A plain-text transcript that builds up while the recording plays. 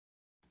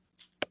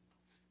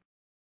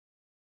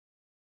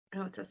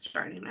Oh, it says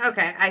starting.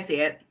 Okay, I see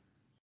it.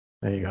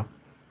 There you go.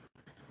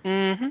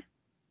 Mm-hmm.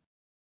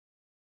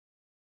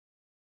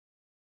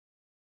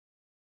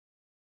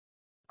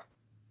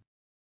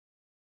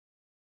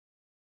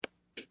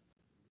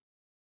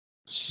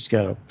 She's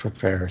got to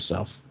prepare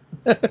herself.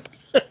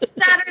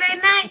 Saturday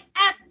night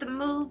at the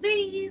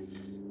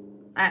movies.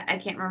 I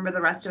can't remember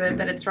the rest of it,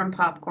 but it's from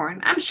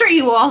Popcorn. I'm sure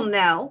you all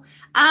know.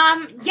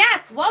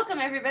 Yes, welcome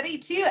everybody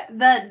to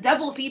the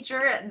double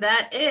feature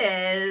that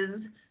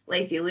is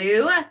Lacey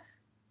Lou,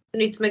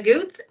 Newts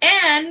Magoots,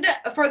 and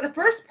for the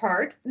first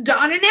part,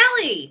 Don and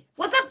Ellie.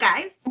 What's up,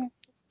 guys?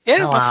 Yeah,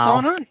 Hello. what's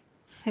going on?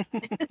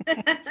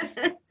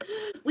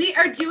 We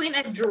are doing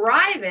a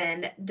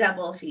drive-in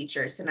double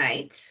feature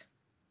tonight.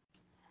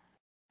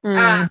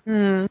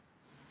 Mm-hmm.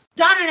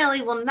 Don and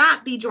Ellie will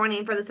not be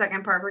joining for the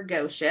second part for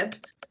Ghost Ship.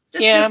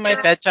 Yeah, my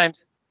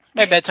bedtime's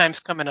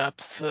coming up,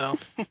 so.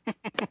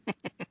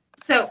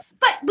 But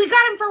we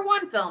got him for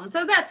one film,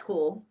 so that's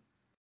cool.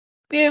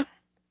 Yeah.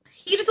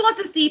 He just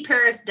wants to see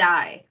Paris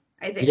die,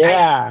 I think.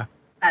 Yeah.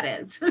 That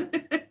is.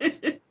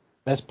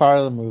 That's part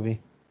of the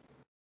movie.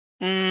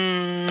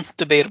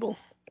 Debatable.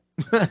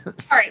 All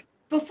right.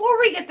 Before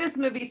we get this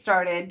movie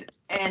started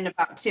in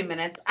about 2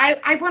 minutes,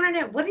 I want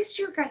to know, what is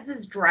your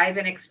guys'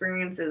 drive-in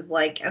experiences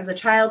like as a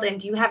child, and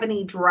do you have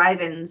any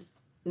drive-ins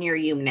near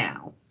you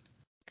now?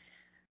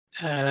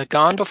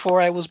 Gone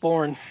before I was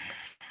born.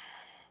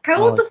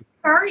 How old the fuck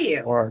are you?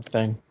 Or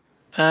thing.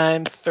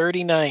 I'm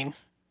 39.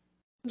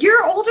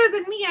 You're older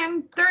than me.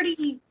 I'm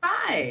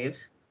 35.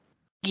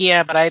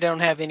 Yeah, but I don't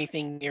have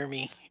anything near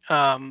me.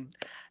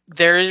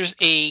 There's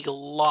a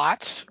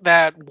lot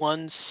that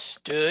once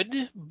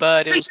stood,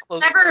 but So it was you've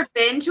closed. never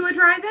been to a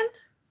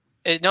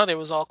drive-in? No, they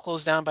was all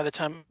closed down by the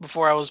time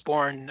before I was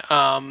born.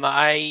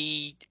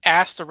 I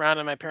asked around,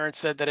 and my parents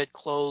said that it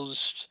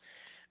closed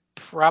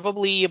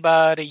probably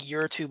about a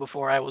year or two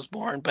before I was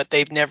born, but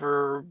they've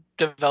never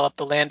developed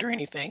the land or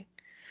anything.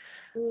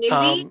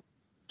 Nudie,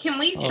 can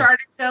we start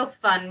a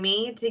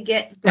GoFundMe to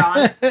get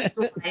Don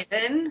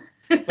drive-in?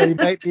 But he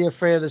might be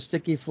afraid of the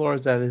sticky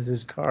floors that is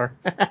his car.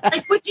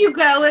 Like, would you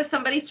go if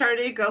somebody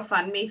started a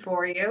GoFundMe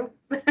for you?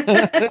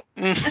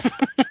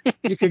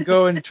 You could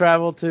go and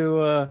travel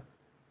to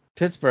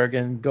Pittsburgh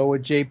and go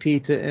with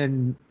JP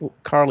and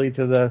Carly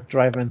to the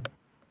drive-in.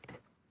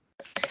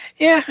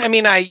 Yeah, I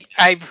mean,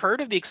 I've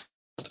heard of the.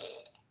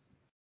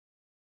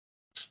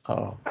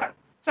 Oh.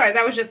 Sorry,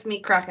 that was just me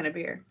cracking a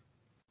beer.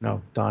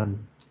 No,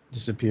 Don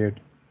disappeared.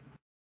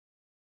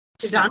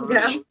 Did Don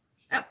go?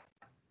 Oh,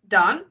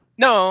 Don?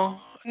 No,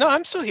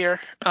 I'm still here.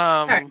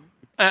 Right.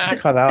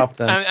 Cut off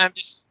then. I'm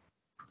just.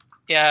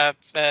 Yeah,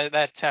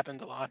 that's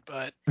happened a lot,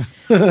 but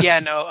yeah,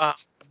 no.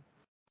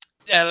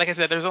 Like I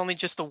said, there's only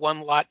just the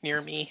one lot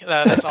near me.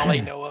 That's all I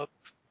know of.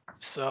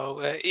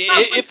 So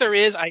if there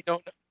is, I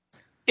don't.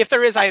 If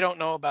there is, I don't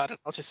know about it.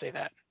 I'll just say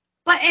that.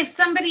 But if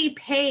somebody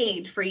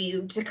paid for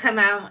you to come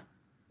out,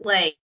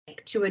 like,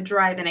 to a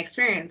drive-in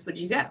experience, would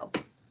you go?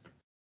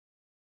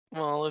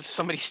 Well, if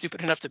somebody's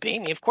stupid enough to pay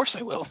me, of course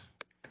I will.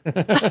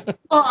 Well,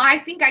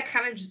 I think I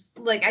kind of just,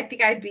 like, I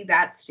think I'd be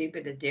that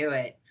stupid to do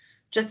it.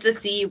 Just to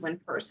see you in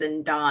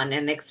person, Don,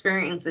 and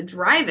experience a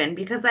drive-in,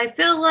 because I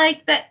feel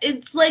like that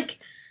it's like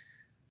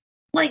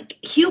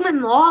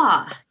human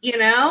law, you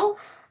know?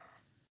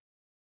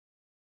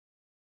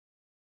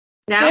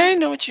 No? Yeah, I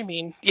know what you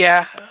mean.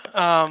 Yeah.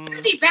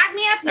 Rudy, back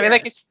me up here. I mean,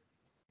 like it's.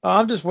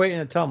 I'm just waiting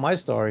to tell my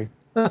story.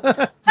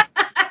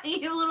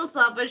 You little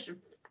selfish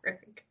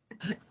prick.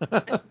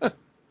 All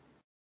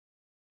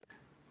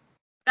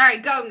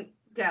right, go,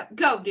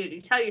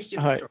 dude. Tell your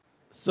stupid story.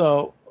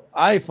 So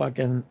I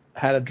fucking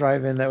had a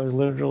drive-in that was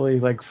literally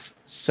like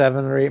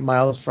 7 or 8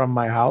 miles from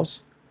my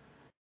house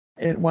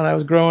when I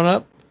was growing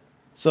up.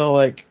 So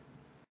like,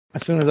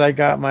 as soon as I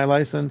got my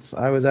license,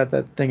 I was at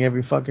that thing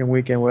every fucking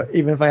weekend,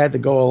 even if I had to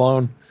go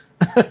alone.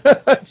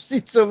 I've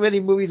seen so many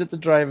movies at the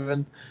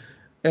drive-in.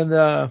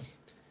 And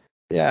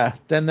yeah,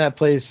 then that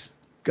place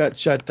got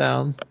shut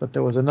down, but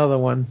there was another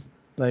one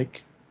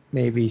like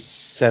maybe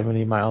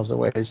 70 miles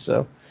away.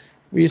 So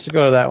we used to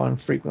go to that one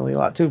frequently a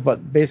lot too.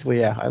 But basically,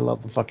 yeah, I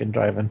love the fucking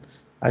drive-in.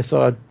 I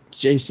saw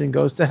Jason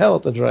Goes to Hell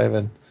at the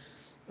drive-in.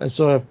 I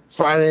saw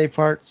Friday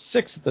Part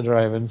 6 at the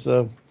drive-in.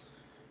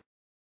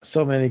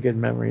 So many good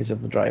memories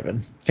of the drive-in.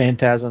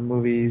 Phantasm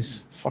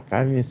movies. Fuck,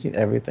 I've even seen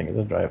everything at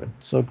the drive-in.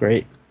 So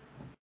great.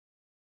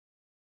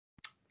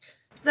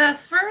 The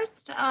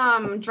first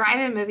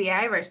drive-in movie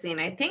I ever seen,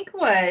 I think,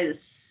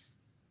 was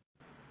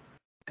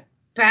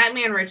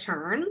Batman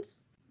Returns.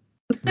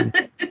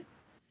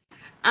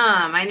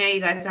 I know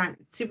you guys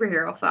aren't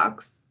superhero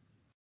fucks.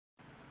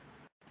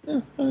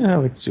 Yeah, I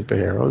like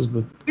superheroes,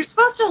 but You're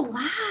supposed to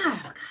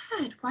laugh.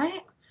 God,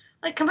 why?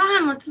 Like, come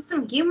on, let's put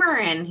some humor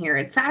in here.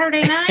 It's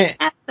Saturday night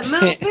at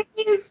the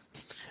movies.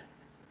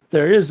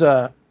 There is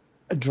a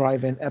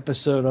drive-in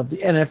episode of the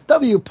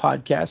NFW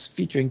podcast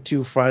featuring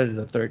 2 Friday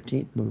the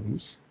 13th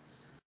movies.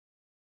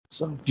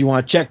 So if you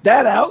want to check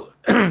that out,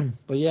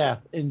 but yeah,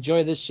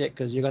 enjoy this shit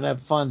because you're going to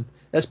have fun,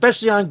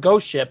 especially on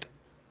Ghost Ship.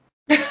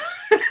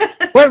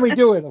 When we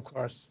do it, of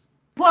course.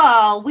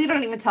 Well, we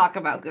don't even talk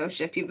about Ghost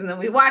Ship, even though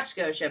we watched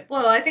Ghost Ship.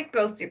 Well, I think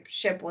Ghost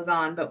Ship was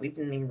on, but we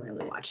didn't even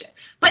really watch it.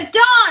 But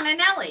Dawn and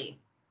Ellie,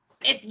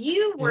 if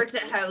you were to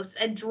host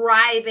a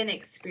drive-in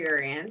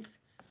experience,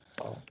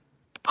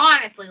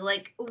 honestly,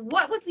 like,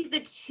 what would be the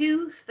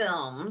 2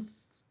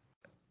 films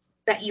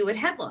that you would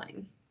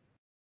headline?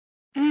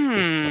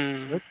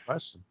 Good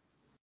question.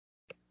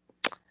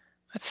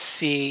 Let's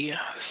see.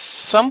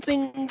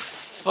 Something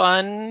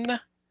fun.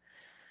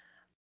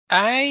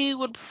 I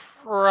would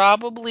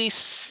probably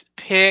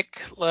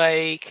pick,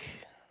 like...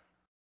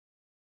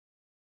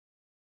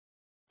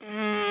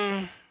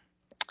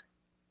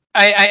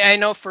 I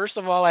know, first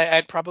of all,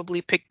 I'd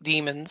probably pick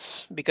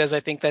Demons, because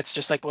I think that's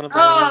just like one of the...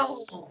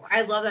 Oh,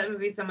 I love that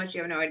movie so much,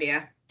 you have no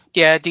idea.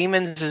 Yeah,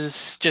 Demons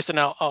is just an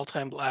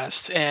all-time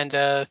blast. And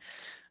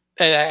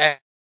I,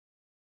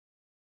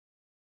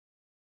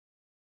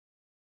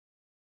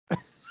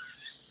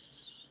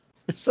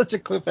 It's such a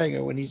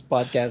cliffhanger when he's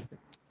podcasting.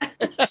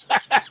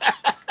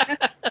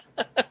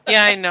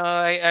 yeah, I know.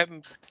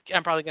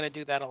 I'm probably gonna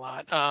do that a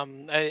lot.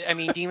 I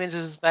mean, Demons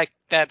is like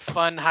that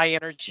fun, high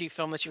energy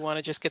film that you want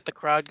to just get the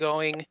crowd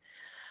going.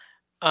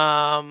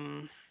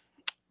 The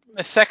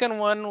second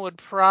one would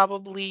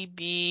probably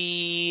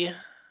be.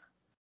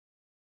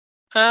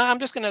 I'm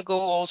just gonna go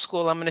old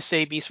school. I'm gonna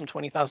say Beast from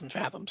 20,000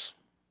 Fathoms.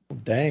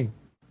 Dang.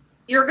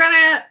 You're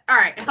gonna... All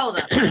right, hold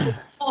up.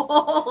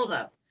 Hold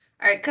up.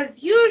 All right,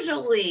 because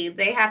usually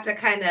they have to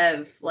kind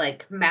of,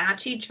 like,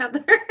 match each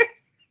other.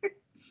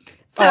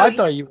 So, I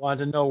thought you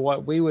wanted to know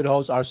what we would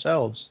host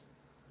ourselves.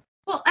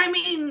 well, I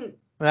mean,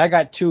 I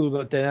got 2,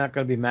 but they're not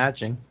going to be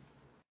matching.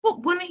 well,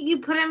 wouldn't you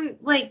put him,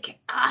 like,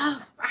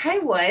 I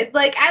would.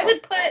 Like, I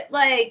would put,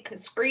 like,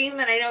 Scream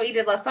and I Know What You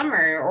Did Last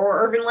Summer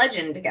or Urban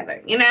Legend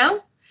together, you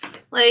know?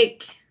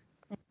 Like,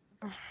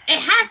 it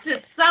has to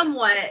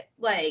somewhat,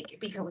 like,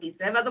 be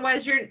cohesive.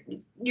 Otherwise, you're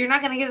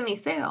not going to get any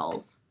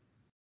sales.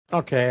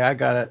 Okay, I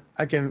got it.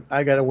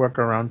 I got to work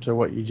around to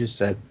what you just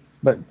said.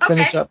 But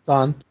finish Okay. up,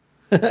 Don.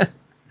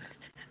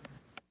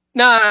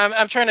 No,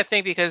 I'm trying to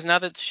think, because now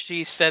that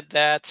she said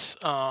that,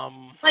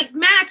 Like,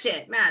 match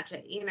it,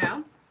 you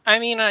know? I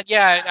mean,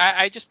 yeah,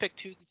 I just picked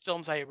 2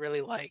 films I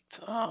really liked.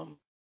 That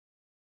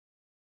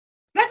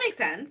makes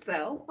sense,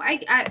 though.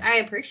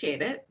 I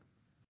appreciate it.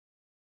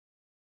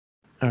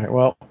 All right,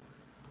 well,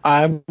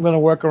 I'm going to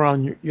work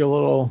around your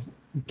little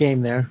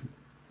game there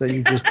that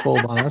you just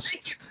pulled on us.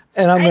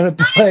 And I'm going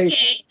to play.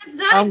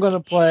 I'm going to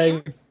play.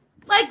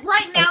 Like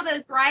right now,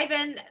 the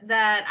drive-in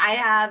that I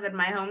have in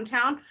my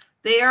hometown,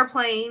 they are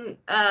playing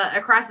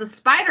Across the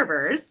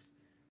Spider-Verse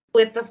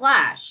with The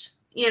Flash.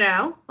 You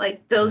know,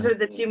 like those are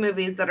the 2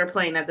 movies that are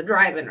playing at the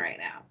drive-in right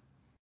now.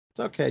 It's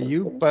okay,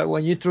 but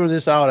when you threw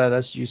this out at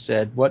us, you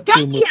said, what Don't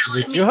 2 movies yell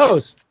at did me. you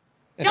host?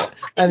 Don't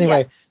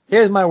Anyway,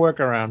 here's my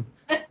workaround.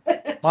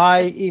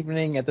 My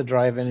evening at the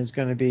drive-in is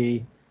going to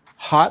be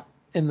hot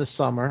in the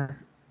summer,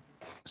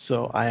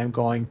 so I am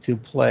going to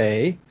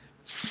play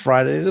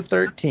Friday the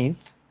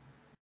 13th,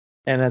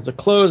 and as a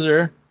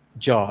closer,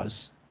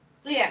 Jaws.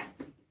 Yeah,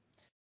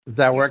 Does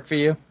that work for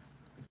you?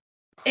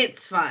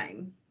 it's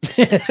fine.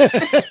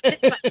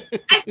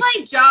 I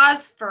play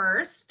Jaws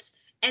first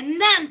and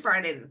then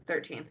Friday the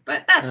 13th,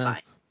 but that's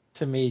fine.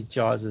 To me,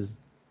 Jaws is,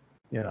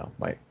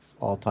 my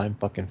all-time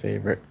fucking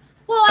favorite.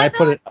 Well, I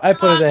put it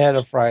ahead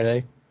of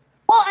Friday.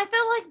 Well, I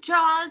feel like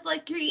Jaws,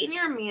 like you're eating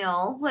your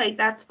meal, like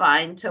that's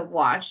fine to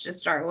watch to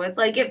start with.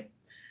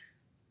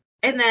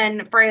 And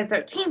then Friday the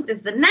 13th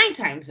is the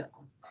nighttime film.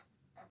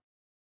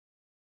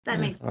 That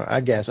makes sense.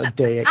 I guess a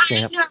day at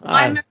camp. I know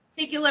I'm a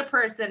particular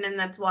person, and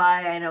that's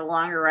why I no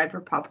longer write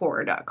for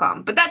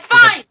pophorror.com. But that's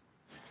fine.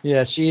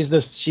 Yeah, she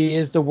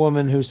is the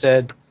woman who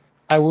said,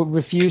 I would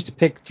refuse to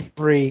pick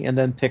 3 and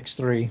then picks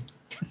 3.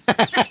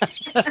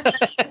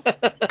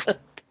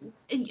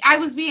 I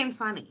was being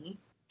funny.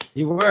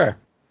 You were.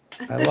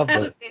 I love it. I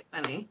was being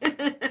funny.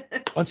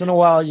 Once in a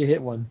while, you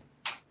hit one.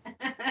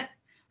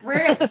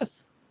 Rarely. But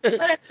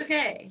it's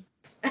okay.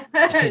 Don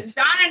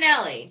and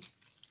Ellie.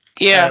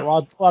 Yeah.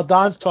 Right, while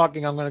Don's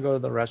talking, I'm going to go to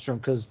the restroom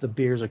because the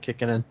beers are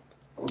kicking in.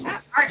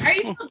 Are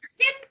you still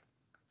drinking?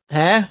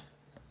 Huh?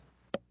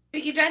 Are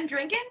you done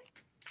drinking?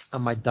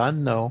 Am I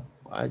done? No.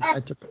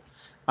 I took it.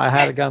 I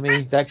had a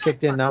gummy. That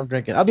kicked in. Now I'm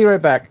drinking. I'll be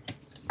right back.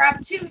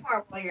 Grab 2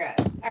 more while you're at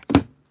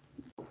it.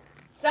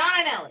 Don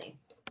and Ellie.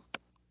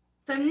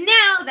 So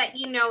now that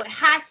you know it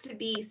has to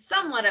be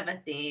somewhat of a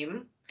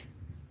theme,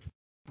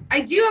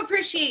 I do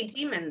appreciate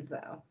Demons,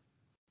 though.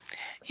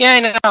 Yeah, I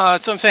know.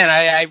 That's what I'm saying.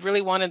 I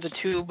really wanted the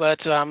 2,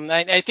 but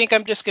I think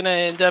I'm just gonna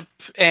end up,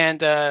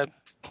 and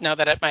now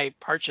that my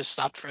heart just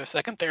stopped for a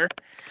second there,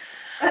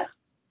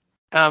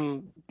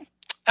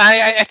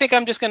 I think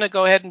I'm just gonna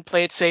go ahead and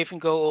play it safe and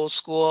go old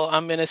school.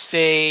 I'm gonna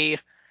say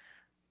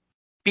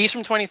Beast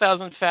from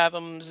 20,000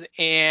 Fathoms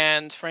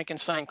and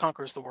Frankenstein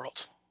Conquers the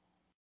World.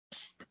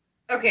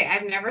 Okay,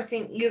 I've never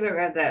seen either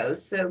of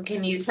those, so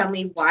can you tell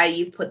me why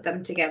you put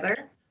them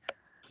together?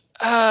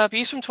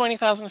 Beast from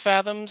 20,000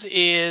 Fathoms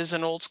is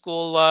an old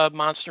school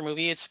monster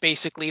movie. It's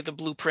basically the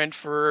blueprint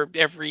for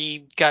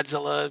every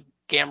Godzilla,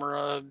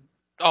 Gamera,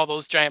 all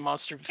those giant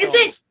monster Is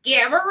films. it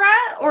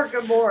Gamera or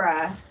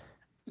Gamora?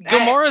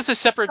 Gamora is a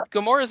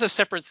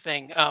separate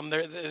thing.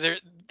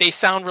 They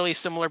sound really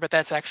similar, but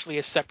that's actually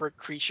a separate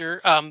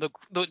creature.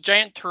 The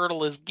giant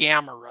turtle is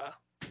Gamera.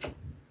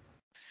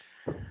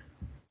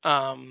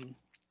 Gamera.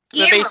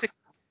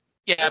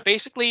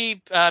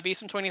 Basically, Beast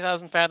from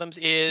 20,000 Fathoms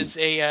is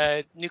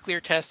a nuclear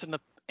test in the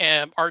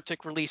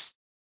Arctic release.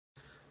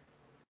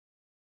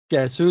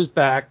 Guess who's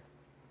back?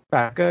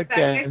 Back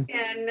again. Back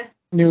again.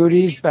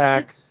 Nudie's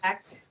back.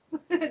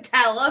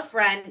 Tell a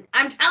friend.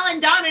 I'm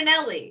telling Donna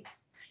Nelly.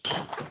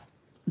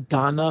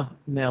 Donna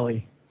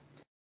Nelly.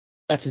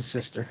 That's his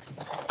sister.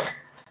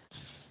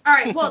 All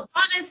right. Well,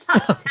 Donna's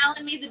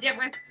telling me the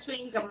difference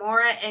between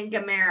Gamora and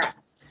Gamera.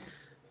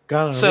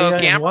 So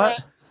Gamera.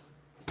 What?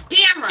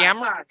 Gamera.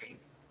 Sorry.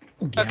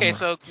 Gamera. Okay,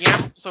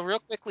 so real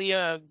quickly,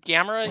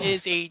 Gamera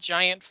is a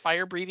giant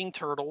fire-breathing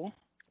turtle.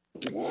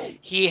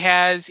 He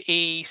has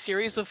a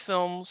series of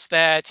films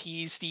that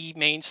he's the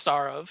main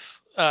star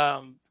of.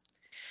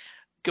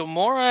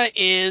 Gamora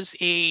is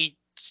a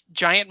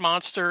giant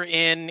monster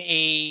in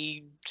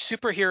a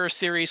superhero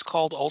series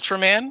called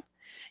Ultraman.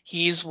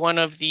 He's one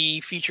of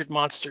the featured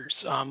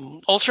monsters.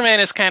 Ultraman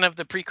is kind of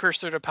the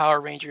precursor to Power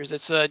Rangers.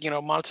 It's a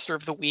monster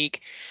of the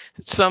week.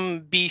 Some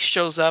beast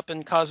shows up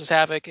and causes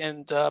havoc,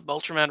 and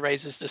Ultraman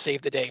rises to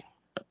save the day.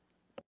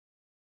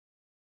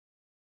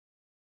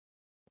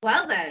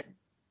 Well then,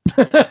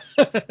 that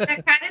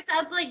kind of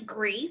sounds like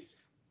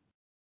Grease,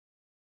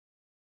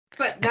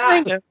 but not.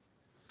 Kind of.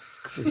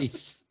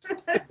 Grease.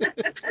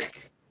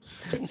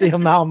 See,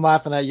 now I'm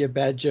laughing at your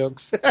bad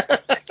jokes.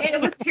 It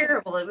was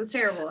terrible. It was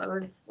terrible. I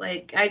was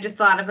like, I just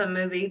thought of a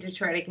movie to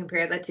try to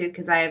compare the two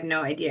because I have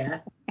no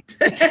idea.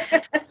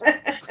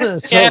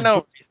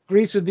 So,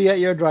 Grease would be at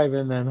your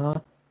drive-in then, huh?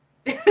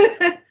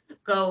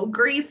 Go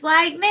Grease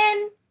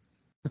Lightning.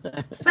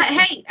 But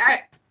hey,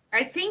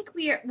 I think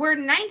we're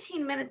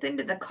 19 minutes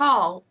into the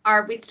call.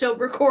 Are we still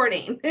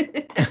recording?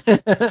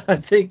 I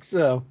think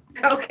so.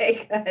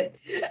 Okay, good.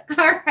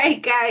 All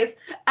right, guys.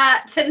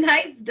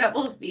 Tonight's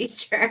double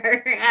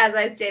feature, as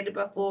I stated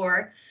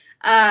before,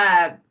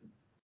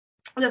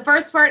 the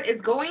first part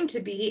is going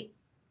to be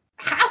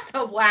House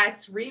of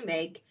Wax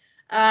remake,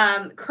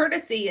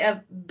 courtesy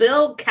of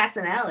Bill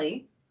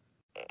Casanelli,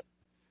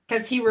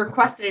 because he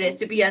requested it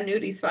to be on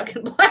Nudie's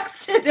fucking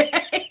Blacks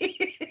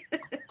today.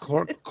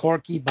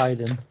 Corky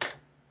Biden.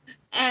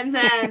 And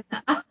then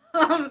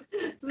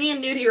me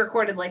and Nudie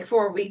recorded like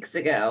 4 weeks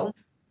ago.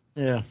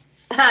 Yeah.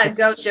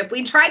 Ghost Ship.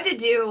 We tried to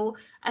do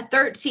a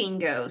 13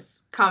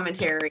 Ghosts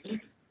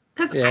commentary.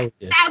 Because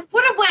that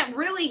would have went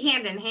really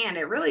hand in hand.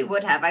 It really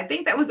would have. I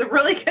think that was a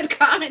really good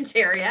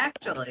commentary,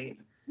 actually.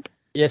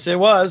 Yes, it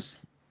was.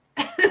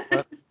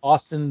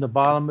 Lost in the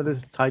bottom of the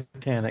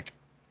Titanic.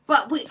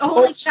 But we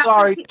only.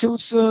 Sorry, too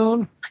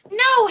soon.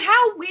 No,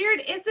 how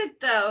weird is it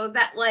though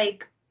that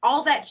like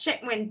all that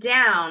shit went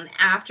down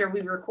after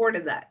we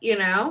recorded that,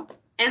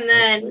 And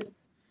then,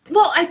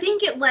 well, I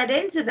think it led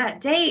into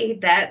that day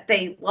that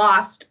they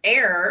lost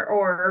air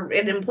or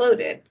it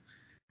imploded,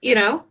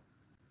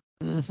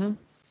 Mm-hmm.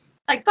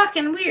 Like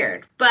fucking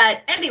weird.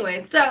 But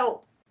anyway,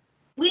 so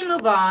we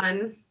move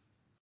on.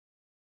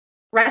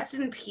 Rest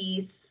in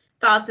peace.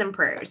 Thoughts and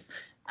prayers.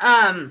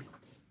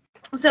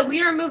 So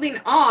we are moving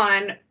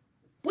on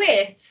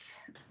with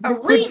a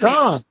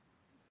remake.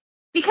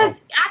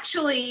 Because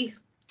actually,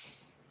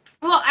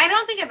 well, I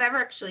don't think I've ever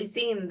actually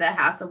seen the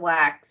House of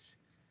Wax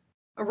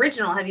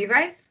original. Have you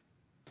guys?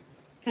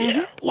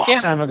 Yeah, long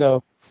time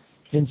ago.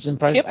 Vincent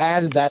Price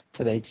added that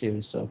today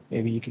too, so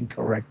maybe you can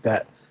correct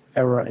that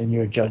error in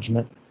your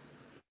judgment.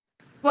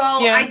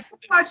 Well, I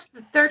just watched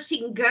the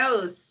 13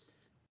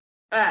 Ghosts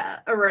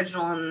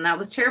original, and that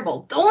was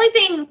terrible. The only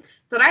thing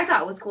that I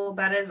thought was cool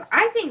about it is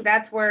I think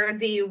that's where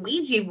the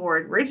Ouija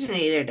board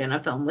originated in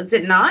a film. Was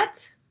it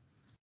not?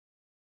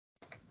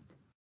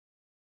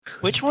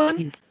 Which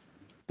one?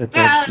 The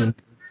 13.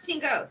 13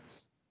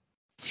 Ghosts.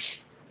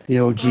 The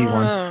OG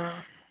one.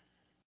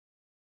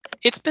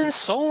 It's been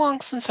so long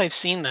since I've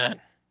seen that.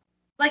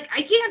 Like,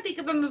 I can't think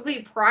of a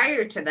movie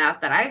prior to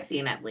that I've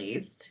seen, at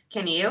least.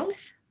 Can you?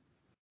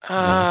 It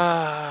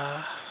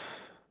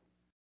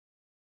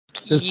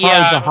was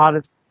probably the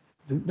hottest.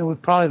 It was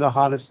probably the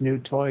hottest new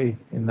toy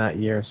in that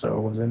year, so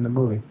it was in the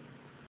movie.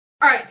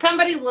 All right,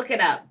 somebody look it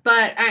up.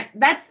 But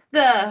that's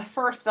the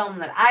first film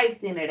that I've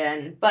seen it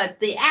in. But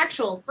the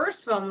actual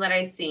first film that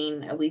I've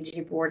seen a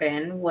Ouija board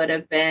in would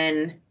have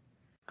been.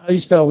 How do you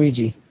spell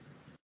Ouija?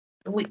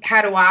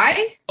 How do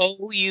I?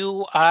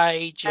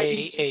 Ouija.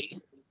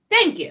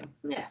 Thank you.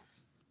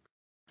 Yes.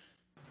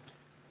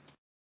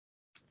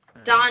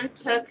 Don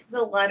took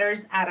the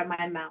letters out of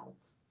my mouth.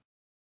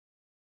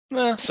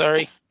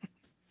 Sorry.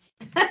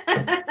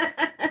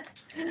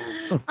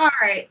 All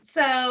right,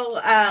 so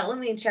let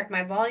me check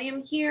my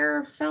volume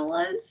here,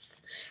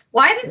 fellas.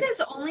 Why does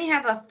this only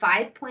have a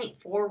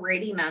 5.4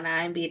 rating on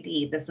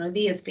IMDb? This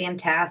movie is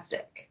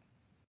fantastic.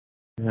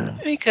 Yeah.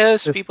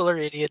 Because people are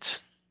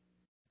idiots.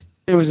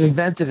 It was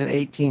invented in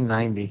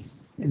 1890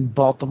 in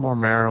Baltimore,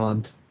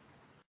 Maryland.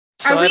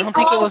 So I don't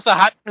think it was the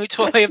hot new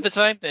toy of the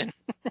time then.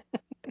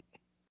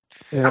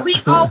 Yeah. Are we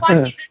all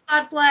watching this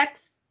on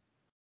Plex?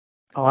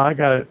 Oh, I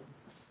got it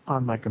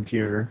on my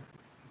computer.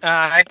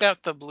 I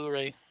got the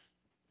Blu-ray.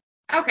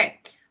 Okay.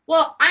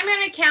 Well, I'm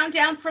going to count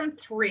down from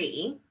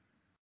 3.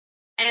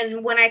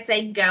 And when I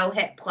say go,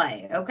 hit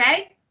play,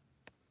 okay?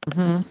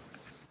 Mm-hmm.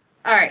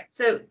 All right.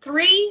 So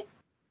 3,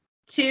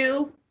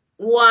 2,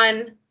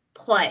 1,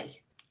 play.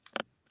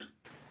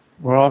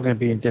 We're all going to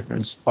be in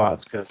different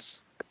spots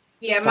because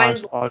Yeah, Don's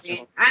mine's watching.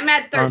 loading. I'm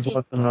at Don's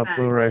watching a 13%.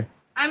 Blu-ray.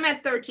 I'm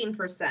at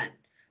 13%.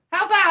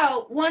 How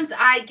about once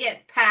I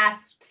get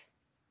past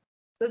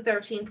the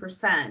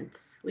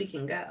 13%, we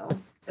can go?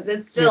 Because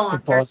it's We still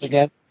have to on pause 13%.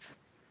 again.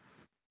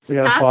 So you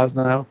got to Huh? pause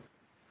now.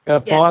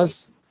 Got to Yes.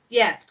 pause.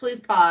 Yes,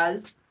 please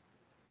pause.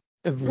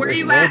 Where are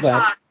you Roll at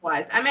back.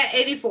 pause-wise? I'm at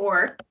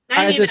 84.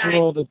 I just 99.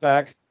 rolled it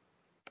back.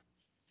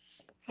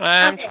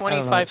 I'm Okay. I don't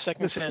know. 25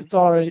 seconds in.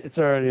 It's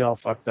already all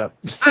fucked up.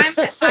 I'm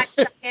at 5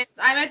 seconds.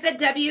 I'm at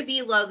the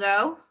WB logo.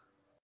 All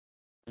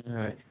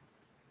right.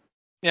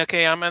 Yeah,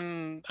 okay,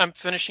 I'm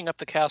finishing up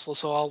the castle,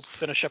 so I'll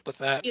finish up with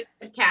that. You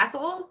said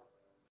castle?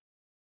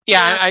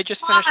 Yeah, I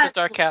just finished the Pause.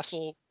 Dark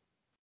Castle.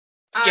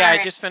 All Yeah, I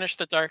right. just finished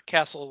the Dark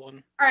Castle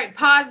one. All right,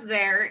 pause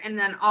there, and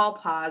then I'll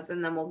pause,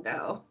 and then we'll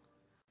go.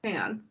 Hang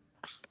on.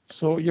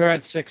 So you're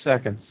at 6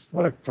 seconds.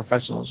 What a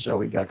professional show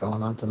we got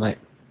going on tonight.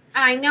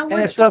 I know which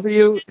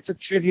NFW, it's a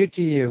tribute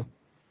to you.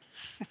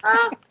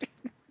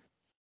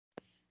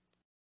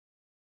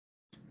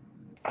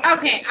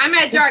 Okay, I'm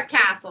at Dark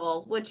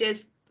Castle, which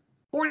is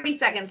 40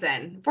 seconds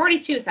in.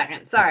 42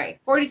 seconds, sorry.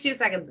 42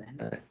 seconds in.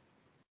 All right,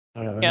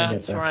 let me Yeah, get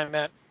that's there. where I'm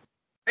at.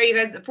 Are you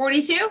guys at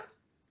 42?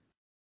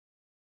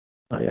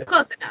 Not yet.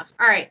 Close enough.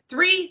 All right,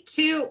 3,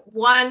 2,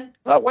 1.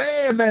 Oh,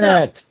 wait a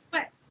minute.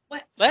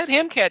 What? Let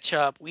him catch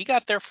up. We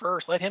got there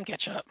first. Let him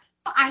catch up.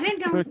 I didn't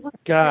know. Good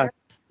God.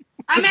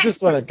 I'm at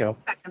Just let it go.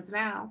 seconds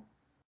now.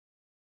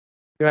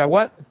 You're at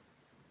what?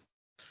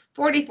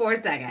 44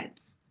 seconds.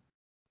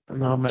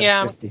 No, I'm at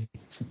Yeah. 50.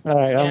 All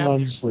right, Yeah. I'll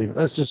just leave it.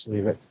 Let's just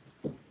leave it.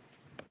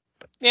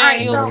 Yeah, All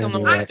right, he'll so know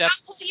I- what I'll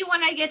steps. tell you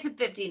when I get to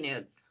 50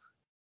 nudes.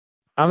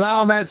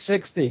 I'm at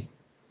 60.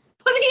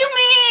 What do you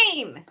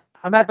mean?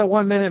 I'm at the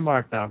 1 minute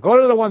mark now.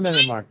 Go to the 1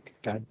 minute mark.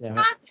 God damn it.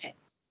 Pause it.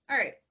 All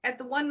right, at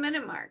the 1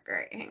 minute mark. All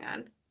right, hang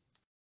on.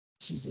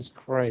 Jesus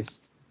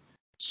Christ.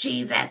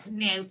 Jesus,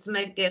 newts,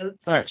 my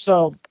dudes. All right,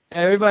 so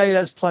everybody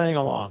that's playing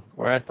along,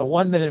 we're at the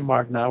 1 minute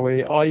mark now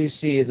where all you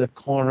see is a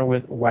corner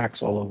with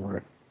wax all over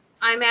it.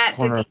 I'm at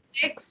Corner.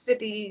 56,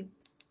 50.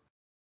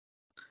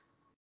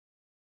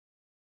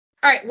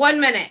 All right,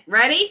 1 minute.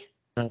 Ready?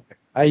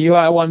 Are you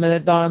at 1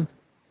 minute, Don?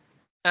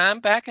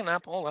 I'm backing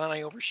up. Hold on,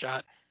 I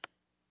overshot.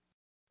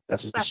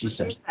 That's what she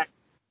said.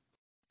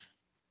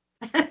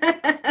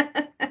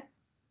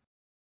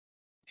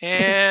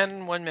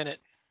 And 1 minute.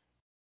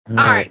 All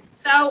right,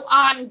 so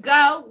on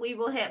go, we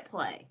will hit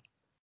play.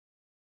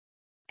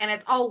 And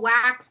it's all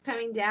wax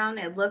coming down.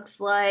 It looks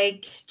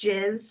like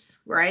jizz,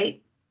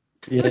 right?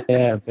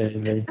 Yeah,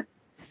 baby.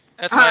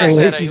 That's why I All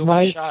said I Lacey's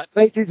overshot.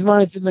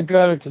 mind's in the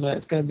gutter tonight.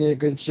 It's going to be a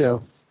good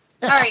show.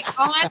 right,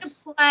 on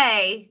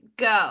play,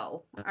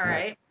 go. All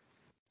right.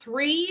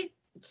 3,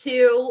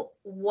 2,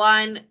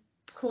 1,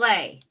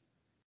 play.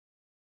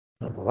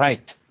 All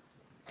right.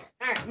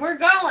 All right, we're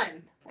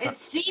going.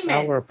 It's Now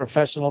steaming. we're a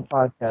professional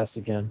podcast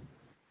again.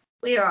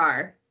 We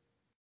are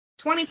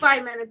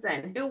 25 minutes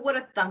in. Who would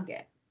have thunk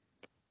it?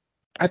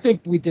 I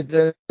think we did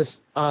this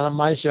on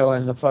my show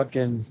and the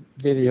fucking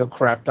video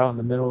crapped out in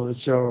the middle of the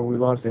show or we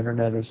lost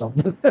internet or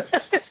something.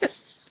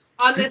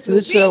 On this So movie?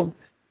 this show,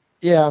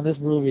 yeah, on this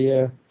movie,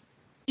 yeah.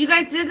 You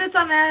guys did this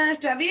on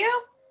NFW?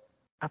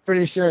 I'm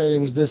pretty sure it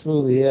was this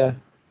movie, yeah.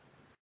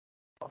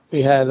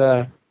 We had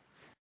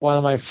one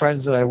of my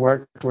friends that I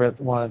worked with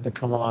wanted to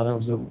come on. It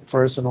was the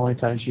first and only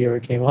time she ever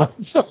came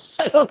on, so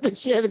I don't think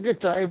she had a good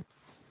time.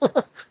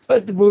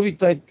 But the movie,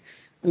 like,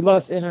 we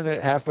lost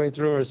internet halfway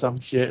through or some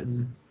shit,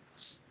 and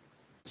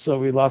so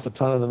we lost a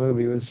ton of the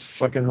movie. It was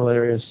fucking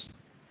hilarious.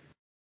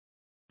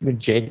 I think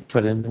Jake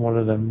put in one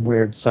of them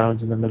weird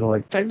sounds in the middle,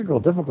 like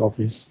technical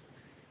difficulties.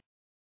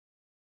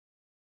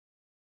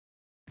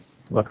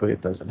 Luckily,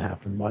 it doesn't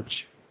happen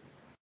much.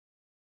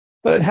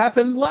 But it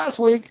happened last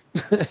week.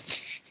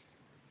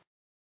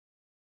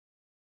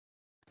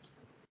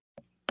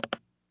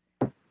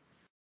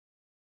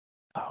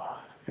 Oh,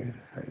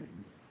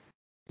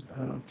 I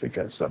don't think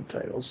I have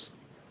subtitles.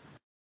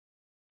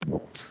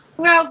 Nope.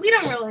 Well, we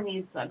don't really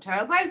need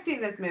subtitles. I've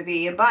seen this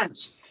movie a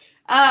bunch.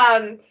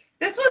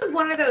 This was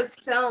one of those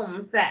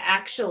films that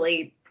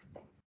actually,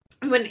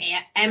 when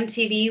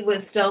MTV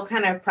was still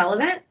kind of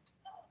relevant,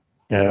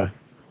 Yeah.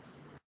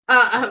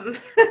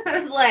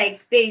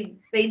 like they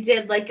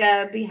did like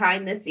a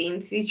behind the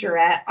scenes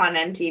featurette on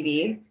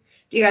MTV.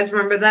 Do you guys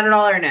remember that at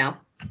all or no?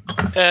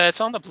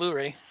 It's on the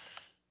Blu-ray.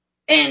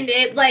 And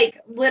it like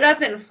lit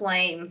up in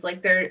flames,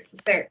 like they're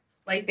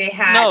like they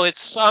had. No,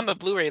 it's on the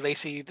Blu-ray,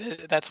 Lacey.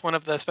 That's one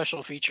of the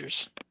special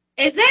features.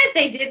 Is it?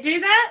 They did do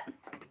that?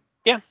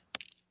 Yeah,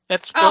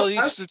 that's Oh,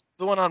 well, it's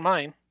the one on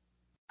mine.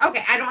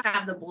 Okay, I don't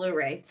have the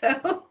Blu-ray,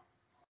 so.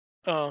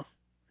 Oh.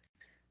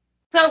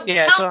 So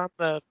Yeah, it's on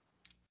the.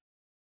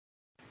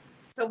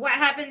 So what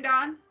happened,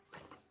 Don?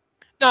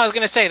 No, I was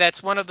gonna say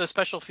that's one of the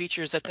special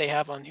features that they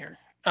have on here.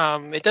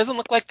 It doesn't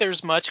look like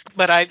there's much,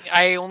 but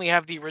I only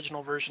have the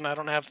original version. I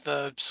don't have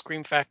the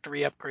Scream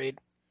Factory upgrade.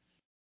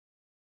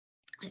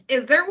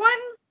 Is there one?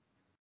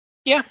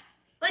 Yeah.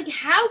 Like,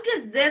 how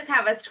does this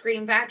have a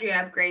Scream Factory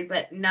upgrade,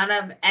 but none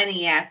of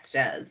NES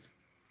does?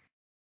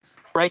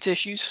 Rights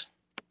issues.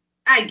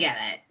 I get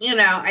it. You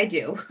know, I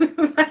do.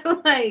 But,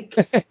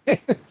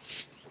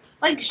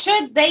 like,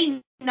 should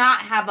they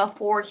not have a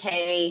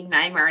 4K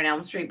Nightmare on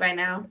Elm Street by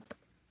now?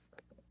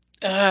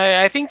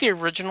 I think the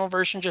original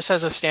version just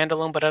has a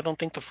standalone, but I don't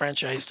think the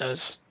franchise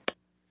does.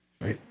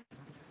 Right.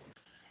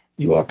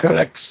 You are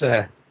correct,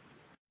 sir.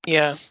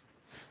 Yeah.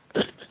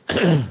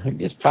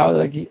 It's probably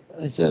like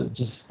I said,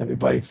 just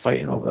everybody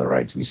fighting over the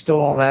rights. We still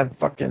don't have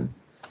fucking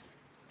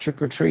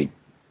Trick or Treat,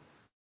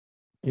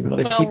 even though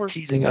they keep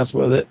teasing us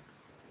with it.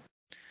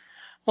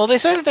 Well, they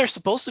said that they're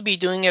supposed to be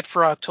doing it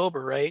for October,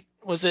 right?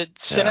 Was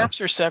it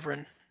Synapse or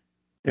Severin?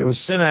 It was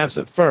Synapse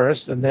at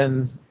first, and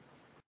then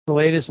the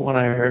latest one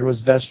I heard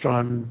was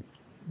Vestron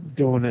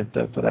doing it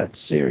for that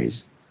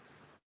series.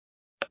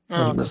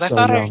 Oh, because I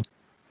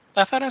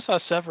thought I saw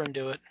Severin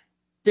do it.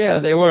 Yeah,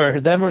 they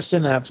were. Them or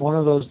Synapse, one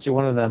of those two,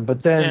 one of them.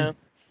 But then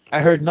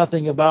I heard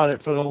nothing about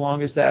it for the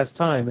longest ass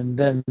time, and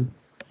then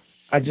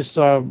I just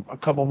saw a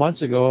couple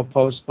months ago a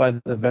post by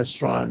the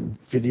Vestron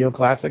Video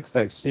Classics,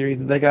 that series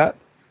that they got,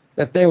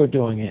 that they were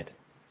doing it.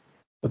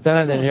 But then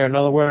I didn't hear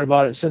another word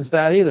about it since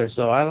that either.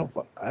 So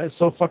it's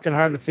so fucking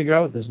hard to figure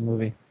out with this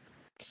movie.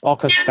 All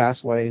because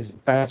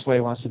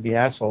Fastway wants to be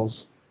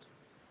assholes.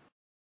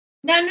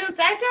 No, I have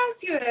to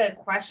ask you a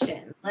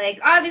question.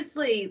 Like,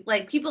 obviously,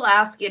 like, people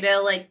ask you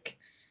to, like,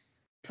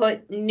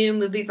 put new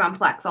movies on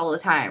Plex all the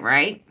time,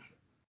 right?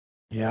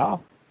 Yeah.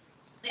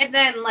 And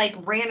then, like,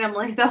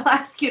 randomly, they'll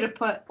ask you to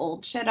put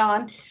old shit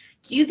on.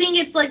 Do you think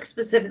it's, like,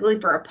 specifically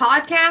for a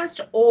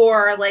podcast,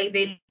 or, like,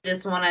 they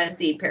just want to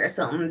see Paris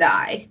Hilton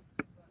die?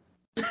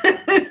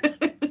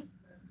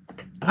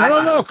 I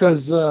don't know,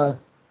 because I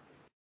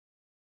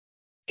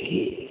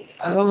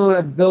don't know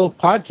that Bill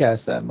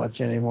podcasts that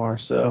much anymore,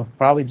 so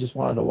probably just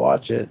wanted to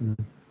watch it. And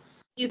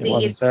you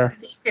think it's to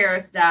see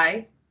Paris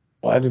die?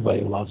 Well,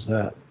 everybody loves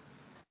that.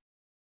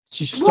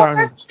 She's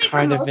starting to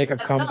kind of make a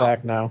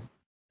comeback now.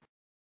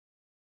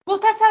 Well,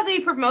 that's how they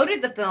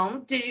promoted the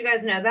film. Did you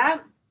guys know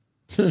that?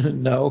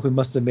 No, we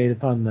must have made a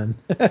pun then.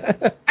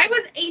 I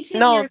was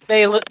 18 years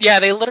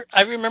old.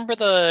 I remember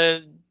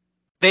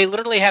they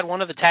literally had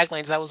one of the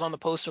taglines that was on the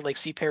poster, like,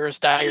 "See Paris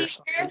Die" or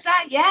something. Paris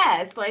Die,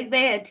 yes. Like,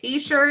 they had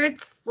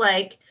T-shirts,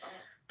 like,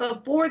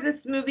 before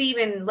this movie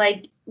even,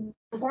 like,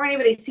 before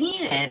anybody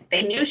seen it,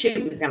 they knew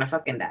she was gonna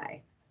fucking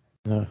die.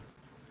 Yeah.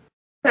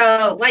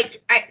 So,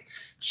 like,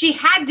 she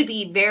had to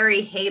be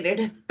very hated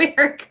in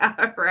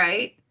America,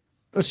 right?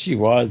 Well, she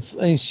was.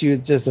 I think she was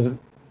just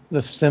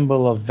the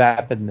symbol of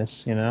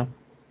vapidness, you know?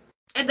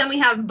 And then we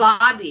have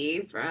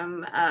Bobby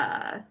from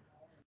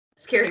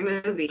Scary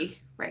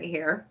Movie right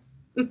here.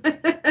 And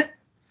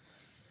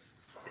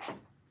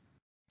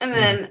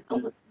then,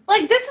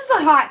 like, this is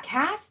a hot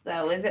cast,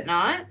 though, is it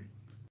not?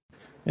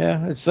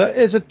 Yeah, it's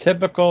a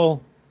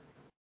typical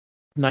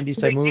 90s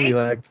type movie.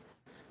 Like,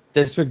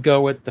 this would go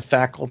with The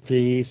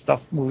Faculty,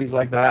 stuff, movies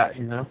like that,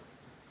 you know?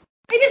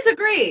 I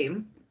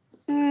disagree.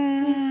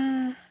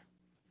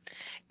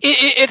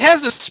 It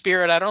has the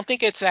spirit. I don't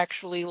think it's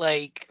actually,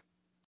 like,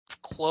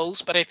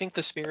 close, but I think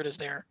the spirit is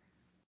there.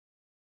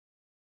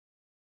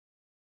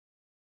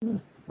 I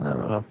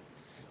don't know.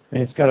 I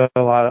mean, it's got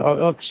a lot of... Oh,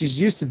 look, she's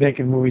used to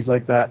making movies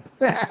like that.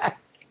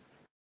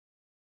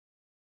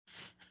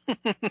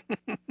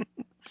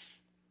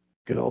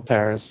 Good old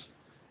Paris.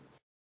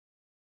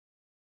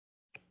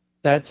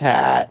 That's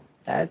hot.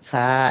 That's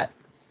hot.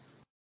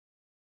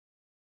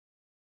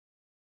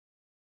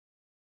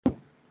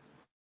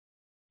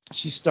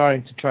 She's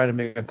starting to try to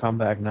make a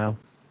comeback now.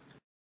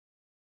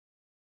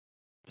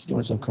 She's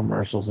doing some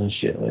commercials and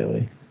shit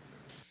lately.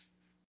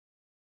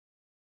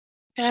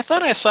 Yeah, I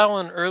thought I saw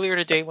one earlier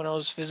today when I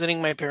was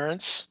visiting my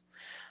parents.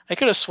 I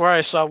could have swore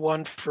I saw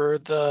one for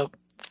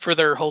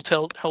their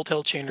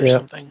hotel chain or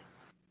something.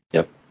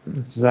 Yep,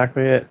 that's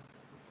exactly it.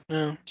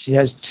 Yeah. She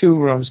has 2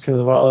 rooms because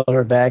of all of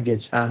her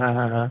baggage. Ha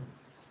ha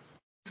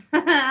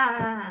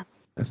ha.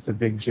 That's the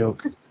big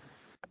joke.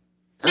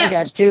 I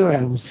got 2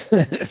 rooms.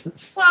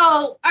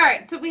 Well, all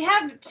right. So we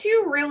have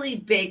 2 really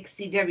big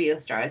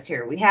CW stars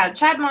here. We have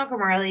Chad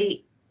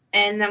Montgomery,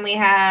 and then we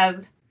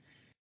have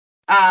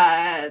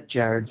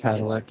Jared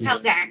Padalecki.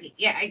 Padalecki.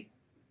 Yeah,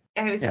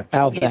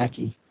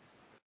 Padalecki.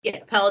 Yeah,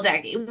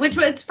 Padalecki, which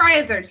was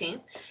Friday the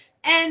 13th,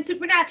 and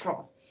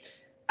Supernatural.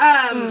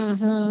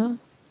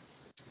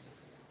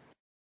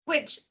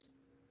 Which,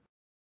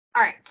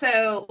 all right.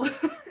 So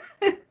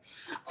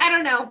I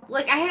don't know.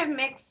 Like, I have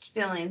mixed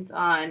feelings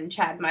on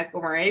Chad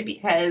Montgomery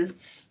because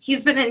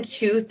he's been in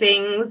 2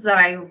 things that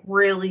I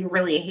really,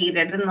 really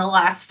hated in the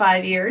last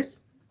 5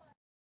 years.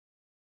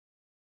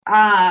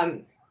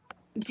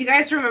 Do you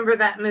guys remember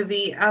that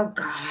movie? Oh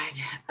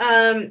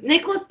God.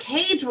 Nicolas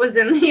Cage was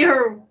in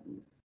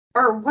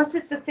Or was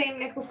it the same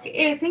Nicolas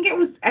Cage? I think it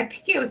was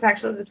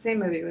actually the same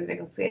movie with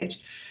Nicolas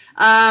Cage.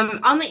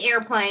 On the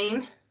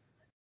airplane.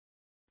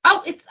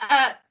 Oh, it's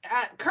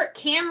Kirk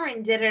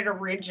Cameron did it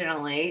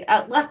originally.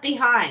 Left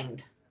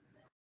Behind.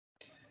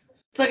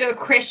 It's like a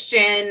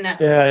Christian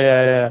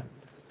Yeah.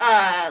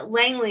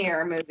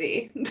 Langolier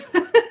movie.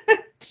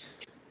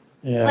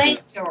 Yeah.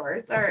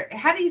 Langoliers, or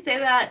how do you say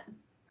that?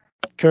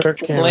 Kirk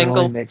Cameron Langle.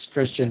 only makes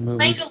Christian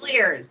movies.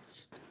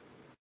 Langoliers.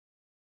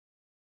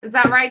 Is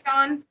that right,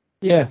 Don?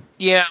 Yeah.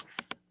 Yeah.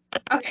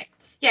 Okay.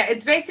 Yeah,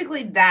 it's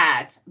basically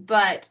that.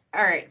 But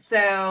all right,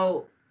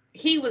 so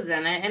he was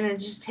in it, and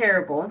it's just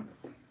terrible.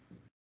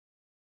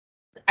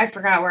 I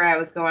forgot where I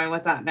was going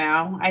with that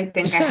now. I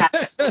think I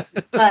had,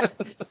 but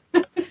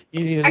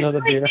You need I another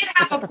really beer. did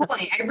have a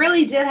point. I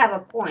really did have a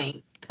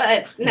point,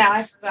 but now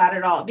I forgot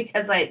it all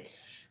because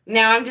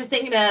now I'm just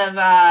thinking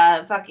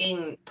of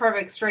fucking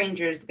Perfect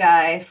Strangers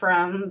guy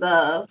from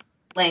the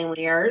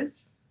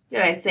Langoliers.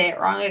 Did I say it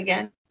wrong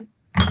again?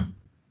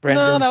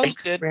 No, that was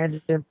good.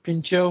 Brandon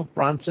Pinchot,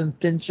 Bronson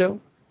Pinchot.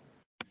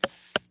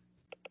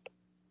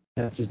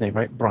 That's his name,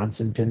 right?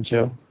 Bronson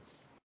Pinchot.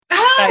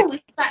 Oh,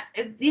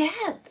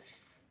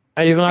 yes.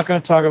 Are you not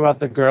going to talk about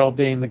the girl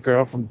being the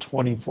girl from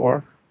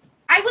 24?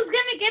 I was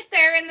gonna get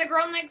there in The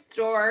Girl Next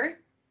Door.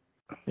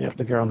 Yep,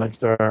 the girl next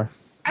door.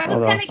 I was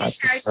Although gonna get there. I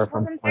that's her just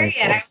from wasn't there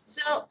yet. 24. I was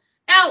still.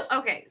 Oh,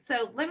 okay.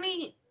 So let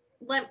me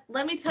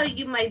tell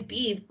you my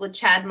beef with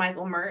Chad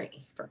Michael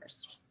Murray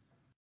first.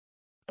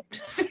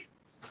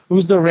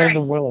 Who's the All right.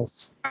 random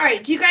Willis? All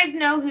right. Do you guys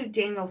know who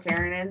Daniel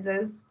Farrands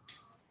is?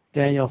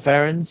 Daniel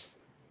Farrands?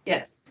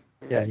 Yes.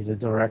 Yeah, he's a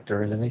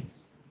director, isn't he?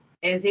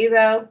 Is he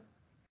though?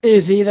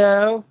 Is he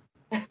though?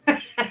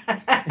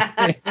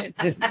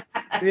 Did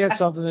he have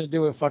something to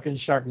do with fucking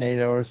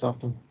Sharknado or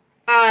something?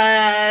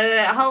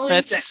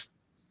 Halloween 6.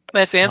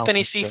 That's Anthony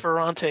Halloween C. 6.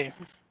 Ferrante.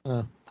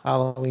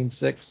 Halloween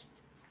 6.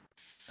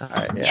 All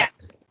right, yeah.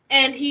 Yes.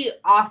 And he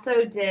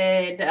also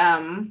did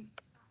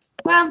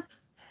well,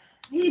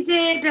 he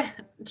did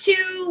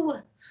 2.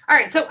 All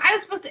right, so I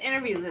was supposed to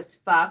interview this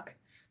fuck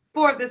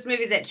for this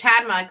movie that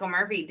Chad Michael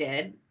Murphy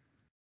did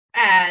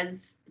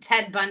as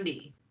Ted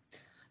Bundy.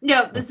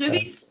 No, this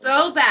movie's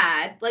so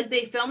bad. Like,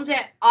 they filmed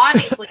it,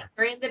 obviously,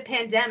 during the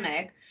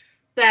pandemic,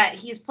 that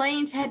he's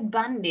playing Ted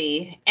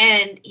Bundy,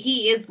 and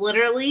he is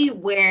literally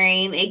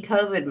wearing a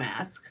COVID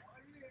mask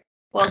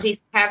while he's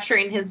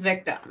capturing his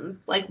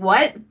victims. Like,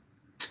 what?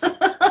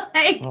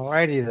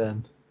 Alrighty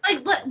then.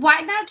 Like, why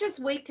not just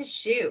wait to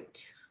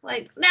shoot?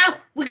 Like, no,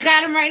 we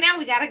got him right now.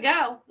 We gotta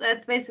go.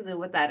 That's basically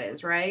what that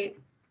is, right?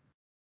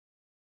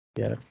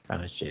 Yeah, that's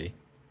kind of shitty.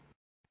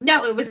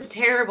 No, it was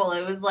terrible.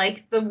 It was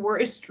like the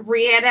worst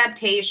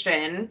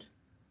readaptation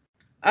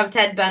of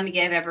Ted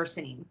Bundy I've ever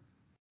seen.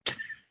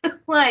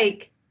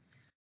 Like,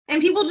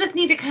 and people just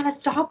need to kind of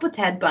stop with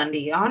Ted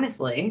Bundy,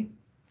 honestly.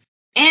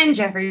 And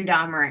Jeffrey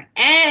Dahmer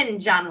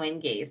and John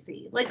Wayne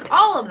Gacy. Like,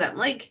 all of them.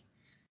 Like,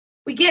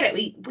 we get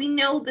it. We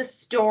know the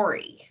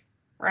story,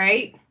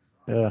 right?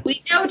 Yeah.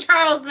 We know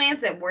Charles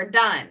Manson. We're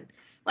done.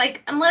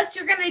 Like, unless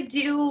you're going to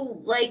do,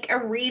 like, a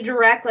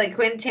redirect like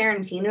Quentin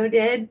Tarantino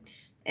did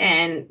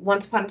and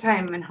Once Upon a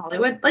Time in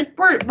Hollywood, like,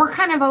 we're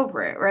kind of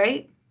over it,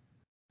 right?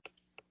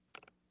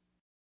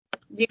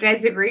 Do you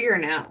guys agree or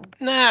no?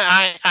 Nah,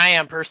 I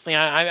am personally.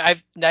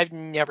 I've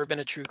never been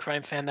a true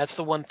crime fan. That's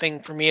the one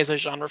thing for me as a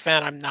genre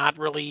fan I'm not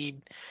really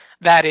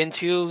that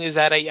into, is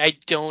that I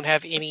don't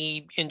have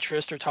any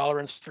interest or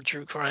tolerance for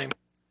true crime.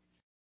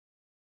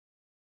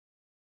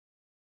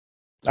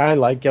 I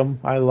like him.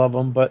 I love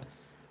him, but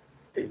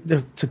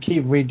to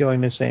keep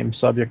redoing the same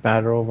subject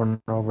matter over and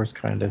over is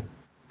kind of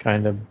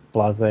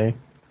blasé.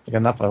 Like,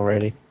 enough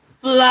already.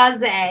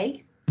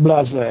 Blase.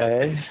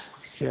 Blasé.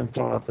 See, I'm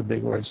throwing out the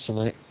big words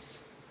tonight.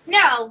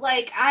 No,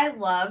 like, I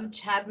love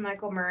Chad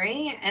Michael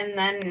Murray, and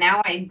then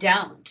now I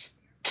don't.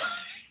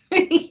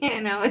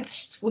 You know, it's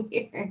just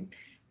weird.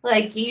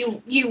 Like,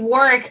 you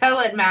wore a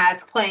COVID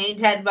mask playing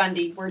Ted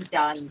Bundy. We're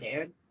done,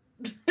 dude.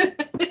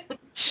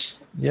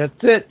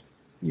 That's it.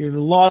 You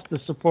lost the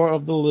support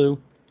of the Lou.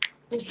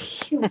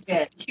 You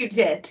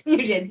did.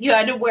 You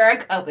had to wear a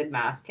COVID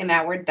mask, and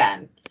now we're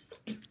done.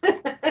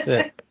 That's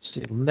it.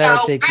 She'll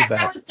never take you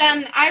back.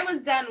 I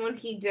was done when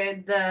he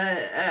did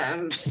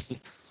the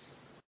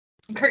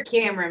Kirk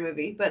Cameron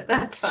movie, but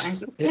that's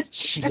fine.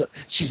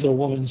 She's a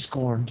woman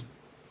scorned.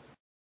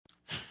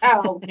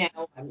 Oh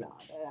no, I'm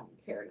not. I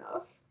don't care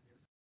enough.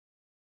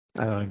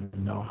 I don't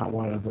even know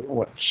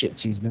what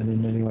shits he's been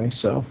in anyway.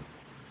 So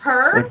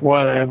Her? it's like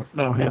whatever.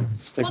 No, him.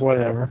 It's like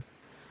whatever.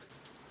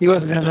 He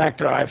wasn't an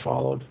actor I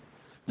followed.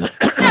 No,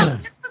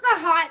 this was a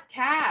hot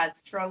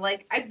cast for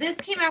this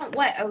came out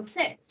what,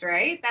 06,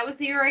 right? That was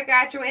the year I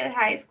graduated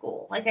high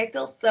school. Like, I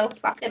feel so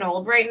fucking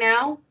old right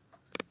now.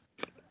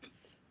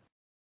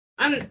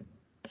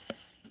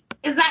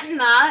 Is that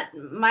not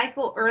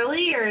Michael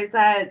Early, or is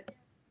that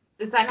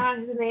not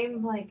his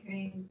name? Like,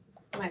 I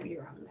might be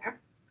wrong there.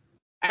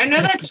 I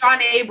know that's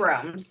John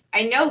Abrams.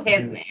 I know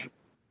his name.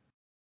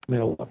 I'm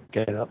gonna look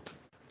it up.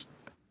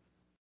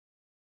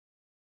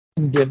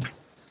 Did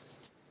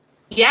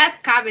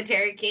Yes,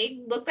 Commentary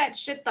King. Look that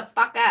shit the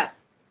fuck up.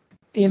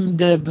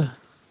 IMDb.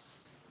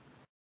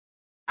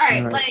 All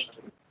right,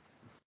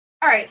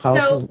 all right.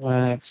 House So of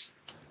Wax.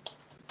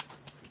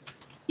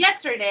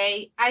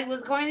 yesterday, I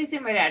was going to see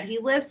my dad. He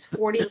lives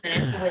 40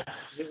 minutes away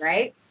from me,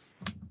 right?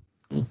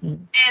 Mm-hmm.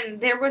 And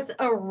there was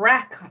a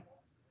wreck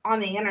on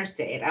the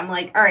interstate. I'm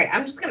like, all right,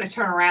 I'm just going to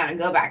turn around and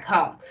go back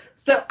home.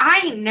 So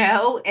I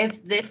know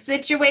if this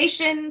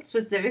situation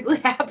specifically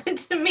happened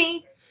to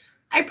me,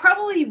 I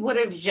probably would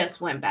have just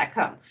went back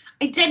home.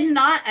 I did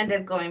not end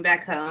up going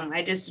back home.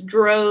 I just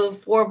drove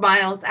 4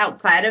 miles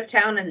outside of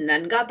town and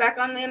then got back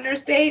on the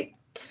interstate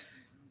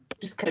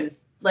just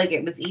because, like,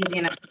 it was easy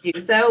enough to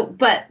do so.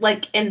 But,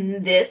 like,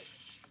 in this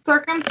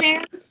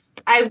circumstance,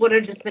 I would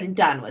have just been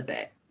done with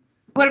it.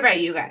 What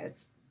about you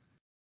guys?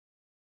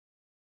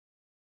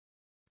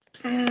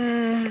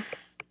 I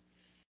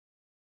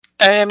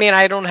mean,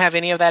 I don't have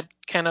any of that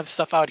kind of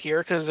stuff out here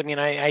because, I mean,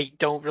 I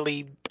don't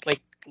really, like,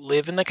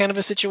 live in that kind of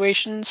a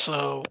situation,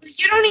 so...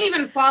 You don't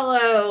even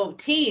follow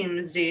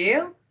teams, do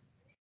you?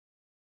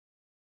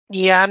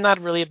 Yeah, I'm not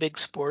really a big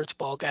sports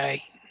ball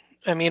guy.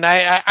 I mean,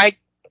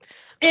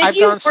 If I've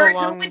you gone so were, who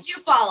long... would you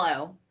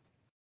follow?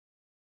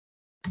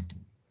 I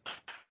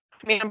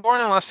mean, I'm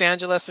born in Los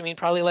Angeles. I mean,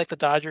 probably like the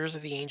Dodgers or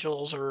the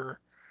Angels or...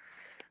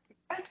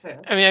 That's fair.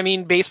 I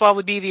mean, baseball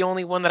would be the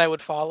only one that I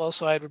would follow,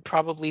 so I would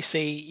probably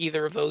say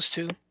either of those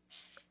two.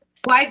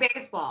 Why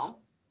baseball?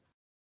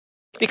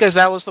 Because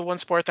that was the one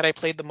sport that I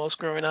played the most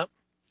growing up.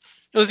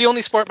 It was the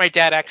only sport my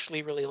dad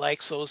actually really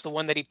liked, so it was the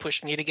one that he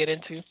pushed me to get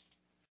into.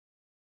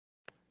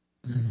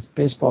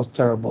 Baseball's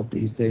terrible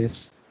these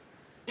days.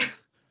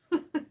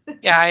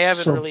 Yeah, I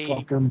haven't So really...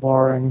 fucking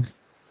boring.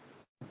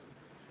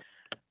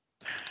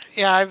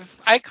 Yeah,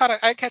 I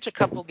catch a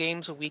couple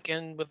games a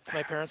weekend with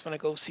my parents when I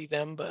go see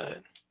them,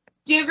 but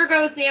Do you ever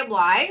go see him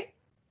live?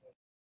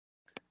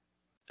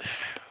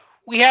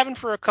 we haven't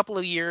for a couple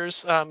of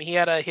years. He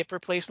had a hip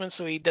replacement,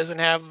 so he doesn't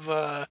have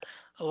a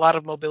lot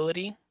of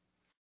mobility.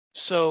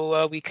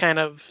 So we kind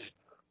of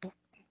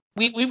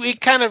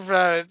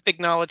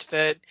acknowledge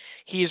that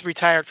he's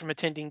retired from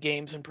attending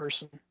games in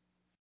person.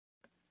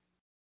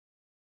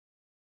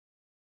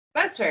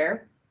 That's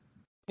fair.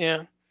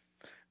 Yeah,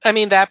 I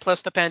mean that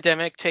plus the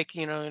pandemic take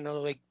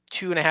like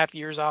 2.5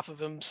 years off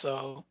of him.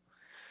 So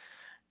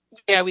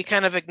yeah, we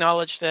kind of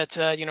acknowledge that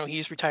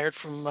he's retired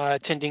from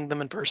attending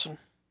them in person.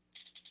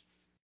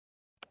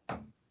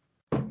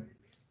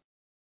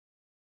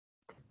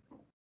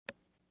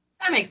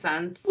 That makes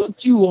sense.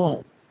 What you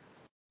want?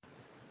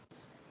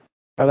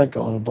 I like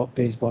going to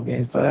baseball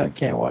games, but I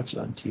can't watch it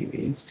on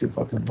TV. It's too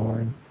fucking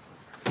boring.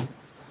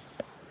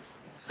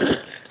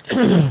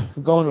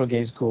 Going to a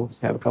game's cool.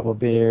 Have a couple of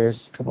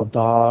beers, a couple of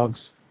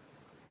dogs.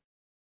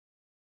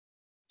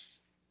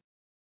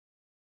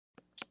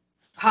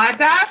 Hot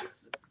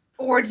dogs?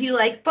 Or do you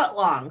like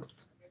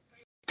footlongs?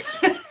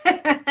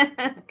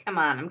 Come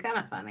on, I'm kind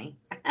of funny.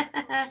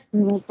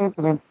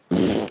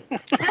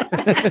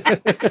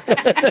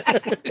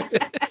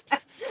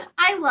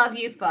 I love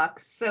you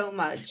fucks so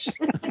much.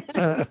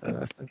 You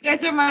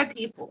guys are my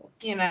people,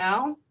 you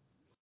know?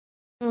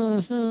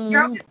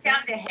 You're always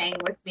down to hang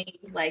with me,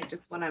 like,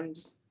 just when I'm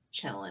just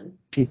chilling.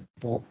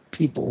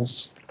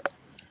 Peoples.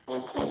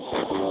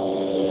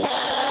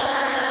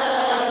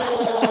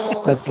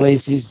 That's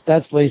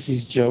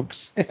Lacey's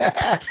jokes.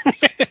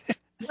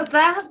 Was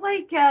that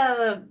like,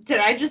 did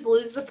I just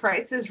lose The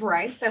Price is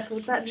Right? That's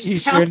what that just You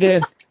sure sounded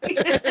did. like.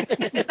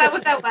 Is that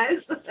what that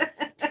was?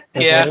 That's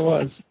Yeah. what it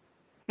was.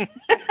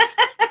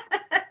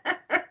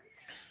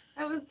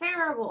 That was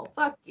terrible.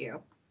 Fuck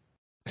you.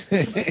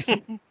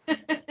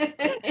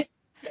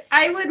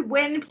 I would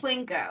win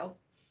Plinko.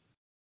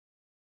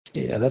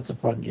 Yeah, that's a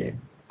fun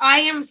game.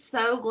 I am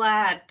so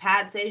glad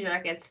Pat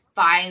Sajak is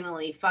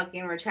finally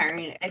fucking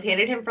retiring. I've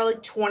hated him for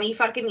like 20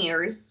 fucking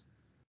years.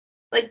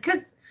 Like,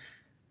 cause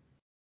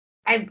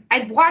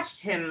I've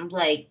watched him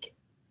like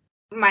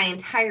my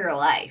entire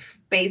life,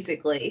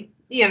 basically,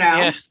 you know?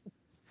 Yeah.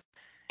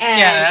 Yeah,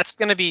 And that's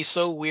gonna be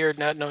so weird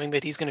not knowing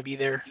that he's gonna be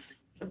there.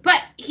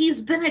 but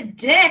he's been a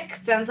dick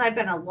since I've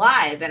been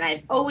alive, and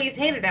I've always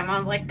hated him. I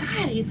was like,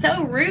 God, he's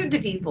so rude to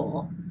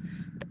people.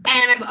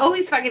 And I've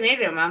always fucking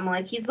hated him. I'm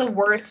like, he's the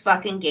worst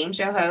fucking game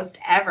show host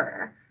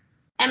ever.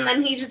 And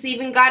then he just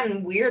even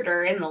gotten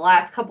weirder in the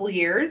last couple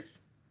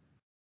years.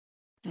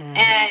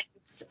 And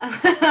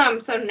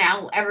so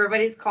now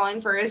everybody's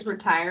calling for his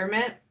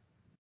retirement.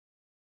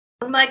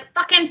 I'm like,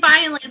 fucking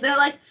finally. They're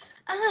like,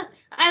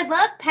 I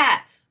love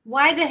Pat.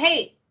 Why the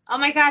hate? Oh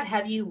my God,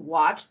 have you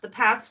watched the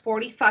past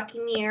 40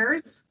 fucking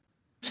years?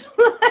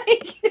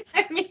 Like,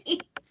 I mean,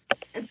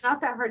 it's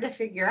not that hard to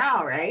figure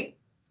out, right?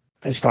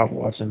 I stopped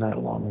watching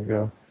that long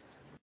ago.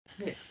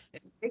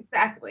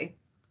 Exactly.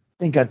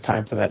 Ain't got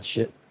time for that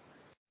shit.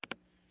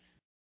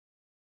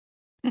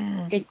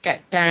 Ain't got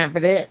time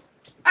for that.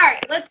 All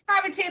right, let's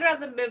commentate on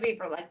the movie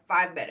for like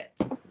 5 minutes.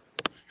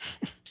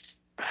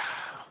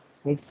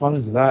 What fun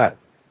is that?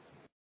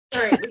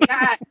 All right,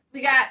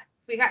 we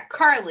got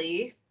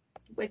Carly,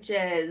 which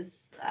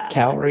is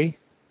Calorie?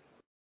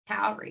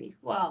 Calorie.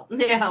 Well,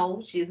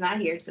 no, she's not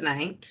here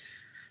tonight.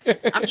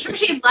 I'm sure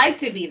she'd like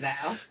to be,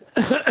 though.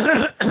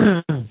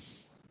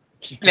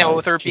 She's Yeah, probably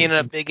with her being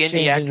a big indie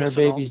changing her actress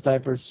and all. baby's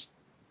diapers.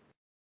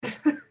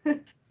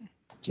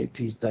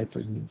 JP's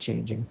diapers need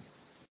changing.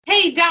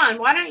 Hey, Don,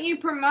 why don't you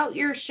promote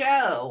your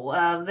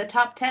show, the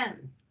Top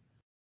 10?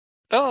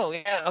 Oh,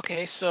 yeah,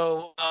 okay.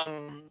 So,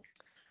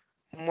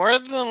 more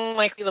than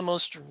likely the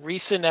most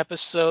recent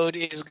episode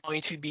is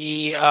going to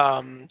be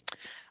I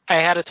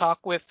had a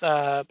talk with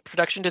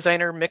production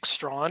designer Mick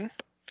Strawn.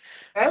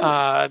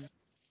 Oh.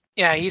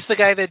 Yeah, he's the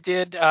guy that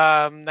did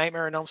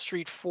Nightmare on Elm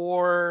Street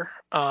 4.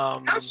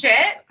 Oh,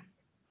 shit.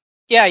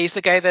 Yeah, he's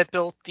the guy that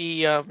built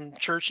the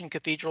church and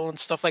cathedral and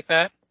stuff like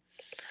that.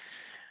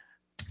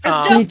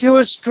 Can you do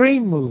a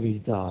Scream movie,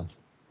 Don?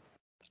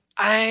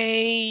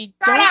 I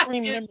don't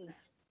remember.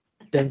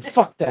 Then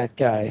fuck that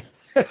guy.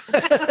 Do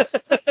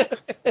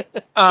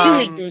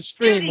a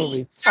Scream movie.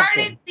 You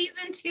started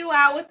season 2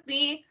 out with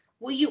me.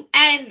 Will you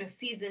end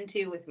season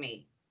 2 with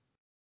me?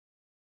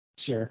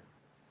 Sure.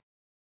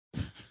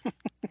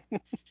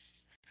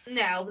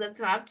 No,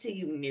 that's not up to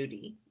you,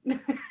 Nudie.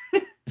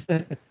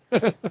 I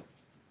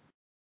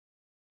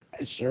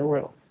sure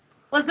will.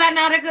 Was that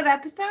not a good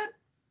episode?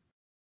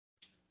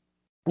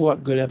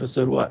 What good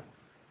episode? What?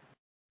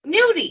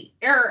 Nudie.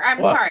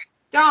 Sorry,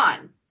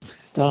 Dawn.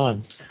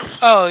 Don.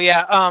 Oh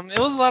yeah, it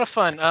was a lot of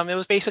fun. It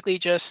was basically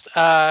just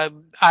I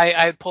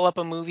pull up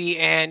a movie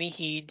and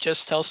he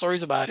just tells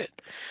stories about it.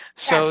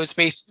 So Yeah. it's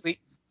basically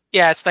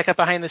it's like a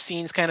behind the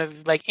scenes kind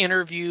of like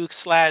interview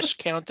 /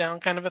 countdown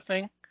kind of a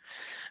thing.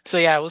 So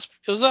yeah, it was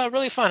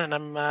really fun,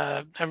 and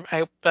I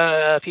hope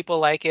people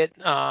like it.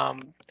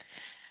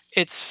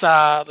 It's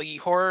the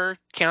horror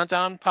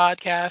countdown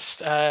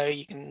podcast.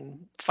 You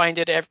can find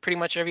it pretty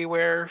much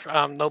everywhere.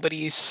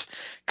 Nobody's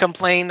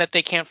complained that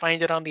they can't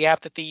find it on the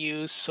app that they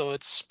use, so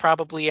it's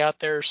probably out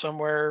there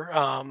somewhere.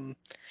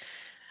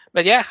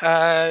 But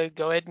yeah,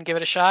 go ahead and give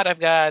it a shot. I've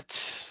got.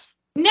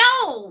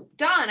 No,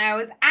 Dawn, I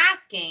was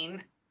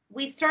asking.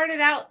 We started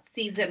out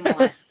season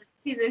 1,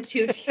 season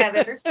 2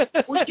 together.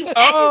 Will you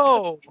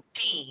end with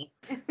me?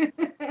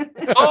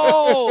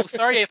 Oh,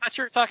 sorry. I thought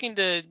you were talking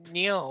to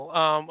Neil.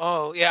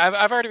 Oh, yeah.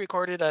 I've already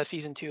recorded a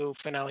season 2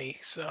 finale.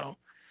 So,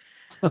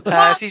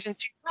 Well, season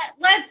 2.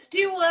 let's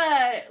do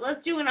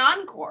an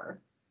encore.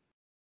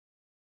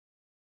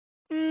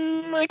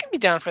 I can be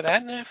down for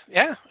that. If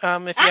you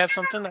have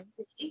something.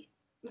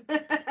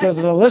 Does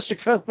Alicia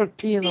Cuthbert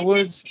pee in the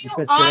woods? Season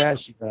I 2 bet your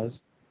ass she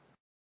does.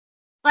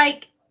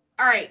 Like,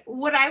 all right,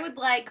 what I would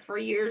like for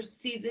your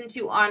season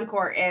 2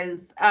 encore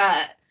is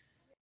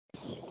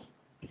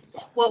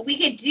what we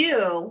could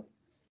do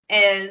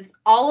is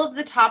all of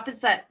the topics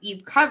that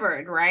you've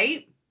covered,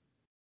 right?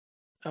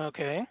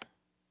 Okay.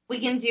 We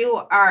can do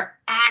our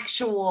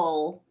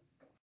actual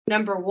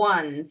number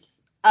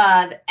ones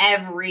of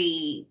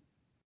every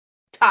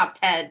top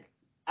 10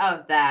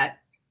 of that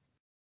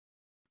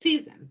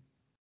season.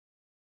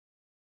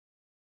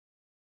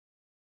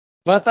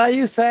 What are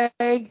you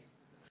saying?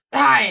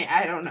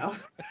 I don't know.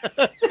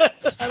 I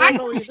don't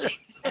know either.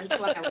 That's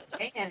what I was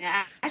saying.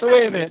 So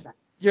wait a minute.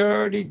 You're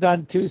already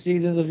done 2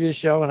 seasons of your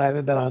show and I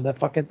haven't been on that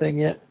fucking thing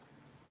yet?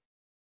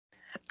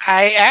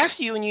 I asked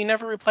you and you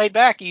never replied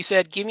back. You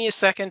said, "Give me a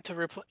second to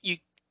reply."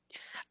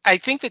 I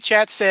think the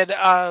chat said,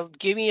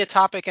 "Give me a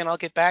topic and I'll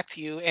get back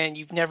to you," and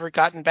you've never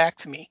gotten back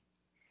to me.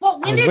 Well,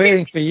 when I was does waiting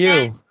your for season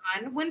you.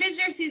 end? When does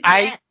your season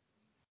end?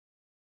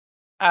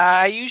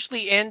 I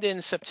usually end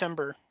in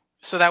September,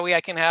 so that way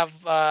I can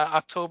have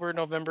October,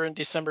 November, and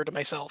December to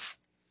myself.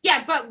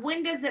 Yeah, but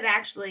when does it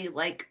actually,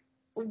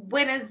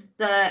 when does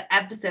the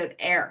episode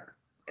air,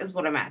 is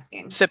what I'm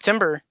asking.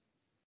 September.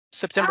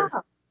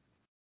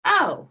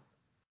 Oh.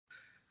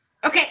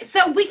 Okay,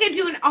 so we could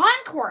do an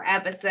encore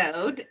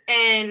episode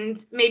and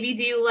maybe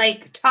do,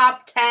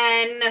 top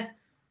 10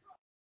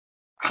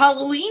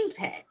 Halloween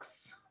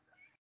picks.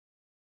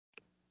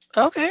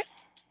 Okay.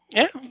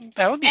 Yeah,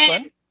 that would be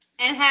fun.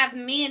 And have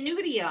me and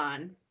Nudie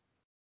on.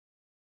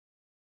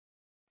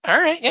 All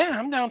right, yeah,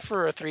 I'm down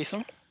for a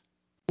threesome.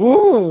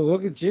 Ooh,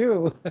 look at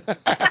you. Well,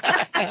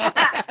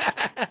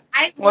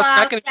 it's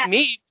not going to be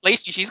me.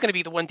 Lacey, she's going to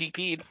be the one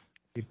DP'd.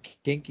 You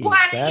kinky What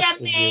do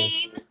bastard, you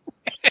mean?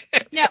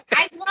 No,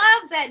 I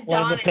love that one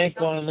in Dawn the pink, is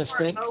so one in the much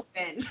stink. more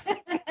open.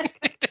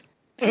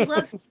 I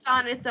love that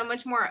Dawn is so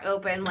much more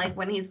open,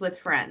 when he's with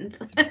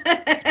friends.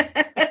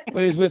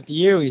 When he's with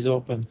you, he's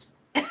open.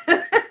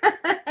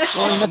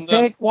 One in the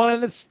pink, one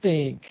in the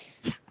stink.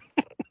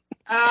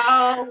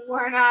 Oh,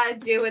 we're not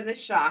doing the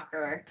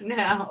shocker.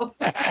 No.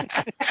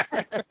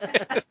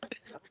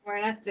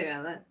 We're not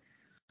doing that.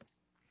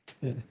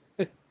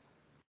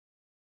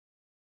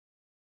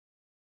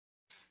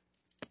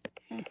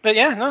 But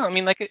yeah, no, I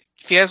mean,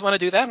 if you guys want to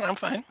do that, I'm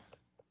fine.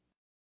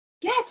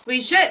 Yes,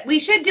 we should. We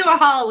should do a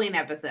Halloween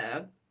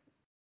episode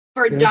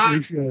for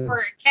Dawn for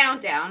a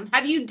countdown.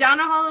 Have you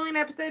done a Halloween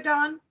episode,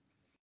 Dawn?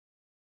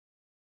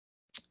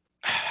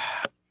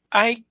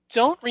 I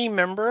don't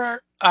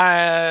remember.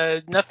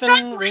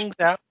 Nothing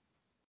rings out.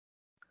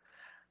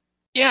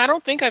 Yeah, I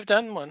don't think I've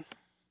done one.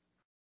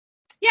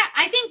 Yeah,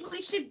 I think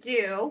we should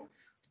do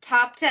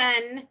top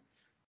 10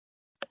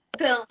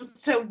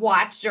 films to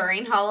watch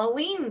during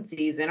Halloween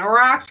season or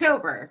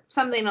October,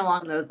 something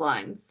along those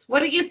lines.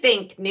 What do you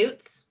think,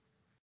 Newts?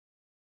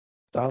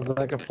 Sounds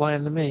like a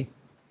plan to me.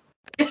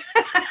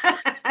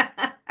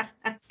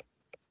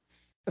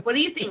 What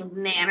do you think,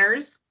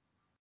 Nanners?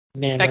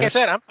 Like I Nanners.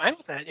 said, I'm fine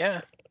with that.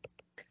 Yeah.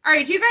 All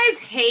right, do you guys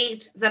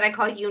hate that I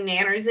call you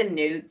Nanners and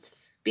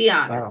Newts? Be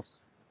I honest.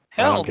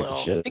 Hell give a no. I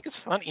shit. think it's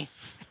funny.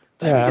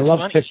 I Yeah, think I it's love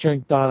funny.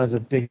 picturing Don as a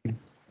big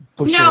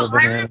bushel No, of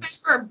I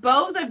bananas. remember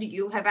both of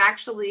you have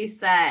actually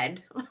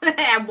said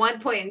at one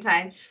point in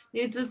time,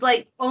 Newts was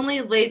like,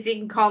 only Lacey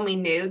can call me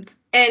Newts.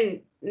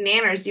 And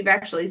Nanners, you've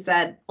actually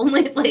said,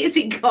 only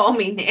Lacey can call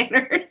me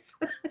Nanners.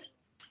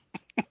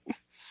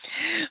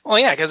 Well,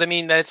 yeah, because I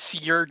mean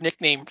that's your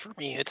nickname for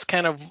me. It's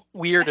kind of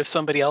weird if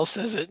somebody else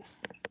says it.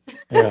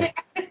 Yeah,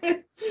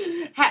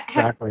 Ha-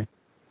 exactly.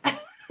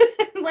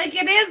 like,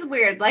 it is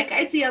weird. Like,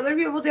 I see other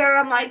people do it, and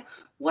I'm like,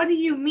 what do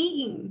you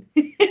mean?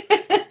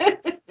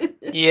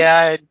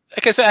 Yeah,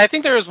 like I said, I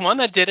think there was one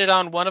that did it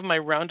on one of my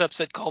roundups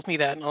that called me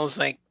that, and I was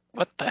like,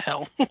 what the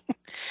hell?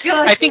 You're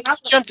I like, think you not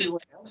like jumped in. you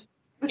will.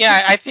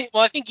 Yeah, I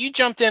think you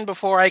jumped in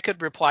before I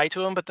could reply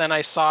to him, but then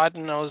I saw it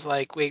and I was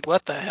like, wait,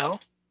 what the hell?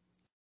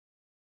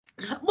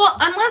 Well,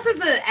 unless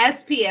it's an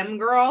SPM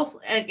girl,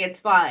 like, it's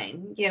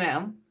fine, you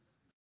know.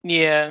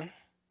 Yeah.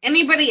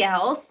 Anybody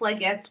else,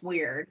 like, that's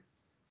weird.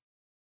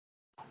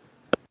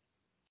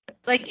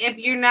 Like, if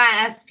you're not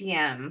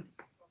SPM,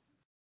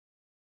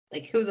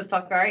 like, who the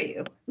fuck are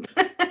you?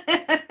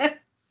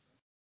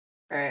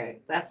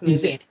 Alright, that's me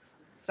He's being.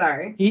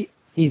 Sorry.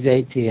 he's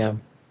ATM.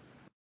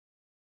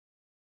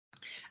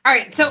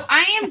 Alright, so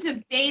I am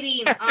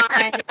debating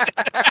on.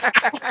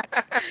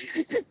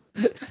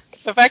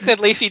 The fact that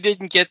Lacey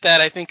didn't get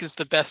that, I think, is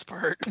the best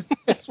part.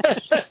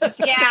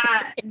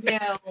 Yeah,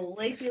 no,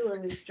 Lacey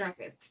Lou's drunk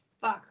as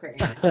fuck right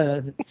now.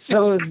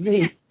 So is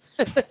me.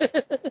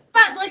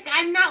 But, like,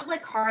 I'm not,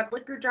 like, hard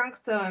liquor drunk,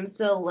 so I'm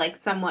still, like,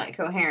 somewhat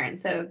coherent,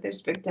 so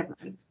there's a big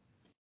difference.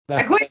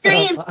 I quit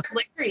drinking hard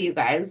liquor, you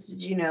guys.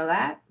 Did you know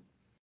that?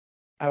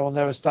 I will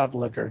never stop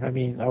liquor. I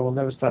mean, I will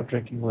never stop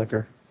drinking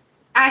liquor.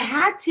 I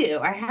had to.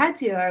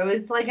 I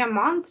was like a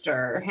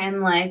monster,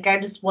 and like I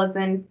just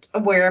wasn't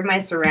aware of my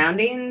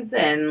surroundings,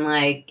 and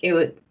like it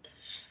would.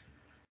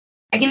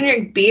 I can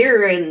drink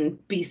beer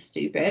and be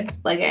stupid,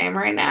 like I am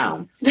right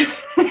now.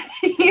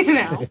 You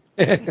know.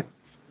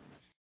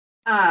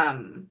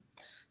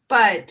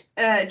 But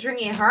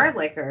drinking hard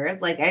liquor,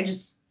 like I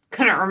just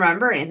couldn't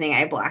remember anything.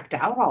 I blacked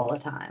out all the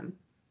time.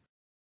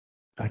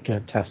 I can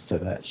attest to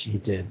that. She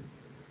did.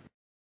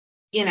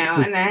 You know,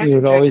 and I had We to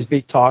would drink. always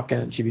be talking,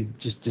 and she would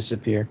just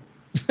disappear.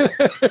 It's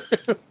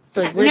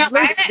like, No, where'd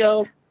Liz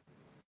go?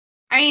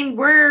 I mean,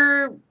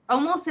 we're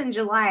almost in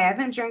July. I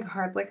haven't drank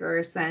hard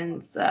liquor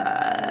since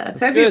That's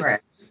February.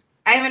 good.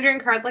 I haven't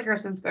drank hard liquor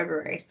since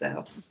February,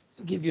 so.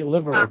 Give your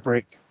liver a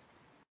break.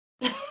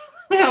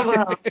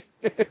 Well,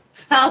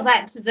 tell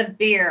that to the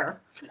beer.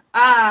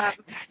 Um,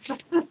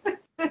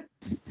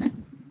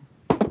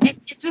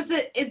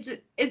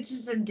 it's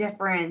just a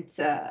different,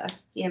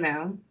 you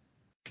know,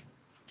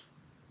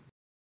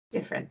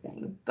 different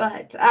thing.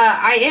 But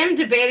I am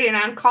debating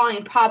on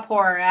calling Pop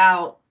Horror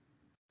out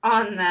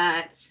on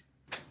that.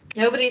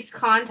 Nobody's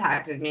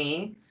contacted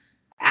me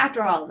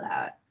after all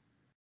that.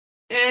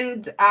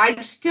 And I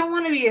just don't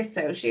want to be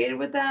associated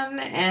with them.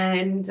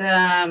 And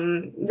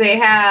they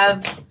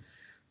have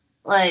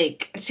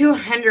like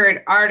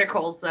 200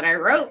 articles that I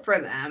wrote for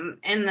them.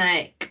 And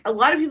like a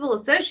lot of people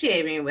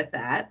associate me with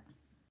that,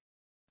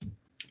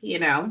 you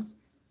know.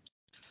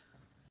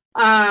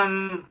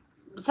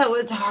 So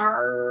it's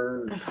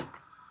hard.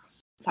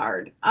 It's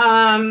hard.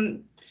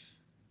 I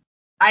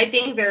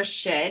think they're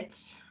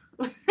shit.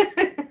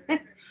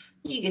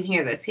 You can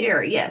hear this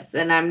here, yes,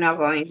 and I'm not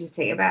going to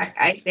take it back.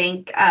 I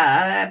think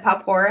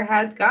Pop Horror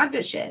has gone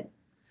to shit.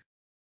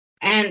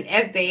 And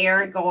if they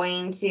are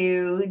going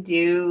to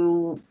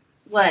do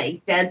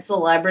like dead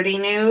celebrity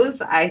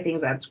news, I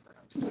think that's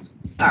gross.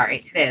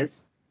 Sorry, it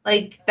is.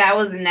 Like that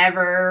was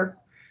never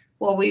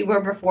what we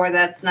were before.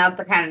 That's not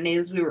the kind of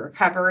news we were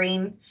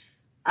covering.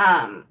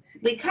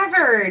 We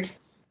covered,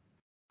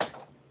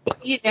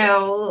 you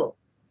know,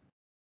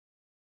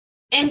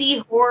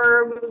 indie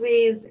horror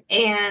movies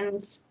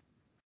and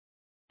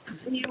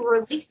new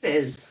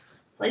releases.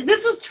 Like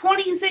this was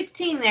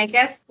 2016. I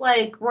guess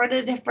like we're at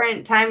a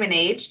different time and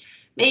age.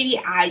 Maybe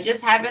I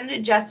just haven't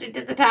adjusted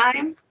to the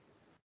time.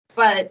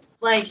 But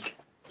like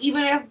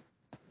even if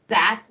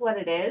that's what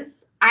it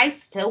is, I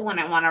still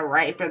wouldn't want to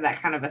write for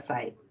that kind of a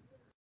site.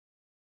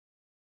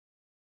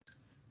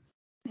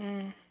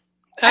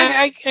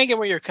 I get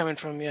where you're coming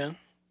from, yeah.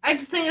 I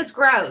just think it's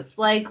gross.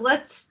 Like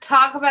let's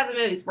talk about the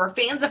movies. We're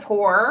fans of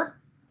horror.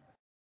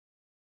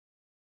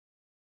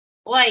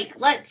 Like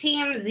let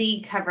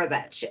TMZ cover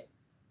that shit.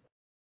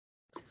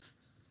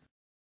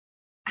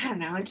 I don't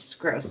know, it's just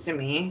gross to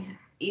me.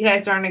 You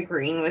guys aren't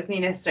agreeing with me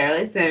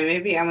necessarily, so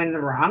maybe I'm in the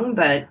wrong,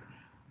 but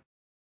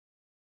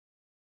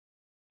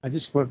I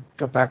just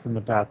got back from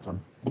the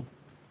bathroom.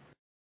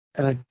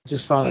 And I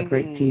just found a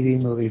great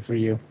TV movie for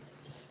you.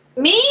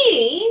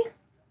 me?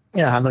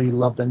 Yeah, I know you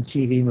love them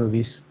TV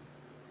movies.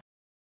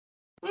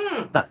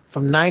 Hmm.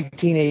 From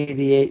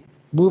 1988,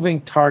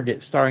 Moving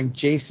Target, starring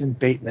Jason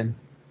Bateman,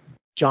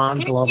 John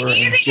Do Glover,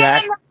 you think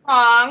I'm in the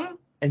wrong?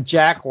 and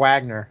Jack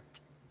Wagner.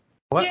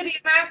 What? Judy,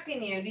 I'm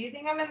asking you. Do you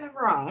think I'm in the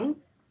wrong?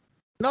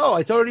 No,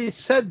 I already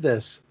said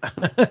this.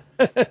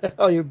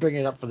 Oh, you're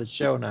bringing it up for the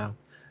show now.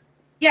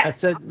 Yes. I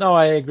said no.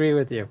 I agree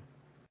with you.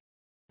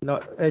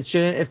 No, it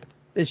shouldn't. If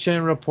it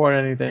shouldn't report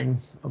anything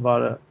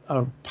about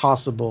a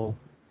possible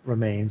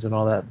remains and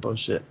all that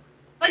bullshit.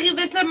 Like if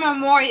it's a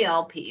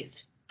memorial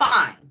piece,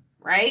 fine,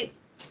 right?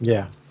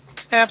 Yeah.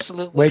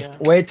 Absolutely.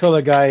 Wait till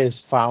the guy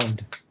is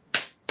found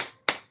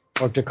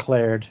or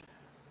declared.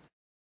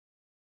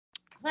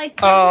 Like.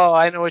 Oh,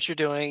 I know what you're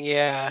doing.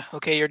 Yeah.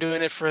 Okay, you're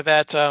doing it for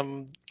that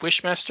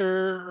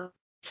Wishmaster.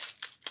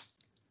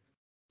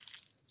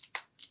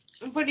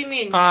 What do you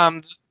mean?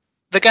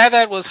 The guy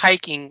that was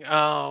hiking.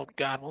 Oh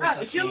God, what was Oh,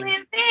 his name?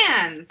 Julian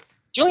Sands.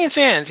 Julian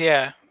Sands.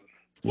 Yeah.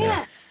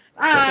 Yeah.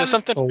 Yes. There's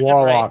something The for him, right?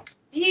 Warlock.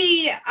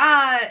 He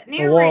The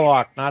narrated.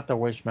 Warlock, not the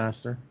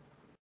Wishmaster.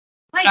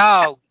 Like.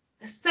 Oh,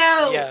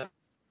 So. yeah.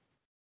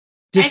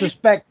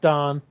 Disrespect,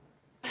 Don.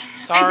 I did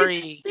a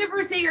Sorry.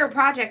 super secret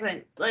project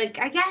that, like,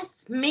 I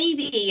guess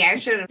maybe I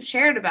should have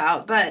shared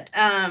about, but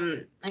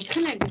I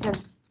couldn't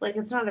because, like,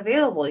 it's not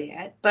available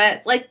yet.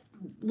 But, like,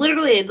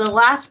 literally the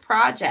last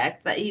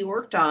project that he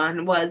worked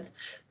on was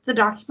the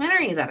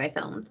documentary that I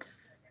filmed.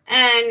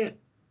 And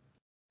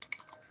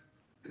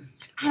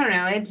I don't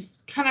know, it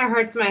just kind of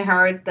hurts my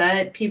heart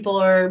that people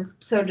are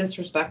so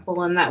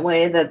disrespectful in that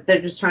way that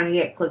they're just trying to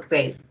get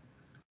clickbait.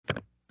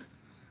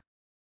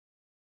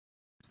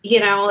 You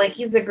know, like,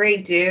 he's a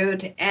great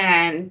dude,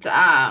 and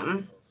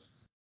I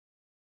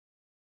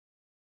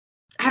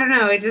don't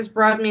know, it just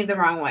rubbed me the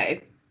wrong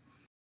way.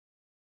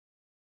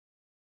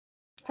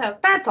 So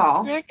that's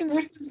all. Yeah, I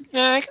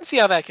can see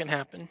how that can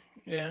happen.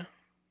 Yeah.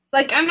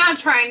 Like, I'm not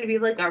trying to be,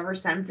 like,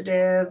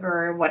 oversensitive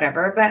or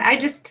whatever, but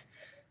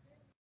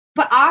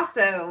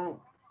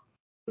also,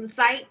 the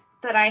site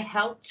that I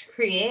helped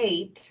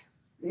create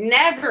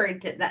never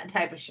did that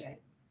type of shit.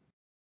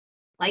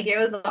 Like, it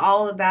was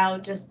all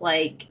about just,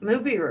 like,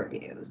 movie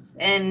reviews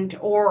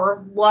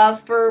or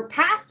love for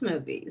past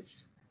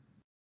movies.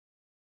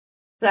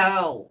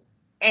 So,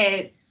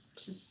 it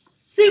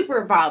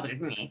super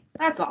bothered me.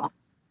 That's all.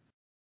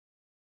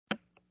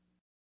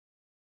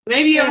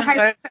 Maybe I'm Yeah.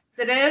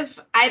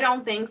 hypersensitive. I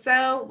don't think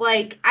so.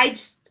 Like, I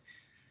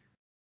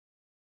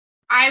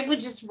would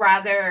just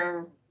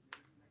rather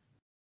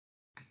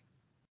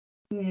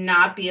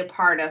not be a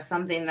part of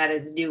something that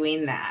is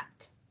doing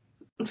that.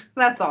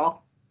 That's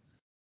all.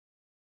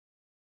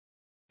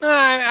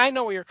 I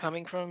know where you're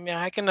coming from.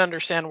 Yeah, I can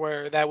understand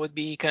where that would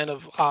be kind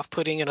of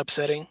off-putting and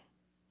upsetting.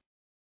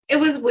 It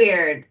was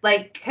weird,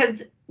 like,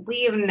 because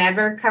we have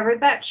never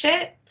covered that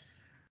shit.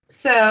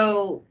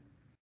 So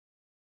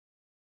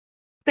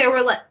they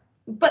were like,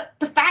 but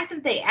the fact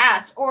that they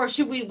asked, or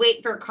should we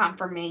wait for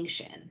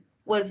confirmation,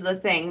 was the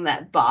thing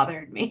that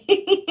bothered me,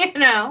 you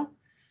know?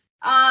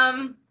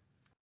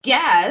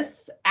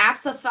 Yes,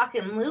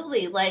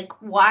 abso-fucking-lutely.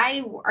 Like,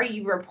 why are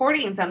you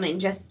reporting something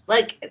just,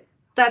 like,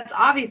 that's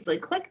obviously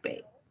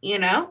clickbait, you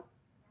know?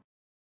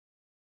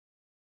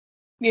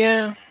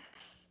 Yeah.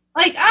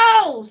 Like,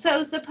 oh,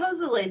 so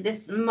supposedly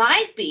this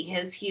might be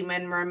his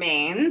human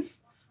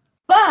remains,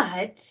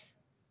 but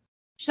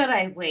should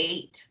I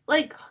wait?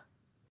 Like,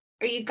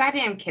 are you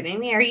goddamn kidding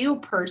me? Are you a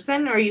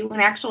person? Are you an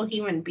actual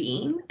human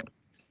being?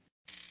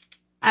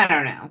 I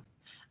don't know.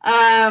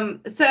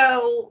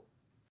 So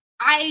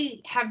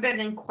I have been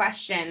in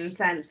question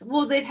since,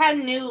 well, they've had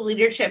new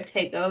leadership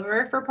take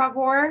over for Pop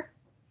Horror,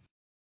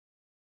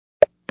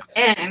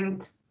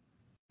 and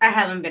I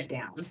haven't been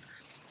down.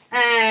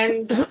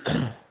 And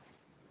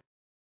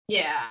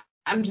yeah,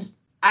 I'm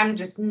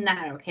just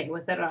not okay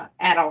with it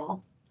at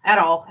all. At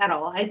all.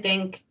 I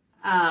think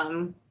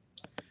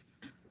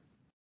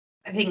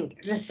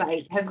the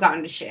site has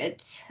gone to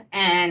shit.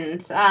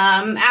 And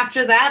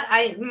after that,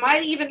 I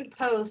might even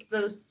post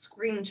those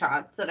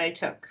screenshots that I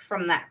took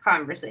from that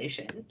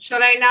conversation.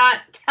 Should I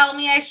not? Tell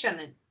me I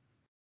shouldn't.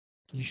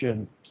 You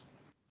shouldn't.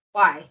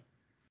 Why?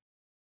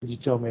 You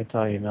told me to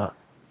tell you not.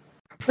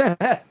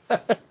 But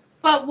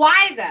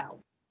why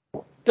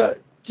though?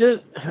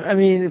 I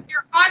mean,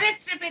 Your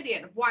honest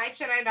opinion. Why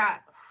should I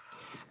not?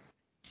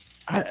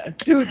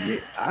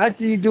 dude,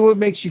 after you do what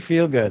makes you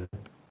feel good.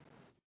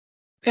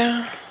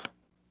 Yeah.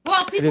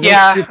 Well, people.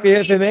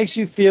 If it makes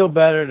you feel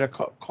better to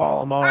call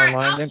them out All right,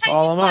 online, then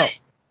call them out.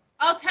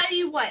 I'll tell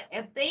you what.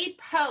 If they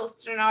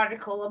post an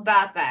article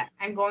about that,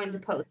 I'm going to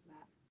post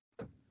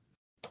that.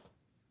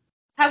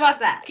 How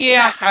about that?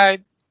 Yeah,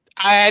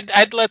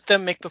 I'd let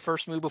them make the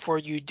first move before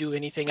you do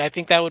anything. I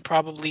think that would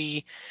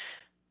probably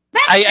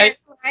That's fair,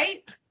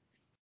 right?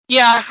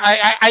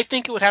 I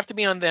think it would have to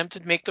be on them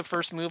to make the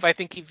first move. I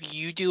think if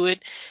you do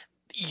it,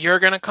 you're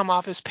going to come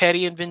off as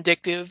petty and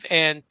vindictive,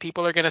 and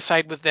people are going to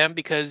side with them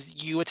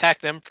because you attack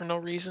them for no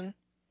reason.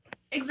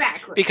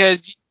 Exactly.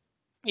 Because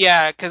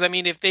I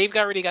mean, if they've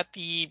already got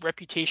the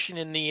reputation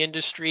in the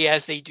industry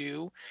as they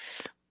do,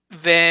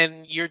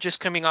 then you're just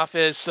coming off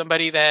as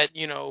somebody that,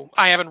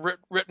 I haven't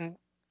written,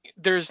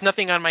 there's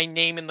nothing on my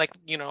name in like,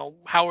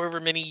 however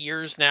many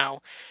years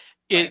now.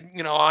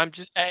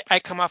 Right. I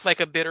come off like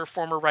a bitter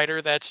former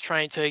writer that's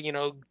trying to,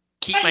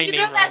 keep But my you know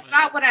name that's relevant.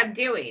 not what I'm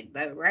doing,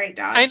 though, right, I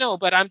Don? know,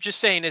 but I'm just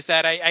saying is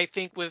that I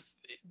think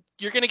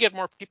you're going to get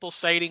more people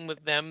siding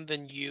with them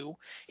than you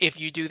if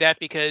you do that,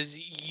 because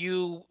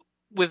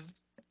with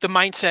the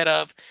mindset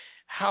of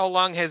how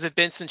long has it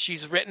been since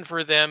she's written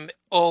for them?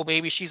 Oh,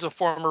 maybe she's a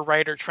former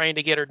writer trying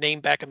to get her name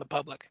back in the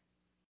public.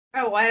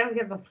 Oh, I don't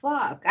give a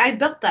fuck. I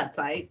built that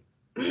site.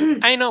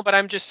 I know, but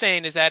I'm just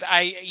saying is that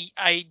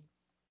I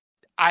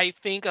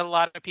think a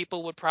lot of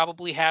people would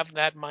probably have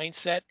that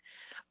mindset.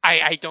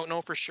 I don't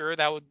know for sure.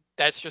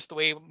 That's just the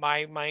way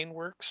my mind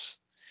works.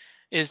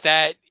 Is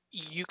that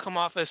you come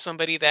off as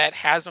somebody that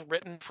hasn't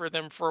written for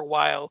them for a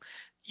while.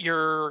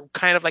 You're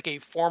kind of like a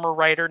former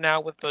writer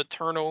now with the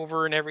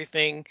turnover and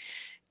everything.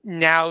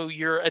 Now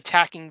you're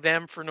attacking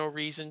them for no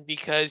reason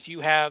because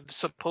you have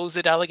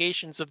supposed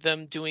allegations of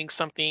them doing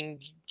something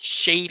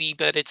shady,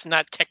 but it's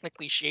not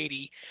technically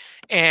shady.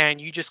 And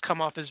you just come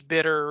off as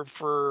bitter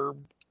for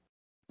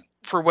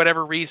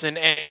whatever reason,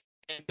 and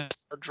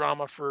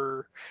drama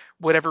for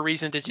whatever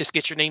reason to just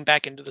get your name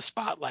back into the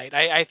spotlight.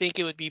 I think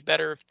it would be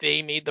better if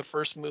they made the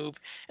first move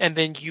and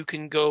then you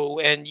can go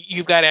and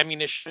you've got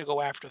ammunition to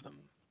go after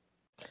them.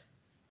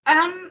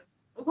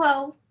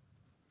 Well,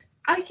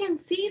 I can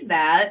see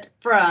that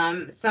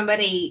from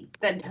somebody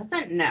that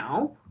doesn't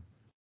know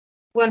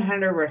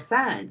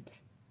 100%.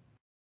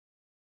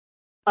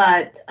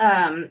 But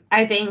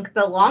I think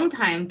the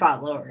longtime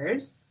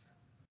followers,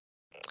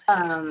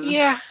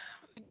 Yeah.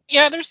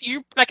 Yeah, there's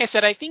you like I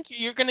said, I think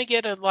you're going to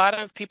get a lot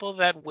of people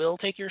that will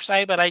take your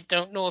side, but I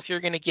don't know if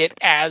you're going to get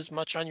as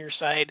much on your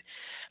side.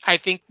 I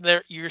think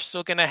that you're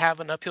still going to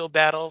have an uphill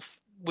battle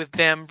with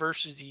them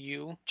versus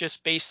you,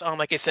 just based on,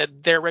 like I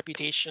said, their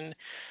reputation,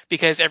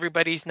 because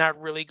everybody's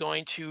not really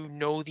going to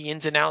know the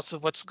ins and outs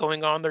of what's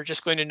going on. They're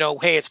just going to know,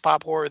 hey, it's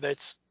pop horror.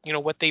 That's,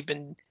 what they've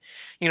been,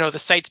 the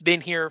site's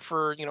been here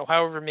for,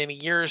 however many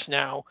years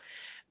now.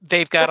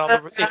 They've got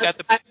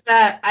the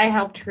that I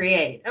helped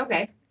create.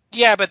 Okay.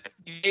 Yeah, but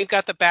they've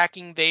got the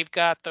backing, they've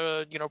got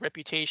the,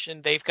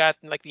 reputation, they've got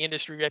like the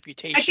industry I think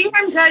reputation.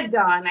 I'm good,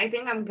 Don. I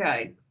think I'm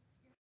good.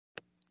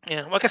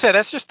 Yeah, like I said,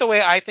 that's just the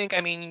way I think. I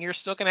mean, you're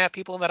still gonna have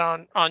people that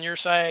are on your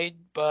side,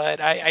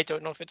 but I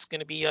don't know if it's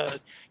gonna be a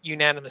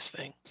unanimous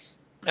thing.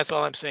 That's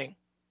all I'm saying.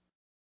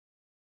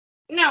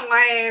 No,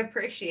 I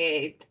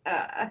appreciate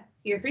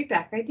your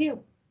feedback. I do.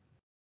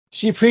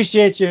 She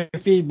appreciates your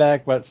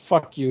feedback, but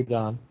fuck you,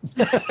 Don.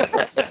 I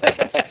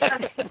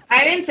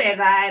didn't say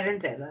that. I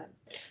didn't say that.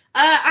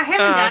 I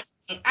haven't Uh,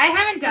 done. I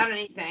haven't done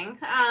anything.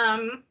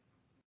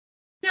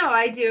 No,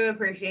 I do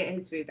appreciate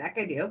his feedback.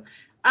 I do.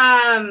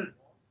 I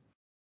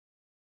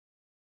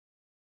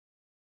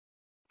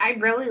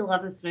really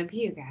love this movie,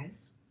 you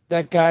guys.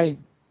 That guy,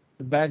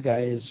 the bad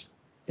guy, is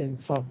in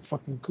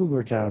fucking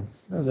Cougar Town.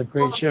 That was a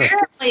great Well, show.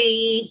 apparently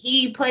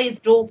he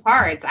plays dual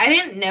parts. I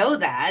didn't know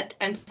that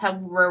until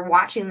we were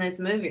watching this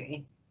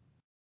movie.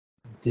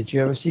 Did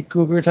you ever see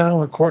Cougar Town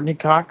with Courtney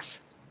Cox?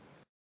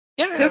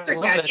 yeah, I Cougar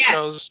love Town, that yeah.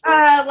 shows.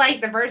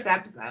 Like the first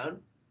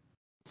episode.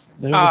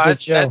 It was a good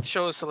That show.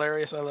 show is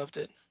hilarious. I loved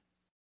it.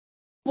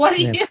 What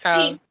do Yeah. you Uh,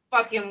 mean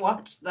fucking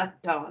watch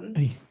that, Don?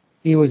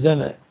 He was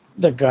in it.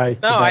 The guy, no,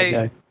 the bad I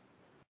guy.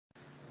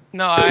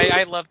 no,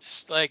 I loved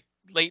like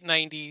late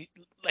 '90s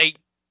like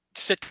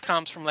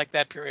sitcoms from like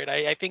that period.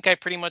 I think I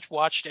pretty much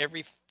watched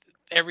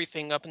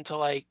everything up until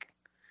like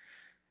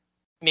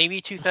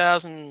maybe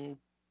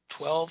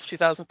 2012,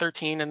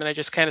 2013, and then I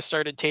just kind of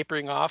started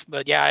tapering off.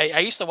 But yeah, I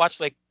used to watch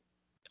like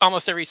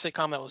almost every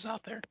sitcom that was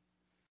out there.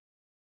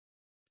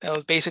 That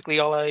was basically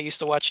all I used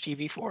to watch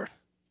TV for.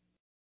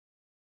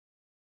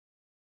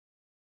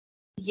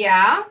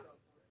 Yeah.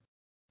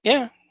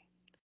 Yeah,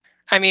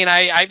 I mean,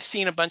 I've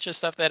seen a bunch of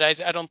stuff that I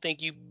don't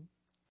think you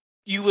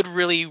would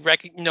really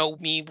know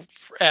me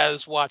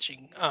as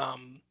watching.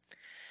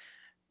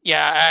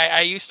 Yeah,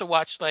 I used to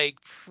watch like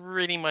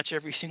pretty much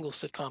every single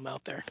sitcom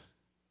out there.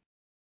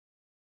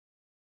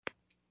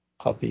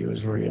 Puppy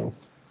was real.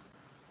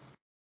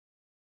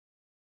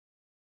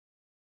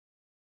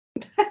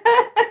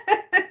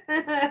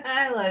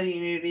 I love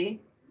you, Nudie.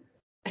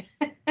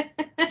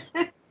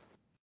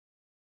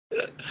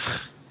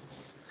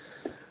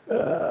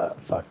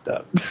 Fucked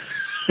up.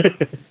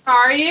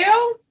 Are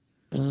you?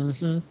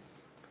 hmm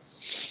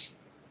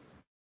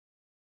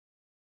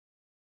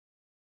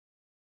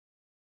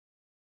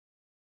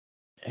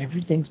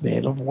Everything's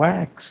made of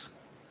wax.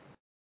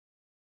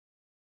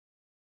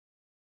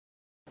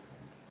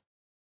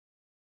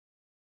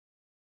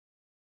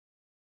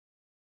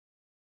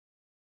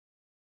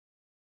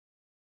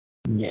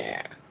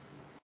 Yeah.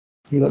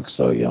 He looks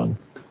so young.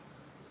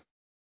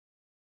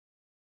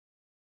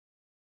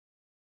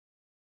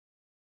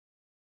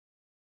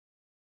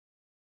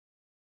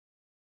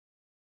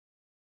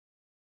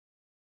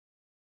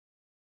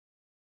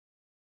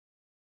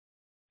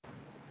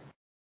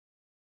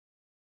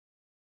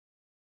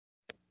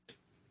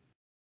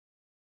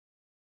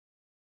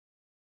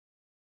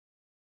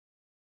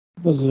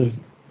 Those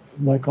are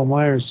Michael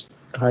Myers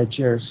high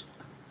chairs.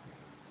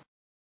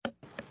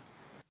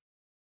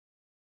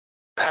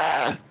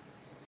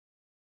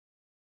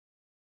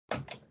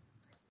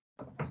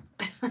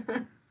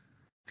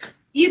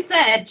 You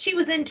said she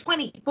was in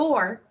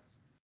 24.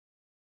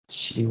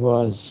 She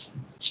was.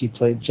 She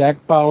played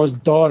Jack Bauer's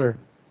daughter.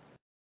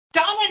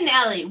 Donna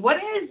Nelly,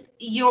 what is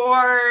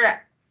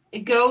your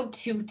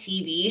go-to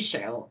TV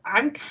show?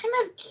 I'm kind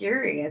of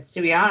curious,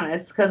 to be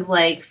honest, because,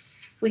 like,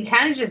 we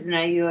kind of just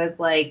know you as,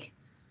 like,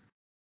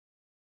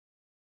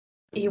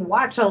 you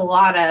watch a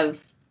lot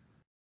of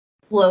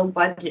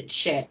low-budget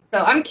shit.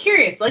 So I'm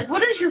curious, like,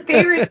 what is your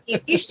favorite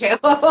TV show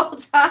of all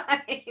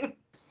time?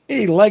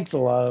 He likes a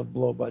lot of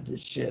low budget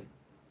shit.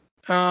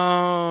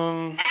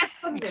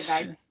 That's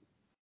something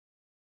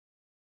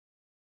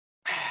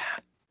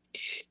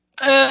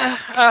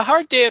A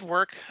hard day at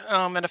work,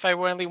 and if I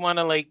really want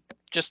to like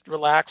just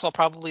relax, I'll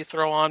probably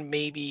throw on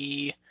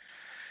maybe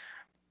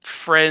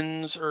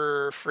Friends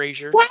or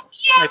Frasier. What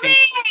do I you think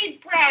mean,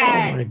 Oh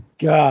Fred? my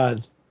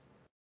god.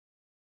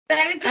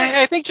 That is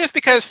I think just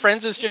because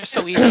Friends is just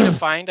so easy to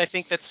find, I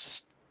think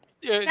that's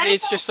that is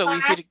it's just the so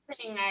easy to.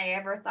 last thing I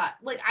ever thought.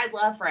 Like, I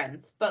love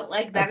Friends, but,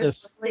 like, I that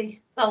is just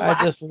really the I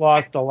last. just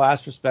lost the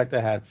last respect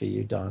I had for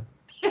you, Don.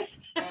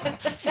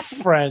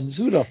 Friends.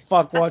 Who the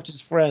fuck watches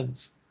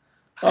Friends?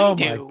 I Oh my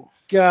do.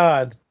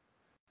 god.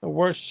 The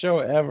worst show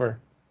ever.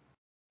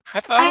 I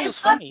thought it was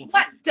funny.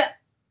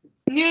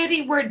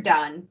 Nudie, we're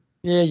done.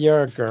 Yeah,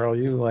 you're a girl.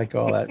 You like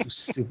all that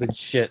stupid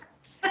shit.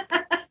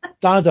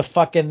 Don's a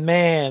fucking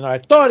man. I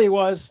thought he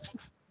was.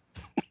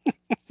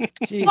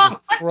 Jesus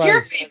Well, what's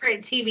your Christ.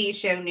 favorite TV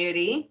show,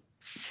 Nudie?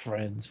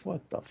 Friends.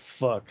 What the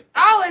fuck?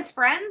 Oh, it's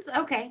Friends?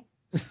 Okay.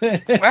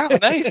 Wow,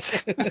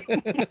 nice.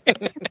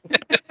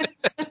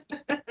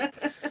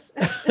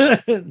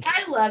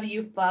 I love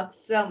you fucks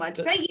so much.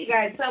 Thank you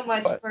guys so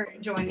much But- for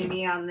joining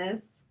me on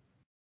this.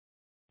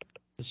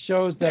 The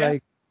shows that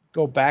I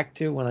go back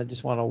to when I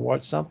just want to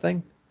watch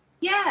something.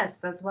 Yes,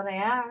 that's what I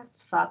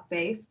asked,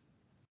 fuckface.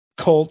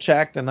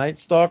 Kolchak the Night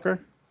Stalker.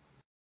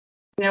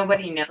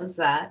 Nobody knows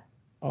that.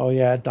 Oh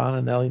yeah, Don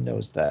and Ellie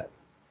knows that.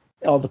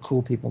 All the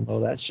cool people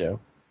know that show.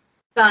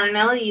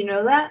 Donanelli, you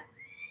know that?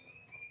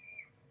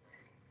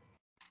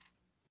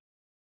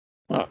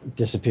 Oh,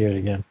 disappeared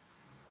again.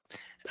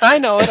 I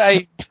know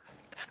it.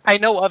 I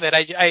know of it.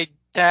 I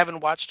haven't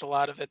watched a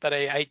lot of it, but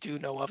I do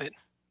know of it.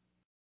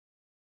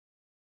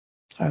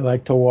 I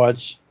like to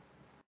watch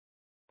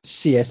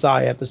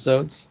CSI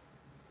episodes.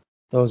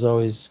 Those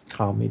always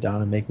calm me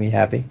down and make me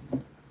happy.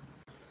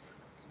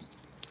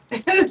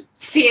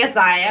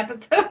 CSI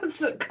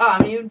episodes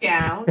calm you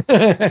down.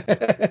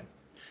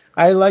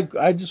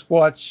 I just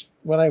watch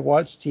when I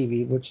watch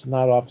TV, which is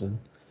not often.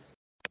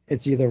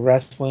 It's either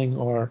wrestling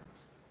or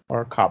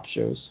cop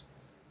shows.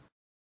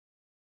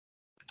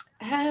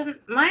 Mine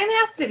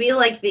has to be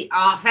like The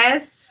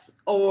Office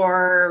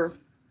or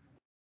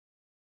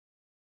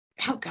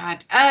oh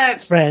god,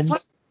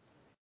 Friends.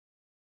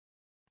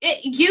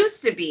 it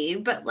used to be,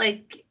 but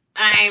like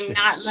I'm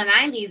not in the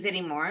 90s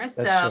anymore,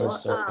 That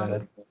show's so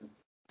bad.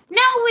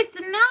 No,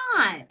 it's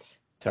not.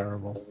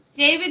 Terrible.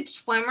 David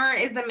Schwimmer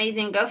is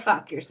amazing. Go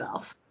fuck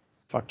yourself.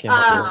 Fuck him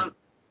too.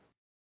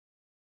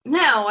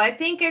 No, I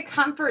think a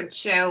comfort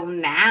show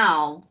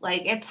now,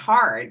 like it's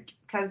hard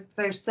because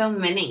there's so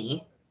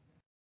many.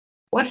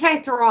 What did I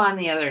throw on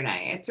the other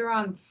night? I threw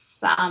on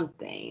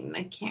something.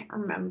 I can't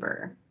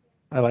remember.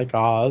 I like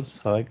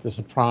Oz. I like The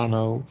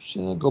Sopranos.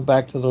 Go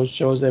back to those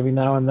shows every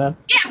now and then.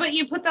 Yeah, but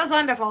you put those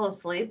on to fall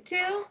asleep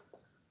too?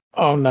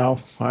 Oh no,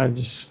 I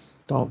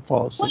just don't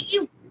fall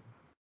asleep.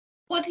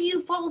 What do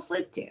you fall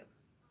asleep to?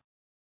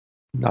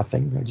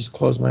 Nothing. I just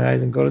close my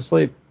eyes and go to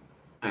sleep.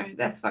 Alright,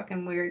 that's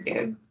fucking weird,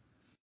 dude.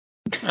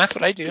 That's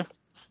what I do.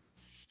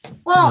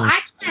 Well, I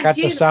can't got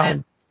do the that.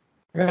 sound.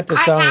 I got the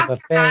I sound have of the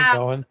to fan have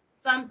going.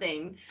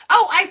 something.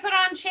 Oh, I put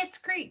on Schitt's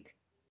Creek.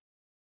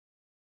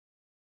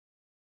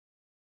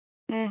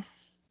 Mm.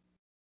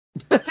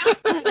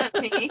 Don't look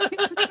at me.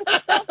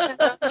 Don't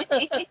look at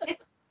me.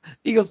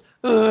 He goes,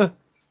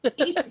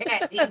 He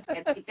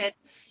did.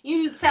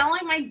 You sound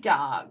like my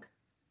dog.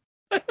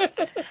 All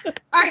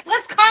right,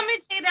 let's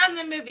commentate on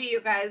the movie, you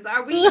guys.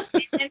 Are we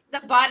in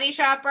the body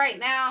shop right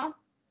now?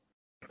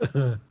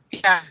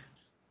 Yeah.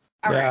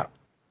 All right.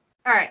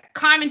 All right,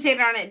 commentate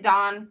on it,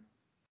 Don.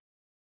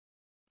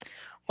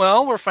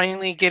 Well, we're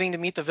finally getting to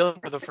meet the villain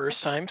for the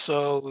first time,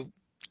 so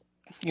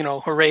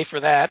hooray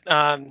for that.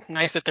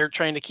 Nice that they're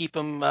trying to keep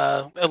him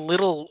a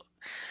little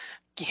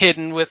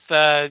hidden with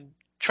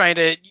trying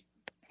to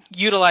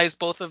utilize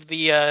both of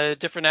the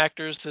different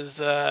actors as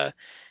the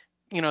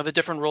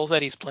different roles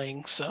that he's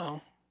playing.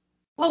 So.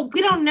 Well,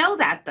 we don't know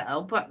that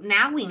though, but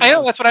now we know. I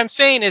know that's what I'm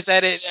saying. Is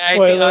that it?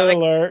 Spoiler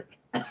alert.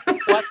 Well,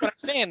 that's what I'm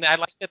saying. I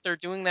like that they're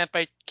doing that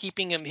by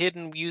keeping him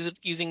hidden,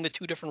 using the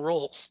two different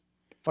roles.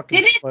 Fucking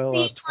Did it spoil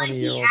seem a like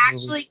 20-year-old he movie.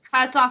 actually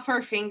cuts off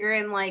her finger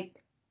in like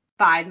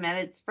 5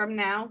 minutes from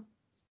now?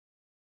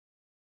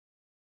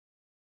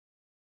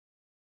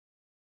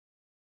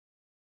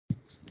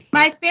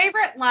 My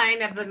favorite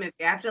line of the movie,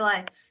 I feel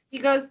like he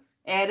goes,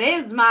 "It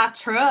is my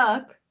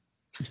truck."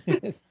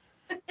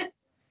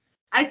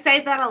 I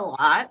say that a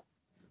lot.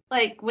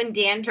 Like when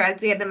Dan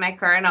tries to get in my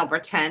car and I'll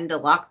pretend to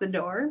lock the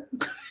door.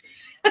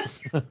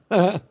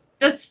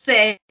 Just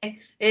say, it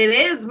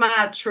is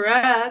my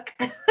truck.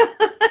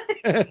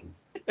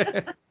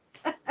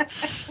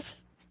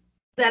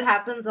 That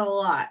happens a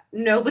lot.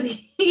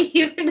 Nobody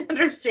even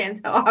understands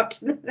how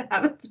often that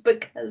happens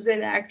because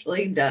it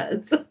actually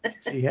does.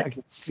 See, I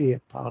can see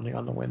it pounding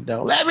on the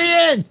window. Let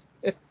me in!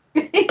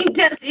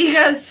 He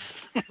goes,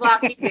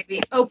 Floppy,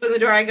 baby, open the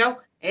door. I go,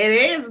 it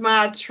is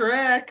my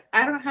truck.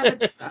 I don't have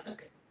a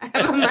truck. I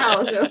have a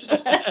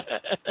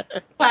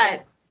Malibu.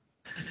 But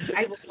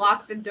I will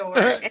lock the door,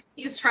 and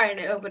he's trying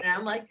to open it.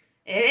 I'm like,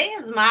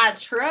 it is my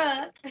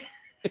truck.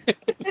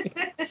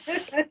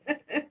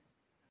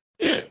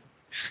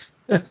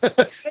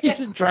 You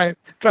should drive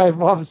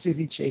off and see if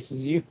he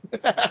chases you.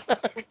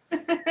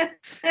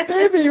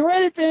 Baby,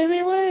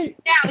 wait.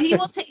 Now, he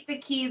will take the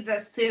keys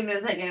as soon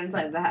as I get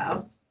inside the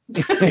house.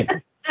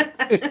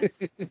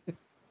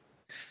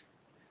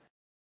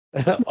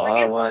 All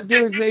I want to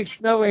do is make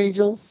snow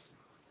angels.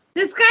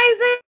 This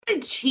guy's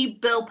a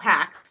cheap Bill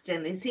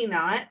Paxton, is he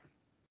not?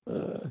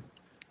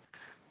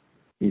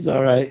 He's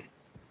all right.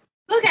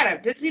 Look at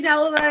him. Does he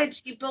know about a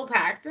cheap Bill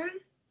Paxton?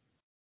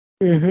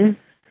 Mm-hmm.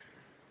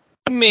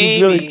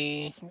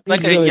 Maybe.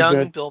 Like a really young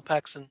good. Bill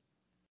Paxton.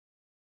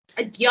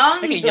 A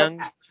young Like a Bill young-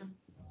 Paxton.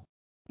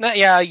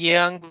 A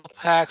young Bill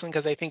Paxton,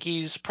 because I think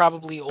he's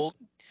probably old.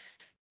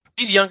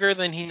 He's younger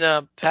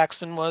than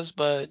Paxton was,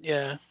 but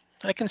yeah,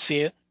 I can see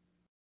it.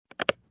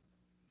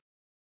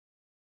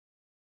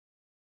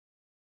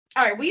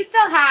 All right, we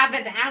still have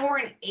an hour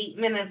and 8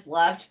 minutes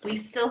left. We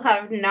still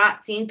have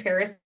not seen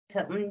Paris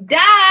Hilton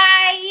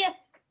die.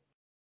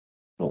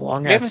 The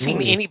long We haven't ass seen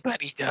movie.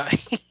 anybody die.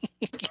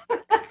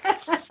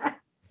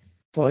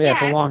 So yeah,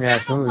 it's a long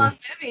ass It's not a movie. long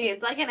movie.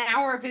 It's like an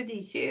hour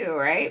 52,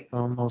 right?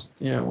 Almost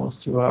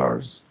 2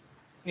 hours.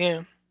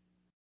 Yeah.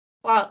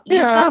 Well,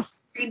 you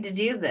agreed to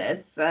do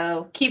this,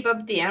 so keep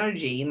up the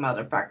energy, you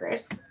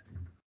motherfuckers.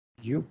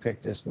 You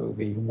picked this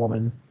movie,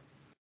 woman.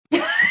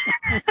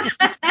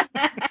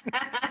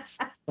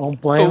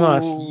 Don't blame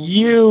us. Ooh.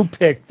 You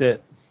picked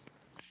it.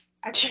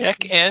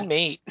 Check and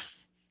mate.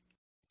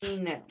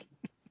 No.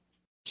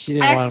 She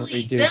didn't want to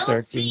Actually, redo Bill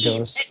 13 C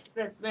Ghosts. picked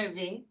this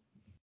movie.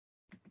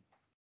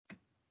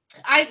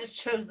 I just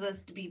chose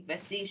this to be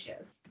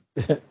facetious.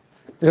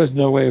 There's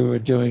no way we were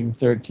doing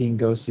 13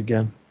 Ghosts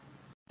again.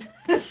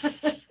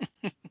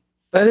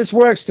 But this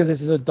works because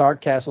this is a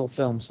Dark Castle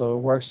film, so it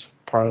works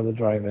part of the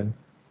drive-in.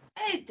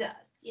 It does,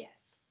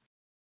 yes.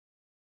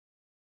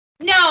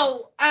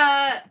 No,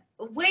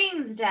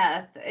 Wayne's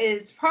death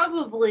is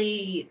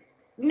probably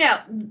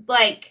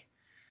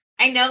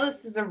I know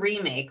this is a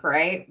remake,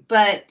 right?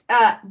 But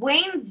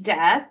Wayne's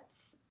death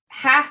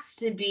has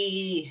to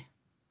be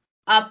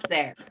up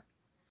there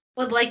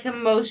with like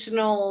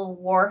emotional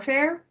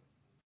warfare.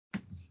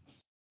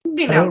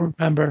 I don't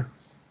remember.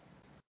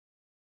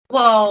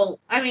 Well,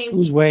 I mean,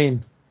 Who's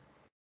Wayne?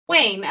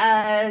 Wayne,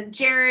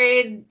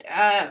 Jared,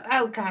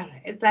 oh god,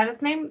 is that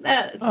his name?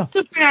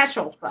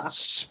 Supernatural stuff.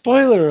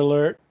 Spoiler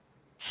alert.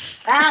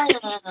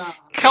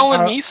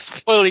 Calling me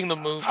spoiling the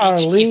movie.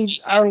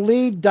 Our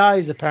lead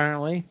dies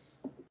apparently.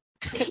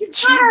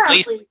 He's not our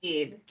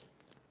lead.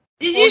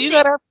 You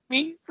got after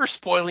me for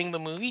spoiling the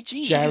movie?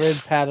 Jeez. Jared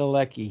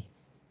Padalecki.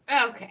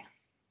 Okay.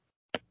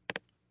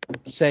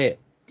 Say it.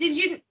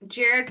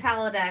 Jared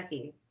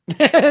Padalecki. Did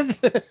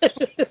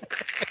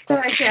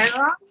I say it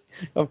wrong?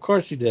 Of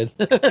course you did.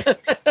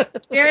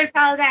 Jared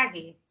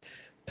Padalecki.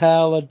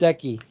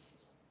 Padalecki.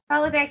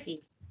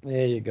 Padalecki.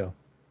 There you go.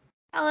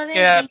 Padalecki.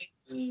 Yeah.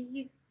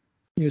 You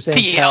were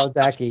saying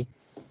Padalecki.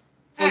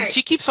 Well, right.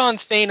 she keeps on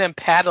saying I'm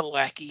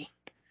Padalecki.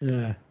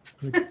 Yeah.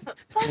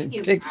 Fuck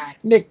you,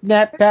 Nick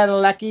Nat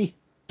Padalecki.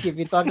 Give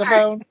you talk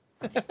about.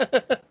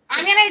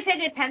 I'm gonna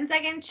take a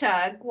 10-second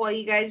chug while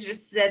you guys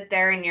just sit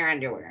there in your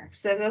underwear.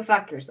 So go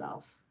fuck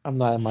yourself. I'm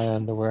not in my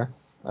underwear.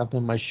 I'm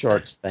in my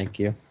shorts, thank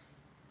you.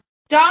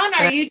 Dawn,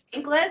 are you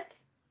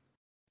tankless?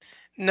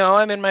 No,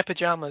 I'm in my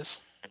pajamas.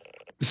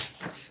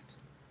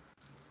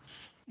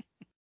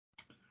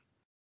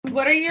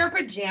 What are your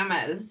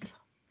pajamas?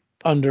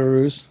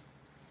 Underoos.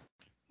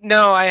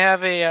 No, I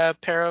have a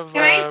pair of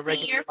Can I see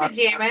regular your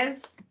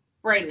pajamas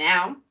right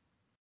now?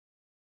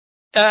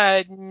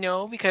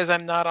 No, because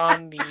I'm not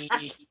on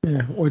the.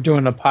 Yeah, we're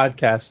doing a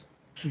podcast.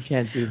 You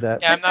can't do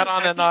that. Yeah, I'm not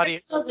on an audio.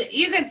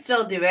 You could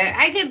still do it.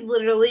 I could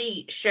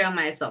literally show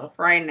myself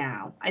right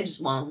now. I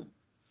just won't.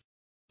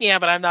 Yeah,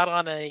 but I'm not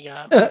on a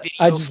video.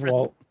 I just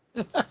won't.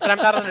 But I'm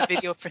not on a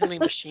video-friendly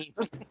machine.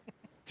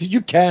 You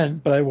can,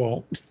 but I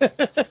won't.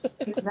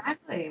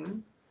 Exactly.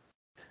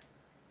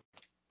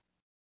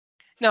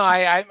 No,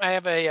 I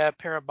have a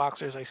pair of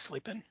boxers I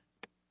sleep in.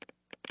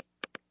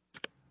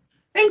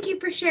 Thank you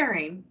for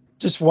sharing.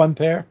 Just one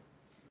pair?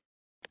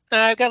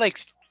 I've got like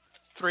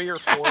 3 or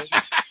 4.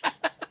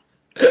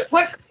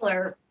 What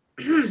color?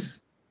 I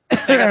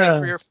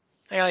got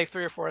like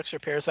 3 or 4 extra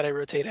pairs that I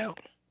rotate out.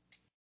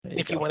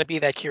 If you want to be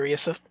that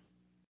curious.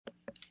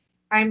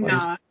 I'm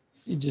not.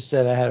 You just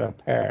said I had a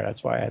pair.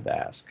 That's why I had to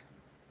ask.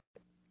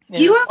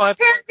 You Yeah. have a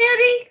pair,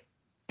 Beauty?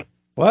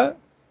 What?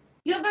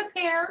 You have a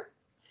pair?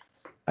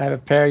 I have a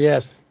pair,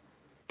 yes.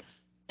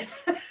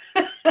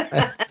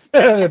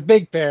 A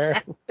big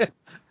pair.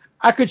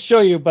 I could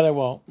show you, but I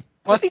won't.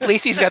 Well, I think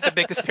Lacey's got the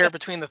biggest pair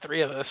between the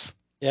three of us.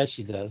 Yeah,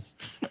 she does.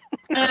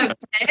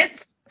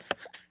 Tits?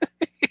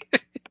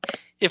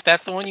 If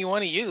that's the one you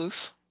want to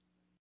use.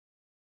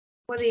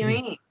 What do you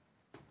mean?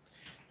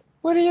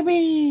 What do you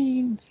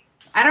mean?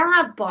 I don't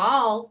have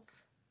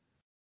balls.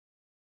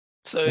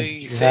 So you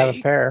You have a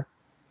say. pair.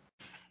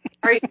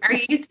 Are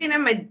you saying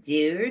I'm a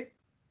dude?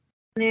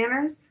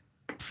 Nanners?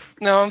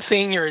 No, I'm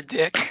saying you're a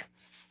dick.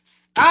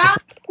 Ah,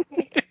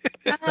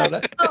 No, well,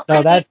 no,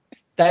 I mean,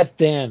 that's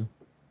Dan.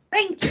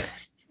 thank you.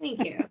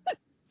 Thank you.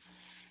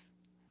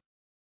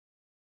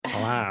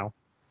 Wow.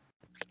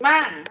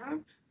 Wow.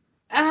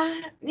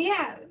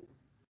 Yeah.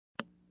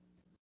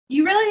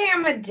 You really think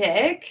I'm a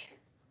dick?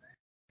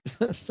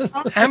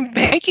 I'm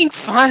making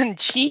fun.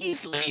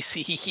 Jeez,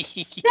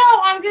 Lacey. No,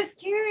 I'm just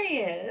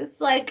curious.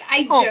 Like,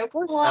 I Oh, of joke a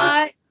course not.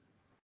 lot.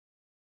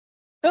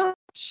 No,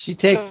 She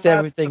takes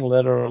everything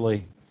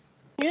literally.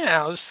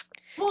 yeah, I was.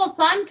 Well,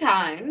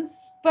 sometimes.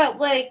 But,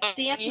 like,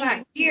 Dan's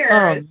not here.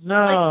 Oh It's like,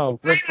 no,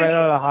 ripped right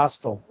out of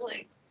Hostel.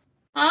 like,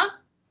 huh?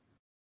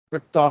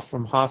 Ripped off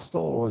from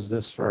Hostel, or was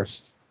this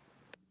first?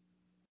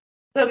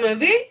 The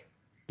movie?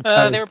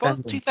 They were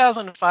both Pendant.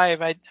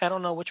 2005. I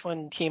don't know which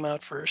one came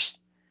out first.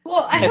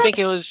 Well, I I thought think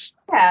it was.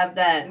 you have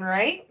then,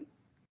 right?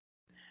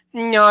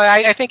 No,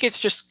 I think it's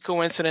just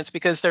coincidence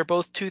because they're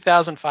both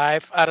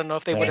 2005. I don't know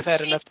if they would have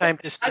had enough time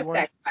to see one.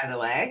 Subject, by the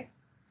way.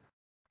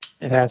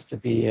 It has to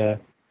be a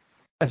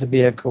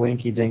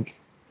coinky dink.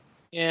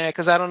 Yeah,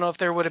 because I don't know if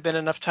there would have been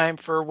enough time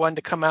for one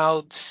to come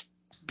out,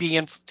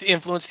 to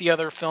influence the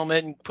other, film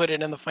it, and put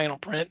it in the final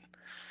print.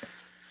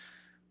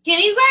 Can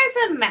you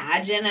guys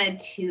imagine a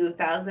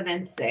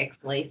 2006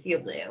 Lacey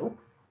Lou?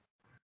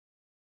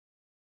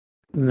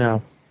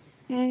 No.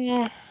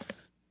 Mm,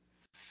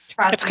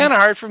 Trust it's me. kind of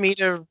hard for me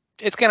to.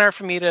 It's kind of hard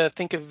for me to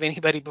think of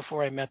anybody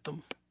before I met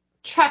them.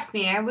 Trust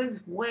me, I was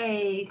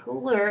way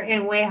cooler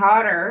and way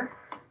hotter.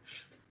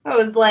 I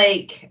was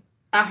like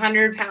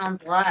 100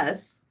 pounds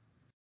less.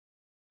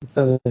 It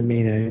doesn't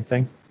mean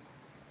anything.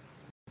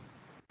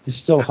 You're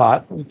still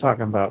hot. What are you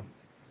talking about?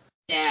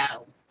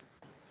 No.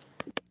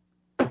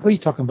 What are you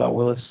talking about,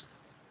 Willis?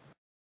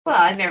 Well,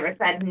 I never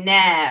said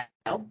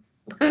no.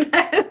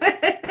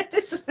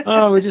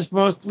 Oh, we just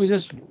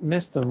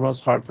missed the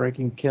most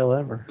heartbreaking kill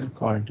ever,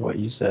 according to what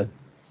you said.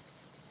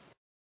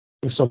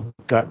 It was so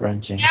gut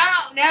wrenching.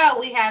 No,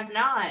 we have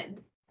not.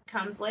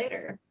 Comes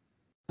later.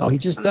 Oh, he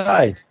just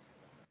died.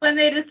 When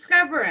they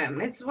discover him.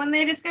 It's when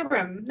they discover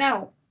him.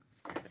 No.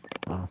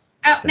 Oh,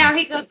 Oh, now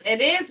he goes, it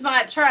is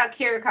my truck.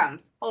 Here it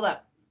comes. Hold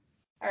up.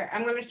 All right,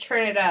 I'm going to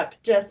turn it up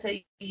just so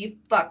you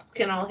fucks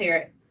can all hear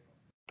it.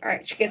 All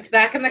right, she gets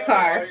back in the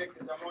car.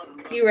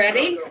 You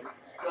ready?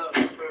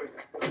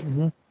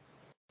 Mm-hmm.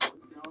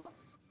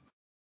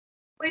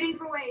 Waiting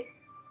for Wade.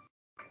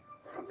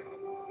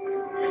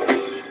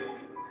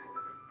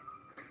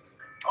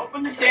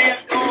 Open the damn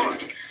door.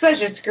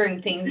 Such a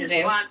screwing thing to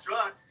do. My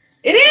truck.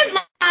 It is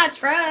my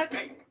truck.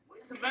 Hey,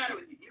 what's the matter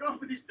with you? You don't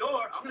open this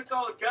door, I'm gonna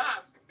call the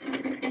cops.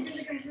 There's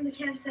a guy from the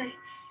campsite.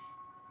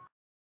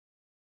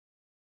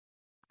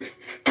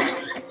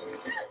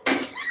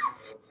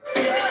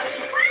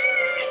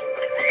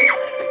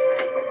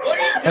 What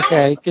are you doing?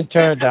 Okay, you can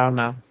turn it down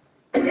now.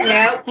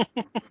 Nope.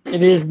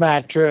 It is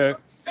my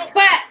truck.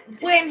 But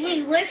when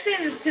he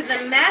listens to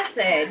the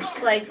message,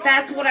 like,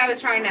 that's what I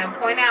was trying to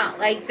point out.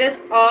 Like,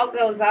 this all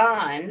goes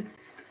on.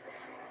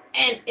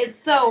 And it's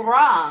so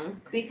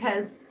wrong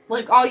because,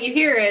 like, all you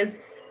hear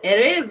is, it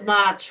is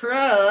my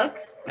truck.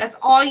 That's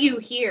all you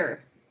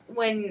hear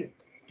when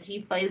he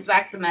plays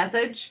back the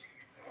message.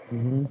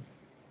 Mm-hmm.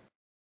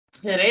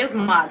 It is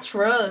my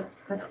truck.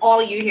 That's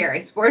all you hear, I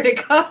swear to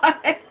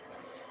God.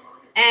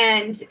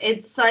 And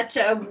it's such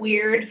a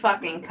weird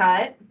fucking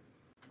cut.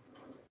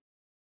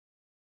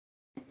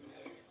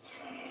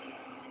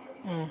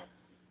 Mm.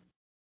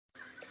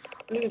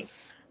 Mm.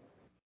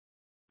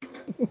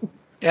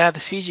 Yeah, the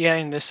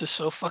CGI in this is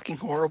so fucking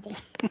horrible.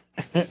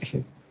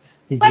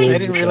 He Like, I gave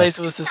didn't you realize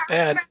it was this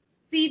bad.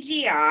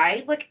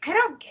 CGI, like, I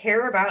don't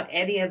care about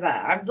any of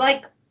that. I'm,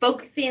 like,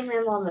 focusing in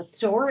on the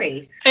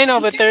story. I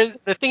know, but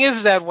the thing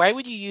is that why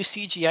would you use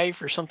CGI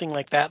for something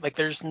like that? Like,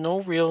 there's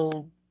no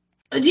real.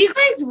 Do you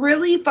guys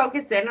really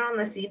focus in on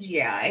the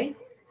CGI?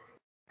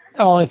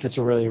 only if it's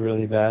really,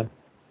 really bad.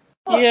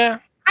 Well, Yeah,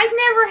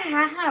 I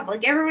never have.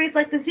 Like, everybody's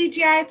like, the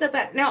CGI is so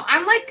bad. No,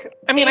 I'm, like,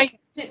 I mean, paying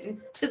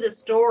attention to the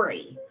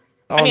story.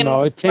 Oh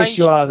no, it takes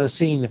you out of the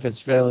scene if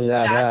it's really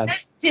that bad.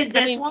 Did I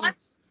this mean, one?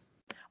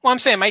 well, I'm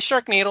saying my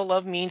Sharknado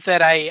love means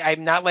that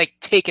I'm not like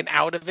taken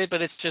out of it,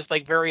 but it's just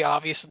like very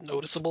obvious and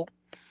noticeable.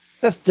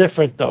 That's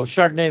different though.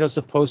 Sharknado's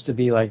supposed to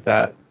be like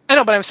that. I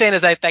know, but I'm saying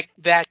is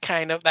that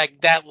kind of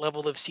like that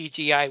level of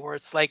CGI where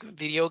it's like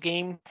video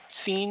game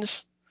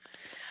scenes,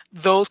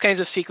 those kinds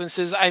of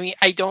sequences. I mean,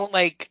 I don't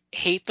like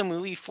hate the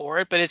movie for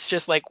it, but it's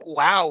just like,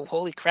 wow,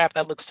 holy crap,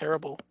 that looks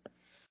terrible.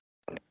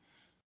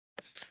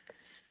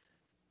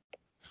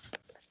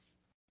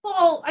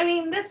 I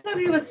mean, this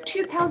movie was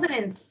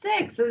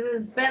 2006. This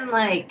has been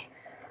like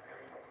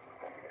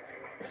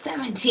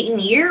 17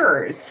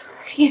 years.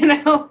 You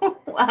know,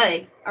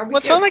 like, are we? Well,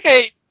 it's not like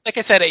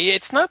I said,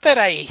 it's not that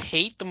I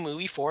hate the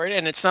movie for it,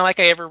 and it's not like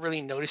I ever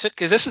really noticed it,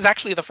 because this is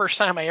actually the first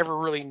time I ever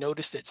really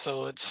noticed it.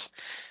 So it's,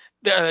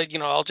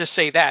 I'll just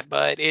say that.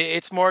 But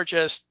it's more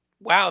just,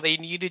 wow, they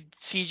needed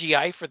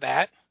CGI for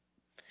that.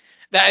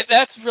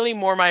 That's really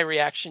more my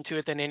reaction to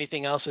it than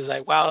anything else. Is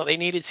like, wow, they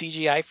needed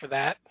CGI for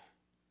that.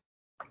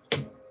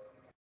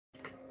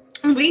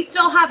 We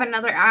still have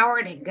another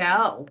hour to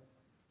go.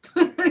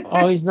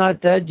 Oh, he's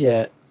not dead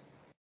yet.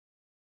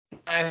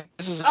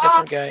 This is a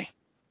different guy.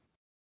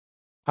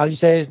 How do you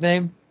say his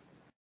name?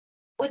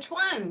 Which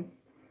one?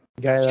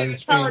 The guy on the Jared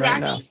screen right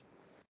now. Paladaki?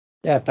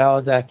 Yeah,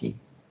 Paladaki.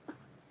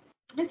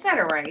 I said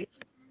it right.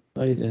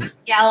 No, you didn't.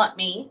 Yell at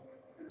me.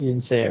 You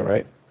didn't say it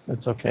right.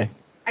 That's okay.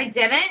 I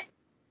didn't?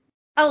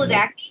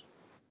 Paladaki?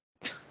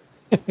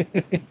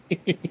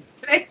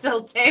 Did I still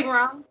say it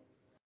wrong?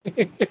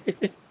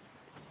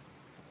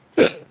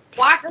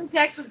 Walker,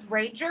 Texas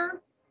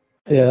Ranger?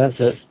 Yeah, that's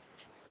it.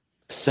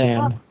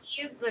 Sam. Oh,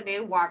 he is the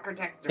new Walker,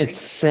 Texas Ranger. It's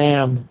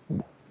Sam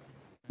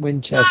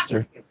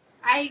Winchester.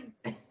 I've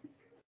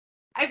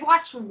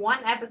watched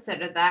one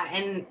episode of that,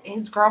 and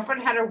his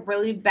girlfriend had a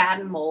really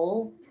bad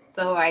mole,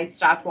 so I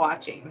stopped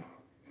watching.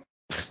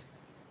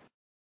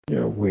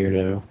 You're a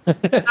weirdo.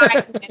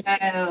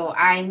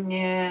 I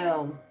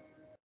know.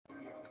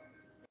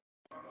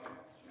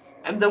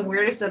 I'm the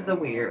weirdest of the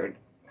weird.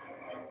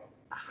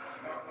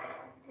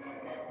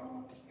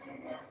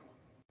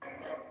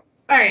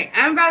 Alright,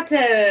 I'm about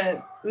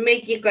to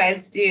make you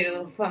guys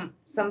do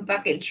some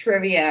fucking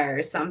trivia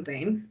or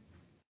something.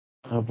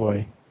 Oh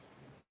boy.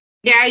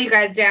 Yeah, you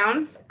guys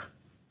down?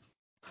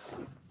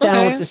 Down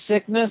Okay. with the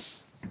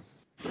sickness?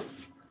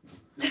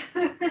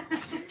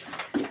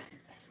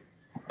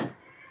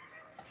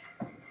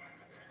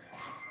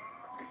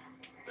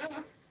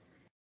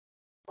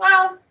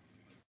 Well,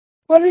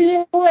 What are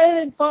you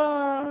waiting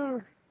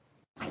for?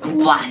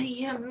 what do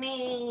you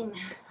mean?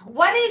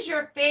 What is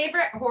your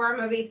favorite horror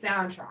movie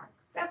soundtrack?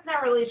 That's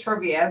not really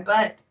trivia,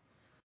 but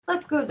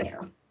let's go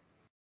there.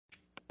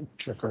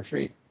 Trick or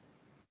treat.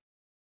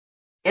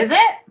 Is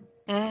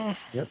it?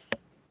 Yep.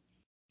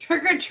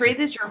 Trick or Treat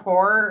is your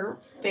horror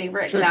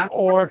favorite Trick soundtrack?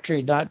 or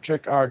treat, not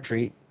trick or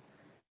treat.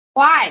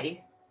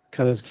 Why?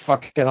 Because it's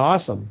fucking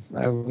awesome.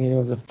 I mean, it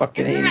was a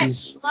fucking Isn't that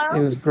 80s. Meatloaf? It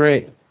was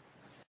great.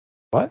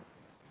 What?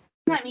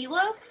 Isn't that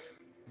Meatloaf?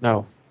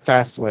 No.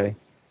 Fastway.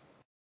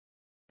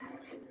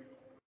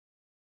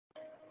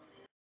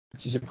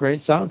 Which is a great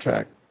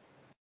soundtrack.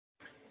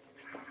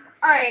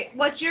 Alright,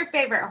 what's your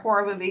favorite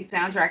horror movie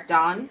soundtrack,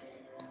 Dawn?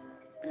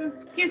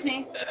 Excuse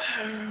me.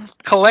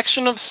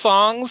 Collection of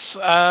songs.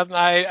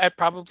 I'd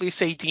probably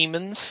say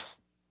Demons.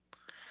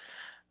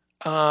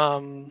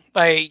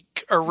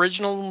 Like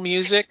original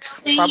music,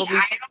 probably.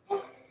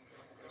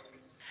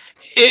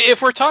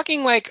 If we're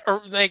talking like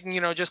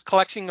just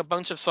collecting a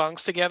bunch of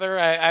songs together,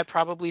 I'd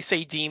probably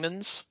say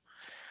Demons.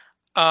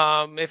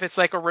 If it's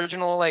like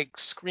original like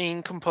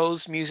screen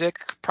composed music,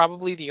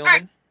 probably The Omen.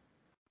 Right.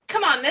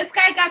 Come on, this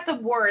guy got the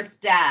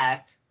worst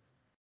death.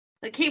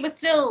 Like, he was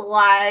still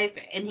alive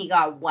and he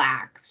got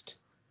waxed.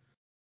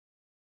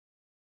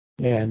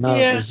 Yeah, not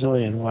a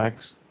Brazilian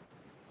wax.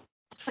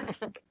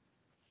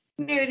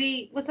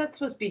 Nudie, was that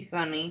supposed to be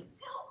funny?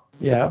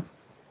 Yeah.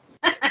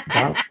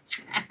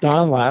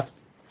 Don laughed.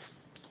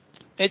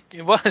 It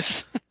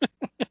was.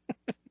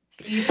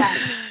 You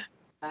had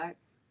All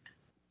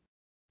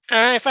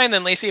right, fine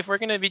then, Lacey. If we're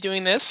going to be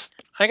doing this,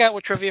 I got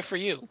what trivia for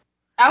you.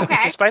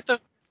 Okay.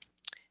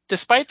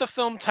 Despite the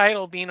film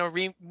title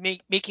being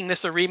making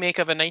this a remake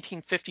of a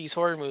 1950s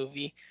horror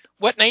movie,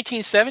 what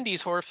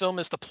 1970s horror film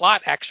is the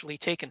plot actually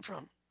taken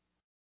from?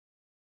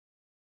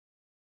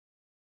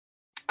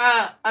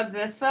 Of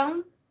this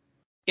film?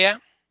 Yeah.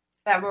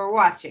 That we're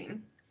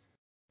watching.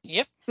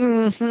 Yep.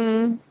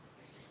 Mm-hmm.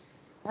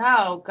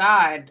 Oh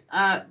God.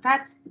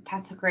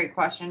 That's a great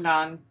question,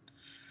 Dawn.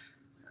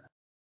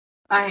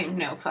 I have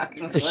no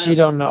fucking clue. If she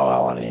don't know, I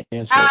want to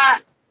answer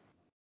it.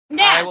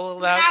 No, I will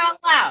allow. not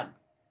allowed.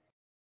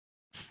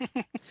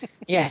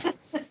 Yes.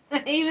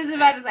 He was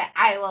about to say,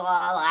 I will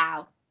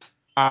allow.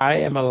 I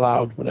am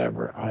allowed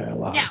whatever I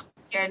allow. No,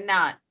 you're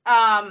not.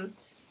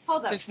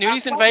 Hold up. Since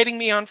Nudie's inviting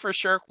me on for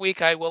Shark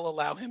Week, I will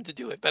allow him to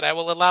do it, but I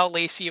will allow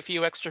Lacey a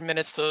few extra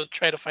minutes to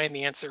try to find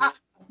the answer.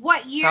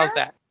 What year? How's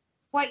that?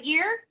 What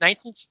year?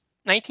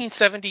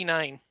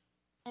 1979.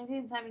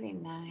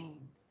 1979.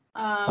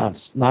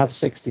 Not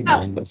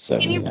 69, but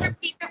 79. Can you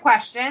repeat the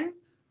question?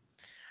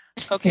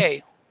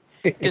 Okay.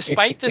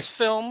 Despite this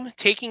film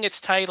taking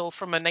its title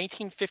from a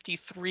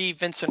 1953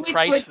 Vincent Which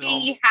Price would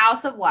film. be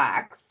House of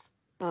Wax.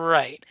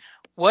 Right.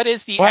 What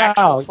is the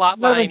actual plot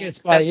line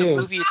that the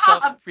movie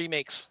itself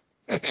remakes?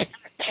 No,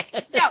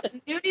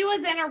 Nudie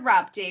was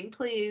interrupting.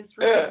 Please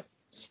repeat.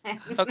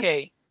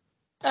 Okay.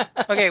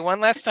 Okay, one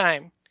last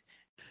time.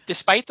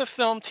 Despite the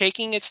film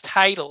taking its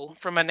title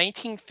from a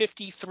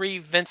 1953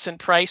 Vincent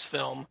Price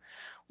film,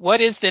 what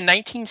is the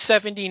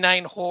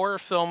 1979 horror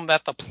film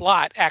that the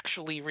plot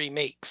actually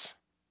remakes?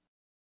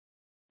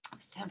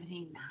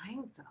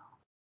 79 though.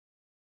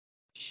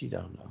 She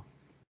don't know.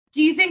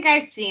 Do you think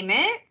I've seen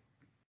it?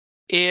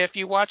 If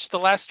you watch The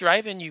Last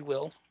Drive-In, you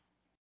will.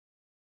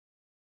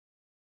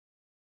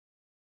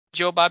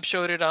 Joe Bob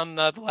showed it on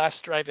The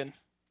Last Drive-In.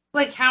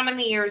 Like how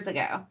many years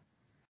ago?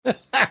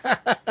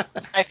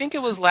 I think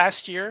it was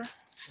last year.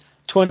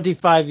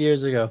 25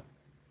 years ago.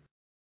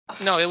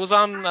 No, it was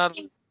on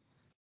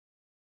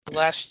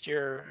last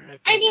year.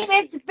 I mean,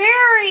 it's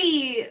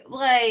very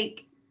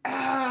like.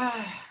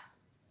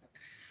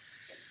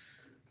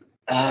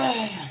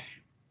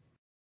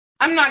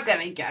 I'm not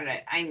gonna get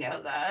it. I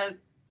know that.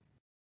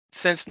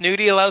 Since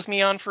Nudie allows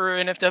me on for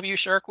NFW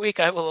Shark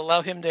Week, I will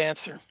allow him to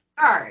answer.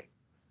 All right.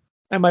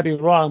 I might be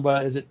wrong,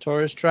 but is it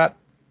Tourist Trap?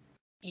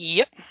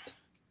 Yep.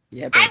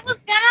 Yeah, I baby. was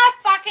gonna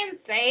fucking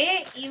say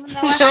it, even though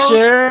I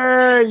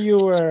Sure you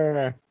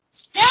were.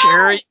 No!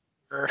 Sure. you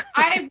were.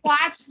 I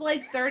watched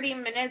like 30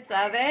 minutes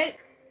of it.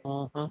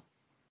 Uh-huh.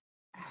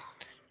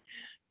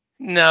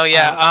 No,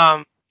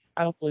 yeah.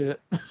 I don't believe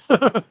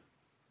it.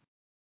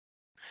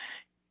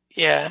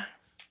 Yeah.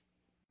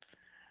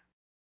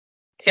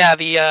 Yeah,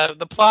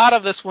 the plot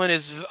of this one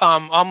is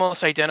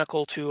almost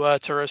identical to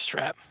Tourist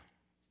Trap.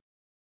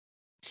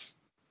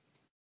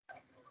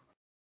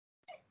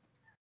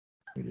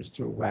 We just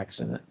threw wax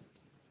in it.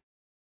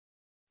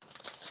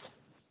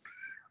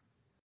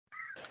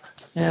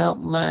 Help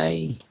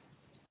me.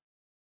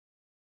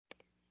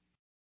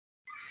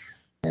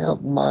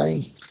 Help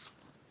me.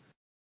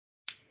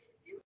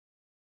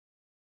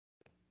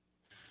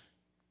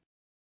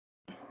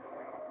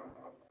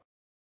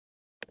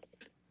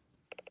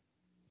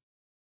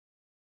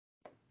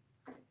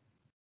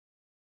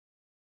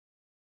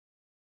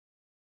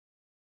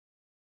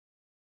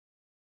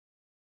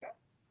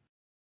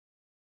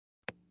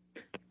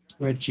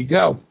 Where'd she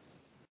go?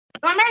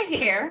 I'm right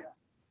here.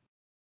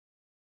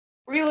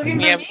 Were you looking You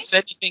for me? haven't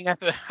said anything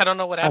after. I don't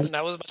know what happened.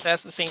 I was about to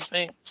ask the same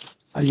thing.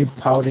 Are you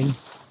pouting?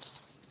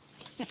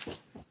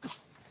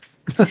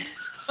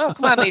 Oh,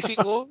 come on, Lacey.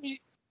 What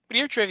are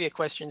your trivia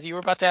questions? You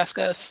were about to ask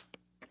us.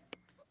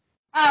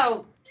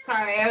 Oh,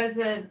 sorry.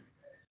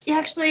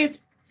 Actually, it's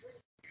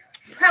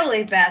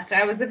probably best.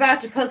 I was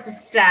about to post a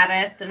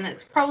status, and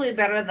it's probably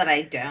better that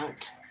I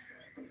don't.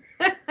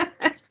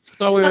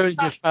 So we already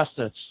discussed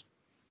this.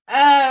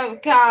 Oh,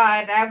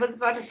 God. I was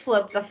about to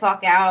flip the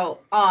fuck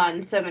out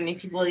on so many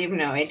people you have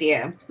no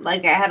idea.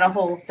 Like, I had a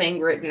whole thing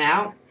written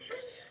out.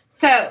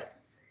 So,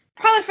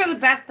 probably for the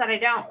best that I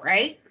don't,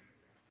 right?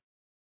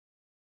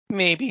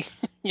 Maybe.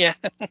 Yeah.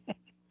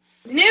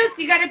 Newts,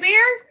 you got a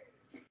beer?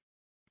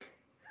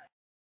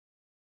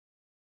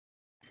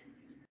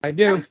 I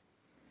do.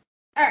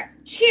 All right.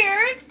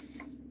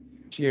 Cheers.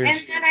 Cheers.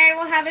 And then I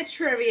will have a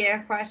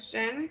trivia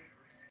question.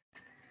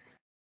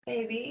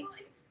 Maybe.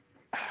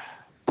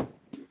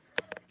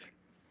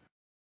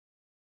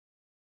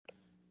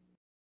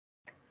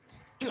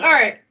 All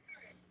right.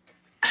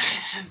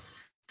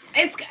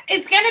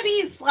 It's gonna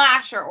be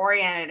slasher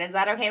oriented. Is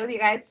that okay with you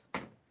guys?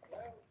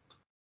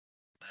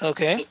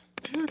 Okay.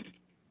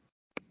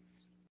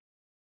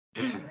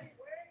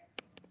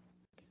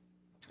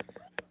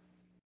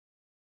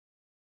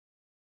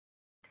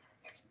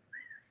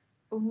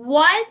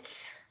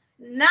 What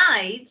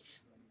night?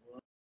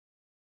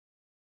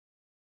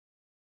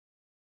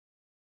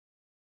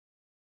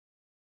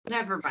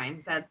 Never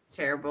mind. That's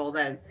terrible.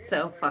 That's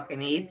so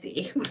fucking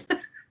easy.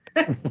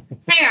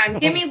 Hang on.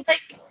 Give me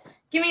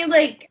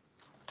like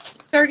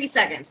 30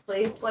 seconds,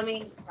 please. Let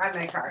me grab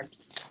my cards.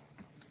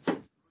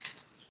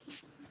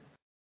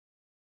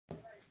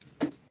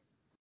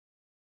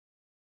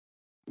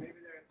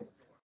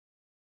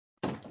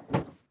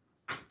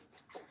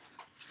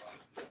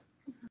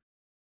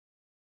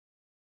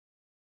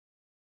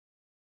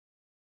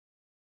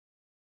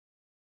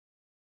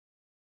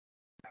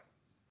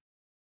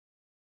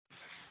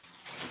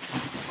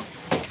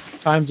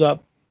 Time's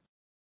up.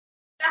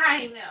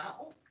 I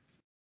know.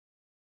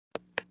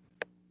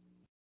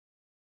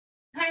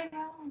 I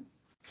know.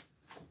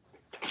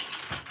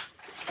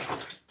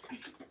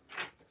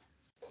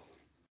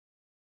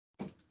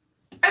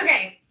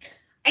 Okay.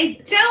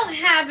 I don't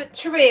have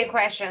trivia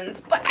questions,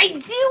 but I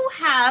do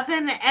have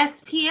an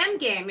SPM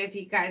game if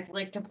you guys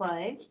like to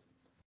play.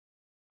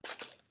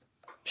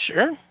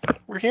 Sure.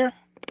 We're here.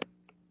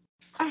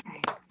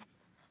 Okay.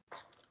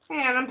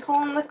 And I'm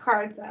pulling the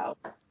cards out.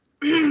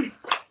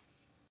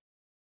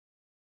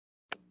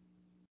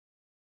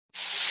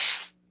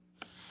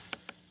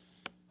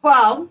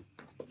 Well,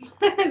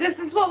 this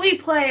is what we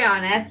play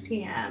on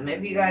SPM,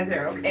 if you guys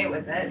are okay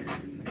with it.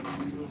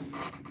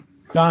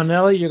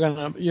 Donnelly,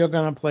 you're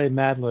gonna play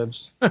Mad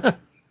Libs.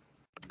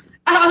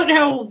 Oh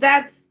no,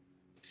 that's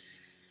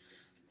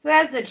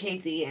a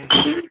chasey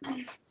game.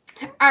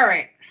 All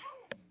right.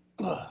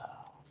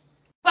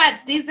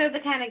 But these are the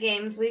kind of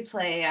games we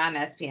play on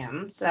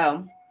SPM.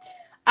 So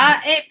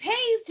it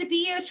pays to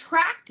be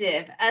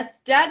attractive. A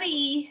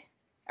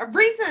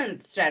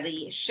recent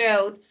study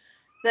showed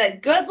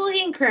that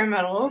good-looking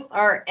criminals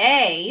were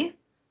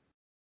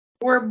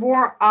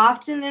more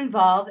often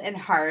involved in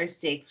higher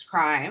stakes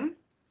crime.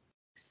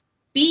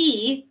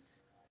 B,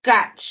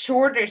 got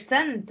shorter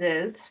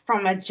sentences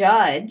from a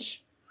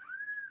judge.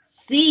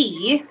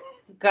 C,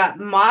 got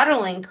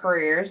modeling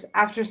careers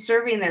after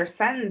serving their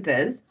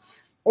sentences.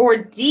 Or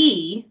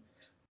D,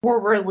 were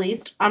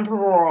released on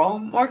parole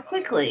more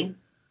quickly.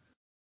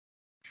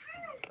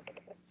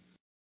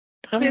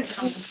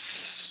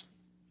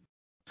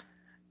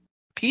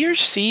 B or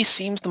C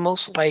seems the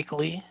most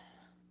likely.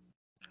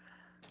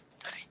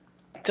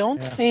 I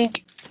don't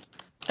think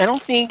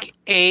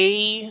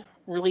A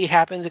really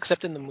happens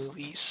except in the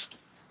movies.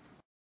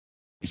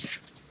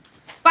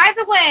 By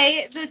the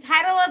way, the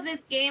title of this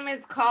game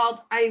is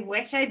called I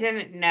Wish I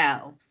Didn't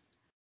Know.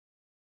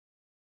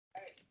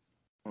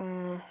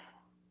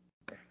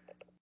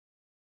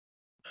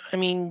 I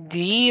mean,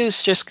 D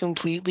is just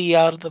completely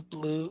out of the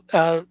blue.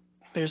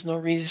 There's no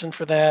reason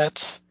for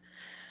that.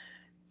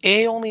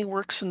 A only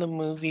works in the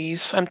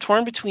movies. I'm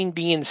torn between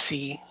B and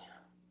C.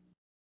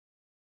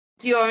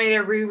 Do you want me to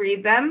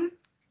reread them?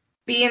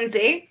 B and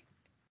C?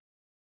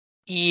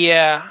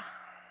 Yeah.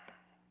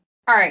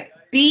 All right.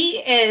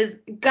 B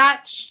is all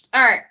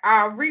right,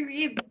 I'll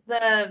reread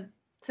the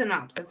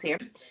synopsis here.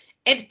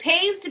 It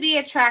pays to be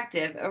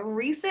attractive. A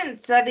recent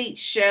study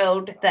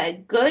showed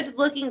that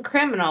good-looking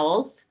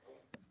criminals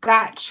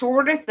got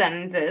shorter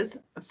sentences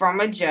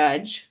from a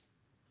judge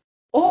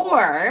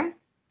or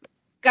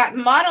got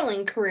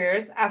modeling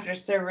careers after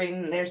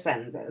serving their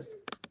sentences.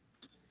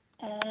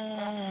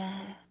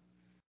 I'm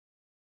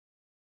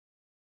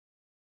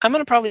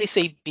going to probably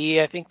say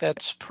B. I think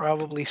that's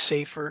probably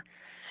safer.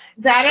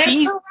 That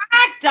is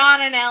correct,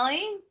 Don and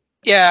Ellie.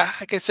 Yeah,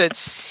 like I said,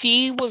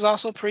 C was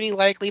also pretty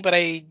likely, but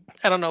I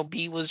don't know.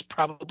 B was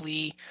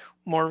probably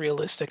more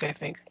realistic, I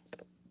think.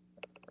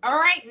 All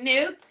right,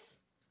 Newts.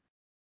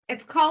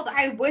 It's called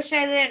I Wish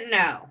I Didn't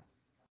Know.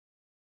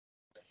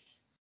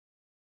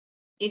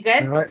 You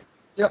good? All right.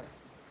 Yep.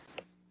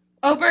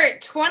 Over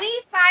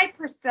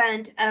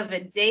 25%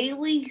 of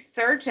daily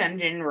search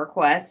engine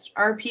requests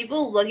are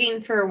people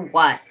looking for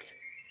what?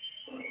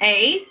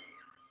 A,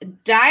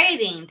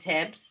 dieting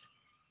tips.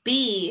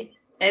 B,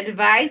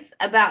 advice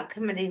about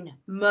committing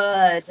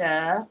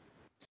murder.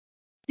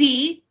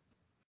 C,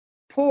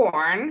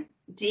 porn.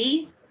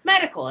 D,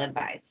 medical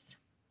advice.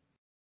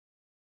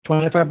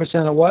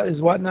 25% of what is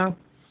what now?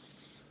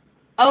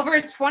 Over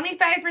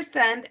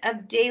 25%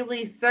 of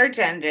daily search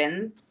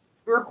engines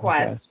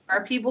requests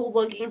are people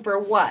looking for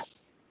what?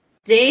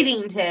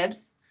 Dating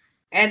tips,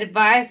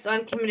 advice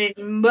on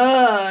committing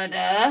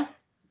murder,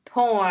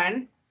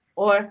 porn,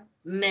 or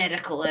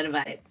medical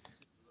advice.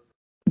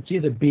 It's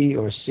either B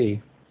or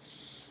C.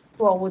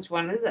 Well, which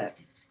one is it?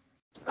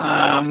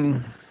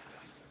 I'm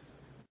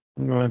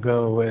going to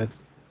go with,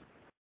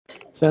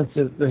 since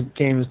the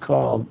game is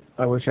called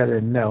I Wish I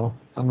Didn't Know,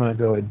 I'm going to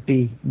go with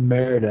B,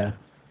 murder.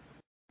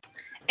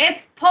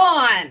 It's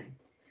porn.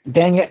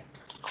 Dang it.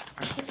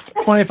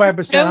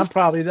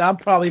 25%, I'm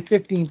probably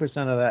 15%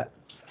 of that.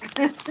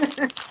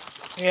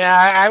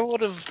 Yeah, I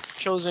would have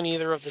chosen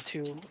either of the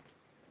two.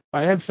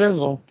 I am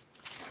single.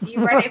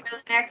 You ready for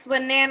the next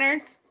one,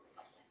 Nanners?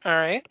 All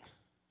right.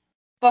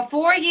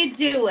 Before you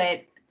do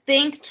it,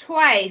 think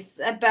twice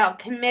about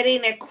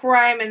committing a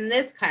crime in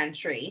this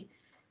country.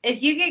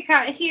 If you get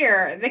caught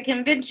here, the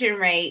conviction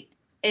rate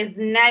is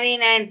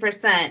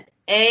 99%.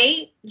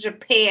 A,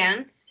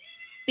 Japan.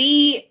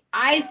 B,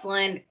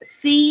 Iceland.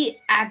 C,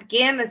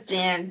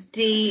 Afghanistan.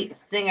 D,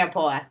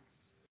 Singapore.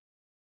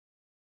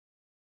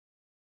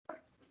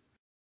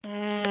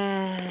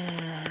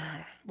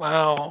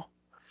 Wow.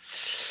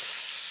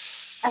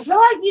 I feel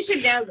like you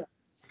should know this.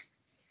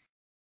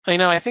 I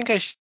know. I think I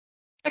should.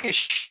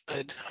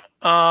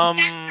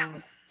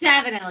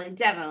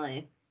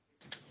 Definitely.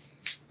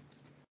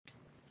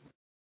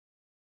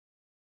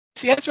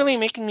 See, that's really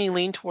making me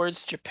lean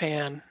towards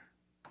Japan.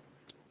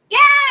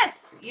 Yes!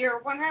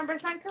 You're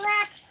 100%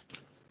 correct.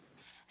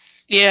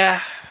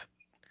 Yeah.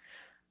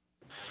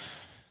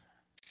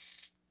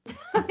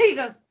 He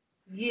goes,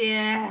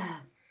 yeah.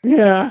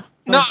 Yeah.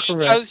 No,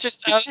 Correct. I was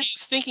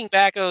thinking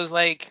back. I was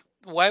like,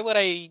 why would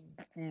I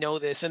know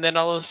this? And then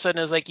all of a sudden,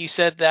 it was like, you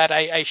said that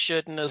I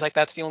should, and it was like,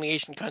 that's the only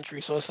Asian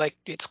country. So it's like,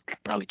 it's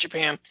probably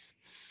Japan.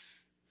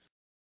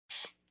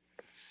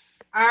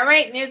 All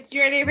right, Newts,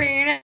 you ready for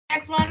your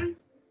next one?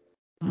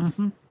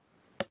 Mm-hmm.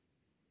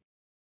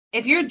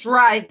 If you're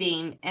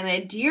driving and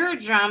a deer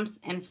jumps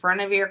in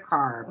front of your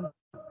car,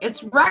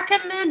 it's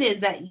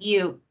recommended that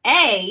you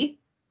A,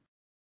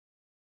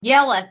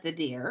 yell at the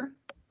deer,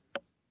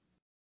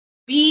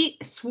 B,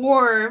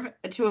 swerve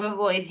to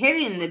avoid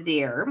hitting the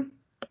deer,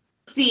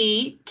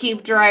 C,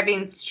 keep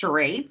driving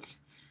straight,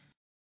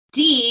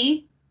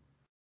 D,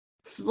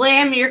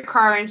 slam your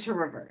car into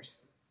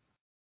reverse.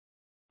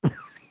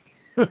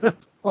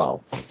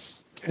 Well,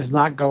 it's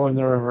not going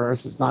the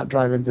reverse. It's not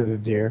driving to the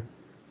deer.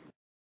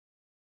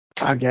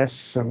 I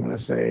guess I'm going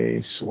to say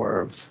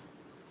swerve.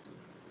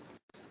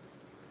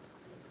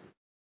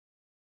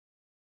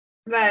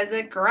 That is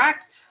it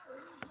correct?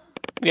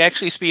 We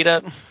actually speed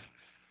up.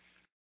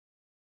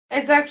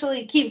 It's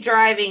actually keep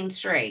driving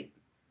straight.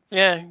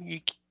 Yeah,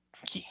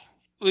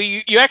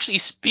 you actually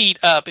speed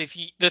up.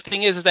 The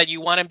thing is that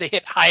you want him to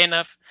hit high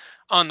enough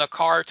on the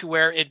car to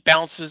where it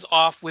bounces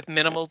off with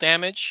minimal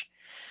damage.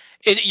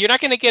 You're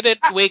not going to get it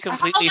away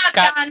completely Hold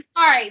scot. on, John.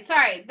 All right,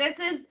 sorry. This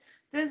is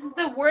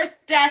the worst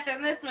death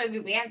in this movie.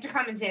 We have to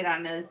commentate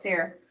on this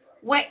here.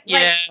 Wait,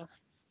 Yeah. like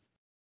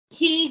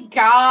he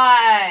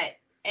got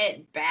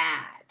it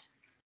bad.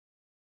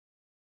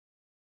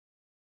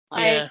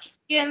 Yeah. Like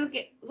skins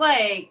get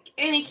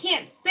and he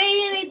can't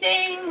say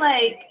anything.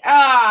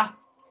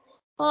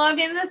 Well, I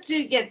mean, this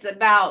dude gets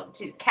about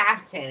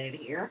decapitated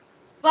here,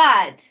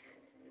 but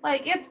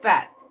it's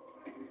bad.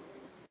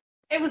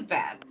 It was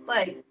bad.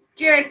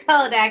 Jared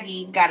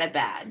Padalecki got it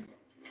bad.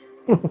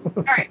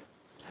 All right,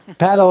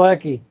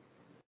 Padalecki.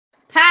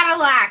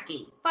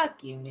 Padalecki.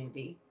 Fuck you,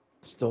 newbie.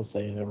 Still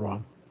saying it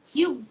wrong.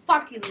 You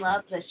fucking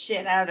love the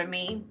shit out of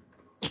me.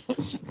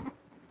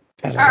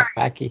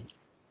 Padalecki.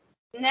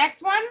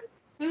 Next one.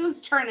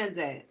 Whose turn is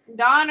it?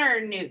 Don or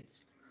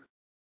Newt's?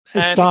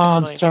 It's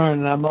Don's turn,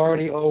 and I'm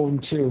already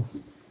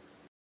 0-2.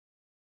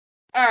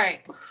 All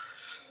right.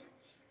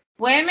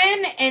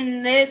 Women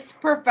in this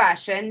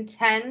profession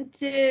tend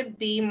to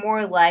be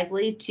more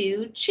likely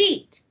to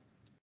cheat.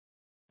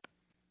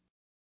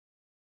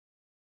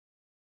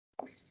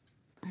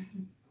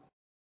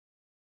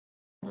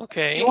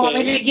 Okay. Do you want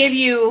me to give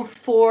you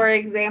 4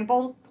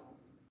 examples?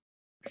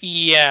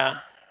 Yeah,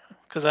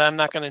 because I'm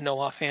not going to know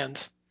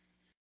offhand.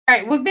 All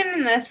right. Women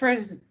in this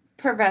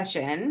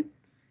profession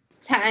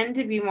tend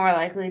to be more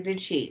likely to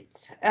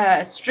cheat.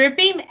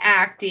 Stripping,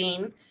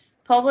 acting,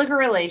 public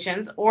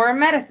relations, or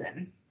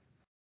medicine.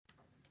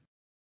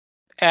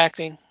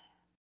 Acting.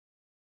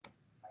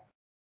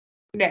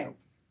 No.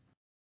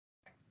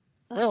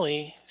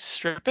 Really?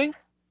 Stripping?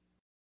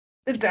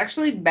 It's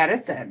actually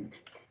medicine.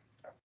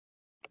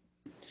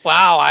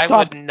 Wow, I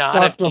would not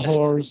have Dr. guessed.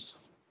 Whores.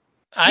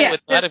 I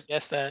would not have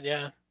guessed that,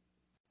 yeah.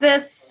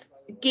 This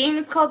game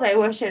is called I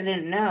Wish I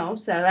Didn't Know,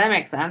 so that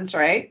makes sense,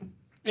 right?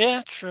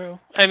 Yeah, true.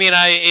 I mean,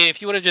 if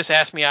you would have just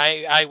asked me,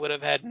 I would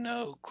have had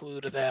no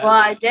clue to that. Well,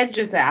 I did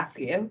just ask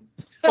you.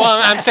 Well,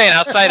 I'm saying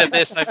outside of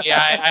this, I mean,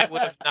 I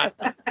would have not.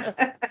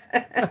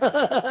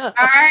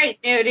 All right,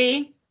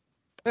 Nudie.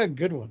 A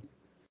good one.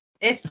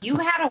 If you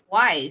had a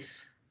wife,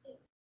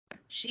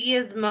 she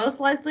is most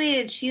likely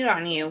to cheat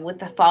on you with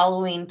the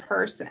following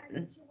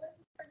person: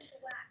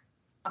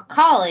 a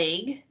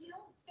colleague,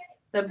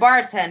 the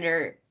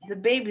bartender, the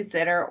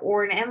babysitter,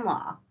 or an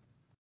in-law.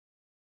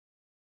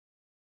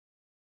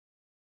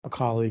 A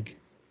colleague.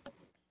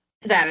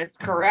 That is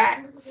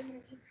correct.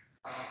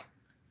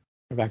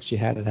 I've actually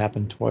had it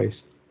happen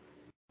twice,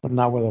 but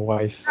not with a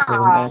wife.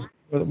 Aw.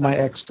 With my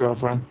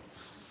ex-girlfriend.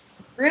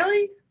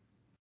 Really?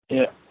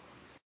 Yeah.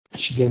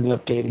 She ended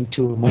up dating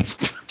two of my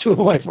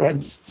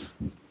friends.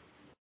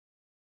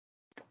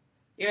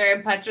 You're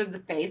gonna punch her in the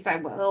face. I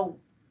will.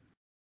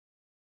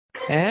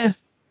 Eh?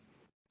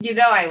 You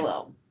know I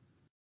will.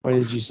 What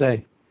did you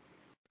say?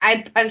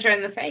 I'd punch her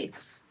in the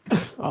face.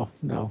 Oh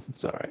no,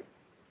 it's all right.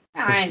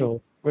 Fine.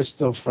 We're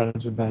still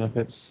friends with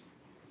benefits.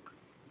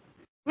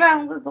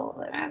 Well, that's all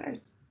that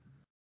matters.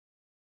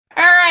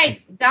 All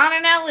right, Don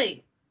and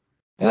Ellie.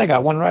 And I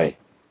got one right.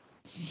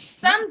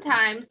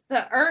 Sometimes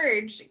the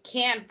urge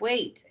can't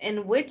wait.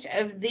 In which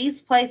of these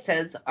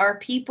places are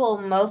people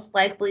most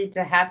likely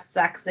to have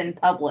sex in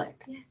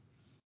public?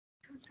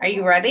 Are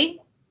you ready?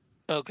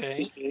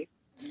 Okay.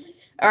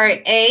 All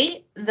right.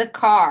 A, the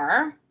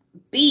car.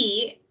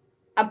 B,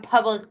 a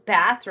public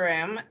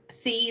bathroom.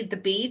 C, the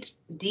beach.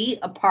 D,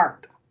 a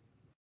park.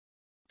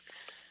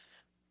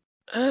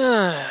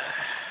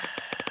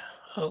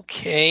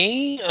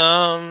 Okay.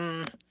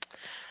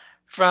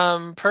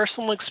 From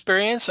personal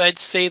experience, I'd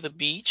say the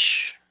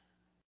beach.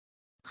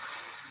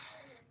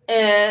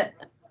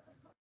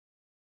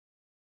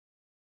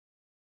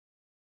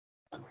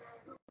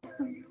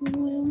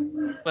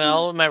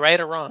 Well, am I right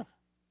or wrong?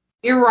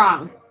 You're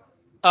wrong.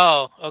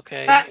 Oh,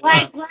 okay.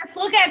 Let's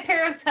look at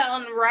Paris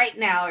Hilton right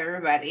now,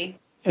 everybody.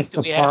 It's Do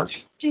the we have park. to?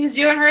 She's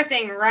doing her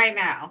thing right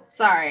now.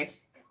 Sorry.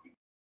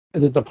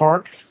 Is it the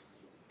park?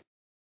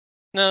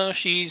 No,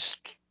 she's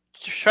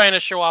trying to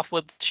show off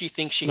what she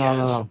thinks she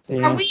has. No.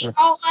 The Are we answer.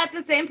 all at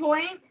the same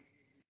point?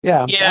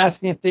 Yeah, I'm Yeah.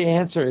 asking if the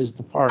answer is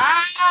the park.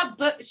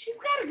 But she's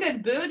got a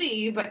good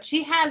booty, but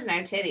she has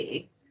no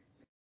titty.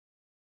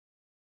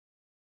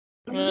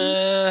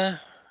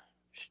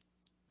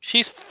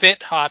 She's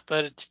fit hot,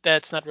 but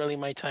that's not really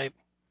my type.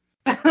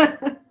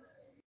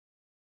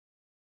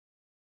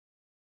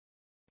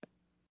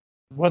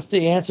 What's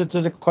the answer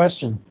to the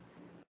question?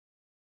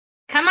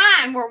 Come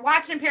on, we're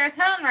watching Paris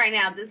Hilton right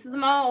now. This is the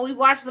moment we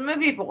watch the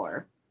movie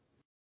for.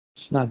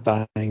 She's not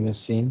dying this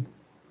scene.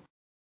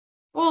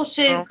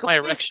 Bullshit. My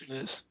erection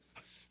is.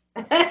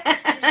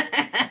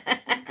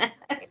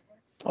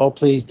 Oh,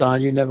 please,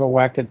 Don, you never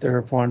whacked it to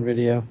her porn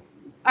video.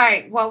 All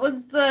right,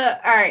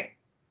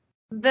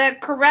 the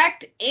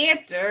correct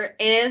answer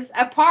is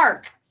a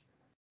park.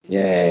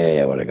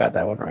 Yay, I would have got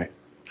that one right.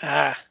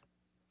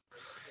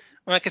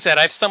 Like I said,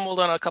 I've stumbled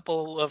on a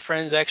couple of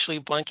friends actually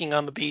bunking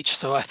on the beach,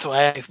 so that's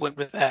why I went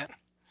with that.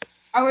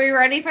 Are we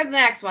ready for the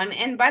next one?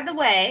 And by the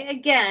way,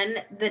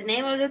 again, the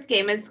name of this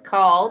game is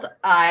called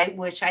I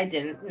Wish I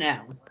Didn't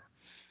Know.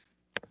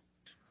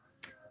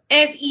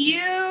 If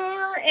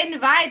you're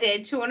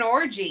invited to an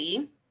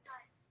orgy,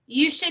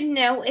 you should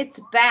know it's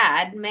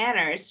bad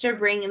manners to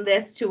bring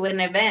this to an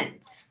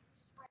event.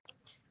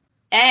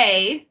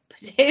 A,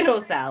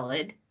 potato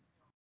salad.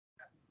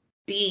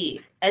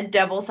 B, a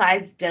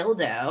double-sized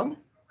dildo.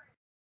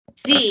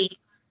 C,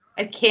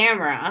 a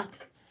camera.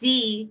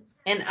 D,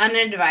 an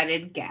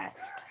uninvited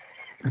guest.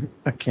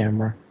 A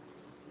camera.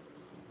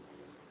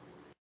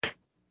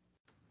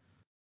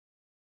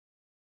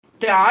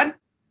 Don?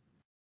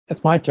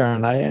 It's my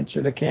turn. I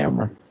answered a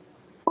camera.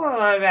 Well,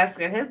 I'm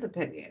asking his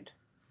opinion.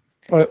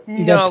 Well, you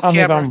No, gotta tell me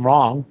if camera. I'm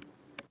wrong.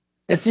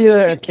 It's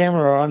either a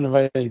camera or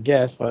uninvited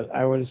guest, but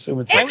I would assume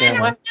it's a If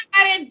camera. an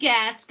uninvited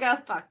guest, go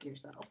fuck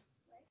yourself.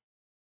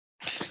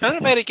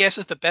 Uninvited guest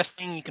is the best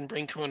thing you can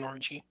bring to an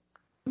orgy.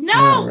 No,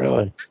 Oh,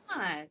 really?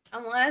 not.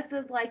 Unless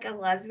it's like a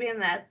lesbian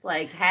that's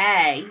like,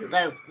 hey,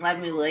 let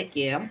me lick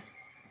you.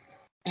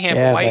 Yeah, but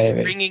Yeah, why are you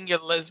baby. bringing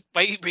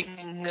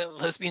a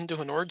lesbian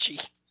to an orgy?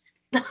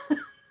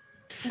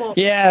 Well,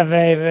 Yeah,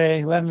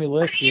 baby. Let me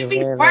lick you,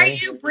 baby. why are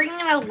you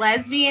bringing a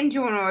lesbian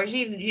to an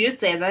orgy? Did you just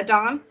say that,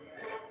 Don?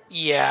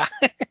 Yeah.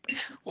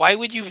 Why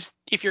would you,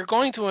 if you're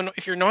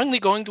knowingly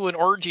going to an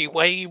orgy,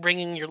 why are you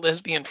bringing your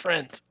lesbian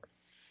friends?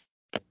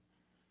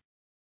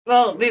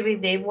 Well, maybe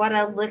they want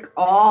to lick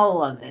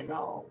all of it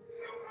all.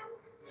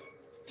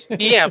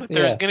 Yeah, but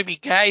there's Yeah. gonna be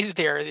guys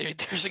there.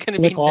 There's gonna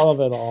Lick be all of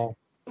it all.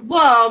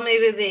 Well,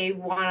 maybe they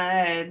want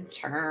to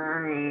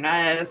turn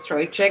a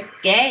straight chick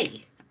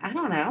gay. I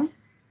don't know.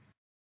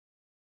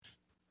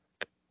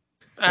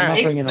 All I'm not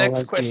right. bringing a Next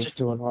lesbian question.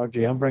 to an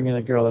orgy. I'm bringing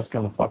a girl that's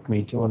gonna fuck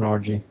me to an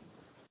orgy.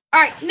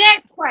 All right,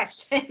 next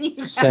question.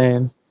 Just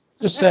saying.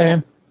 Just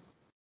saying.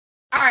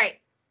 All right,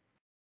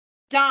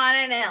 Don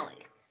and Ellie.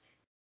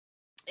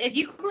 If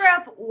you grew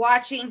up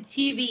watching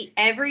TV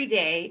every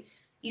day,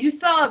 you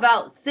saw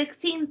about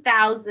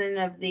 16,000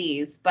 of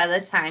these by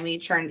the time you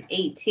turned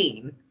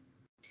 18.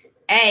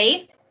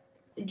 A,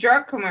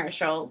 drug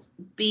commercials.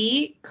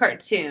 B,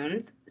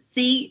 cartoons.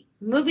 C,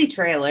 movie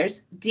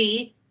trailers.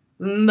 D,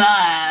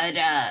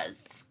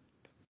 murders.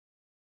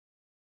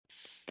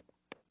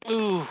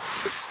 Ooh,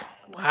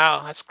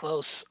 wow, that's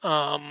close. It's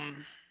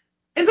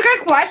a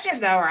good question,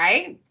 though,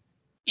 right?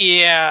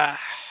 Yeah.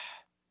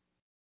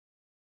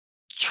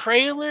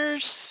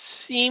 Trailers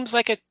seems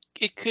like it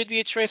could be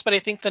a choice, but I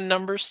think the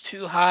number's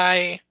too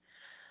high.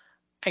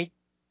 I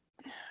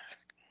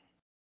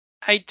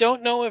I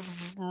don't know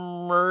if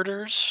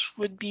murders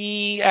would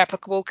be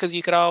applicable because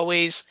you could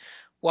always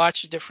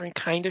watch a different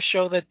kind of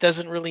show that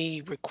doesn't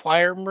really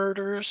require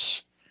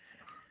murders.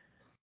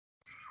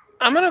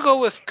 I'm gonna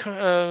go with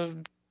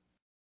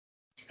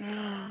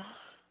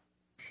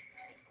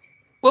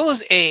what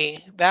was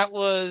A? That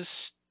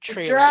was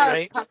trailers, Drug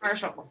right?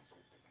 commercials.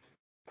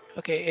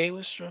 Okay, A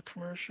was drug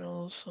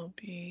commercials. So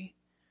B.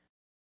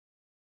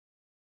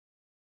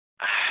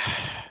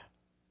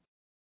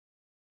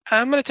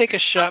 I'm gonna take a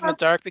shot in the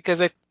dark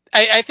because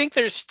I think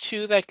there's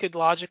two that could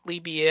logically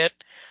be it.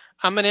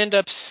 I'm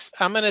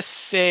gonna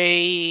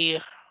say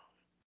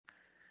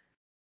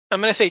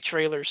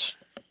trailers.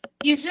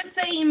 You should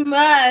say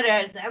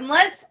murders, and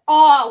let's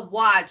all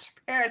watch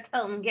Paris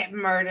Hilton get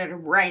murdered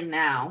right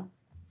now.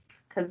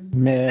 Because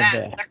that's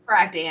Maybe. the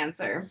correct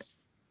answer.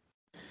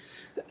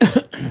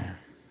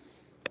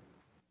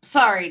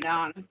 Sorry,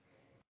 Don.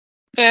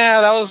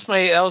 Yeah, that was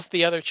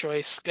the other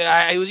choice.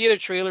 It was either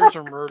trailers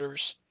or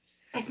murders.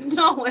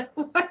 No, it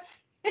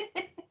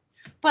wasn't.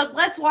 But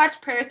let's watch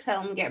Paris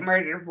Hilton get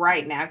murdered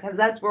right now, because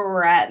that's where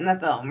we're at in the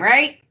film,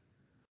 right?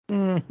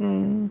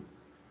 Mm-hmm.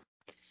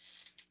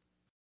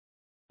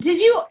 Did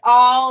you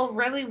all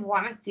really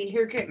want to see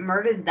her get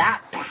murdered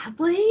that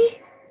badly?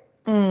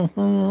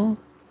 Mm-hmm.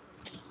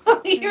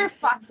 You're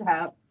fucked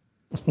up.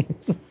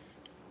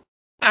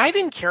 I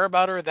didn't care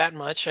about her that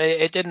much.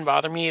 It didn't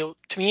bother me.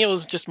 To me, it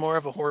was just more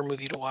of a horror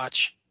movie to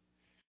watch.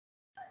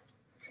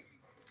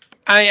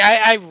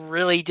 I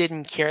really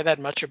didn't care that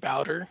much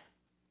about her.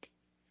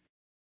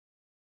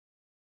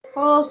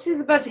 Oh, she's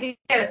about to get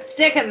a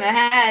stick in the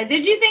head.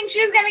 Did you think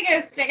she was going to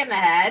get a stick in the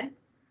head?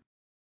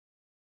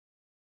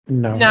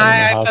 No, No, I don't know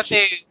I how thought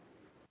she.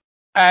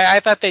 I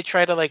thought they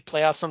tried to like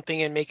play off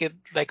something and make it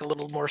like a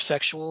little more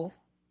sexual.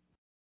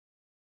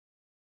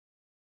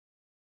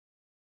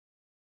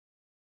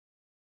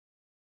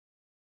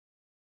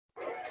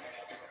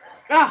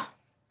 Oh.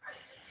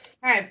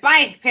 All right,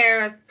 bye,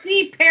 Paris.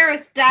 See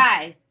Paris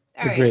die.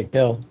 All A right. great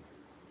bill.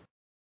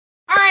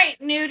 All right,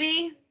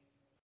 Nudie.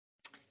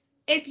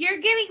 If you're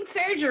getting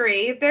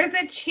surgery, there's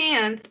a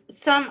chance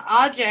some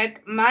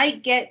object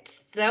might get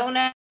sewn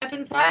up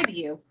inside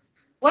you.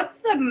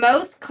 What's the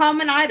most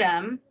common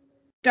item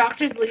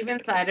doctors leave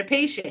inside a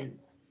patient?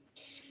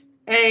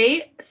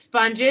 A,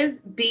 sponges.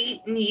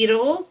 B,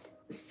 needles.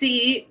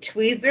 C,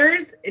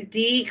 tweezers.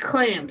 D,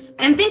 clamps.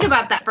 And think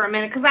about that for a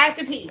minute, because I have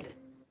to pee.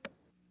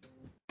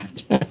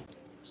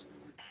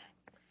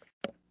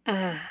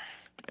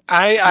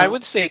 I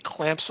would say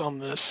clamps on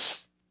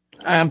this.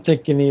 I'm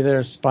thinking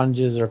either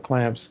sponges or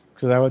clamps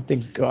because I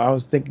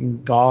was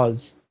thinking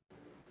gauze.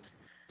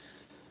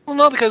 Well,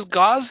 no, because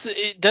gauze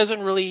it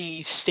doesn't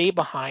really stay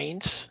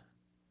behind.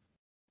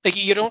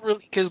 Like you don't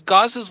really, because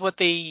gauze is what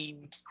they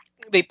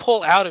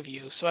pull out of you.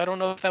 So I don't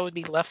know if that would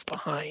be left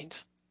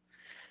behind.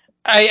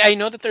 I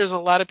know that there's a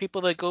lot of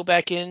people that go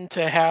back in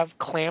to have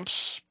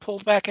clamps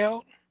pulled back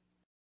out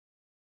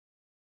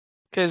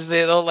because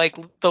they'll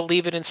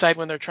leave it inside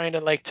when they're trying to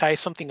like tie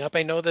something up.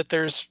 I know that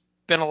there's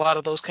been a lot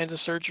of those kinds of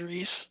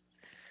surgeries.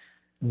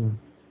 Mm.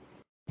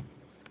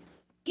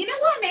 You know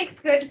what makes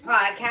good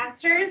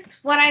podcasters?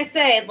 When I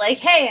say, like,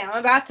 hey, I'm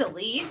about to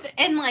leave,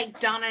 and, like,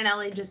 Don and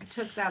Ellie just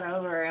took that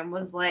over and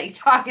was, like,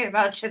 talking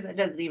about shit that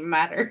doesn't even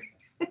matter.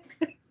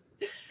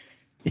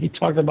 He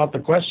talked about the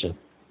question.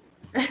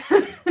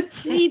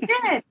 He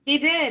did.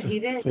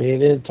 So he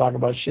did talk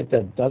about shit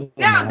that doesn't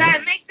No, matter.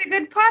 that makes a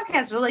good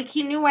podcaster. Like,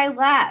 he knew I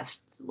left.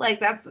 Like,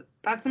 that's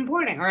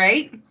important,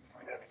 right?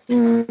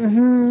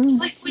 Mm-hmm.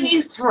 Like, when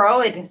you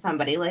throw it to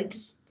somebody, like,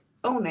 just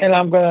own it. And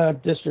I'm gonna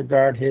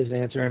disregard his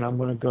answer, and I'm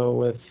gonna go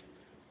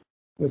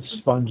with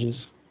sponges.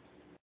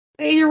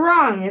 Hey, you're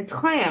wrong. It's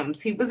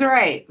clams. He was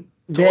right.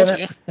 Told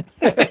Damn you.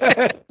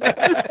 it.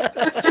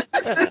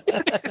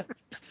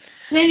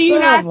 Did you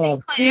Son not of say a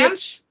clams,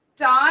 bitch.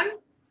 Don?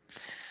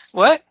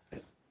 What?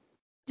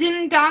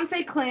 Didn't Don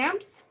say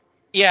clams?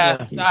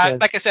 Yeah, He said,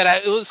 like I said,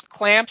 it was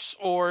clamps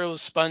or it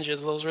was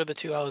sponges. Those were the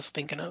two I was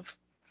thinking of.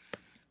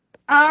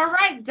 All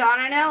right, Don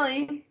and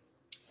Ellie.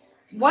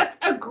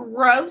 What's a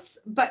gross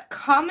but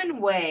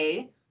common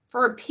way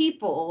for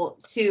people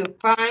to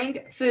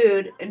find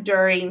food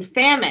during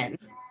famine?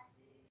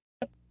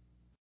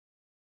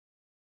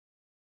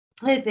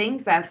 I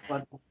think that's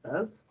what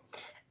that is.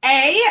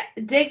 A,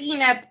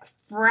 digging up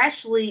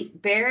freshly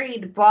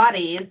buried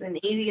bodies and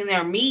eating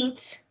their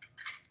meat.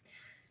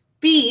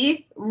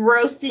 B,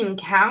 roasting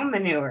cow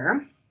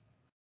manure.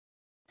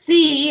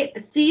 C,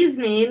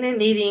 seasoning and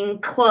eating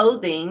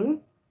clothing.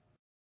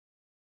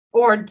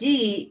 Or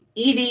D,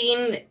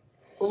 eating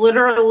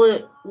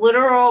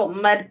literal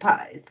mud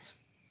pies.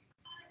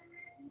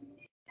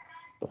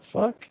 the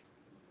fuck?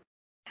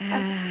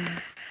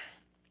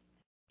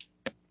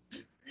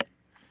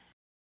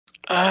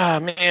 Ah,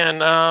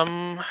 man.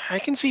 I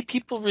can see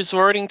people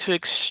resorting to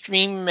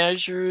extreme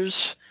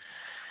measures.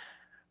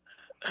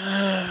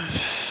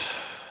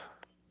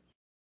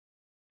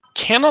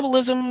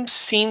 Cannibalism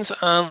seems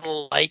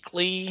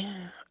unlikely.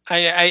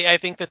 I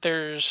think that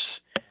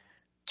there's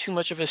too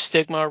much of a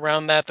stigma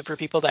around that for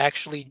people to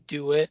actually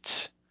do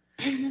it.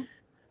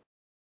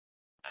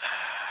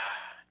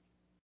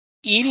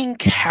 Eating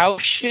cow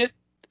shit.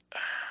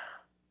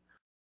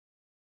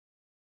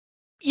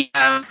 Yeah,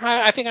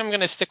 I think I'm going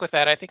to stick with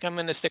that. I think I'm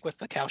going to stick with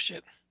the cow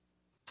shit.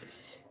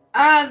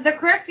 The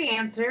correct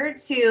answer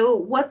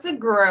to what's a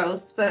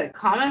gross but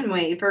common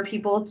way for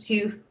people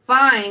to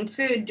find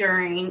food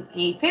during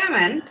a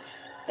famine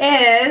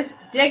is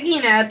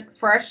digging up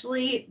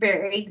freshly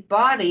buried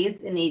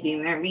bodies and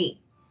eating their meat.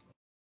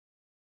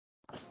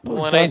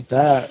 Who does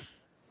that?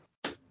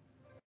 All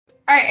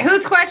right,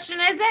 whose question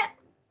is it?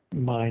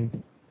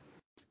 Mine.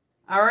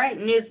 All right,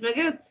 Newts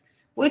Magoots.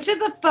 Which of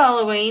the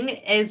following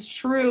is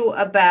true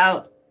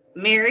about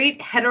married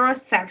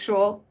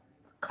heterosexual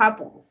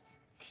couples?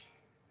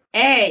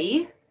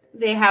 A,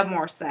 they have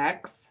more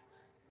sex.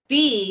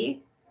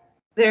 B,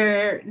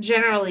 they're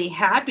generally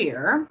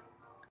happier.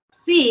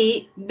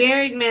 C,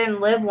 married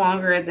men live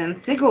longer than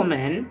single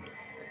men.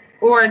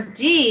 Or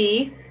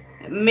D,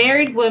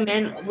 married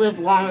women live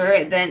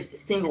longer than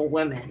single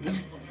women.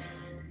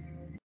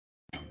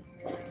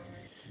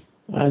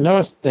 I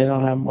noticed they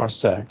don't have more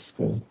sex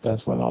because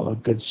that's when all the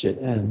good shit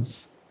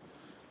ends.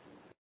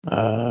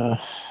 Married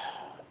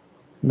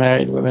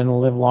women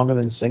live longer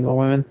than single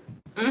women.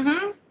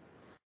 Mm-hmm.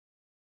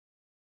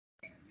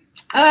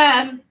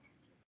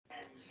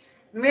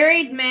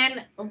 Married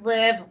men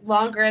live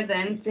longer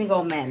than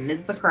single men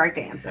is the correct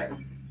answer.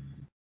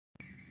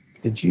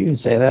 Did you even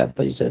say that? I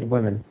thought you said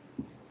women.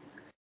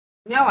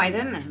 No, I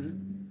didn't.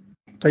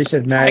 I thought you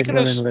said married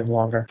women live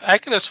longer. I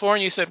could have sworn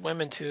you said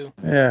women too.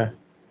 Yeah.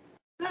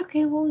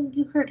 Okay, well,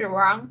 you heard it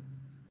wrong.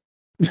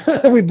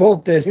 We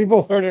both did. We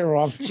both heard it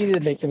wrong. She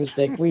didn't make the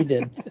mistake. We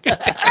did.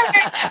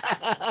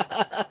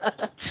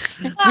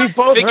 We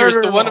both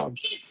heard it wrong.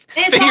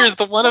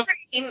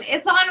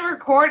 It's on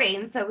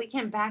recording, so we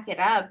can back it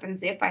up and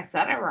see if I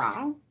said it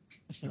wrong.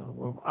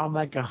 So, I'm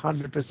like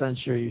 100%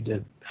 sure you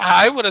did.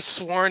 I would have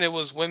sworn it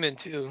was women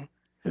too.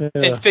 Yeah.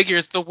 And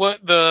figures the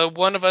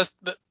one of us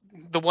in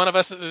the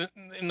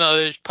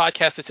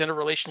podcast that's in a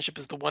relationship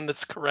is the one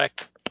that's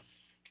correct.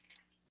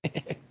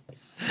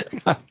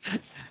 I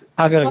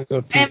gotta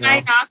go too. Am now. I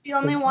not the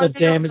only one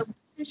in a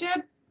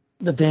relationship?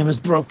 The dam is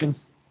broken.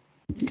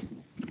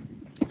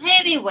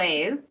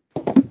 Anyways.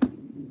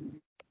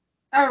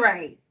 All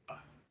right.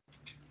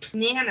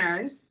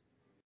 Nanners.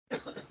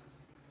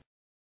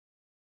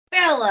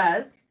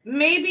 Fellas,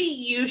 maybe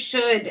you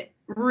should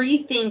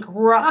rethink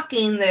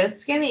rocking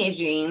those skinny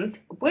jeans.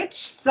 Which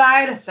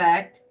side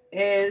effect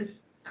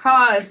is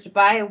caused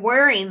by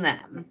wearing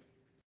them?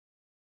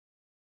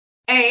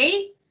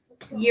 A,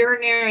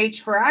 urinary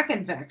tract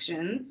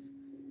infections.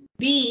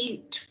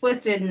 B,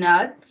 twisted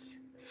nuts.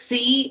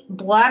 C,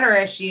 bladder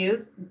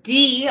issues.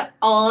 D,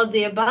 all of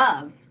the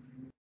above.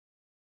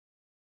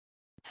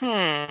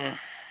 Hmm.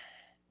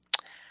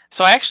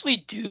 So I actually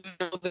do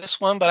know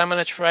this one, but I'm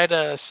gonna try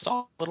to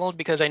stall a little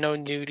because I know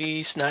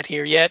Nudi's not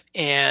here yet,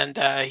 and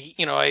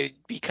I'd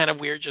be kind of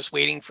weird just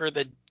waiting for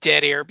the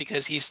dead air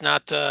because he's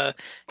not gonna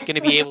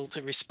be able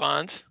to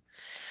respond.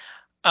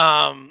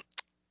 Um,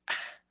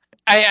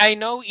 I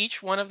know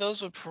each one of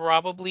those would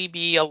probably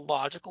be a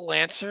logical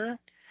answer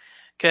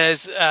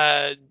because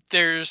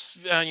there's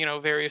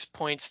various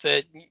points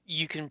that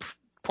you can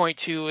point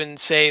to and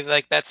say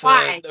like that's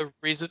Why? a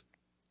reason.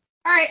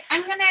 All right,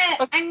 I'm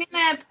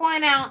gonna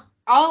point out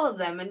all of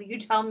them, and you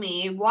tell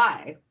me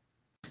why.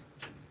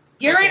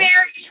 Urinary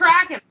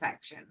tract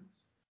infection.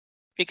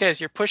 Because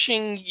you're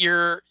pushing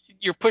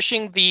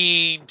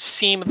the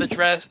seam of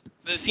the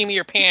seam of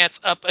your pants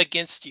up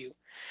against you.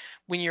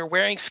 When you're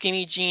wearing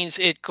skinny jeans,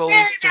 it Fair goes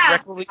enough,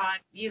 directly. Todd.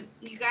 You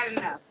got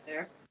enough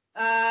there.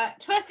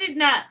 Twisted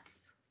nuts.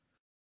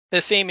 The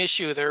same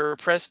issue.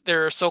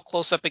 They're so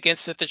close up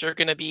against it that you're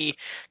going to be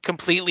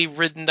completely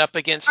ridden up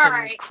against All and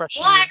right,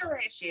 crushing you. bladder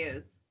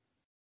issues.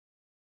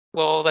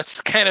 Well,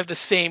 that's kind of the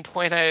same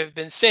point I've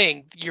been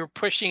saying. You're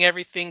pushing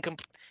everything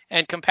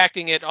and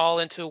compacting it all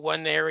into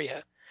one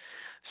area.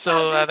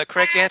 So the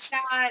correct answer.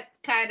 Not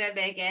kind of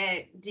make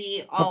it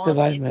D. What All did of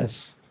I it.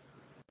 miss?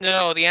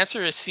 No, the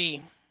answer is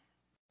C.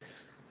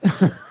 No,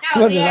 What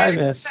the did I answer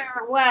miss?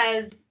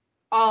 was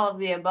all of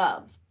the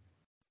above.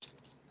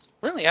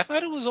 Really, I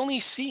thought it was only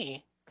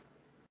C.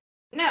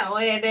 No,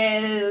 it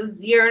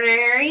is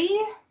urinary,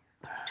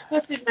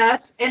 twisted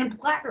nuts, and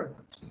bladder.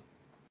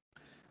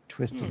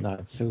 Twisted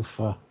Nuts,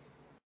 Ufa.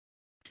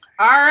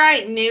 All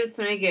right, Newts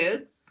and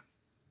Goots.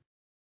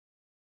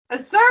 A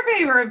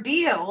survey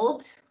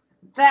revealed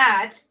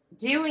that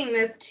doing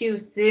this too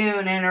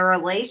soon in a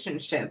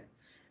relationship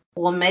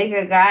will make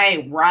a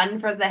guy run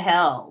for the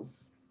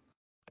hills.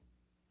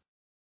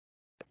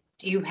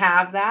 Do you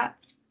have that?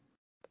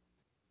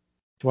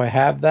 Do I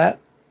have that?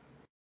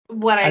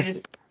 What I I-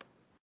 just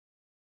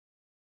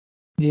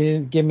You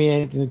didn't give me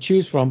anything to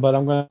choose from, but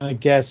I'm going to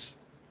guess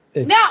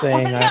it's no,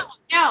 saying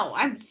no.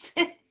 I'm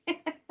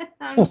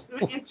just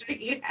making sure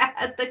you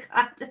had the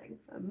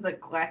context of the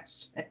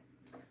question.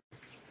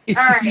 All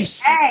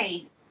right,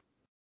 A.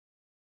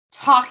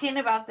 Talking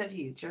about the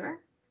future.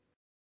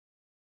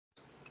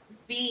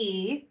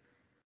 B.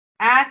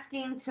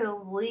 Asking to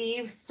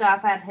leave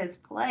stuff at his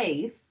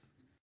place.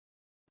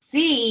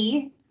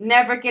 C.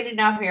 Never getting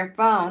off your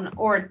phone.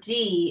 Or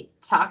D.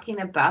 Talking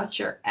about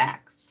your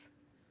ex.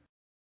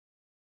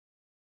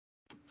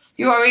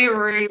 You want me to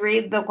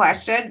reread the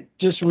question?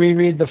 Just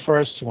reread the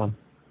first one.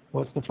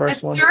 What's the A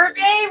first one?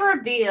 survey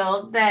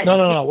revealed that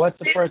No. What's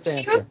the this first too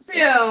answer?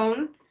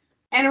 soon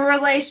in a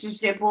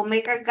relationship will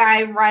make a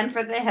guy run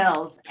for the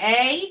hills.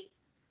 A.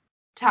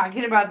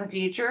 Talking about the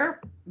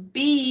future.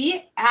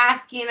 B.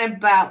 Asking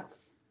about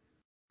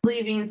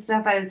leaving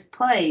stuff at his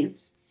place.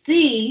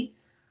 C.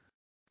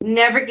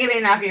 Never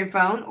getting off your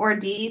phone. Or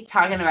D.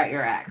 Talking about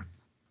your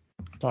ex.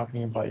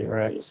 talking about your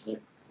ex.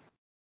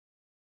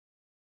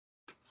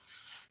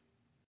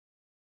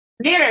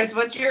 Nearest,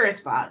 what's your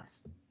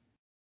response?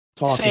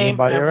 Talking Same.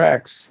 about your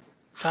ex.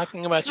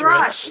 Talking about It's your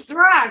wrong. ex. It's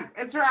wrong.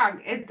 It's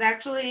wrong. It's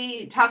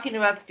actually talking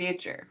about the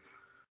future.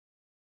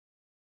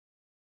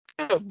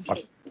 Fuck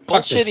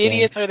Bullshit this game.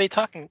 idiots are they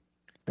talking?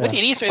 What Yeah,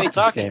 idiots are they fuck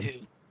this talking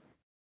game.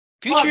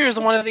 to? Future is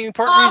one of the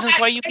important reasons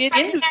why you get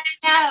into.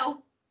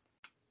 No.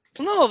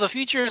 No, the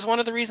future is one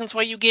of the reasons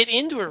why you get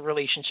into a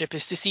relationship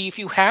is to see if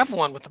you have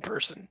one with the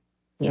person.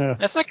 Yeah.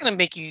 That's not going to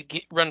make you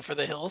run for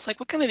the hills. Like,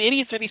 what kind of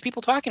idiots are these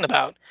people talking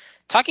about?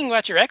 Talking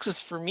about your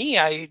exes for me,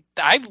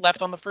 I've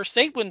left on the first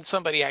date when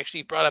somebody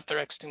actually brought up their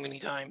ex too many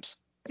times.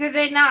 Did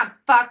they not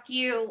fuck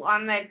you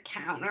on the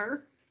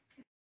counter?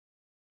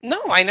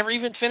 No, I never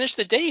even finished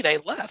the date. I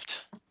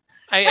left.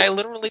 I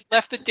literally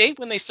left the date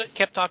when they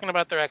kept talking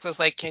about their ex. I was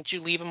like, can't you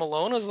leave them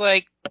alone? I was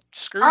like,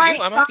 screw All you. right,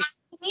 I'm Don, not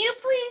can you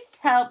please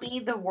tell me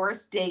the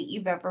worst date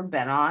you've ever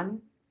been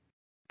on?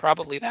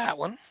 probably that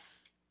one.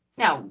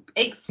 No,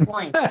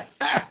 explain.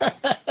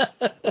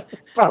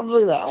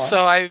 Probably that one.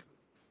 So I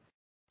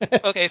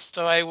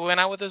went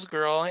out with this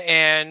girl,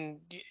 and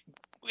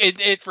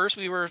at first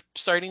we were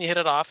starting to hit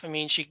it off. I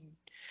mean,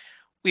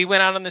 we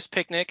went out on this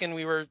picnic, and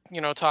we were,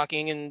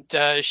 talking, and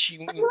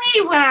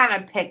We went on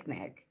a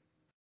picnic.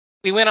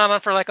 we went on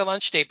for like a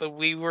lunch date, but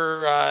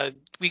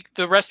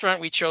the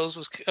restaurant we chose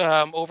was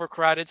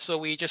overcrowded, so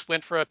we just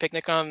went for a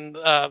picnic on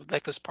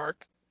like this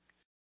park.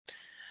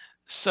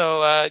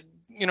 So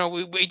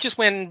we just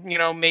went,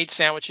 made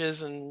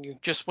sandwiches and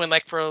just went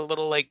like for a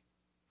little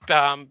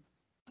um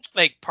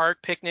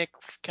park picnic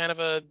kind of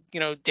a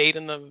date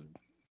in the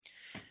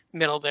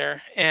middle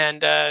there,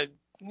 and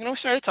we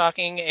started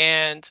talking,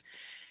 and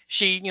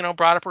she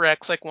brought up her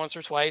ex like once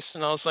or twice,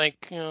 and I was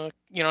like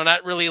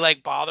not really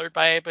like bothered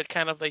by it, but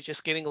kind of like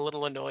just getting a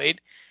little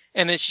annoyed.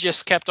 And then she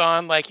just kept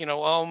on like,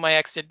 oh, my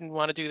ex didn't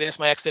want to do this,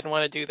 my ex didn't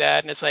want to do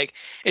that, and it's like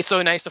it's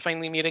so nice to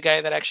finally meet a guy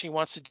that actually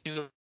wants to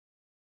do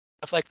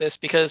stuff like this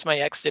because my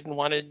ex didn't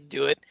want to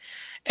do it.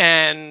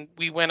 And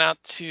we went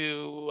out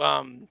to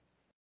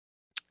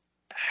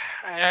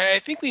I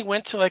think we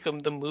went to like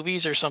the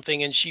movies or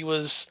something, and she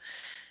was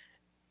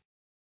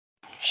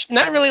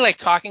not really like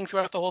talking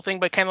throughout the whole thing,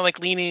 but kind of like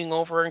leaning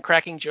over and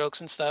cracking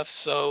jokes and stuff.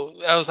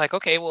 So I was like,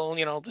 okay, well,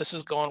 this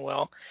is going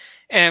well.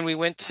 And we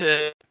went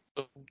to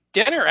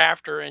dinner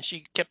after, and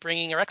she kept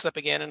bringing her ex up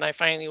again. And I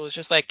finally was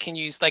just like, can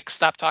you like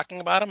stop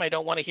talking about him? I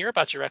don't want to hear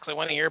about your ex. I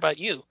want to hear about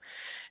you.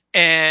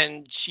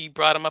 And she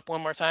brought him up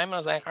one more time. I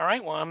was like, all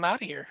right, well, I'm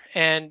out of here.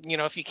 And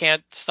if you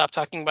can't stop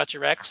talking about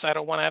your ex, I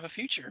don't want to have a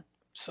future.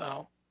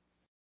 So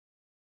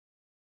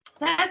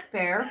That's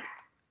fair.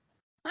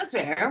 That's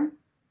fair.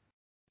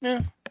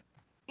 yeah.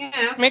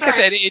 Yeah. Like I Sorry.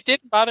 said, it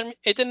didn't bother me.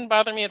 It didn't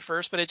bother me at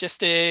first, but it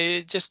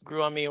just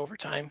grew on me over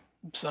time.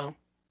 So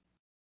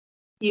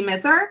Do you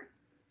miss her?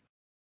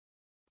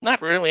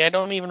 not really. I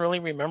don't even really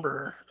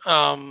remember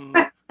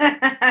her.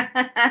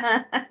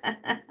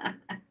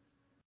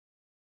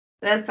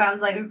 That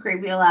sounds like a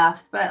creepy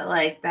laugh, but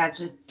like that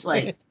just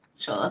like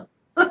chill.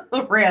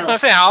 Real. I'm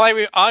saying all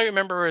I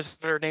remember is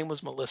that her name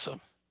was Melissa.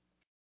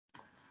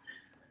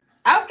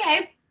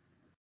 Okay.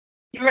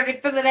 You ready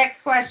for the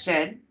next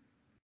question?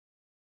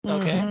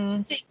 Okay.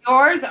 Mhm.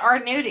 Yours or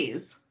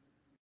nudies?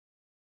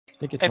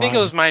 I I think it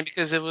was mine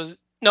because it was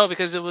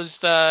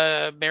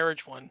the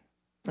marriage one.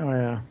 Oh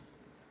yeah.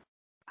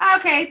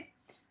 Okay.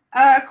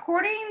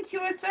 According to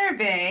a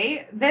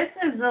survey, this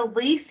is the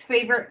least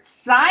favorite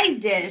side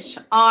dish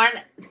on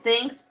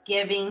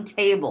Thanksgiving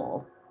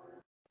table.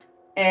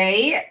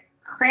 A.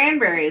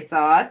 Cranberry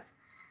sauce.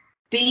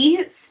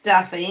 B.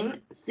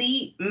 Stuffing.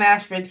 C.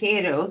 Mashed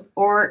potatoes.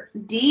 Or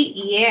D.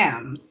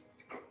 Yams.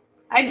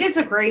 I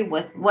disagree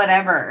with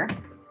whatever,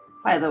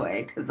 by the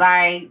way, because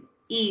I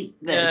eat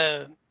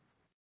this.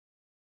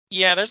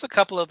 Yeah, there's a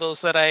couple of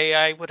those that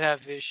I would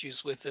have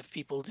issues with if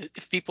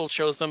people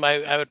chose them.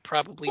 I would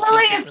probably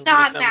Chili think is differently of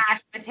not them.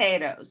 mashed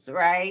potatoes,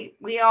 right?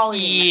 We all eat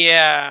mashed.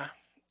 Yeah.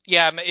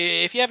 Yeah,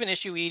 if you have an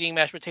issue eating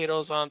mashed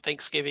potatoes on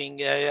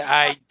Thanksgiving, I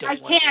I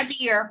don't want can't them.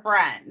 be your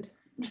friend.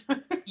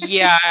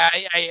 Yeah,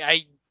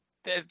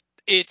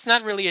 it's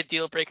not really a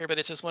deal breaker, but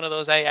it's just one of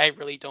those I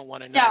really don't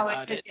want to know No, it's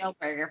about a it. deal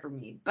breaker for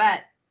me.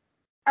 But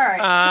all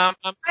right,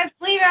 so let's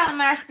leave out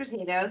mashed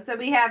potatoes. So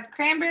we have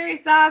cranberry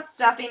sauce,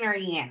 stuffing, or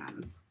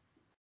yams.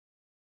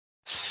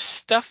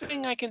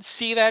 Stuffing, I can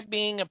see that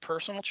being a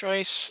personal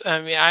choice.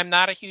 I mean, I'm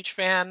not a huge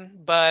fan,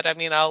 but I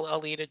mean,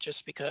 I'll eat it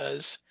just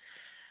because.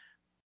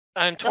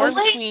 I'm The torn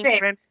least between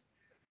favorite.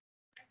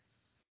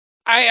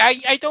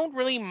 I don't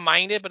really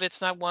mind it, but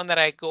it's not one that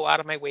I go out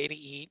of my way to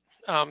eat.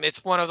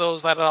 It's one of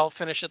those that I'll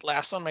finish it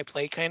last on my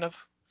plate, kind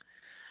of.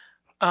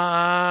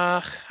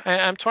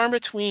 I'm torn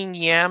between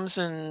yams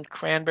and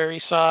cranberry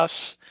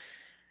sauce,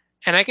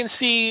 and I can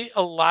see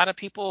a lot of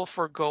people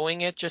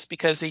foregoing it just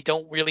because they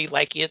don't really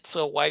like it,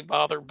 so why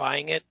bother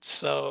buying it?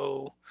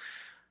 So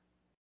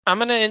I'm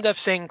gonna end up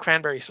saying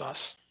cranberry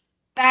sauce.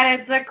 That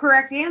is the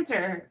correct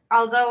answer.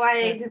 Although I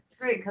Yeah.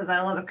 disagree because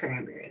I love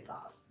cranberry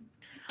sauce.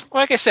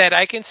 Like I said,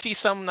 I can see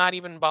some not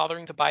even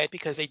bothering to buy it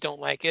because they don't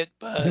like it,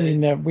 We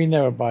but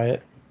never buy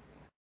it.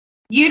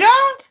 You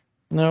don't?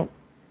 No,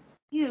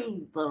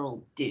 You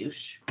little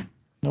douche.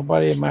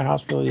 nobody in my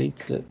house really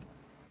eats it.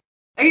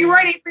 Are you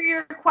ready for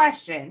your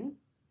question?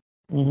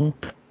 Mhm.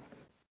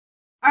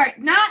 All right.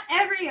 Not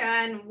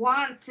everyone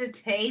wants to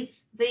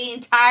taste the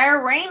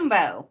entire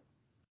rainbow.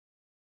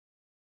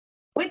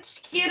 Which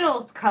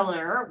Skittles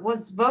color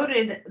was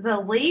voted the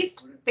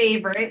least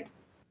favorite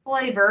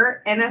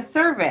flavor in a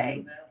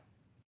survey?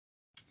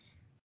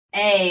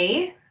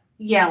 A.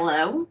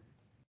 Yellow.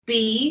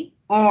 B.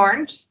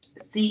 Orange.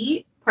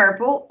 C.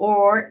 Purple.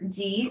 Or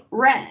D.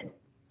 Red.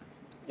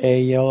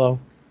 A yellow.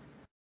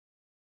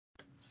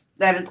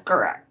 That is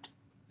correct.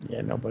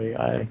 Yeah,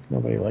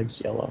 nobody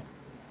likes yellow.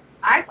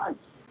 I like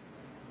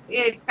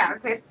it. It kind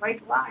of tastes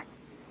like lime.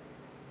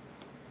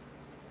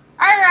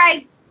 All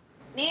right,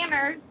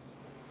 Nanners.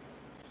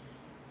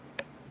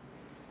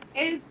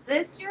 Is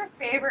this your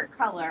favorite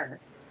color?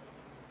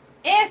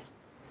 If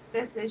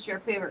this is your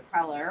favorite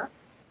color,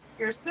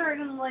 you're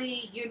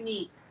certainly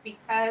unique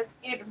because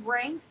it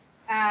ranks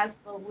as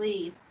the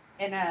least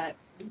in a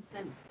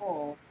recent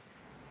poll.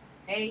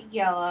 A.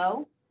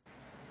 Yellow.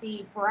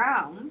 B.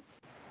 Brown.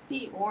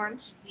 C.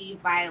 Orange. D.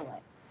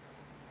 Violet.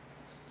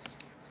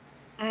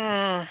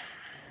 mm,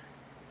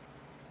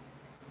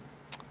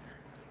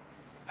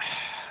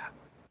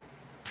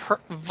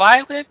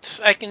 violet,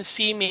 I can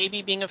see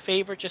maybe being a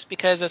favorite just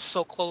because it's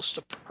so close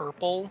to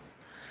purple,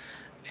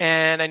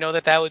 and I know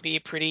that would be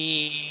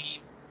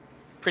pretty.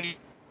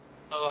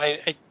 Oh,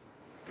 I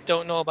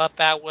don't know about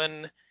that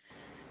one.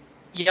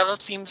 Yellow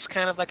seems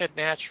kind of like a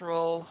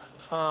natural.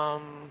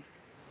 Um,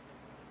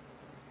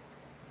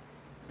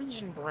 Orange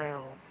and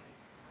brown.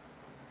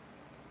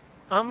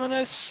 I'm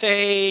gonna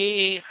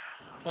say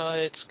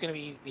it's gonna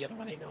be the other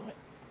one. I know it.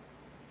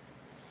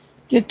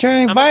 You're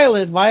turning I'm gonna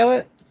violet,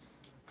 Violet.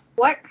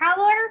 What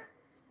color?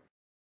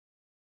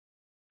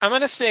 I'm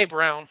gonna say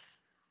brown.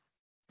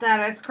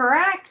 That is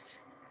correct.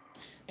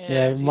 Yeah,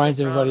 Yeah, it it's either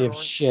reminds brown everybody or of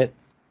orange. shit.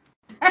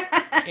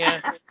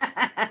 Yeah,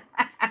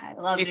 I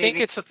love I think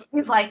Judy. it's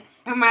He's like,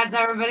 reminds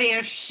everybody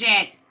of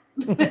shit.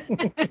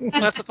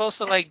 that's supposed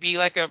to like be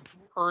like a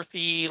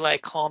earthy,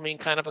 like calming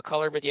kind of a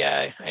color, but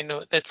yeah, I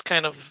know that's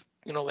kind of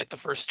like the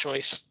first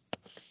choice.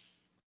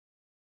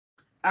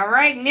 All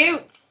right,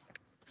 Newts.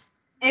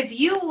 If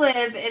you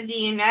live in the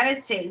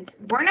United States,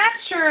 we're not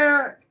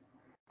sure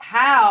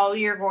how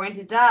you're going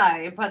to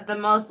die, but the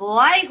most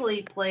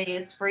likely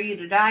place for you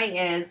to die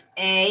is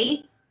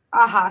A,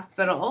 a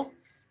hospital,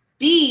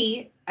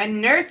 B, a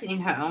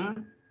nursing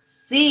home,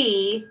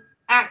 C,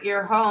 at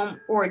your home,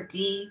 or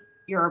D,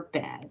 your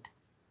bed.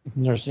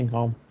 Nursing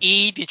home.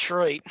 E,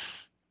 Detroit.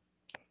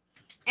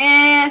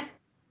 A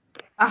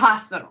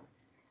hospital.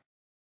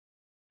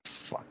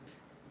 Fuck.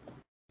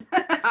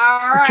 All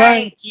I'm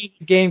trying right. to keep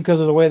the game because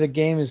of the way the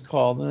game is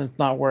called, and it's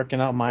not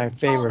working out my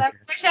favor. I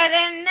wish I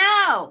didn't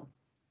know.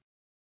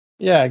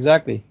 Yeah,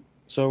 exactly.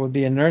 So it would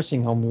be a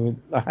nursing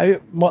home.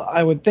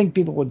 I would think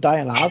people would die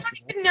in a I hospital.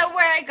 don't even know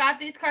where I got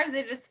these cards.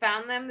 I just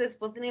found them.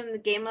 This wasn't even the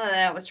game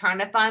that I was trying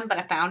to find, but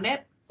I found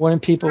it.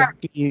 Wouldn't people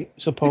be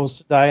supposed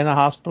to die in a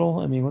hospital?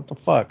 I mean, what the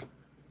fuck?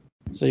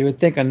 So you would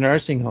think a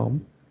nursing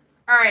home.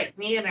 All right,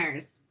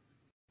 Neaners.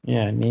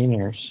 Yeah,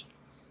 Neaners.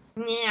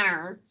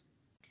 Neaners.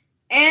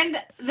 In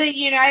the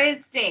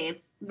United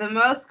States, the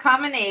most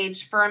common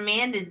age for a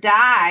man to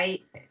die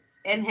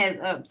in his...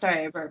 Oh,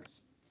 sorry, I burped.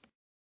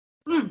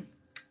 In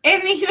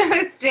the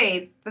United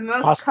States, the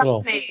most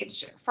Hospital. common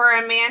age for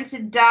a man to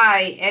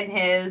die in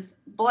his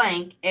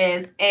blank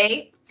is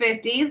A,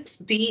 50s,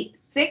 B,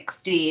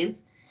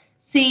 60s,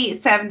 C,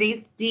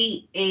 70s,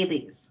 D,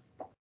 80s.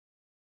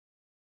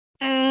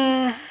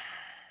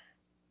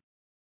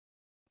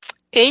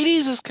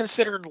 80s is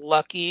considered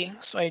lucky,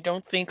 so I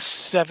don't think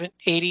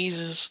 80s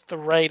is the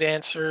right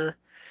answer.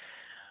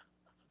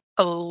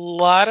 A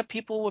lot of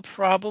people would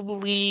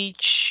probably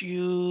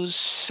choose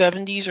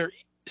 70s or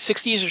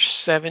 60s or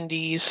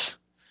 70s.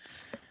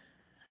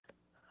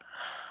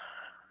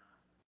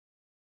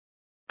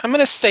 I'm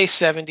going to say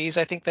 70s.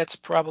 I think that's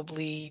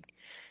probably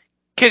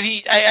because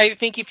I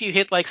think if you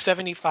hit like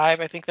 75,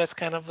 I think that's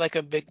kind of like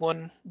a big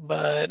one,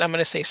 but I'm going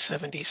to say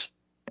 70s.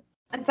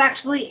 It's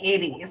actually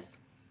 80s.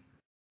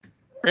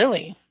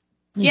 Really?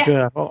 Yeah.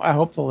 Good. I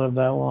hope to live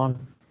that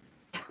long.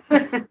 All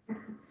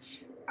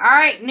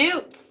right,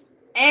 Newts.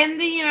 In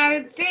the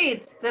United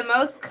States, the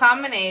most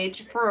common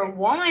age for a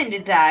woman to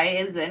die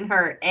is in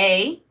her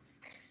A,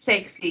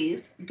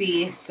 60s,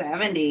 B,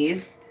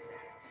 70s,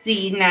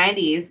 C,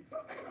 90s,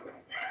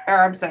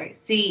 or I'm sorry,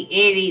 C,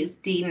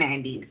 80s, D,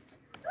 90s.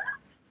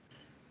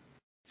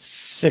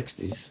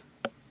 60s.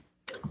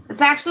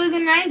 It's actually the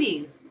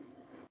 90s.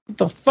 What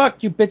the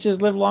fuck? You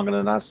bitches live longer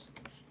than us?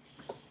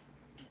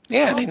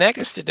 Yeah, they nag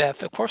us to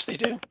death. Of course they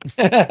do. All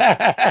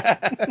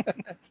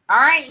right,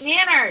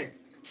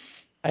 Nanners.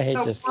 I hate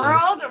The this game.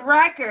 world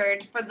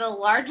record for the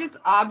largest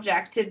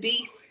object to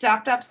be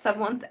stuffed up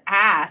someone's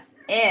ass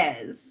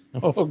is...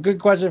 Oh,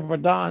 good question for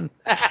Don.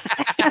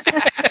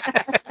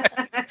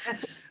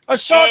 A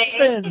shark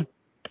fin.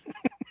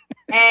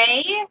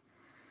 A,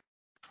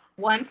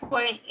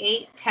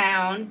 1.8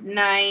 pound,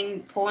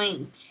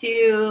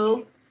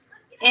 9.2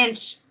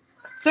 inch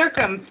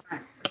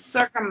Circumference.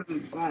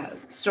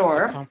 Circumference.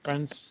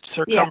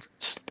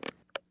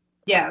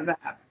 Yeah,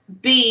 that.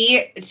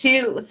 B,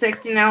 2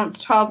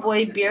 16-ounce tall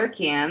boy beer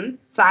cans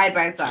side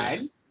by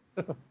side.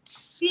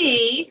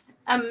 C,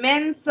 a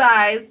men's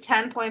size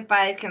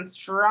 10.5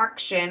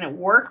 construction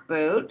work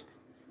boot.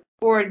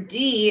 Or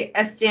D,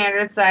 a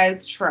standard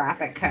size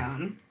traffic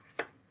cone.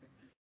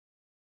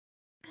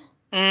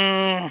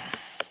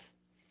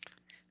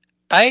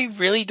 I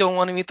really don't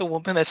want to meet the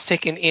woman that's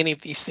taken any of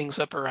these things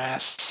up her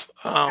ass.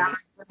 I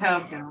would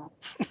hope no.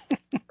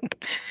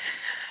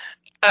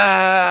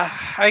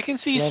 I can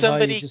see Love how you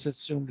somebody. just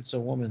assumed it's a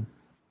woman.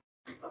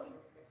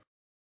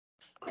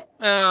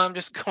 I'm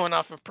just going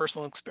off of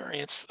personal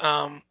experience.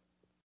 I'm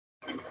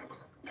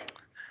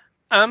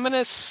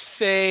gonna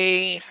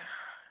say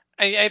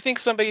I think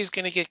somebody's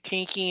gonna get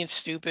kinky and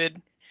stupid,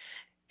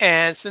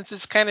 and since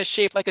it's kind of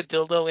shaped like a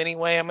dildo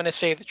anyway, I'm gonna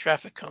say the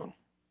traffic cone.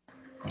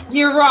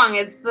 You're wrong.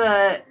 It's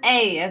the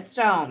A, a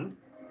stone.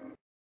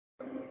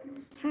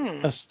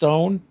 A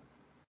stone?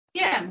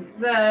 Yeah,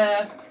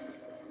 the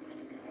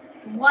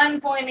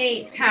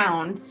 1.8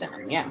 pound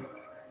stone. Yeah.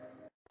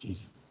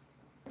 Jesus.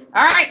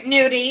 All right,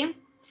 Nudie.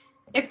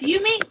 If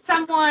you meet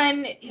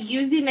someone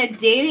using a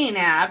dating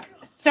app,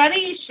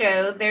 studies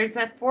show there's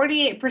a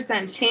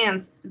 48%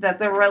 chance that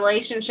the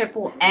relationship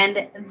will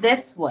end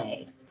this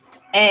way.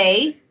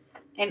 A,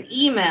 an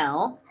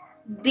email.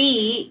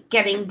 B,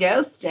 getting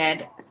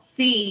ghosted.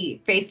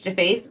 C,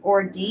 face-to-face.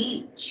 Or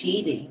D,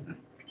 cheating.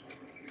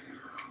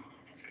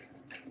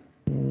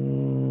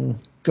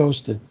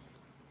 Ghosted.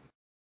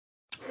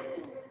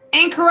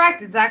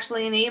 Incorrect. It's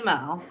actually an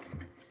email.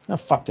 Oh,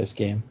 fuck this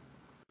game.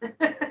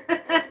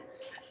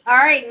 All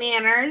right,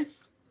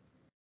 Nanners.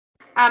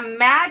 A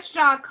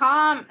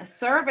Match.com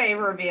survey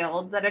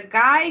revealed that a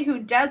guy who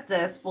does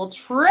this will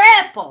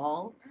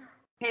triple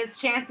his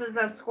chances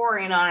of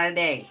scoring on a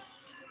date.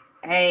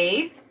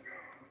 A,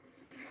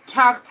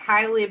 talks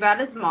highly about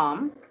his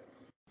mom.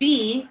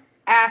 B,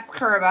 asks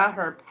her about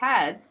her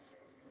pets.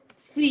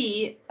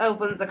 C,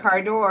 opens a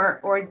car door.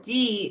 Or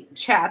D,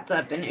 chats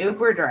up an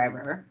Uber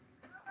driver.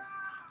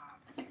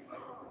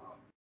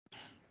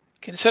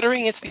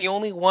 Considering it's the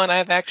only one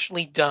I've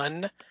actually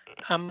done,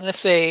 I'm gonna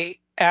say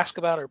ask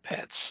about her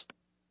pets.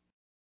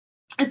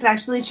 It's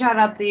actually chat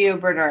up the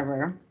Uber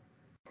driver.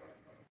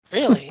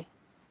 Really?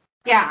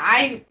 Yeah,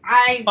 I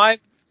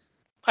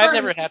I've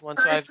never had one,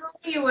 so personally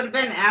it would have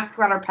been ask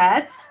about our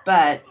pets,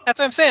 but that's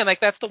what I'm saying. Like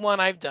that's the one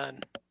I've done.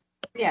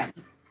 yeah.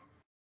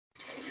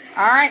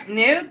 All right,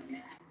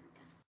 Newts.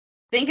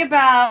 Think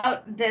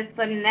about this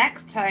the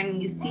next time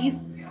you see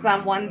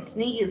someone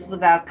sneeze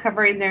without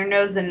covering their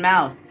nose and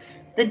mouth.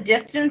 The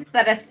distance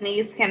that a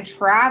sneeze can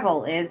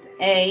travel is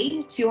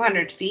A,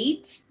 200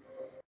 feet,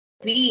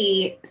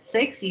 B,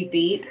 60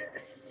 feet,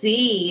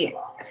 C,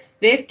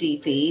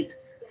 50 feet,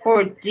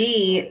 or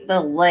D, the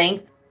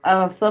length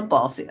of a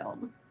football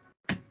field.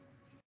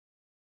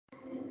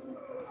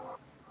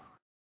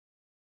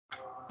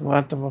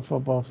 Length of a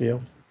football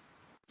field.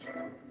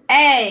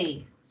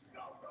 A,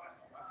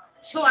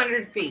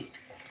 200 feet.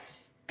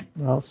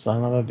 Well,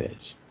 son of a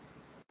bitch.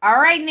 All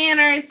right,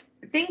 Nanners.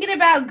 Thinking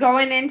about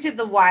going into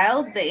the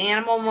wild, the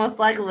animal most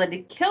likely to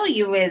kill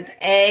you is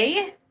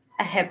A,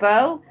 a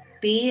hippo,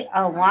 B,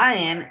 a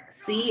lion,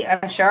 C,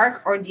 a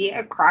shark, or D,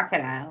 a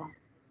crocodile.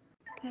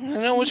 I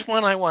know which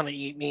one I want to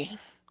eat me.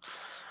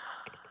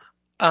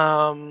 But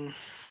I'm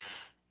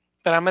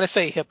gonna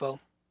say hippo.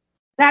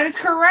 That is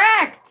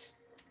correct.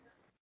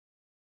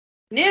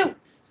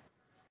 Newts.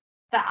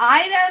 The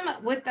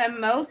item with the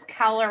most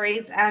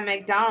calories at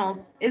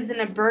McDonald's isn't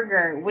a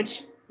burger,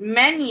 which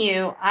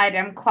menu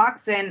item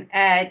clocks in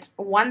at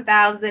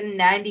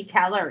 1,090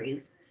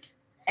 calories.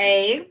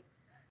 A,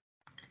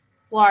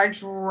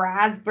 large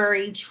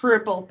raspberry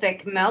triple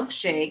thick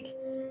milkshake.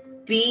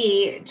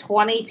 B,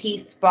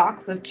 20-piece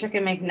box of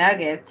chicken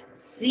McNuggets.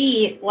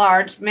 C,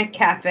 large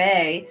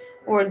McCafe.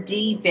 Or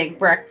D, big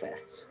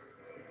breakfast.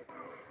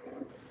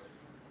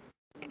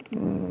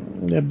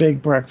 A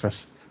big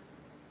breakfast.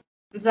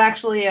 It's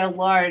actually a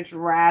large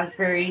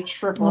raspberry Oh,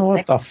 triple what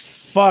thick. the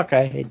fuck?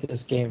 I hate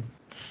this game.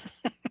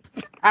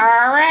 All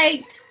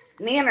right,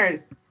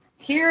 Nanners.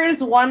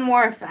 Here's one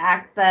more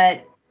fact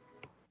that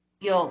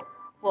will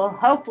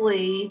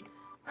hopefully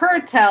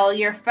curtail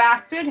your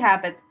fast food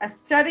habits. A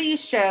study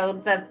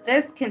showed that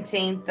this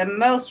contained the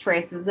most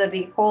traces of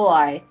E.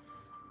 coli.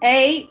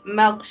 A,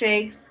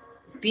 milkshakes,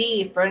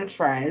 B, french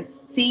fries,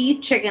 C,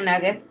 chicken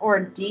nuggets, or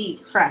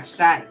D,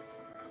 crushed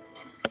ice.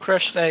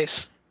 Crushed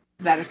ice.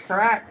 That is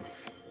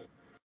correct.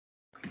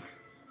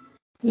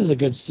 This is a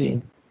good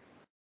scene.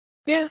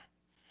 Yeah.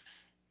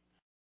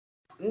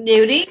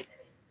 Nudie,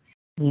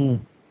 Hmm.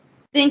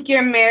 think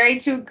you're married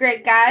to a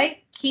great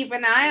guy? Keep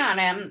an eye on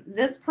him.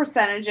 This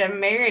percentage of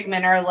married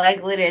men are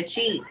likely to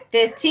cheat.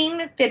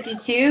 15,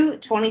 52,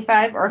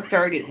 25, or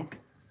 30.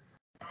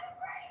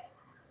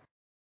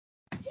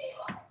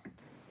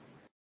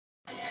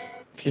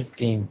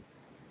 15.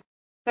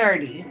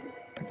 30.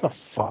 What the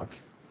fuck?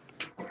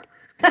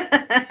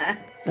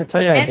 I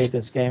tell you, I hate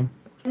this game.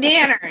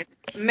 Nanners,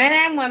 men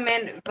and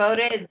women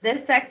voted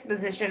this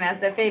exposition as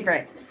their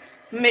favorite.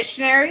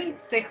 Missionary,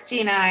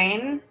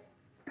 69,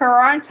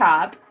 Her on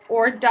Top,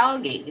 or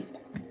Doggy.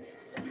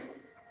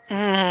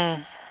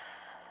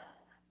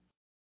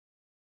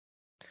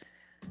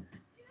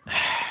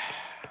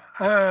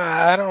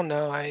 I don't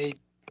know.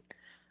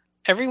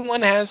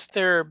 Everyone has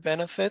their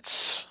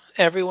benefits.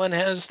 Everyone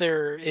has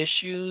their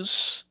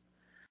issues.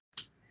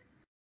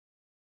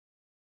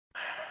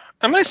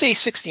 I'm gonna say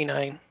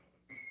 69.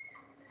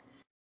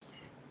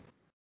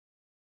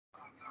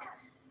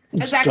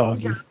 It's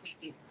actually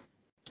doggy.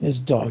 It's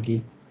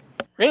doggy.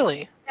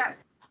 Really? Yeah.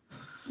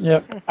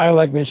 Yep. I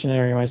like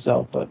missionary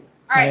myself, but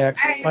my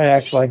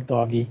ex like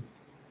doggy.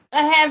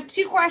 I have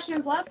 2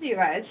 questions left, you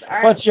guys. All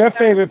right, What's your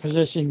favorite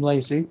position,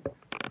 Lacey?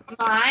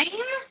 Mine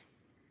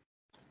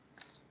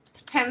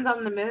depends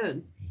on the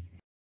mood.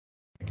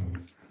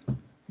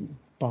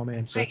 Bomb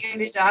answer. I can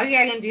do doggy.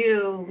 I can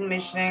do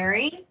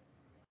missionary.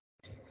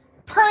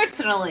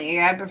 Personally,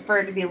 I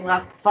prefer to be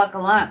left the fuck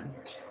alone.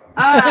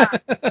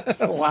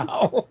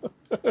 Wow.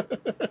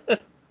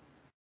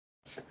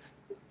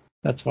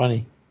 That's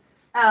funny.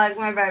 I like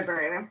my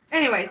vibrator.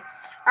 Anyways,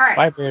 all right.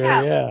 Vibrator,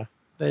 So, yeah.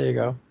 There you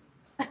go.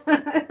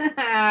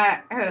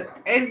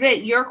 is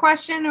it your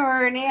question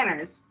or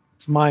Nanner's?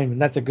 It's mine,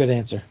 and that's a good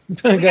answer. We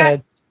Go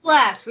ahead.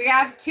 We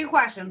have 2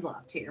 questions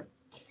left here.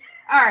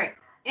 All right.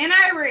 In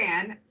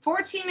Iran,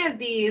 14 of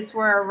these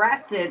were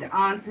arrested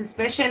on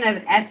suspicion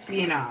of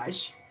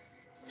espionage.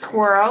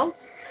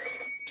 Squirrels,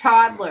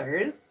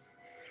 toddlers,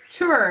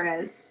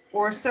 tourists,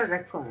 or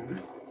circus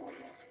clowns.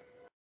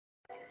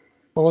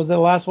 What was the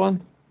last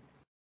one?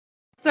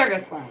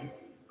 Circus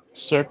clowns.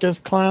 Circus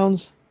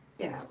clowns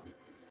Yeah.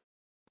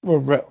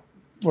 were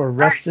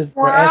arrested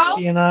for squirrels?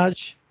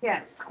 espionage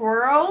Yes,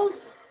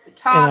 squirrels, in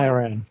toddlers,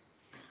 Iran.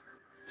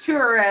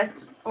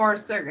 tourists, or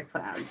circus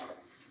clowns.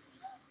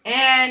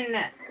 In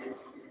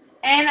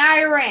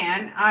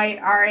Iran,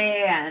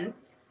 IRAN,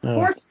 Oh.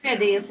 14 of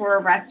these were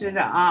arrested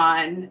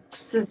on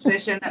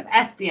suspicion of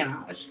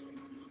espionage.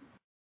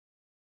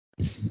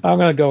 I'm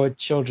gonna go with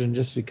children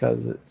just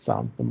because it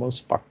sounds the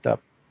most fucked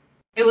up.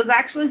 It was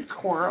actually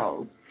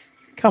squirrels.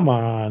 Come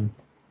on,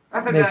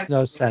 makes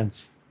no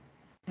sense.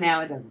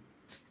 No, it doesn't.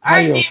 How All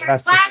right, you neighbors,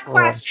 last the last squirrel?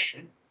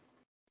 question.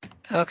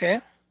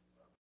 Okay.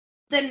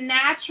 The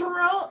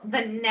natural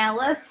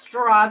vanilla,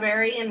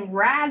 strawberry, and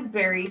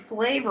raspberry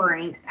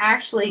flavoring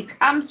actually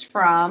comes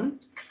from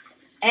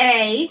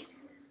A,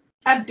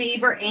 a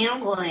beaver anal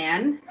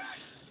gland,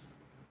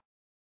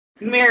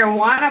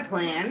 marijuana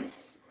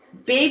plants,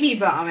 baby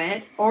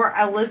vomit, or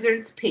a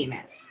lizard's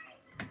penis.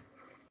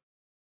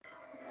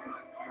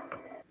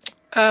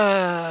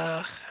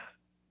 I'm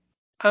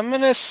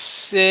gonna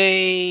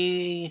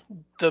say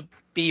the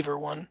beaver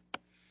one.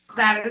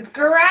 That is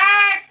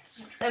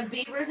correct. A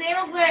beaver's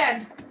anal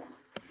gland.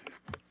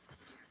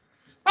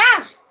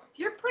 Wow,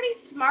 you're pretty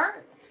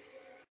smart.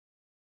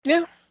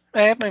 Yeah,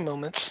 I have my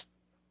moments.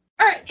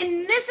 All right,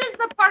 and this is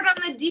the part on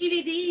the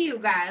DVD, you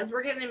guys.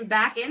 We're getting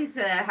back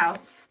into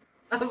House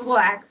of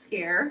Wax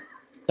here.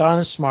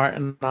 Don's smart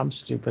and I'm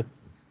stupid.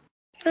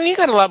 You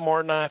got a lot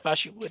more than I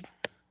thought you would.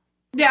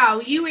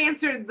 No, you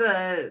answered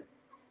the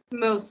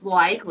most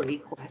likely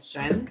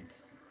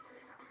questions.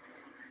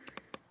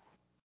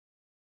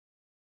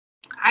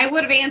 I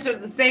would have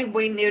answered the same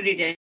way Nudie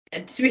did,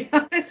 to be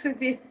honest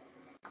with you.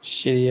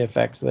 Shitty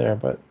effects there,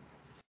 but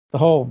the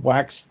whole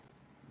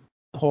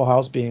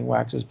house being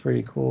waxed is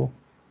pretty cool.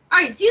 All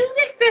right, do you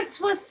think this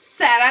was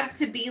set up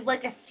to be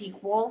like a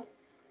sequel?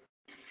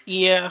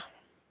 Yeah.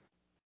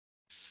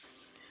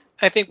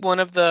 I think one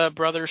of the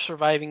brothers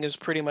surviving is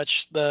pretty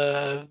much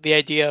the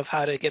idea of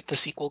how to get the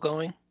sequel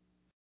going.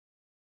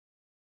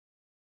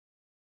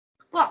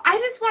 Well, I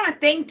just want to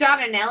thank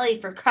Don and Ellie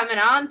for coming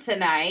on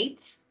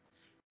tonight.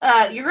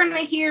 You're going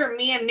to hear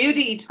me and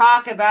Nudie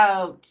talk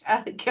about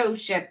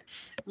Ghost Ship.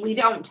 We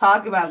don't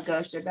talk about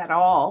Ghost Ship at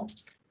all.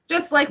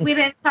 Just like we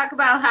didn't talk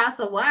about House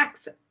of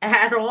Wax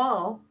at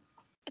all.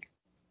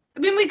 I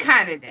mean, we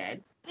kind of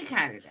did.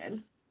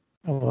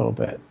 A little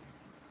bit.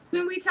 I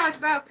mean, we talked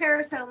about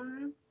Paris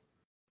Hilton.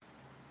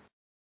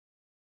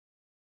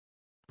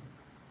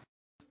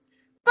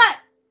 But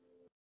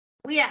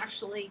we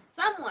actually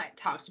somewhat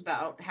talked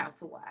about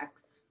House of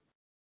Wax.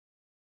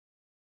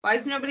 Why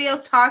is nobody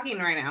else talking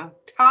right now?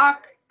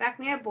 Talk. Back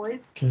me up, boys.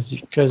 Because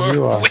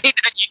you are. Wait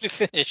on you to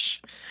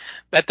finish.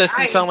 That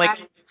doesn't sound like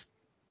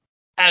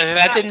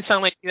that didn't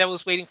sound like that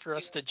was waiting for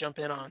us to jump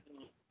in on.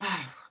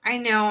 I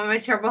know I'm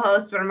a terrible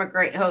host, but I'm a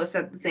great host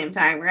at the same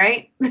time,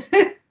 right?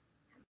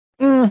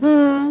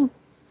 Mm-hmm.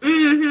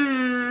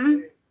 Mm-hmm.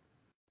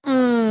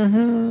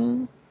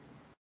 Mm-hmm.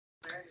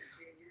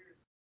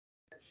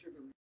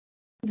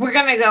 We're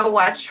gonna go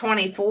watch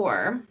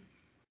 24.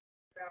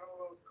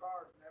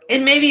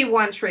 And maybe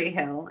One Tree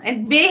Hill.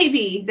 And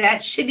maybe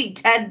that shitty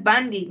Ted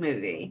Bundy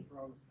movie.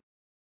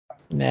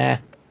 Nah.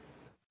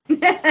 He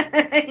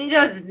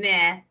goes,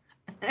 nah.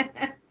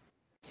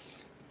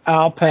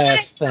 I'll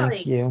pass,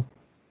 thank you.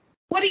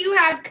 What do you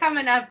have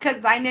coming up?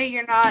 Because I know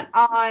you're not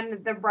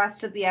on the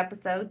rest of the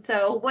episode.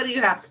 So what do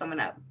you have coming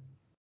up?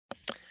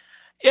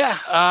 Yeah,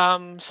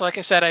 so like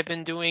I said, I've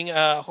been doing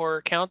a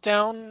horror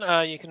countdown.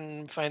 You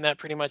can find that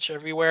pretty much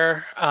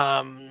everywhere.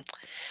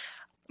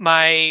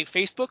 My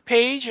Facebook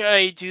page,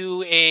 I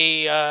do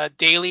a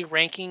daily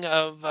ranking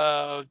of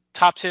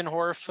top 10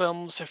 horror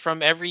films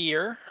from every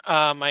year.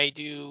 I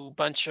do a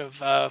bunch of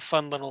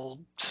fun little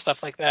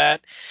stuff like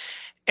that.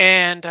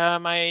 And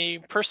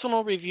my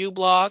personal review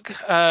blog,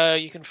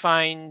 you can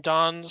find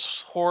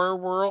Don's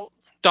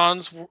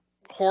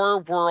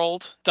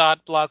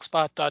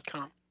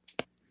horrorworld.blogspot.com.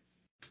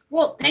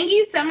 Well, thank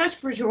you so much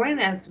for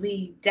joining us.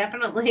 We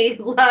definitely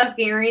love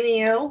hearing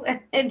you.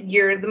 And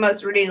you're the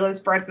most ridiculous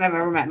person I've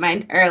ever met in my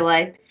entire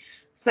life.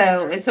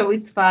 So it's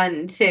always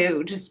fun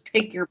to just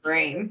pick your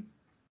brain.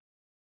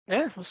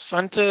 Yeah, it was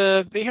fun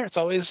to be here. It's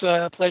always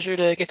a pleasure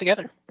to get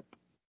together.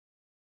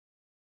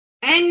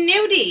 And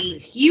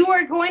Nudie, you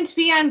are going to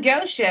be on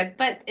Ghost Ship,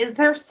 but is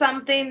there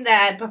something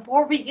that,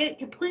 before we get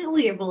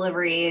completely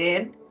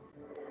obliterated...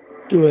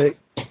 Do it.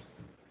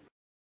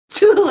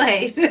 Too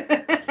late.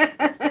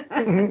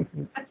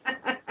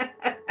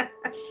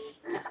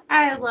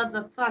 I love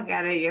the fuck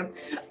out of you. All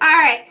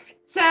right,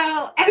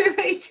 so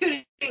everybody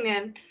tuning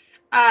in.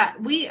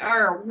 We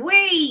are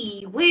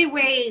way, way,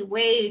 way,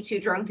 way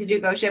too drunk to do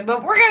Ghost Ship,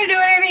 but we're going to do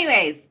it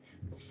anyways.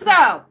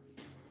 So,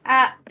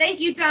 thank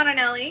you, Don and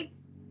Ellie.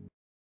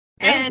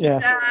 And,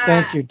 Yes,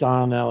 thank you,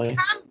 Don and Ellie.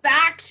 come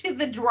back to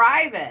the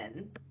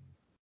drive-in.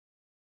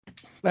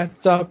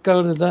 Let's all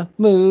go to the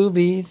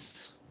movies.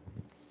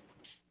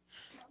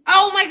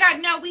 Oh my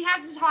god, no, we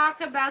have to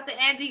talk about the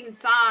ending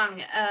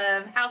song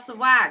of House of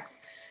Wax.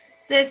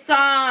 This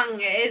song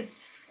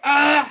is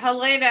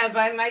Helena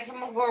by My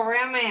Chemical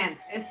Romance.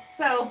 It's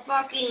so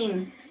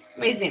fucking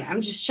amazing. I'm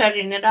just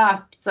shutting it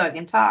off so I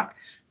can talk.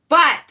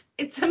 But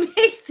it's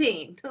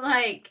amazing.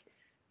 Like,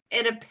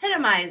 it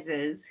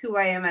epitomizes who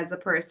I am as a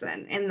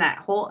person in that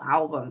whole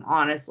album,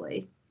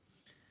 honestly.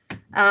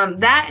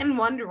 That and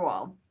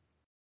Wonderwall.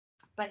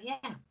 But yeah.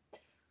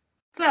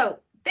 So,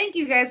 thank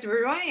you guys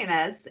for joining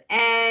us.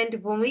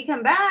 And when we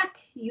come back,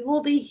 you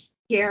will be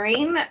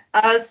hearing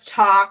us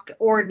talk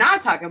or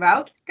not talk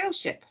about Ghost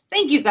Ship.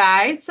 Thank you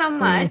guys so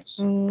much.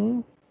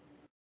 Mm-hmm.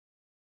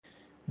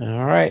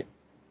 All right.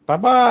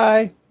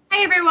 Bye-bye.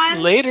 Hi,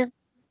 everyone. Later.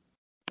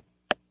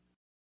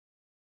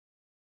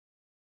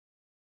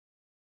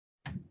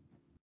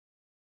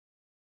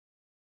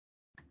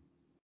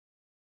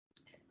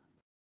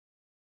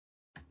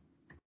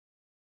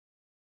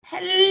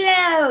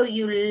 Hello,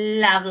 you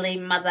lovely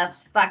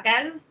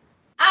motherfuckers.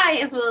 I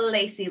am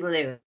Lacey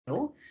Lou,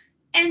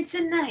 and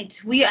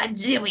tonight we are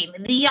doing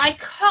the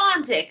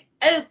iconic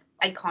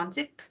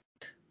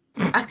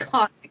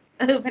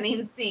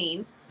opening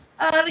scene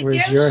of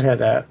Where's your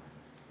head at?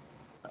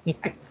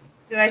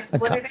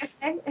 What did I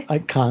say?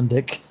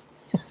 Iconic.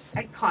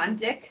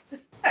 Iconic.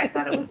 I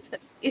thought it was.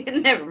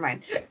 Never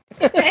mind.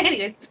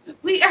 Anyways,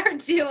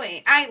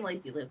 I'm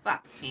Lacey Lou.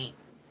 Fuck me.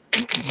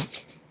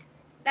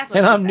 That's what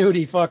And she I'm said.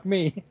 Nudie. Fuck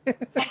me.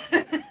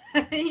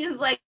 He's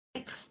like,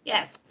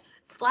 yes,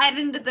 slide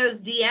into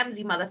those DMs,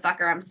 you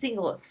motherfucker. I'm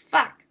single as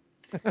fuck.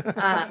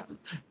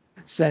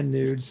 Send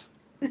nudes.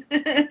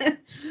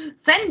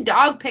 Send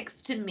dog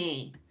pics to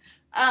me.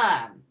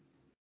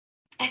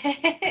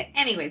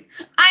 Anyways,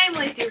 I'm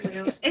Lacey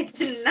Lou, and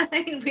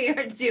tonight we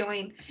are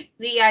doing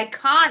the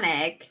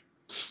iconic,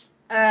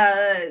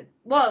 the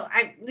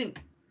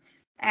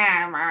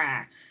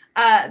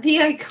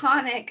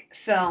iconic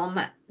film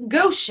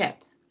Ghost Ship.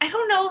 I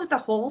don't know if the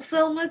whole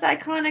film was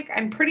iconic.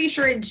 I'm pretty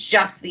sure it's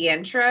just the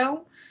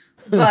intro,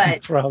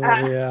 but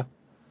Probably, yeah.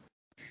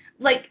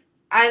 like,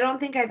 I don't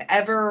think I've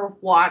ever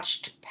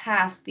watched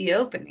past the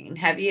opening.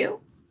 Have you?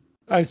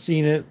 I've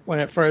seen it when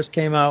it first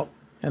came out,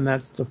 and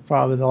that's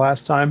probably the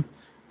last time.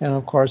 And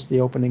of course,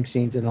 the opening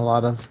scenes in a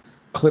lot of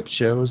clip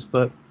shows.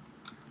 But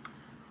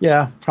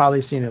yeah, probably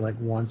seen it like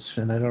once,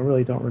 and I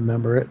really don't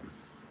remember it.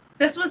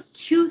 This was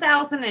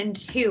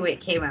 2002.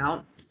 It came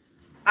out.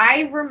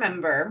 I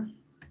remember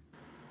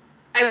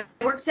I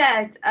worked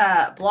at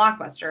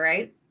Blockbuster,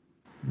 right?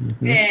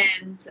 Mm-hmm.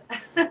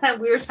 And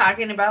we were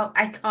talking about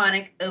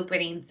iconic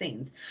opening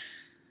scenes.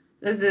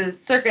 This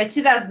is circa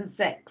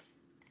 2006.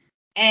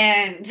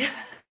 And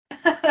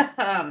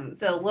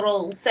so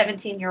little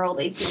 17-year-old,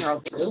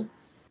 18-year-old Lou.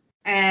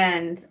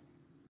 And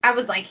I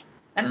was like,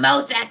 the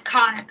most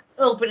iconic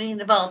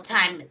opening of all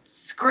time is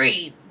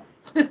Scream.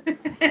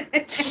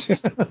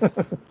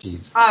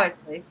 Jesus.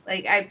 Obviously.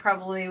 Like, I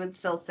probably would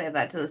still say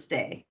that to this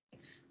day.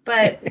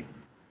 But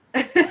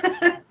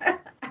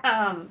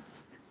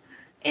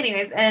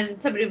anyways, and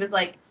somebody was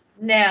like,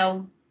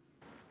 no,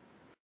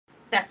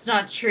 that's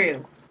not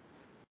true.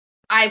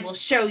 I will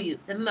show you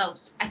the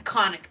most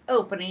iconic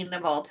opening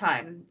of all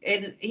time.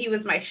 And he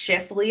was my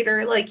shift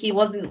leader. Like, he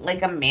wasn't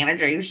like a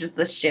manager. He was just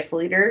the shift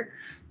leader.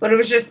 But it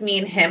was just me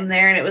and him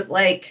there. And it was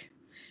like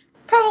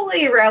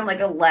probably around like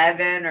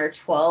 11 or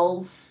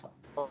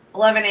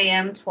 11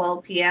 a.m.,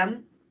 12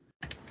 p.m.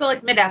 So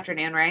like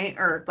mid-afternoon, right?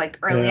 Or like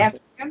early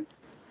afternoon.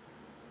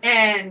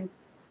 And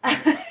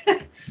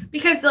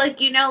because like,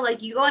 you know,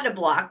 like you go into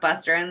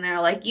Blockbuster and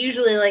they're like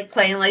usually like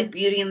playing like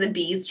Beauty and the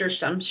Beast or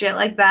some shit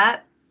like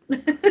that.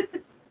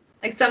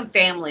 Like some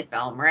family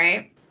film,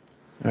 right?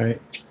 All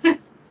right.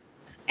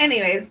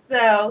 Anyways,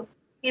 so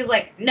he's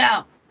like,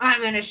 no, I'm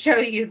going to show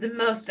you the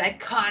most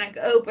iconic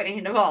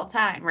opening of all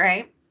time,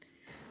 right?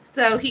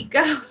 So he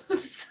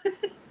goes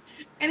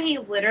and he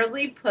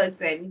literally puts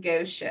in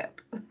Ghost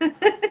Ship.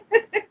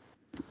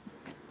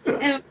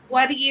 And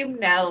what do you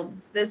know?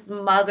 This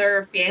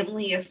mother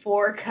family of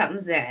four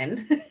comes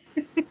in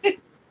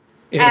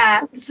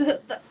as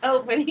the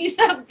opening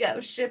of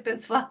Ghost Ship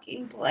is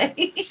fucking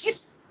playing.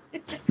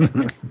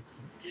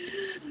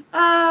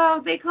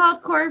 Oh, they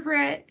called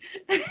corporate.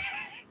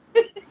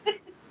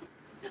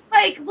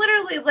 Like,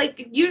 literally,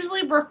 like,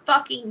 usually we're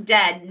fucking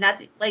dead.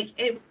 Nothing, like,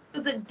 it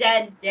was a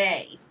dead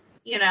day,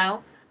 you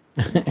know?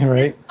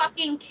 Right. This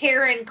fucking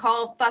Karen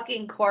called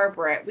fucking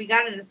corporate. We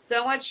got into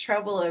so much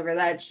trouble over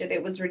that shit.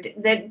 It was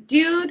ridiculous. That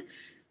dude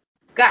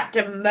got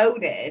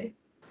demoted.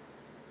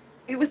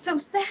 It was so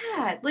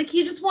sad. Like,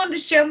 he just wanted to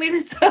show me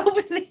this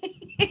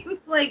opening.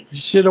 Like, You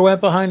should have went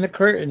behind the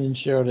curtain and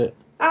showed it.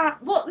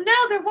 well, no,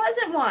 there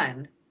wasn't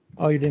one.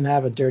 Oh, you didn't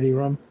have a dirty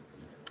room?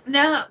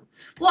 No.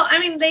 Well, I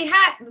mean,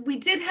 we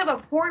did have a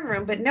porn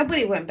room, but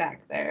nobody went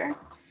back there.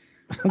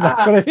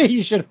 That's what I mean.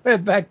 You should have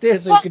went back there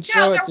so you could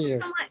show it to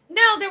you.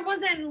 No, there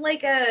wasn't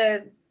like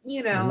a,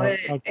 you know, No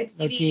a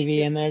TV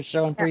in there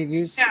showing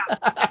previews. No,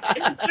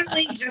 it was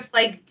literally just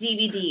like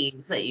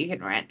DVDs that you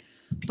can rent.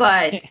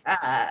 But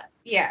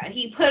yeah,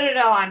 he put it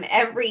on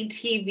every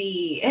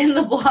TV in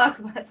the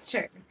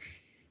Blockbuster,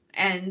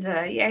 and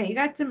yeah, he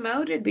got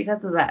demoted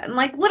because of that. And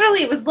like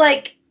literally, it was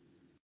like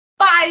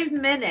 5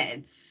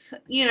 minutes,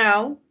 you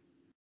know.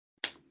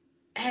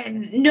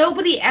 And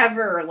nobody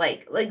ever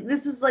like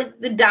this was like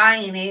the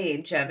dying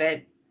age of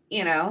it,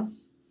 you know.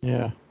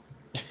 Yeah.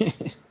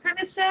 Kind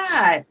of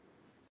sad.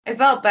 I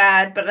felt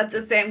bad, but at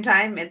the same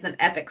time, it's an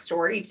epic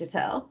story to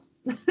tell.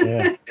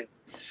 Yeah.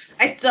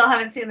 I still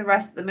haven't seen the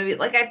rest of the movie.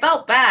 Like, I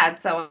felt bad,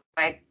 so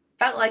I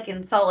felt like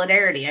in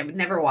solidarity, I would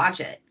never watch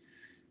it.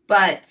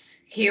 But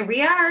here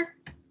we are.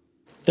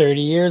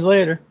 30 years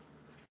later.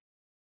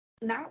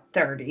 Not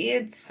 30.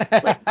 It's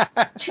like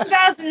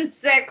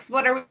 2006.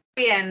 What are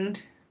we in?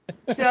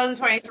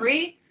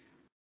 2023?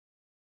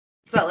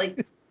 So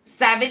like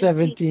 17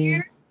 17.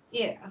 years?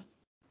 Yeah.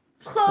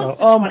 Close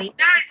So, to 20.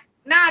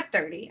 Not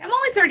 30. I'm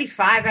only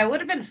 35. I would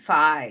have been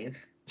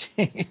 5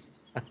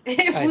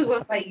 if we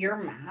went by your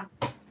math.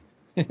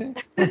 I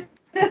think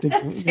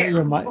That's you're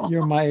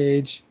terrible. my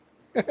age.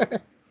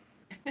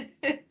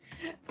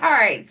 All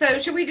right, so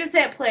should we just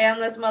hit play on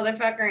this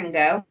motherfucker and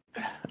go?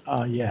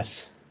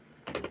 Yes.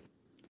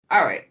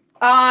 All right,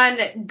 on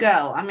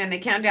go. I'm going to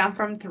count down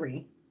from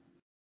 3.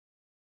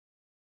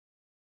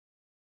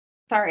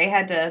 Sorry, I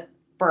had to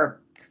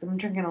burp because I'm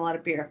drinking a lot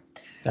of beer.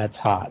 That's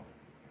hot.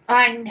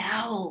 I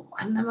know.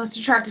 I'm the most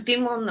attractive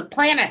female on the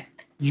planet.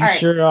 You All right.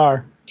 sure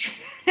are.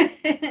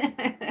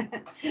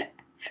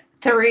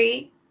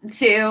 3,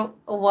 2,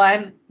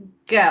 1,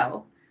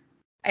 go.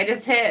 I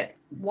just hit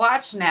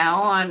watch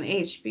now on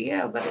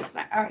HBO, but it's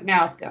not. All right,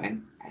 now it's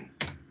going. All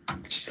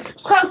right.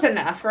 Close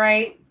enough,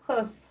 right?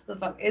 Close the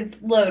fuck.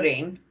 It's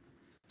loading.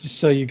 Just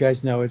so you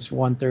guys know, it's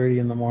 1:30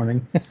 in the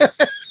morning.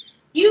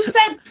 You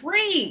said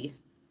 3.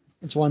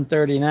 It's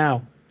 1:30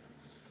 now.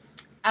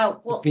 Oh,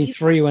 well. It'll be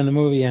 3 when the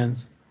movie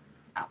ends.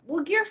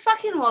 Well, you're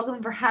fucking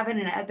welcome for having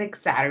an epic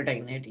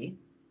Saturday, Nudie.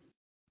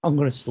 I'm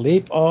going to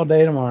sleep all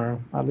day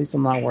tomorrow. At least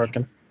I'm not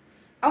working.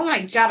 Oh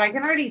my god, I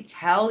can already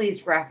tell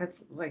these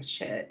graphics look like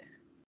shit.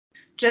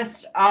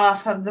 Just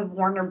off of the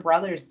Warner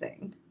Brothers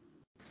thing.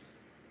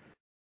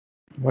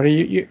 What are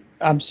you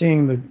I'm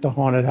seeing the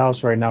haunted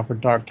house right now for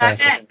Dark I'm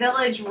Castle. at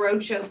Village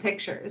Roadshow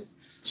Pictures.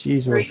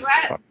 Jeez, Where you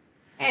at?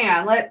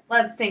 Hang on,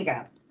 let's sync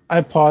up.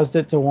 I paused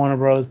it to Warner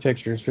Brothers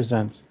Pictures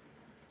Presents.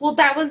 Well,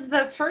 that was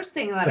the first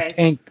thing that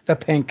The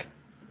pink.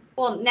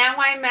 Well, now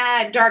I'm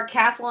at Dark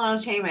Castle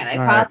Entertainment. I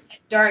All paused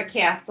at Dark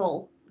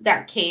Castle.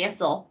 Dark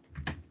Castle.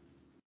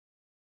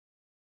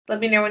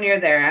 Let me know when you're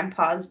there. I'm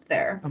paused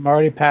there. I'm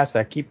already past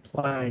that. Keep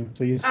playing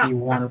till you see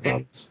Warner okay.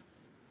 Brothers.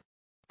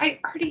 I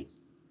already.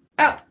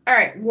 Oh, all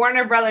right.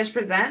 Warner Brothers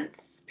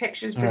Presents.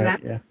 Pictures All right,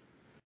 Presents.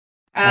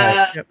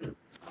 yeah. Yep.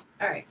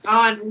 All right.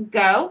 On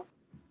go.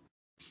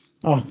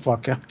 Oh,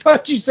 fuck. I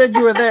thought you said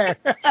you were there.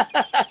 Well,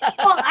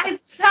 I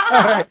stopped.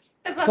 All right.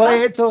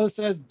 Play it till it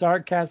says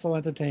Dark Castle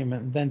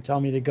Entertainment, and then tell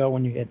me to go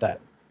when you hit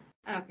that.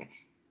 Okay.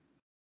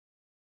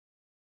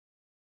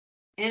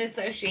 In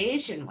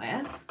association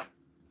with.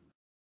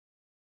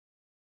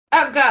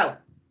 Oh, go.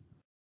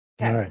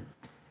 All right.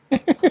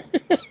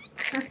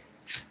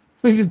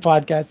 We've been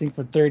podcasting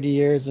for 30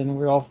 years, and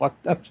we're all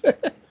fucked up.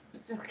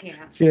 Still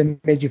can't. See, I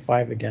made you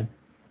 5 again.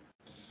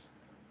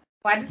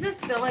 Why does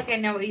this feel like I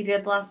know what you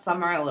did last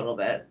summer a little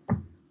bit?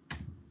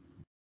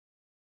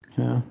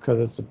 Yeah, because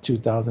it's a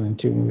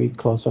 2002 movie,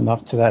 close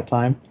enough to that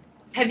time.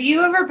 Have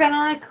you ever been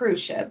on a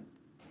cruise ship?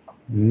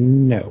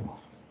 No.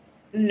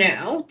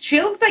 No.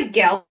 She looks like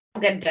Gal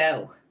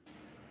Gadot.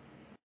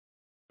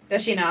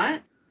 Does she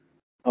not?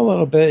 A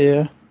little bit,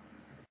 yeah.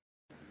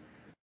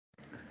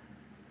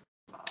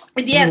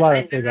 Yes, a lot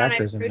I've of been big on a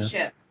actors in cruise this.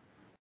 ship.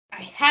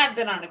 I have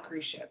been on a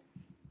cruise ship.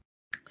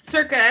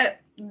 Circa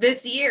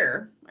this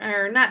year,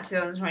 or not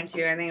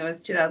 2022, I think it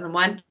was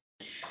 2001,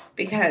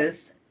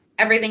 because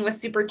everything was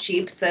super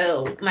cheap,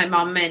 so my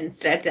mom and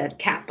stepdad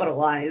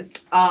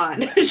capitalized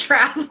on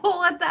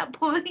travel at that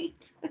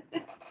point.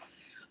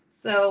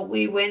 So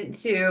we went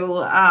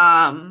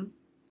to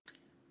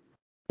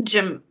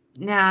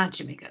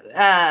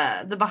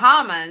Jamaica, the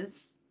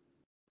Bahamas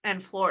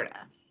and Florida.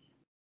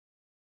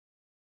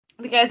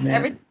 Because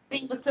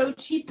everything was so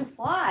cheap to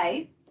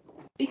fly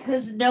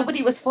because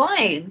nobody was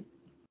flying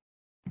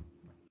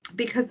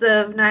because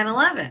of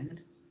 9/11.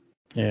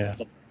 Yeah.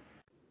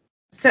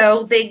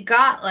 So they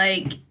got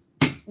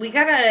we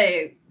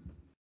gotta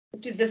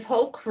do this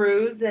whole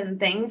cruise and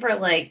thing for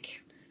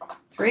like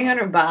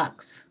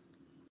 $300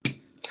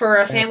 for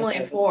a family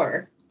of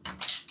 4.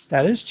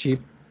 That is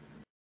cheap.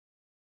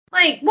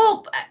 But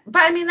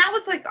I mean, that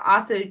was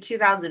also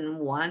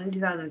 2001,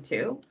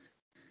 2002.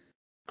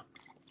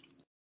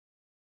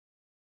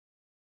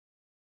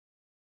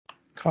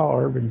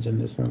 Carl Urban's in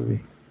this movie.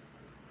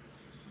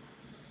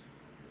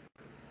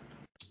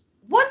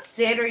 What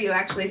state are you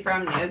actually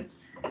from,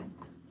 Nudes?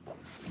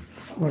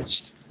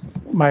 Which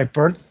my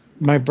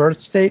birth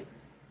state?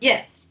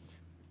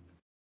 Yes.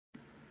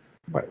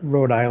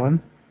 Rhode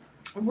Island.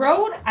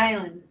 Rhode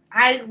Island.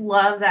 I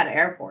love that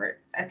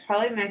airport. That's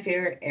probably my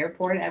favorite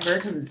airport ever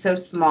because it's so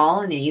small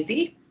and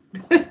easy.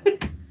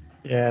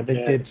 Yeah,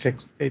 they did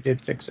fix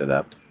it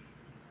up.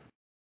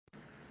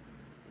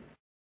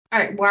 All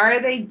right, why are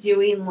they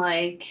doing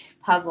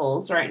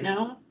puzzles right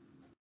now?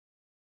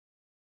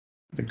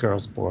 The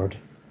girl's bored.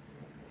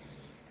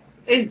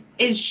 Is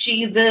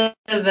she the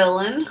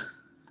villain?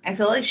 I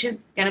feel like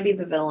she's gonna be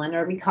the villain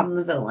or become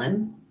the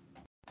villain.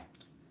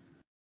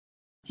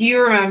 Do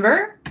you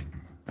remember?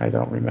 I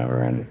don't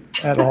remember any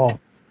at all.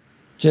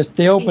 Just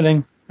the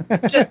opening.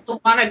 Just the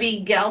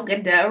wannabe Gal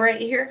Gadot right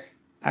here.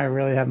 I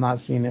really have not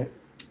seen it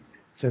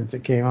since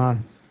it came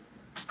on.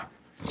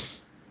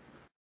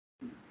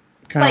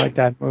 Kind of like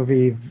that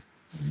movie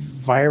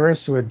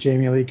Virus with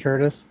Jamie Lee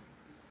Curtis.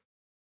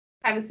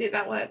 Haven't seen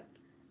that one.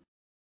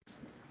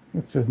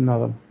 This is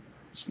another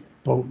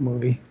boat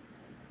movie.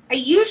 I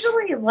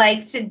usually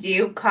like to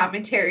do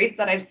commentaries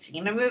that I've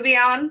seen a movie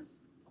on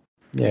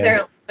They're a Yeah.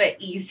 little bit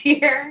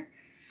easier.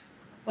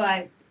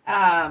 But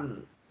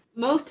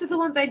most of the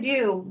ones I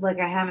do, like,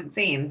 I haven't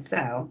seen,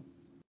 so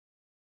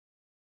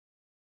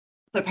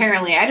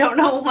apparently I don't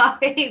know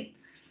why.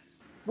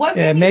 What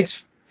Yeah, made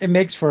it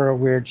makes for a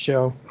weird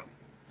show,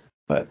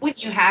 but when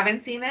you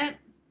haven't seen it?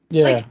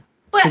 yeah, Like,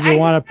 but because you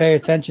want to pay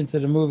attention to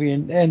the movie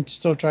and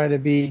still try to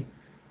be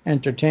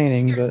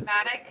entertaining, but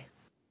charismatic.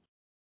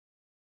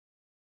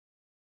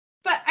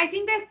 But I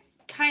think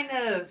that's kind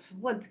of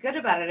what's good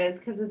about it is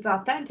because it's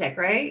authentic,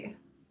 right?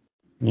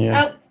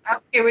 yeah. Oh,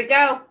 here we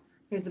go.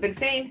 Here's the big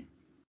scene.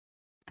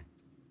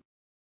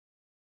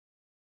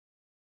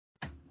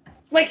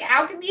 Like,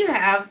 how can you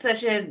have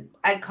such an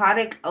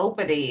iconic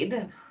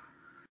opening?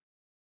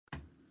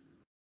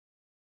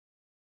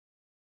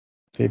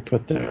 They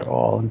put their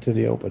all into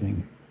the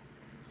opening.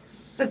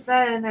 But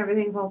then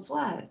everything falls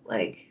flat.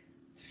 Like,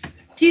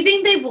 do you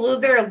think they blew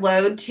their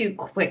load too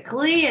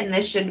quickly and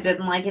this should have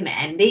been like an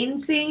ending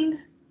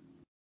scene?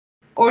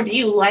 Or do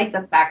you like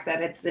the fact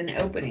that it's an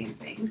opening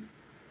scene?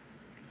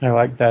 I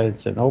like that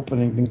it's an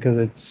opening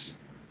because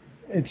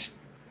it's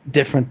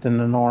different than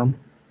the norm.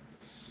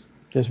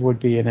 This would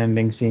be an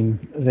ending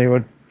scene. They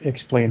would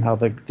explain how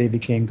they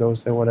became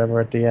ghosts or whatever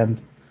at the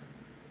end.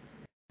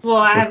 Well,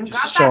 I They're haven't got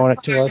just that showing far.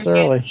 it to us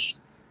early.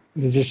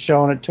 They're just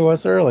showing it to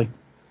us early.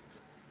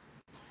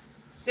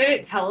 Did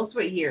it tell us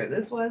what year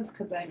this was?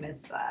 Because I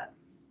missed that.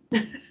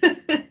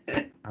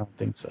 I don't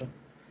think so.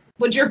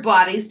 Would your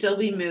body still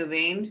be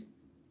moving?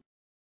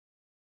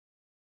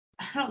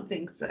 I don't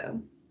think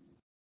so.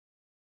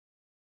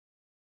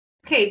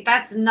 Okay,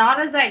 that's not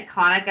as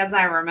iconic as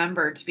I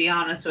remember, to be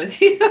honest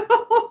with you.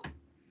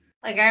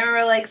 Like, I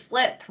remember, like,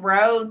 slit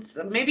throats.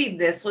 Maybe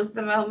this was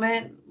the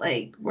moment,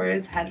 like, where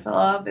his head fell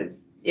off.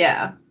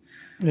 Yeah.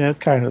 Yeah, it's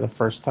kind of the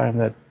first time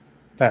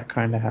that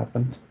kind of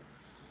happened.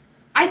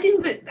 I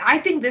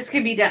think this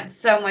could be done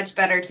so much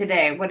better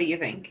today. What do you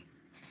think?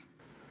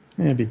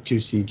 It'd be too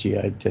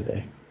CGI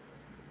today.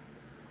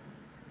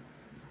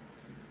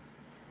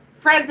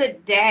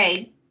 Present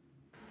day.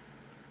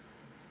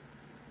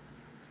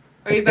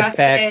 Are you The about to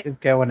fact get is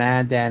going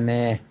on down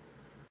there.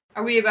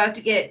 Are we about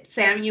to get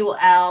Samuel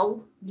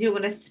L.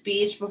 doing a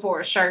speech before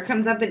a shark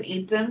comes up and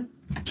eats him?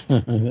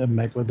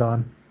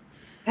 Megalodon.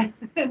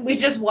 We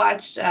just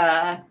watched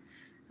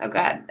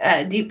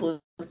Deep Blue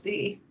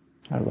Sea.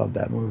 I love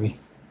that movie.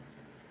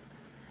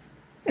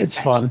 It's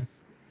fun.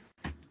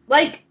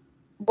 Like,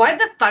 why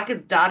the fuck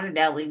is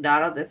Donatelli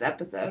not on this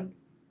episode?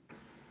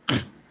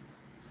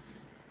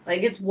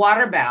 Like, it's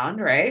waterbound,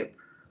 right?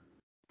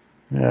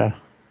 Yeah.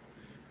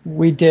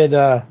 We did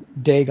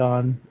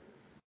Dagon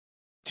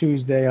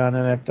Tuesday on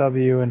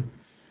NFW, and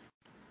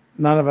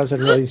none of us had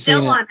really Who's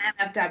still seen on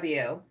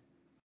NFW?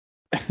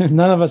 it.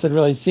 None of us had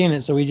really seen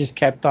it, so we just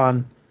kept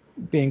on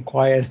being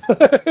quiet.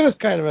 It was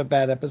kind of a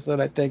bad episode,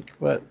 I think,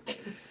 but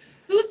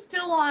Who's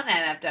still on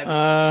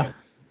NFW?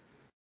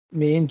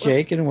 me and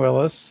Jake and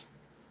Willis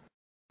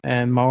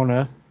and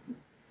Mona.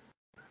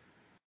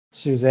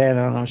 Suzanne,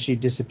 I don't know, she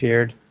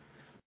disappeared,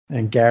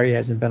 and Gary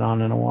hasn't been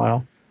on in a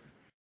while.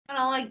 I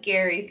don't like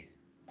Gary.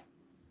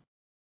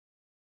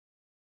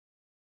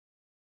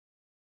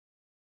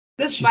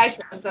 This is my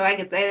show, so I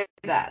can say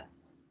that.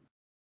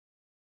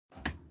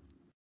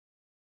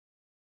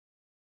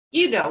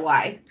 You know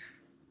why.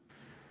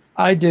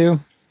 I do.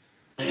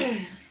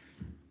 And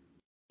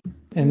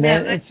No,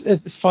 then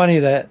it's funny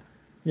that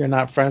you're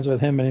not friends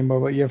with him anymore,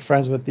 but you're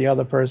friends with the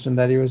other person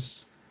that he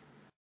was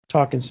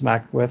talking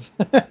smack with.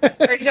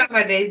 are you talking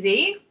about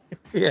Daisy?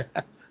 Yeah.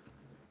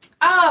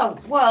 Oh,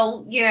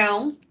 well, you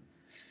know.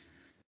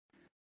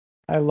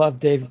 I love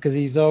Dave because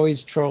he's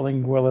always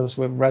trolling Willis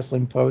with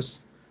wrestling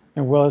posts,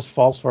 and Willis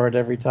falls for it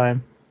every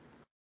time.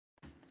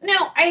 No,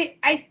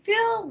 I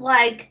feel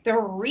like the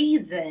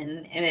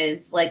reason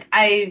is, like,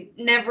 I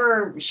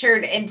never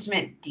shared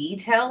intimate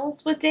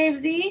details with Dave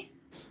Z,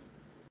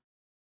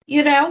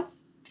 you know?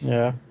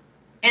 Yeah.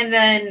 And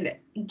then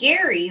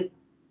Gary,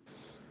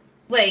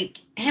 like,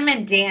 him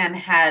and Dan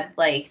had,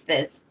 like,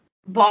 this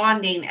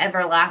bonding,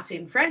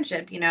 everlasting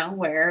friendship, you know,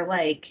 where,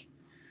 like,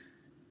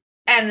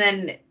 and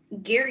then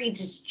Gary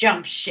just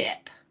jumped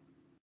ship.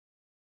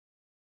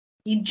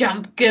 He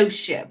jumped ghost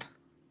ship,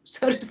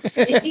 so to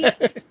speak,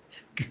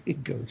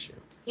 Go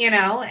shit. you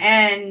know,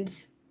 and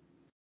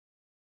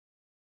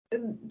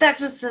that's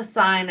just a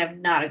sign of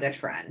not a good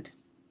friend.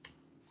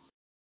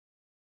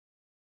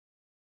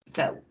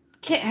 So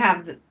can't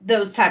have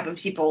those type of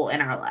people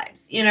in our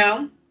lives, you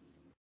know?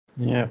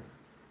 Yeah.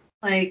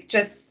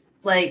 Just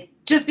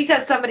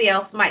because somebody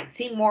else might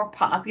seem more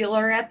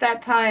popular at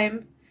that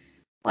time,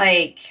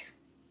 like,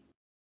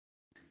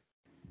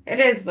 it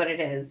is what it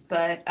is.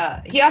 But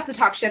he also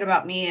talked shit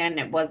about me, and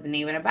it wasn't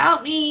even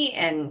about me,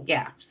 and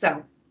yeah,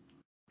 so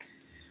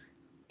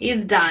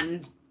he's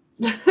done.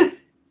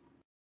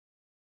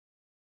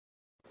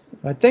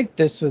 I think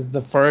this was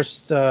the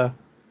first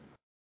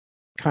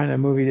kind of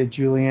movie that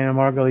Juliana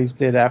Margulies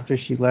did after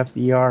she left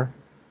ER.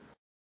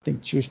 I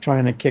think she was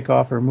trying to kick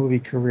off her movie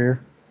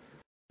career.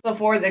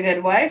 Before The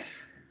Good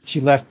Wife. She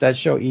left that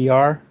show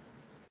ER.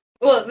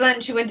 Well,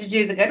 then she went to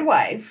do The Good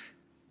Wife.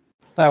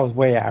 That was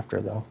way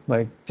after though.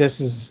 Like this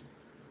is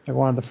like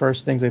one of the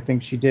first things I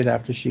think she did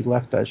after she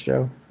left that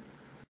show.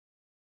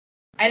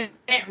 I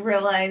didn't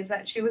realize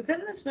that she was in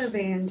this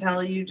movie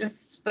until you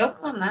just spoke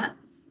on that.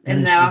 And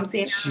And now I'm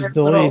seeing she's her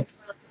the little. lead.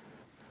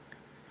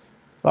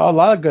 A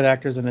lot of good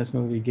actors in this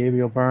movie.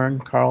 Gabriel Byrne,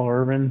 Carl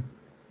Urban,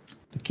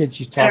 the kid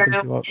she's I don't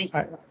talking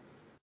know. to.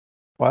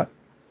 What?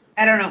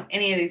 I don't know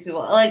any of these people.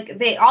 Like,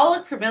 they all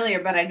look familiar,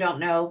 but I don't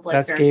know. Like,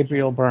 That's their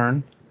Gabriel names.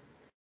 Byrne.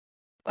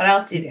 What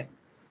else do you do?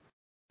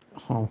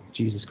 Oh,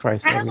 Jesus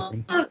Christ, Kind of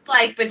everything. looks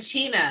like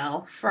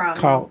Pacino from.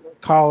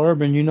 Carl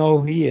Urban, you know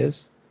who he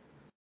is.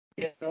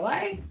 Do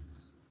I?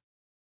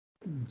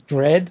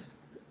 Dread,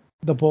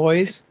 The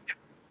Boys.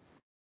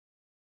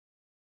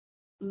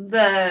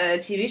 The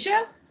TV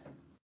show?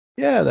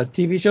 Yeah, the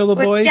TV show The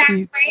With Boys. Jack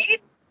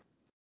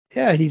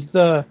Quaid? He's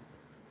the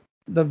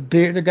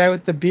guy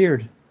with the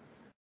beard.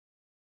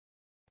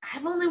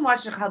 I've only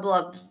watched a couple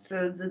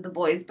episodes of The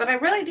Boys, but I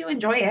really do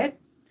enjoy it.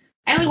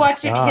 I only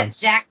watched it God. because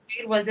Jack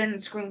Quaid was in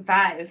Scream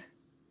 5.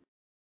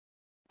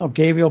 Oh,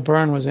 Gabriel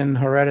Byrne was in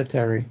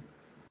Hereditary.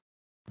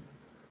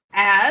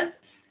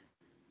 As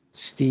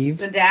Steve.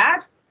 the dad?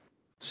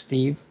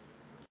 Steve.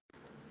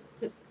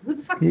 Who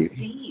the fuck He- is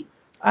Steve?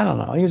 I don't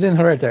know. He was in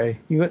Hereditary.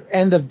 He was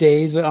End of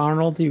Days with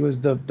Arnold. He was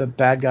the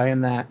bad guy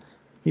in that.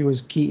 He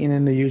was Keaton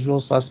in The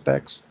Usual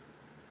Suspects.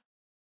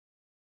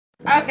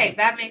 Okay,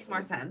 that makes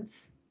more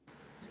sense.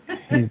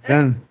 He's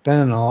been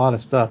in a lot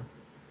of stuff.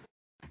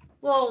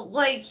 Well,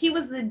 like, he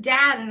was the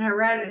dad in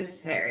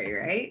Hereditary,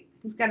 right?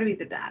 He's got to be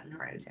the dad in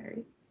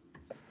Hereditary.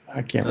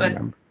 I can't So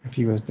remember if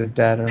he was the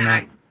dad or Nah.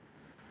 not.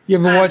 You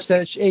ever watch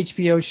that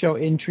HBO show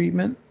In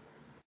Treatment?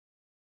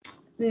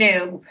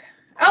 No.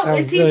 Oh, That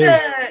is was he really-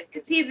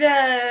 is he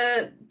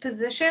the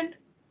physician?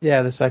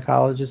 Yeah, the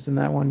psychologist in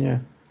that one. Yeah.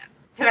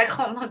 Did I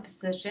call him a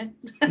physician?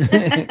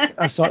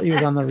 He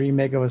was on the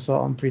remake of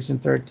Assault on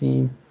Precinct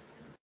 13.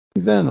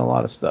 He's been in a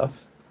lot of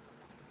stuff.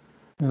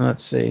 And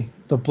let's see,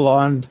 the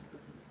blonde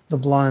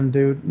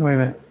dude. No, wait a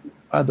minute.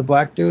 The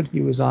black dude.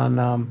 He was on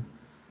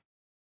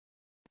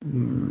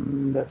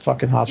that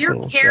fucking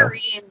hospital You're show.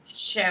 carrying the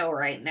show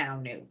right now,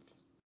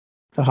 Newts.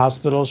 The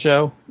hospital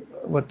show.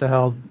 What the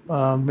hell?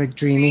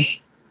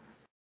 McDreamy.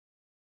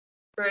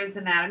 Grey's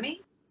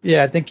Anatomy?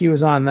 Yeah, I think he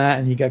was on that,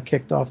 and he got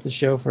kicked off the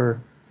show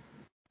for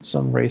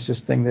some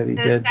racist thing that he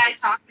This did. guy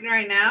talking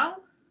right now?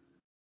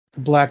 The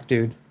black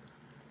dude.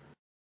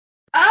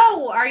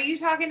 Oh, are you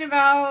talking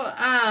about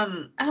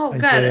oh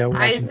Isaiah good.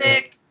 Washington.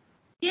 Isaac.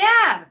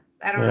 Yeah.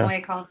 I don't know Yeah. why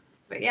I called him,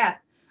 but yeah.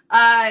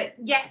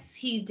 Yes,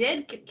 he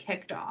did get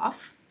kicked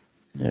off.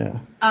 Yeah.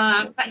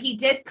 But he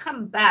did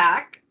come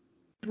back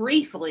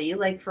briefly,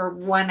 like for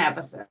one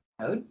episode.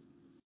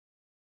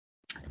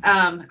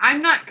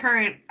 I'm not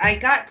current. I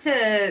got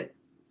to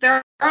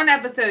they're on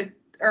episode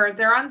or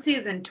they're on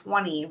season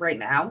 20 right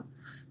now.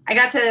 I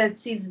got to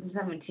season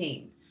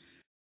 17.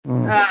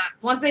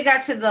 Once I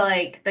got to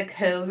the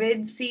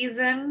COVID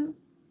season,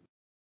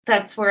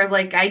 that's where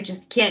like I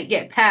just can't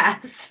get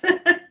past.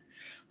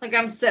 Like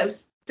I'm so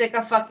sick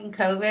of fucking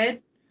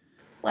COVID.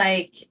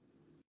 Like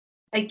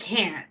I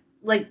can't.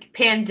 Like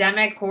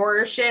pandemic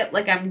horror shit,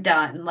 like I'm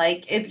done.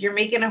 Like if you're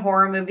making a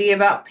horror movie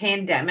about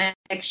pandemic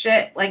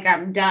shit, like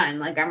I'm done.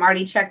 Like I'm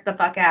already checked the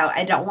fuck out.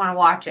 I don't want to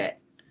watch it.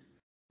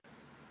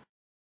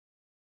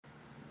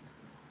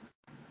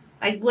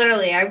 Like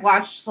literally, I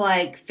watched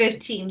like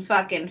 15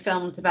 fucking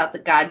films about the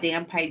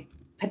goddamn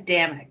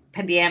pandemic. I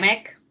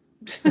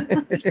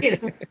can't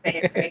even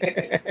say it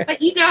right.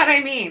 But you know what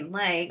I mean.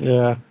 Like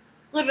Yeah.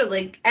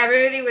 literally,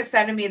 everybody was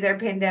sending me their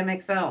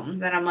pandemic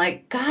films, and I'm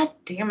like, God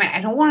damn it,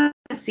 I don't want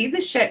to see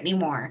this shit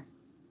anymore.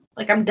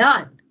 Like, I'm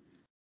done.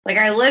 Like,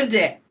 I lived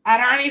it. I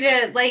don't need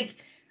to, like,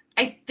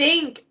 I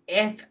think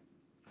if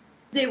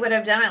they would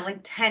have done it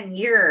like 10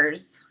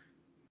 years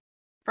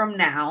from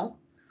now,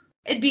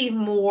 it'd be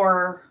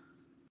more,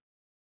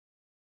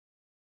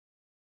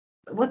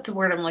 what's the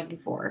word I'm looking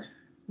for?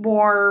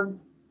 More,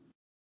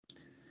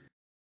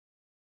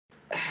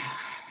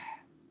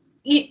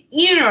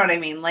 you know what I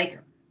mean? Like,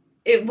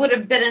 it would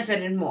have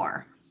benefited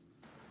more.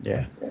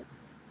 Yeah.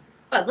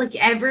 But like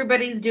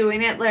everybody's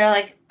doing it. They're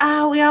like,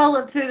 oh, we all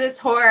lived through this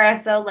horror,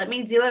 so let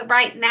me do it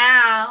right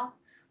now.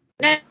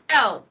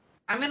 No.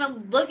 I'm going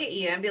to look at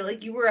you and be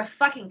like, you were a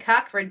fucking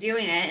cuck for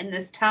doing it in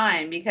this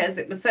time because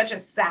it was such a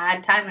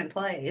sad time and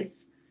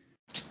place.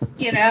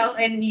 You know?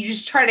 And you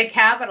just try to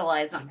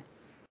capitalize on it.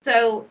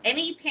 So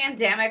any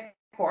pandemic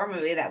horror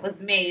movie that was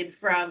made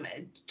from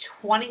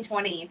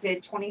 2020 to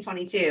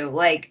 2022,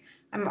 like,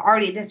 I'm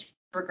already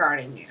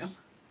disregarding you.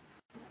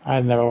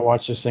 I never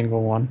watched a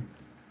single one.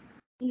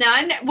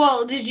 None?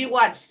 Well, did you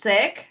watch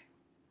Sick?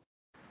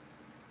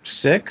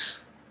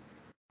 6?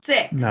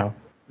 Sick. No.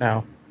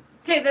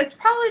 Okay, that's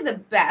probably the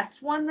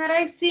best one that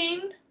I've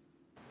seen,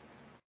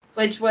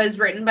 which was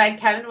written by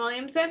Kevin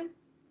Williamson.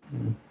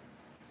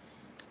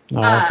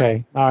 Oh,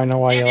 okay. Now I know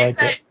why you like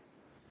it.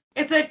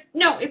 It's a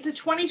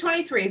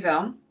 2023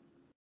 film,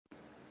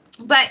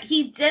 but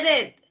he did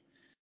it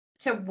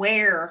to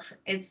where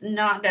it's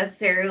not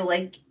necessarily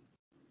like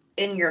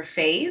in your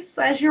face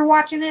as you're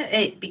watching it.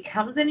 It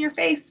becomes in your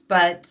face,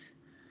 but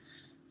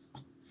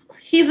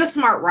he's a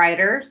smart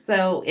writer,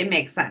 so it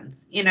makes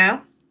sense, you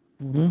know?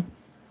 Mm-hmm.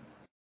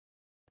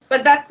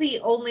 But that's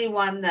the only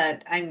one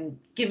that I'm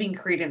giving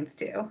credence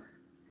to.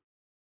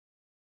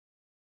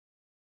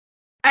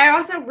 I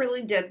also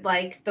really did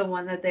like the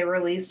one that they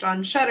released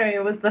on Shudder.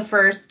 It was the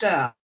first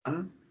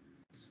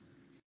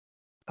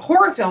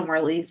horror film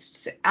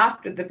released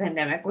after the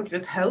pandemic, which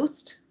was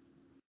Host.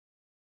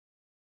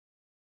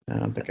 I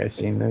don't think I've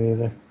seen that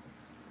either.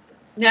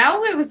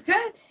 No, it was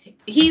good.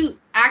 He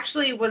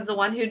actually was the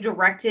one who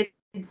directed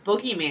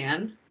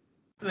Boogeyman.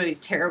 The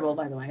movie's terrible,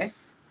 by the way.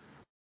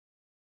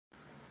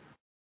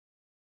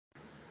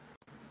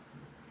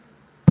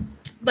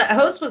 But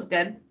Host was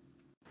good.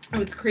 It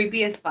was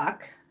creepy as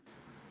fuck.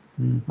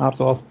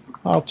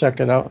 I'll check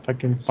it out if I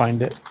can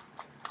find it.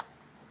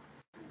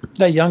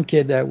 That young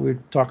kid that we were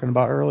talking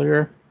about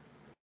earlier,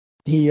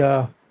 he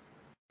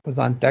was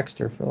on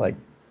Dexter for like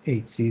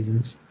 8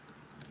 seasons.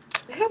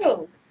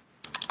 Who?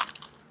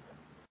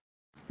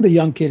 The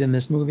young kid in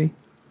this movie.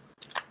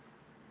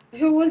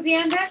 Who was he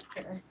on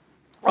Dexter?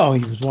 Oh,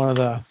 he was one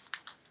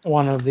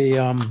of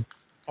the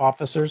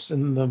officers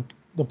in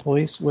the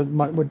police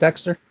with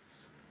Dexter.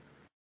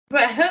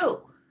 But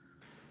who?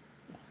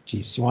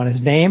 Jeez, you want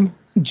his name?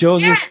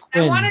 Joseph Yes,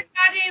 Quinn. I want his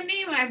goddamn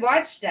name. I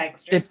watched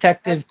Dexter.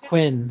 Detective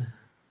Quinn.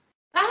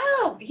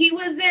 Oh, he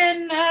was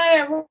in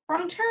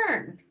Wrong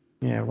Turn.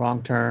 Yeah,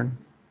 Wrong Turn.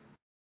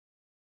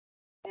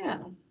 Yeah.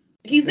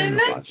 He's in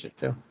Didn't watch this? it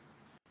too.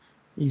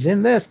 He's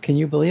in this. Can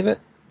you believe it?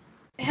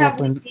 Have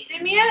we seen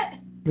him yet?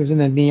 He was in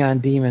the Neon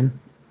Demon.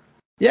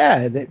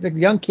 Yeah, the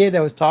young kid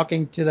that was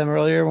talking to them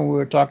earlier when we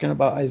were talking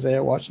about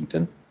Isaiah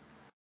Washington.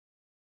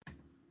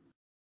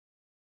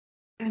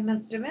 I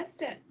must have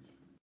missed it.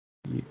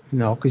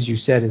 No, because you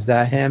said, "Is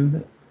that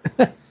him?"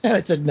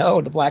 I said,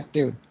 "No, the black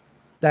dude,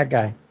 that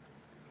guy."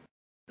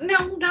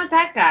 No, not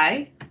that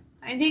guy.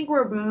 I think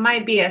we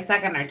might be a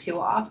second or two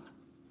off.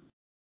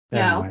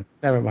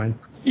 Never mind.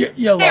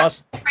 You're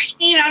lost. It's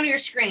raining on your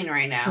screen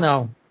right now.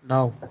 No,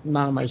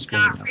 not on my It's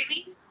screen. not No.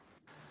 raining?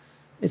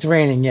 It's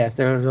raining. Yes,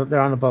 they're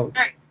on the boat.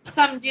 All right.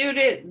 Some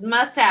dude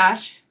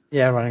mustache.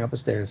 Yeah, running up the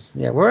stairs.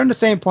 Yeah, we're in the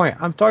same point.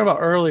 I'm talking about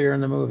earlier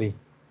in the movie.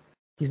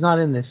 He's not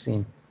in this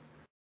scene.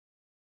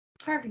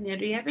 Sorry,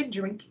 nudity. I've been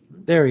drinking.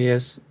 There he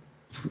is.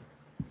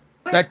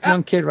 That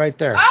young kid right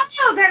there.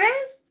 Oh, that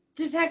is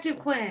Detective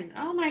Quinn.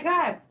 Oh my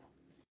god.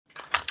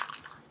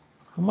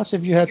 How much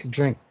have you had to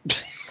drink?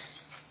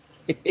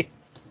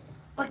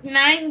 Like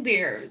 9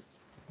 beers.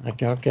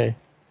 Okay.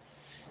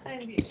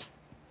 9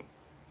 beers.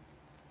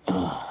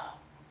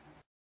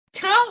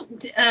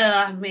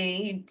 Don't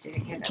me, you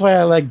dickhead. That's why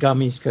I like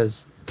gummies,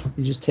 because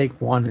you just take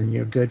one and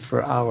you're good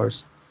for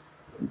hours.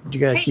 You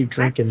gotta keep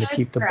drinking to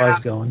keep the buzz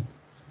going.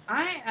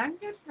 I'm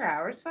good for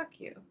hours. Fuck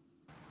you.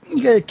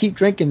 You gotta keep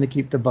drinking to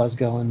keep the buzz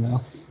going,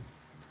 though.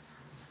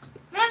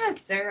 Not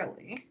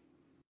necessarily.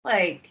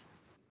 Like,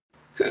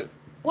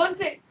 once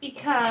it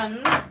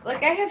becomes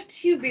like I have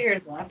 2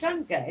 beers left,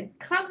 I'm good.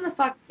 Calm the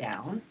fuck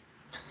down.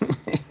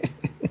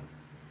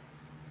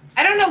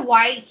 I don't know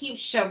why he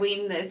keeps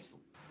showing this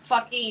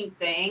fucking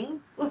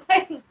thing.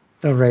 Like,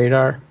 The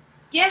radar.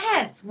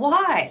 yes,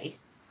 why?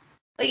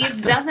 Like,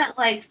 it's done that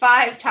like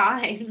 5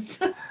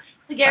 times.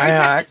 Like, every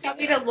time you tell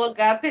me to look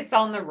up, it's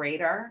on the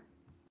radar.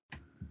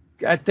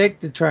 I think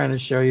they're trying to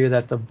show you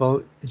that the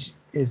boat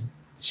is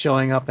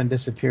showing up and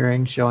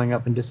disappearing, showing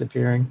up and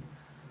disappearing.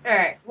 All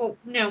right. Well,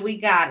 no, we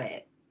got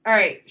it. All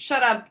right.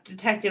 Shut up,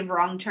 Detective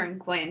Wrong Turn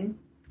Quinn.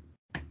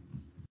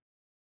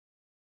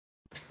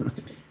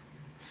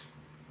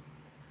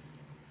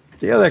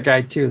 The other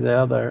guy, too, the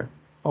other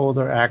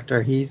older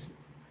actor, he's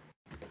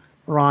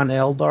Ron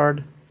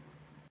Eldard.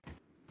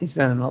 He's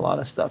been in a lot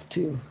of stuff,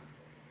 too.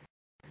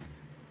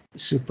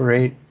 Super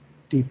 8,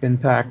 Deep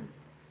Impact,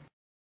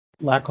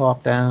 Black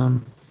Hawk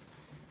Down.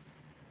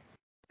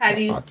 Have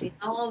you seen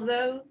all of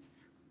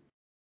those?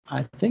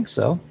 I think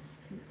so.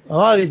 A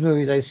lot of these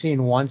movies I've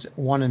seen once,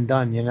 one and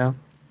done, you know?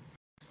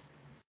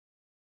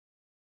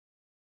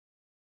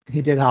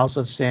 He did House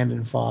of Sand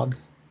and Fog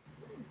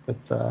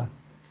with,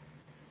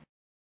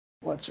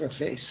 what's her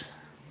face?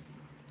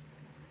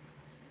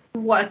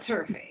 What's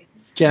her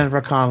face?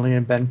 Jennifer Connelly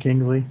and Ben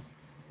Kingsley.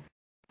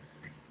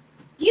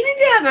 You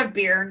need to have a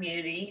beer,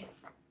 Nudie.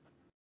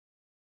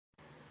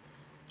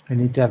 I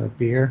need to have a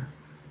beer.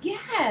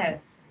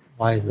 Yes.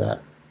 Why is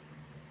that?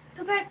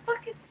 Because I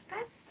fucking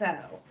said so.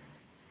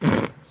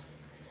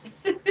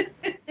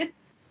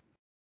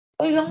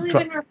 We've only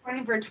been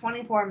recording for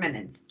 24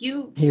 minutes. He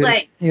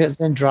was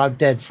in Drop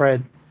Dead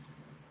Fred.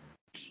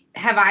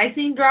 Have I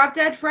seen Drop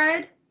Dead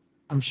Fred?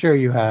 I'm sure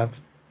you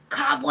have.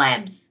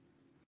 Cobwebs.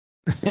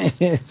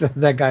 So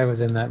that guy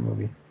was in that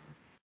movie.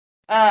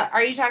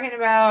 Are you talking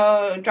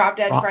about Drop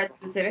Dead Fred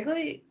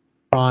specifically?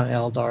 Ron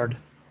Eldard.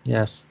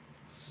 Yes.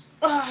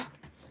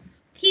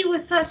 He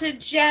was such a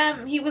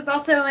gem. He was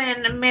also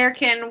in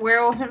American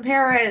Werewolf in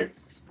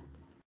Paris.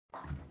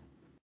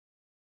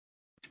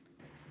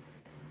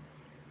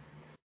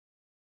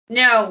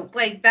 No,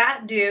 like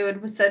that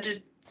dude was such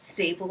a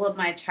staple of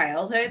my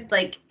childhood.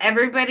 Like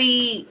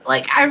everybody,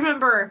 like I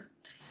remember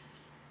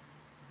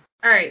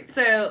All right,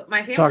 so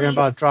my family. Talking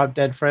about Drop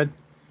Dead Fred?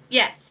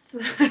 Yes.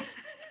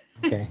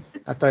 Okay.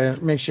 I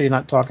thought make sure you're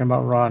not talking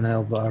about Ron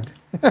Howard.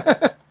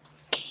 Am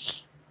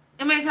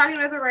I talking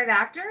about the right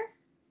actor?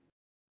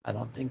 I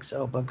don't think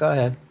so, but go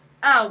ahead.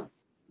 Oh,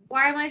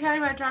 why am I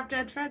talking about Drop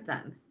Dead Fred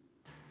then?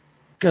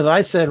 Because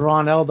I said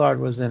Ron Eldard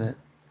was in it.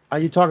 Are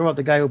you talking about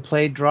the guy who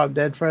played Drop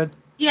Dead Fred?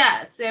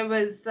 Yes, it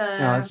was. No,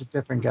 that's a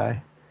different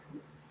guy.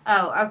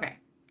 Oh, okay.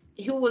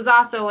 Who was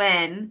also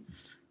in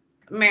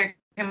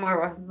American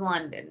Werewolf in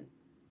London.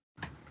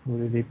 Who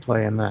did he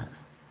play in that?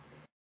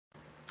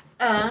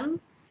 Let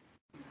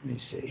me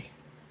see.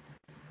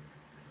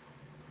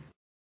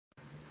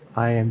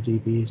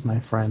 IMDb is my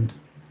friend.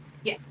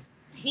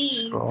 Yes,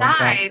 he Scrolling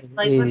died down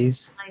like the within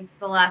 80s. like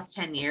the last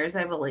 10 years,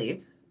 I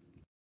believe.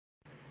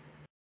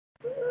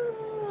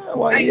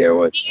 What year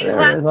was His there?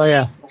 last Oh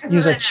yeah, name he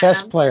was a starts with chess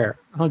an M. player.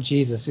 Oh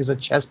Jesus, he was a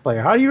chess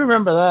player. How do you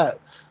remember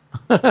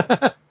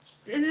that?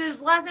 Is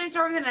his last name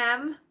start with an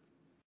M?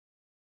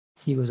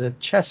 He was a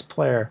chess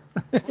player.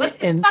 What's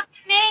his And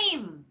fucking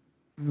name?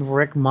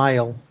 Rick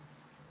Mile.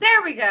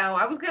 There we go.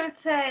 I was gonna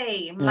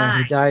say Yeah,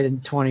 mine. he died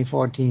in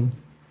 2014.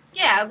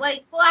 Yeah,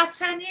 like the last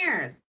 10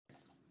 years.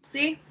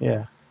 See?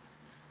 Yeah.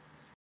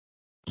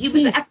 He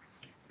See? was.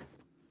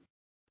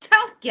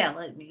 Don't yell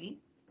at me.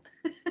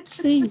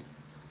 See?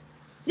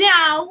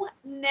 No.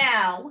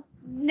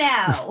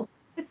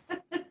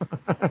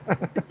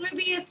 This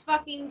movie is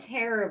fucking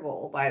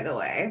terrible, by the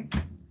way.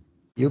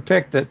 You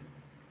picked it.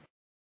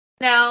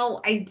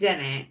 No, I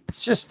didn't.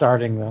 It's just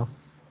starting though.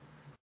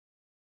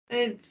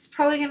 It's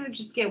probably gonna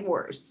just get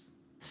worse.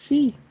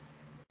 See?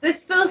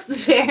 This feels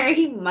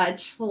very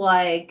much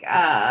like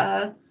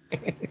haunting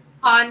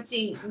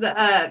the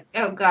House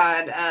on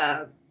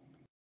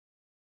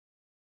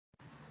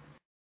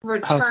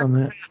return.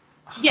 the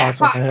Yeah,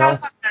 House on the Hill.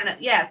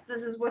 Yes,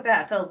 this is what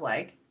that feels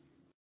like.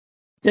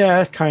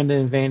 Yeah, it's kind of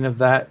in vain of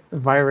that.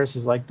 Virus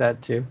is like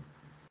that too.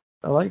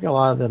 I like a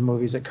lot of the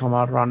movies that come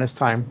out around this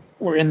time.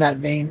 We're in that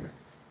vein.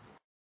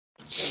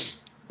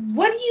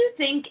 What do you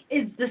think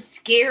is the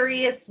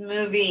scariest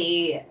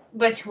movie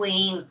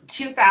between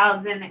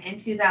 2000 and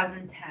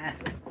 2010?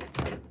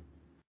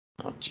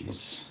 Oh,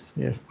 jeez.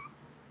 Yeah.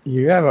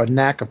 You have a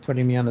knack of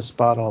putting me on the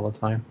spot all the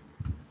time.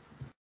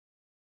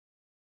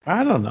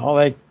 I don't know.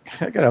 Like,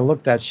 I gotta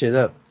look that shit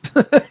up.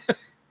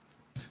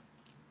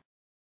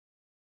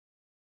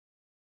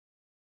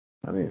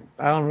 I mean,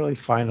 I don't really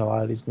find a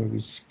lot of these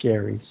movies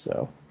scary,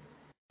 so.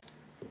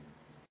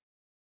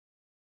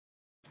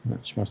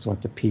 She must have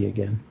went to pee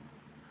again.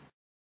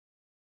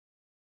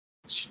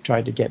 She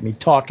tried to get me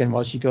talking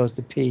while she goes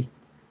to pee.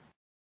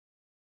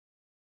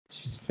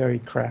 She's very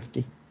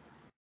crafty.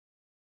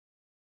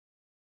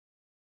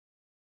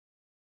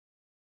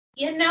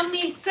 You know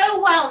me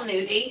so well,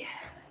 Nudie.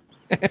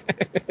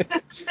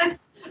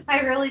 I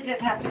really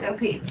did have to go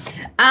pee.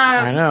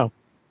 I know.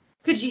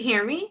 Could you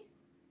hear me?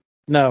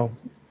 No.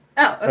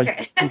 Oh,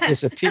 okay. You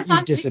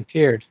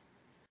disappeared.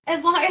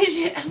 As long as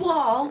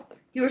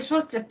you were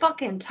supposed to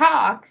fucking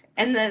talk,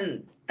 and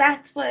then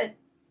that's what.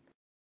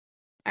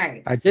 All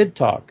right. I did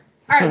talk.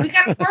 All right, we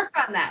gotta work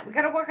on that. We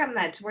gotta work on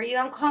that to where you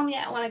don't call me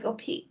out when I go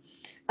pee.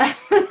 I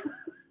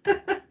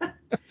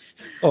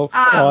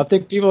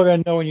think people are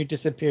gonna know when you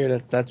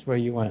disappeared. That's where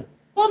you went.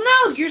 Well,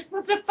 no, you're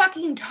supposed to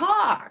fucking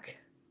talk.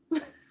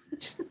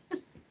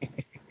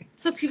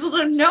 So people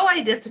don't know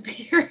I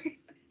disappeared.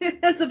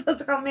 That's supposed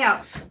to call me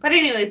out. But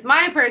anyways,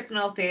 my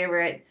personal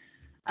favorite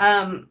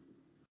that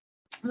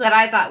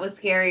I thought was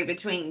scary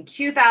between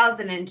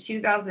 2000 and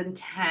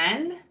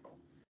 2010.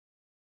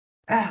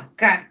 Oh,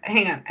 God.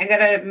 Hang on. I got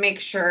to make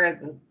sure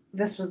that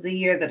this was the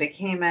year that it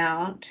came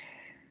out.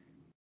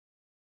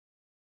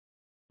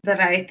 That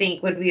I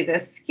think would be the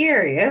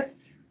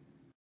scariest.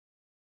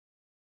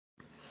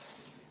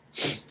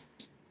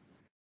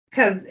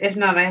 Because if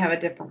not, I have a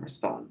different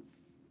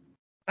response.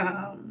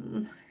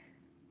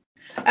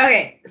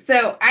 Okay,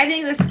 so I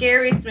think the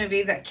scariest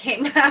movie that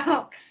came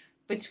out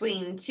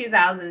between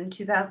 2000 and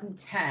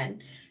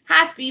 2010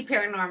 has to be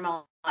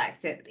Paranormal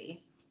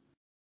Activity.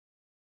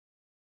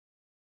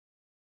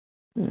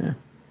 Yeah.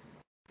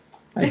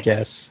 I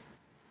guess.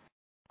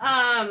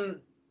 I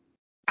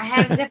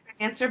had a different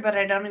answer, but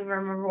I don't even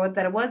remember what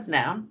that was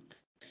now.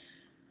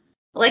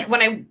 Like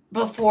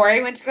before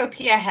I went to go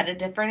pee, I had a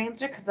different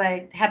answer because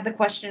I had the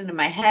question in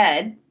my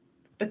head,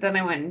 but then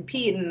I went and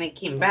peed and I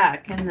came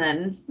back, and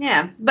then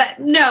yeah. But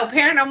no,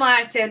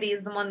 Paranormal Activity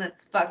is the one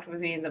that's fucked with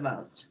me the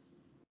most.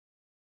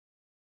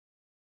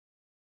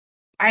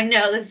 I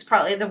know this is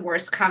probably the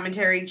worst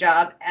commentary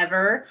job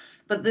ever,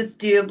 but this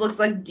dude looks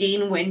like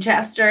Dean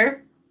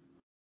Winchester.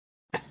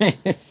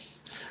 It's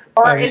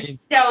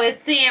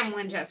Sam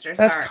Winchester.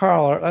 That's Sorry.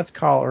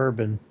 Carl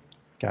Urban.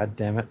 God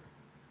damn it.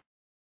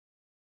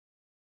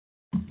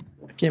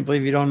 I can't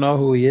believe you don't know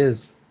who he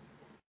is.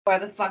 Why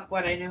the fuck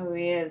would I know who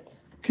he is?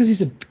 Because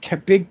he's a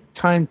big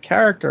time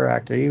character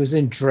actor. He was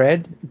in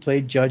Dredd. He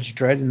played Judge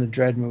Dredd in the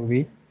Dredd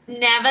movie.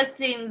 Never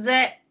seen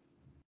it.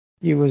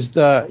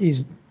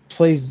 He's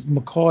plays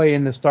McCoy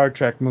in the Star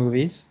Trek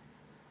movies.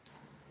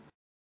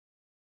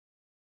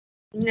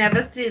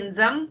 Never seen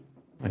them.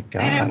 My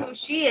I know God. who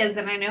she is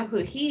and I know who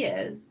he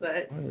is,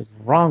 but What is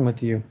wrong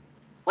with you?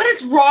 what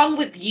is wrong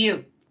with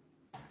you?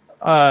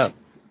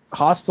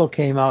 Hostel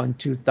came out in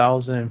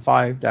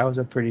 2005. That was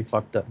a pretty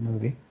fucked up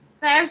movie.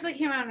 That actually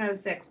came out in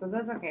 06, but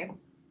that's okay.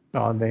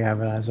 Oh, they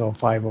have it as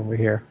 05 over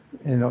here.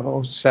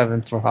 And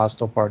 07 for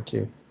Hostel Part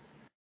 2.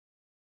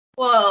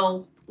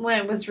 Well, when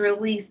it was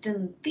released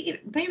in theater,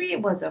 maybe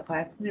it was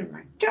 05. Never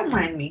mind. Don't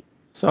mind me.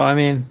 So, I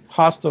mean,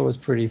 Hostel was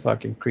pretty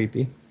fucking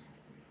creepy.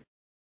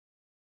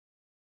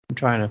 I'm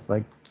trying to,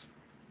 like,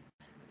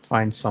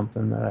 find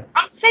something that...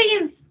 I'm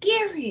saying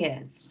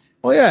scariest.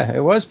 Well, yeah, it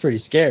was pretty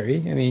scary.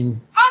 I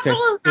mean...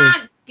 Hostel is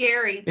not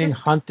scary. Being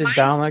Just hunted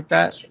down like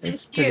that, isn't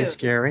it's pretty cute.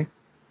 scary.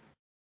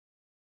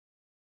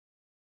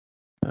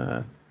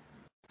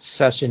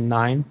 Session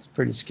 9 is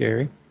pretty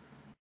scary.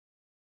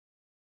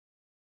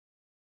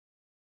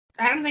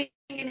 I don't think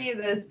any of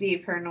those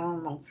be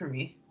paranormal for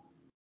me.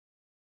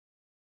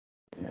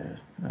 Yeah,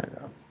 I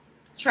know.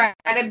 Try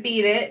to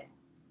beat it.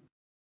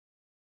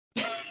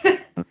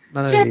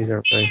 None of Just these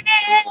are really... beat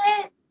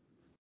it.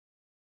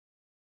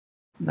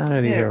 None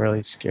of these Yeah. are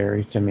really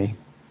scary to me.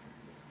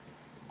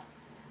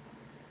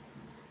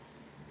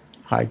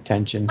 High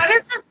tension. What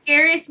is the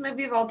scariest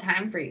movie of all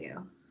time for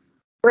you?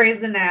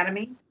 Grey's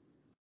Anatomy.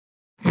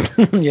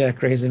 Yeah,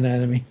 Grey's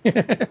Anatomy.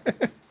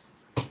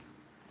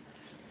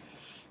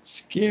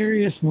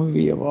 Scariest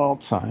movie of all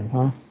time,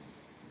 huh?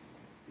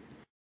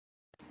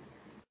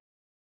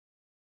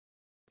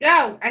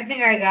 No, I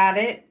think I got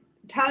it.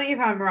 Tell me if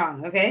I'm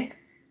wrong, okay?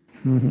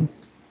 Mm-hmm.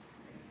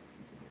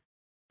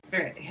 All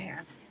right,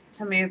 here.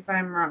 Tell me if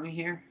I'm wrong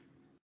here.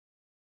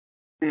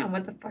 Man,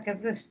 what the fuck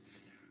is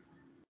this?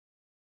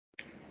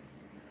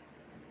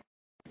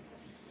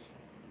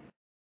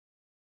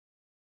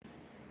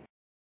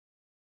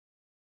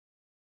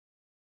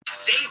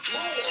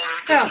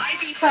 Oh,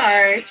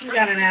 sorry. We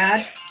got an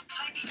ad.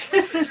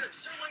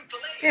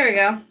 Here we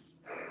go.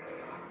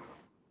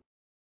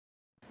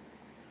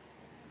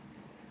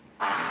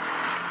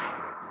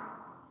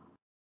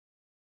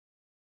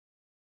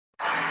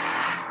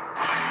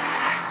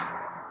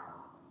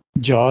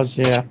 Jaws,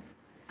 yeah.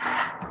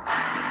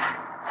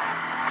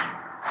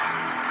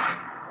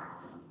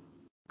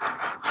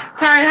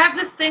 Sorry, I have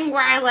this thing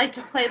where I like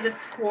to play the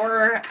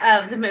score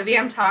of the movie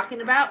I'm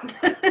talking about.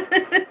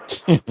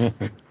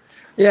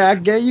 Yeah, I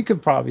get you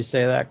could probably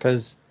say that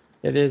because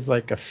it is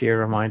like a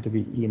fear of mine to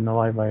be eaten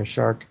alive by a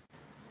shark.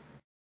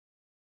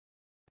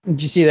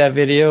 Did you see that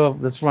video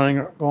that's going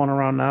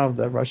around now of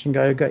the Russian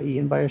guy who got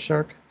eaten by a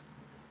shark?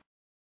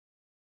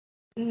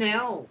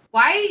 No.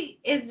 Why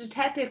is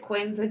Detective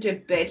Quinn such a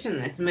bitch in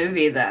this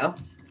movie, though?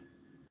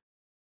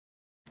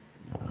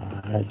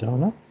 I don't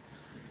know.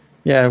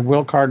 Yeah,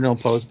 Will Cardinal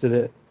posted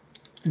it.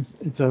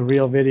 It's a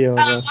real video of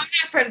Oh, I'm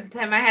not friends with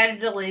him. I had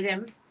to delete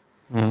him.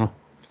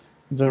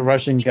 there's a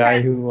Russian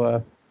guy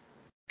who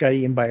got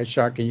eaten by a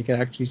shark, and you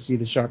can actually see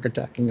the shark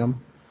attacking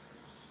him.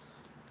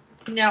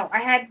 No, I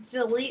had to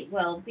delete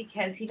Will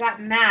because he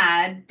got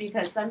mad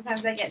because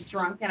sometimes I get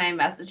drunk and I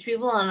message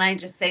people and I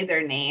just say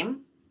their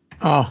name.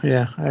 Oh,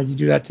 yeah. You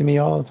do that to me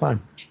all the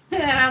time.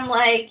 And I'm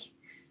like,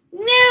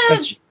 no.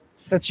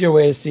 That's your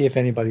way to see if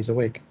anybody's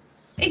awake.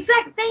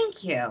 Exactly.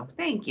 Thank you.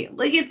 Thank you.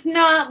 Like, it's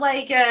not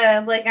like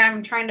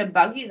I'm trying to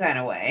bug you kind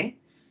of way.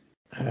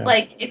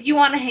 Like, if you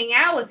want to hang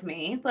out with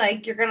me,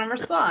 like, you're going to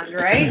respond,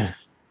 right?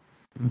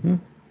 Mm-hmm.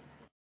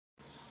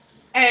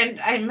 And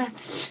I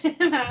messaged him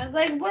and I was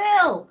like,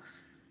 Will,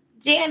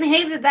 Dan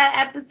hated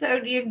that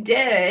episode you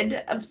did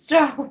of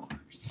Star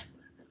Wars.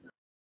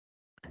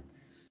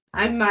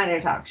 I might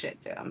have talked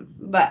shit to him,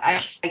 but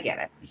I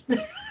get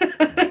it.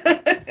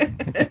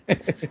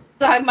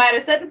 So I might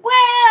have said,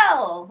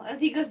 Will!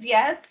 And he goes,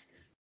 yes.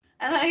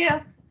 And then I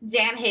go,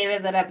 Dan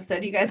hated that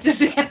episode you guys did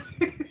together.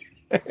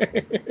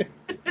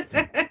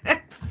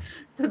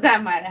 So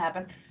that might have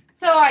happened.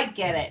 So I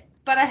get it.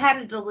 But I had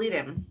to delete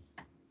him.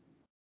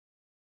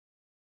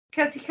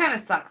 Because he kind of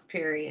sucks,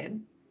 period.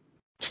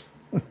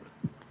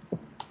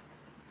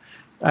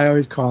 I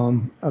always call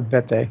him a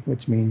bete,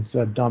 which means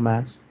a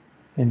dumbass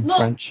in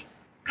French.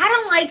 I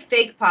don't like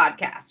fake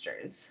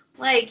podcasters.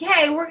 Like,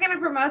 hey, we're going to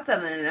promote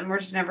something and then we're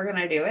just never going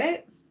to do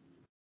it.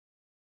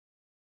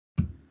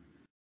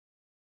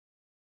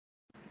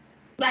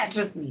 That's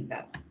just me,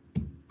 though.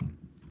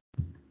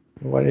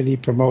 What did he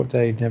promote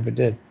that he never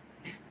did?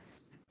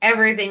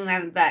 Everything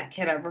that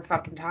kid ever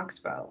fucking talks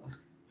about.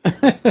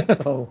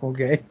 Oh,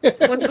 okay.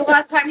 When's the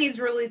last time he's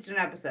released an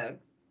episode?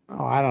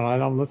 Oh, I don't know. I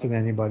don't listen to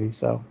anybody,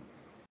 so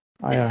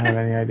I don't have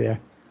any idea.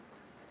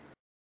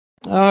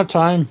 I don't have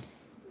time.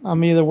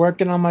 I'm either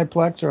working on my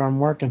Plex or I'm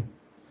working.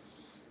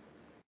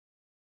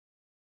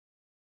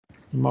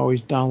 I'm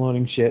always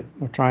downloading shit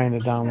or trying to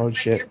download It's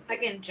shit. your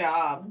second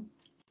job.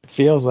 It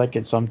feels like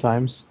it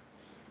sometimes.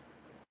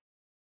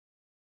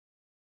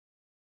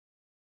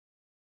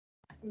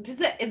 Is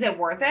it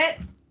worth it?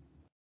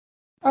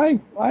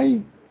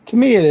 To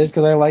me it is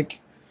because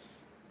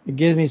it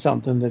gives me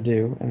something to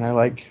do and I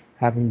like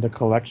having the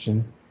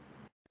collection.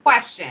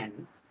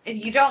 Question.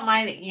 If you don't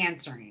mind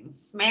answering,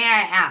 may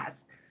I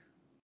ask,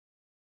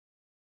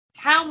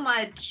 how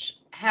much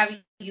have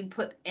you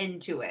put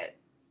into it?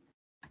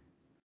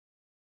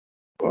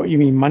 Oh, you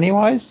mean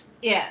money-wise?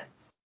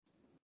 Yes.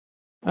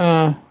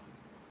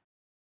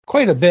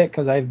 Quite a bit,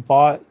 because I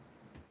bought,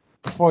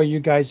 before you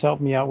guys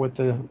helped me out with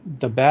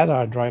the bad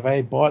hard drive,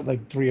 I bought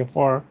like 3 or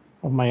 4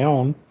 of my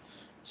own.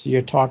 So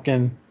you're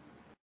talking,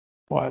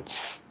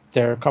 what,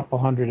 they're a couple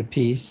hundred a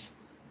piece.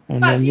 And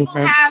But then people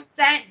have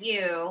sent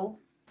you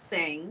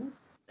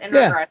things in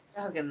Yeah. regards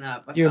to hooking them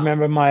up with you phone.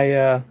 remember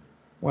my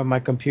when my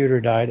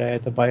computer died, I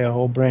had to buy a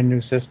whole brand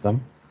new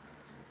system.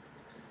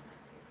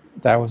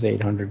 That was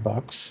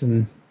 $800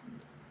 and Do you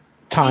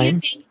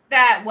time. think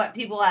that what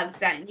people have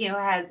sent you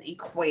has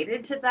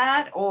equated to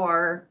that,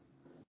 or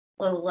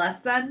a little less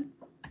than?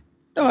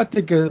 No, I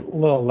think a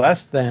little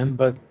less than,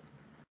 but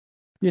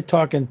you're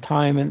talking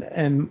time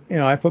and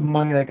I put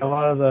money, like a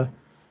lot of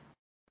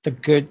the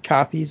good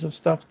copies of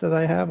stuff that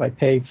I have. I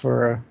paid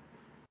for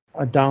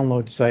a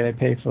download site. I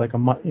paid for like a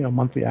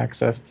monthly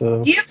access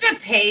to. Do you have to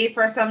pay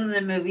for some of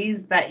the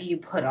movies that you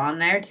put on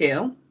there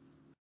too?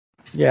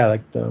 Yeah,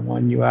 like the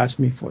one you asked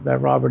me for,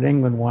 that Robert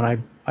Englund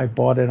one. I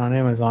bought it on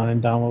Amazon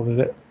and downloaded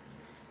it.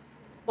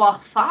 Well,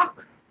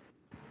 fuck.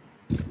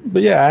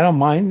 But yeah, I don't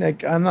mind.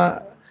 Like I'm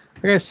not,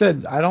 like I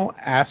said, I don't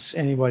ask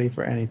anybody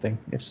for anything.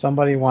 If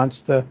somebody wants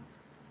to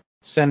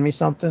send me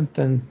something,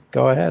 then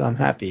go ahead. I'm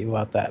happy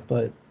about that.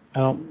 But I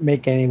don't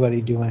make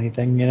anybody do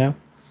anything.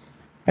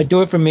 I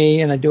do it for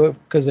me, and I do it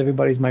because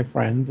everybody's my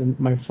friend and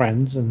my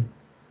friends. And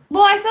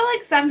Well, I feel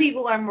like some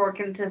people are more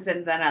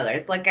consistent than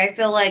others. Like, I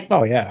feel like,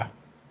 oh yeah,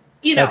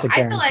 that's a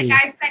I feel like guarantee.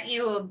 I've sent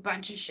you a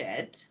bunch of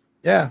shit.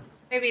 Yeah,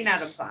 Maybe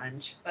not a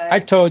bunch, but I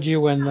told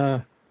you when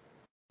when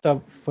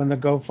the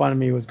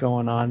GoFundMe was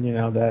going on,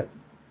 that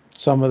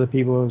some of the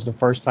people, it was the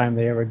first time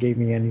they ever gave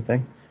me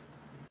anything,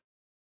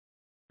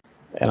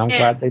 and I'm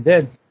glad they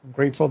did. I'm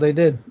grateful they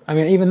did. I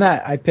mean, even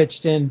that, I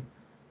pitched in.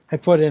 I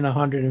put in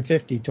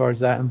 150 towards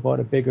that and bought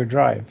a bigger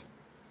drive.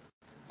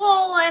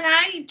 Well, and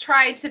I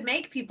tried to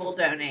make people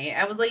donate.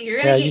 I was like, you're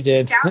Yeah, gonna you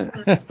get did. kicked out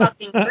from this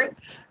fucking group.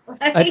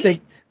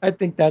 I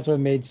think that's what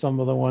made some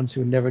of the ones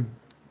who never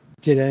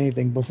did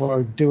anything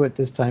before do it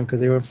this time,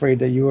 because they were afraid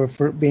that you were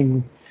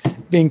being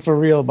for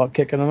real about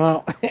kicking them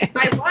out.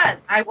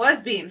 I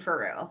was being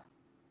for real.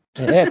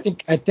 Yeah,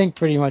 I think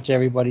pretty much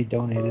everybody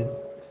donated.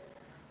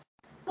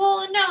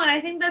 Well, no, and I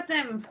think that's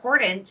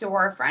important to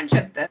our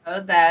friendship,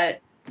 though,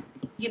 that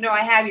I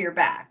have your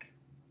back.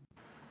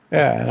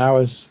 Yeah, and I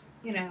was.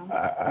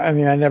 I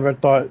mean, I never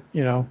thought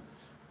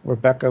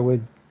Rebecca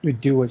would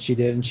do what she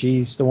did, and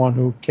she's the one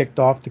who kicked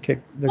off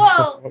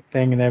the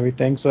thing and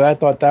everything. So I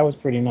thought that was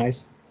pretty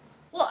nice.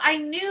 Well, I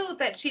knew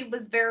that she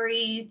was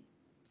very.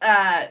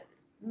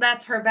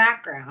 That's her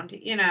background,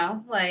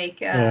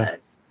 like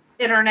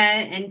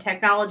internet and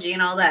technology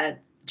and all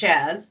that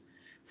jazz.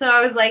 So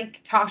I was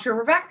like, talk to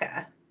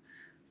Rebecca.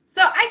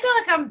 So I feel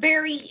like I'm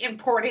very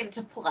important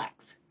to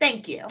Plex.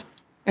 Thank you.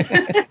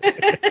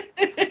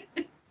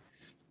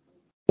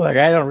 Like,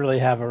 I don't really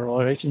have a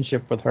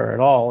relationship with her at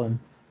all, and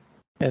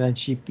then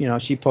she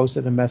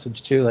posted a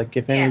message too, like,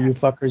 if any of you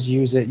fuckers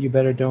use it, you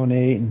better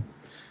donate. And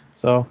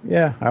so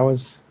yeah, I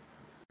was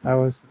very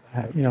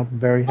happy with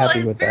that.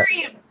 Well, it's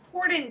very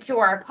important to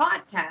our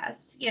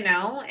podcast,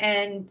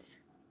 and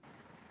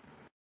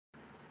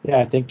yeah,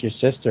 I think your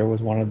sister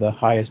was one of the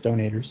highest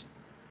donators.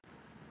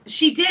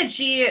 she did.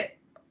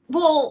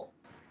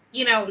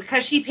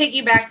 Because she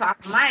piggybacks off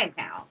of my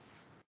account.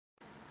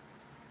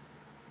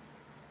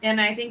 And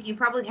I think you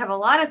probably have a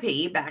lot of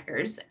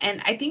piggybackers.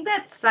 And I think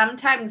that's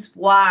sometimes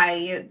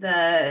why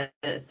the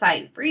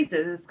site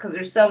freezes, is because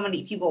there's so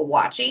many people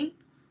watching.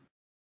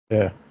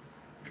 Yeah.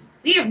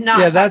 We have not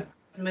talked about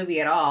this movie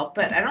at all,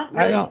 but I don't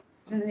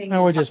really.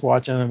 No, we're just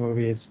watching the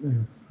movie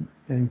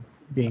and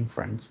being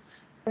friends.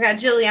 We got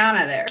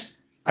Juliana there.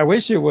 I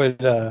wish it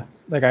would,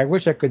 I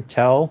wish I could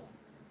tell.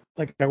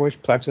 Like, I wish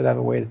Plex would have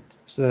a way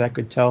so that I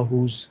could tell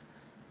who's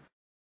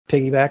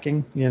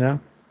piggybacking,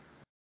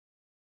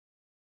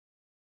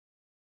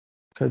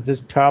 Because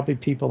there's probably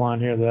people on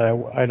here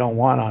that I don't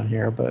want on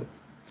here, but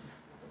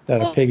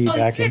that are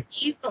piggybacking. You could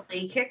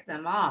easily kick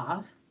them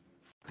off.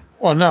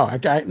 Well, no,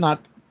 I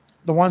not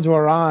the ones who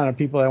are on are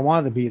people that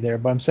wanted to be there,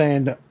 but I'm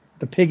saying the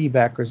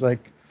piggybackers,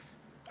 like,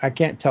 I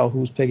can't tell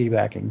who's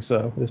piggybacking,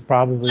 so there's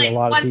probably a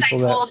lot of people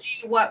that. Once I told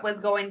you what was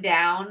going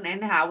down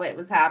and how it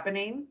was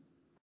happening,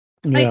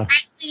 Yeah.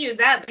 I knew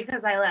that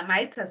because I let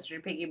my sister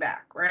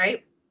piggyback,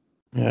 right?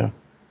 Yeah.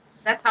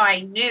 That's how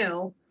I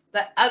knew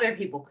that other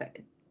people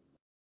could.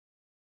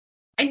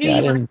 I knew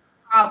you would have a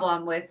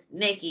problem with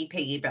Nikki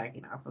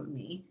piggybacking off of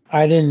me.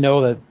 I didn't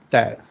know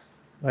that.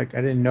 Like,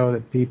 I didn't know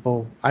that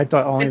people. I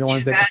thought only the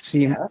ones that could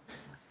see. Yeah.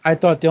 I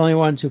thought the only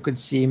ones who could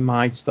see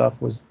my stuff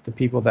was the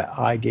people that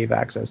I gave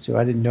access to.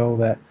 I didn't know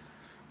that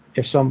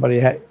if somebody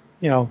had,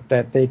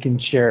 that they can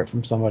share it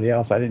from somebody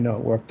else. I didn't know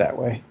it worked that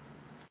way.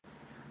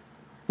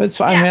 But it's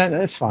fine. Yeah. I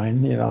mean, it's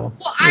fine. Well,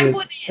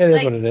 it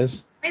is what it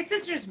is. My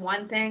sister's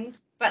one thing,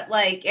 but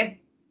if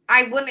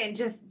I wouldn't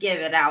just give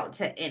it out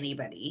to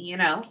anybody,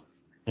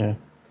 Yeah.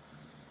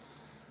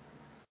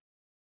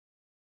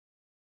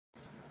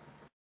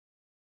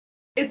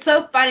 It's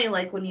so funny,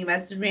 like, when you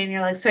message me and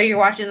you're like, so you're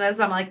watching this?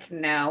 I'm like,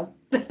 no.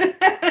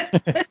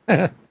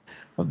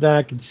 Well, then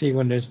I can see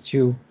when there's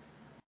two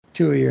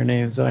of your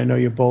names that I know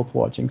you're both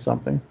watching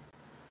something.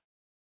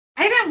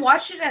 I haven't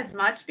watched it as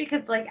much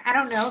because, like, I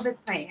don't know if it's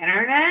my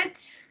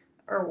internet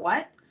or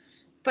what,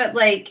 but,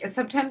 like,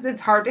 sometimes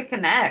it's hard to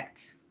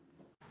connect.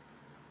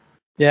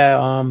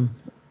 Yeah,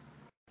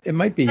 it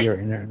might be your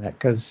internet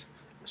because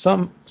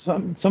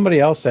somebody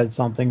else said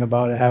something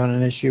about it having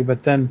an issue,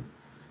 but then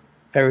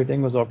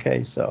everything was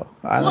okay. So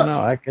I don't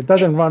know. It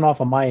doesn't run off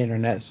of my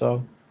internet,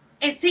 so.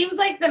 It seems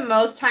like the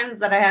most times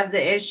that I have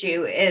the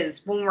issue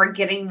is when we're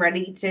getting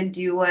ready to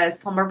do a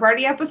slumber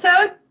party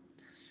episode.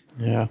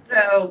 Yeah.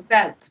 So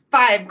that's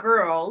 5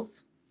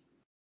 girls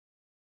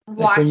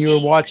watching. Like when you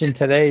were watching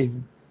today,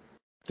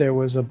 there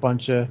was a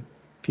bunch of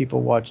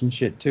people watching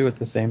shit too at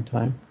the same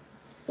time.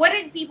 What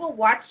did people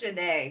watch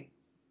today?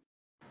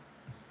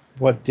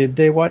 What did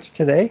they watch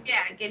today?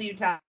 Yeah, can you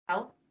tell?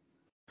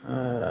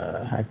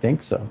 I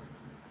think so.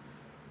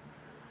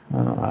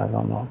 I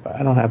don't know.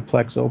 I don't have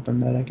Plex open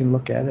that I can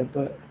look at it,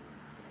 but.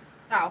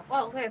 Oh,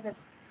 well, if it's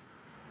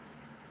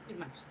too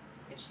much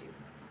issue,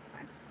 it's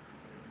fine.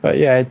 But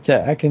yeah,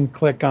 I can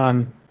click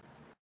on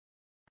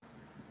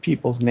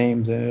people's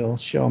names and it'll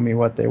show me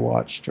what they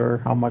watched or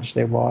how much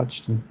they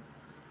watched. And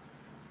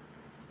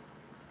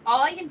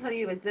all I can tell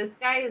you is this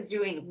guy is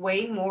doing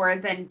way more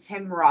than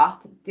Tim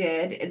Roth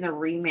did in the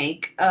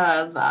remake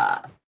of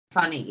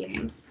Funny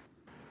Games.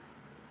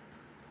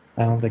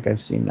 I don't think I've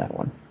seen that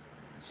one.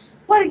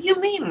 What do you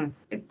mean?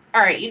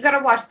 All right, you got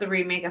to watch the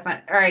remake of Fun.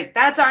 All right,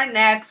 that's our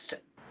next.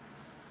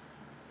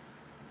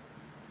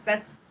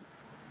 It's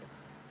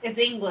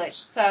English,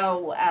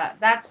 so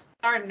that's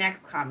our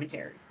next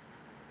commentary.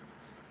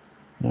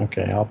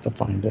 Okay, I'll have to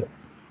find it.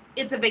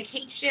 It's a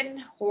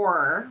vacation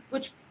horror,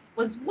 which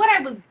was what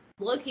I was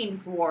looking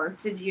for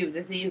to do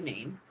this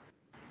evening.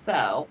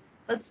 So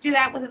let's do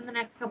that within the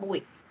next couple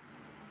weeks.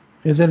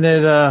 Isn't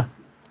it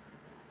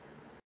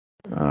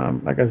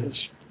like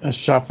a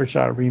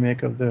shot-for-shot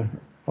remake of the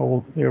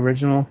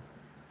original?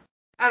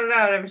 I don't know.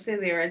 I've never seen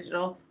the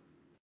original,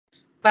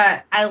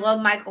 but I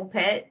love Michael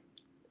Pitt.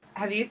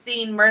 Have you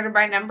seen Murder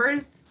by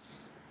Numbers?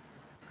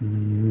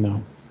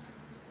 No.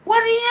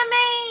 What do you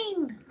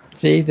mean?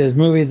 See, there's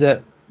movies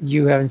that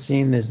you haven't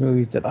seen. There's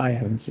movies that I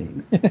haven't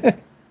seen.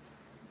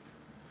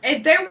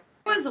 If there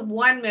was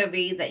one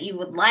movie that you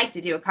would like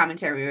to do a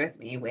commentary with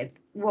me with,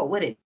 what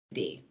would it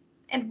be?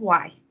 And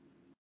why?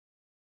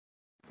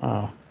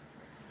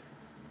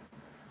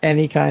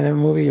 Any kind of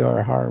movie or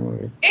a horror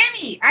movie?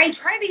 Any. I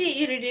tried to get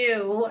you to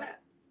do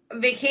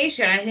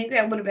Vacation. I think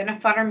that would have been a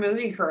funner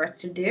movie for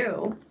us to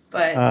do.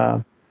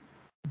 But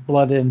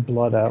Blood In,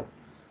 Blood Out.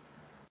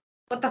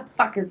 what the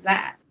fuck is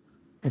that?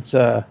 It's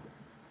a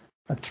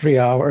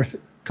 3-hour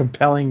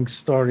compelling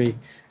story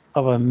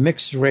of a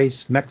mixed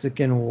race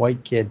Mexican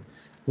white kid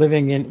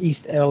living in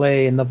East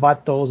LA in the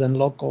Vatos and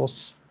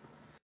Locos.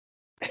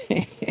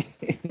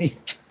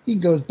 He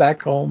goes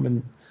back home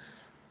and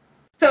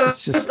So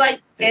it's just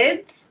like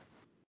Kids?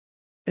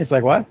 It's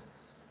like what?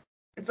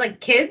 It's like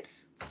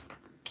Kids?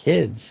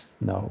 Kids?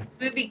 No.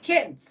 Movie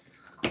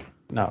Kids.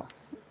 No.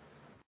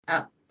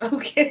 Oh,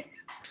 okay.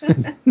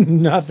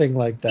 Nothing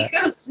like that. He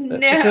goes, no.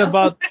 It's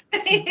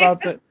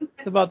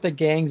about the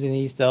gangs in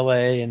East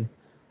LA and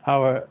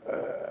how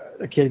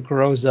the kid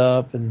grows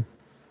up and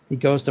he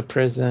goes to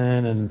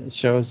prison and it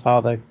shows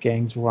how the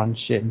gangs run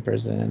shit in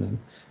prison, and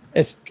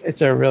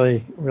it's a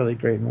really, really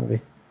great movie.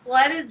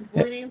 Blood is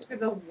bleeding through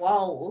the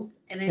walls,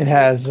 and it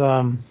has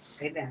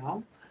right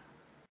now.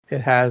 It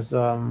has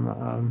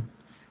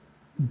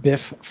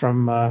Biff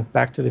from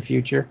Back to the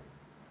Future.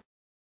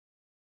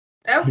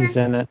 Okay. He's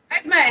in it.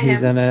 I've met him.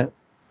 He's in it,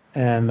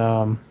 and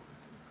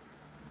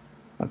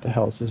what the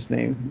hell's his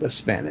name? The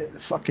Spanish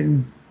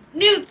fucking.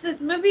 Newts,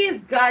 this movie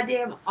is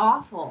goddamn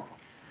awful.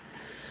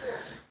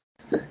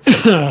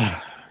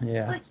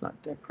 Yeah, like, it's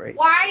not that great.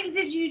 Why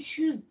did you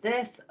choose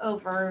this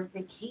over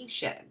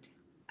Vacation?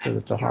 Because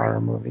it's a horror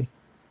movie.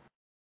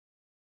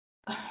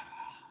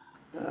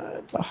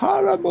 It's a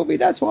horror movie,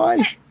 that's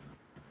why.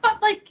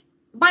 But, like,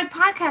 my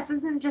podcast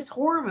isn't just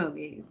horror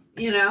movies,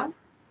 you know?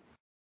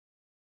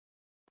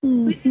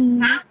 Mm-hmm. We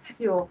didn't have to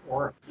do a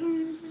horror.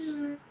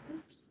 Mm-hmm.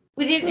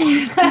 We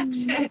didn't have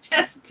to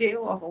just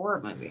do a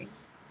horror movie.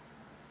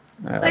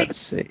 Let's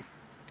see.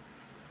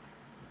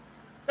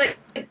 Like,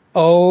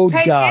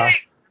 Oda.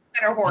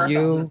 Better horror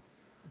film.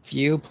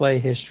 View play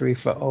history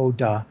for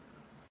Oda.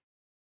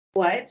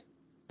 What?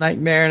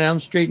 Nightmare on Elm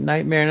Street,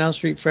 Nightmare on Elm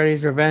Street,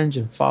 Freddy's Revenge,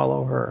 and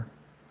Follow Her.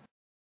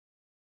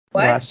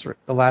 What?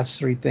 The last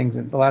three things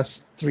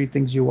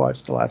you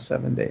watched the last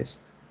 7 days.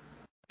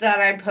 That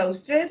I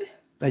posted?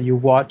 That you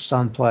watched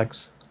on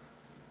Plex.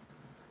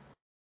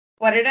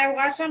 What did I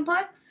watch on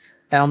Plex?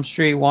 Elm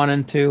Street 1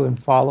 and 2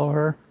 and Follow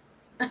Her.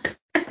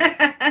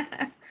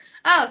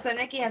 Oh, so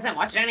Nikki hasn't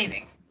watched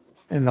anything.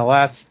 In the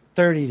last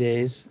 30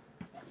 days.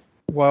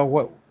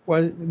 Well,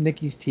 what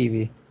Nikki's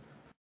TV?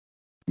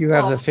 You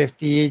have the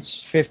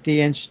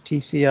 50-inch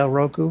TCL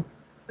Roku?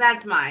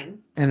 That's mine.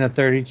 And a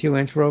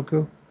 32-inch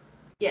Roku?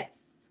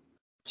 Yes.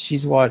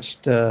 She's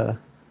watched. I'm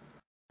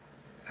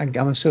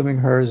assuming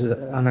hers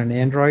on an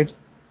Android.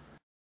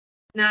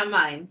 Not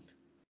mine.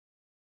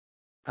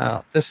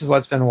 This is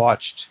what's been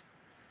watched.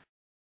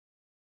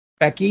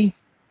 Becky,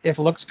 If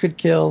Looks Could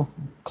Kill,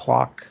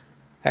 Clock,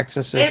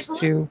 Exorcist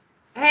 2.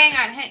 Hang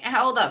on.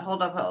 Hold up.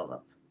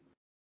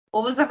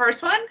 What was the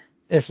first one?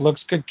 If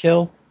Looks Could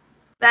Kill.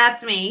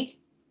 That's me.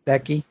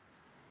 Becky.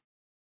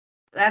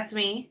 That's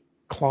me.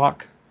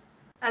 Clock.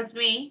 That's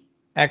me.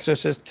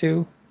 Exorcist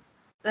 2.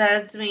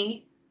 That's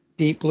me.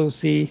 Deep Blue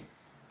Sea.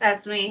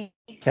 That's me.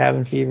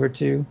 Cabin Fever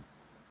 2.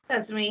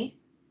 That's me.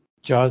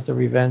 Jaws the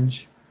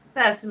Revenge.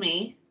 That's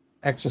me.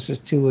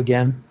 Exorcist 2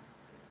 again.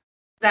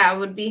 That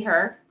would be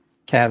her.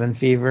 Cabin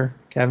Fever.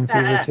 Cabin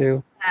Fever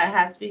 2. That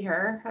has to be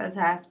her. That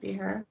has to be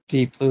her.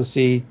 Deep Blue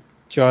Sea.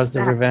 Jaws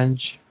the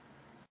Revenge.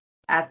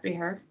 Has to be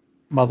her.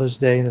 Mother's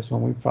Day. That's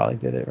when we probably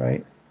did it,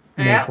 right?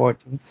 May Yep.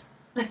 14th.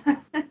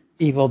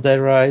 Evil Dead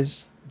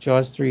Rise.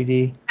 Jaws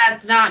 3D.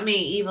 That's not me.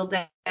 Evil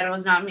Dead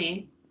was not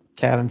me.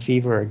 Cabin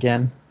Fever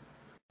again.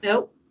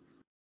 Nope.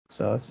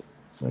 So it's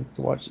like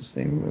to watch this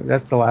thing.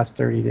 That's the last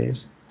 30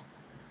 days.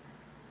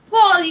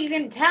 Well, you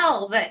can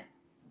tell that.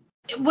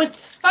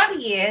 What's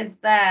funny is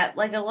that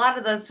like a lot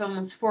of those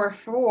films were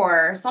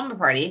for Slumber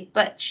Party,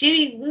 but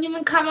she didn't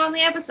even come on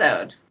the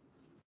episode.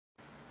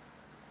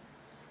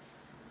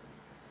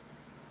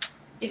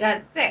 She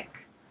got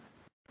sick,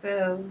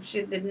 so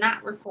she did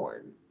not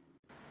record.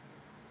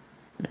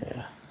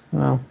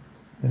 Well,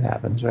 it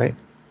happens, right?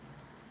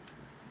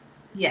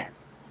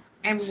 Yes,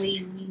 and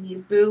we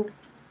moved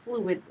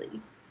fluidly.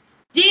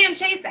 Dan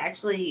Chase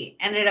actually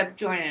ended up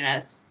joining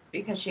us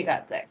because she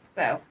got sick.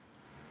 So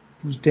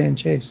Who's Dan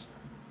Chase?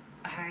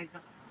 I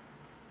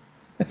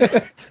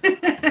don't.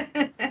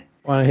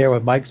 Want to hear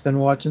what Mike's been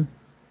watching?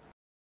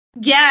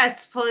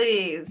 Yes,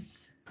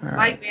 please. All right.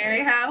 Mike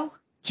Maryhow.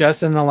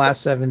 Just in the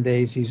last 7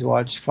 days, he's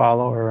watched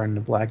Follow Her and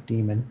The Black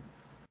Demon.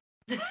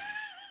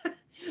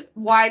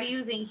 Why do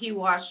you think he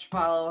watched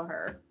Follow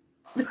Her?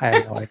 I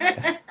have no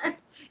idea.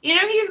 You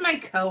know he's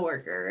my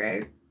coworker,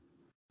 right?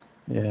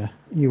 Yeah.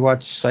 You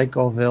watched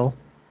Psychoville,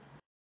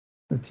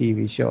 the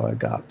TV show I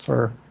got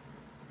for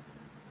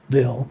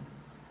Bill.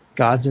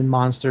 Gods and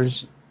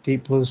Monsters,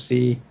 Deep Blue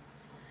Sea,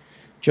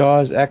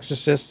 Jaws,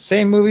 Exorcist.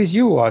 Same movies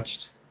you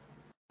watched.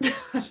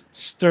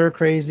 Stir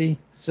Crazy,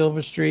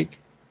 Silver Streak.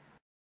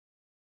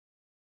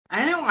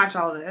 I didn't watch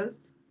all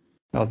those.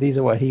 No, these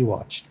are what he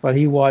watched. But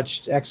he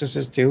watched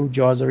Exorcist 2,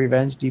 Jaws of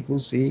Revenge, Deep Blue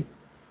Sea.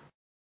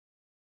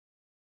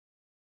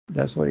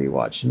 That's what he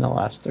watched in the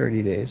last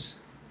 30 days,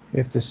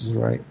 if this is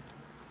right.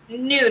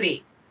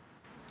 Nudie,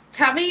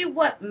 tell me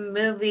what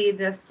movie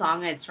this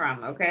song is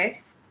from,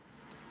 okay?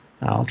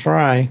 I'll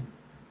try.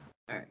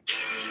 All right.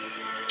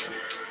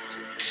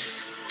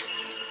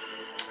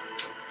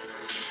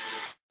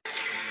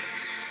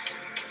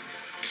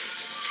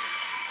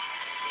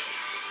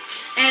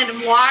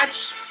 And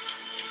watch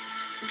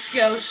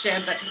Ghost Ship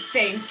at the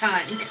same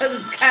time because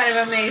it's kind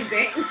of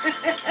amazing.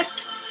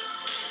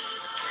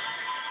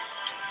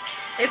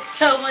 It's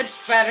so much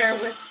better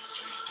with.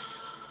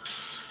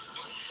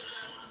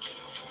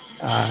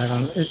 I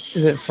don't.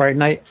 Is it Fright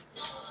Night?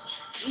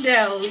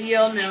 No,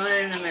 you'll know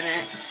it in a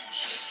minute.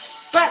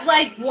 But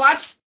like,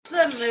 watch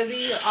the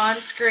movie on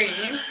screen.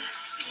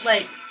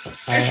 Like,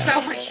 it's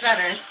so much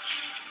better.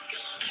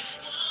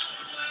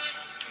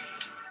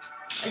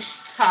 Like,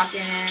 she's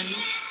talking.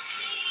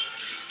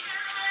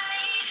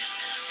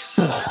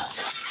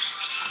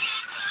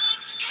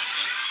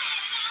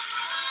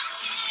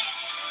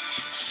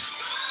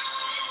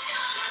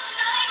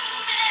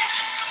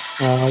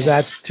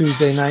 That's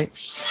Tuesday night.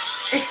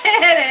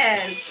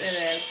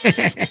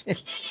 It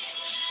is.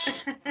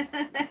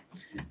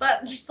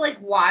 But just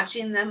like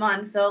watching them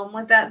on film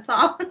with that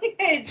song,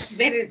 it just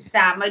made it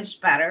that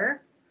much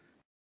better.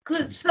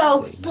 Cause it's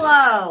so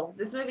slow.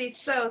 This movie's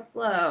so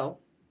slow.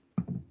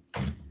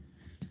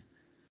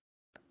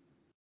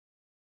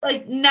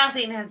 Like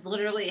nothing has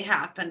literally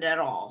happened at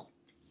all.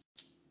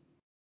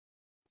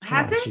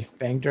 Has it? She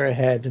banged her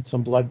head and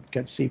some blood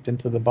got seeped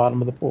into the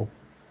bottom of the pool.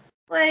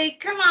 Like,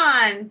 come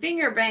on,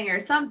 finger bang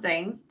or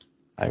something.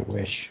 I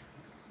wish.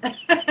 You're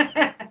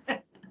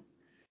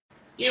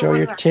Show one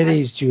your of our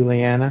titties, best-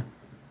 Juliana.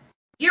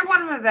 You're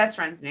one of my best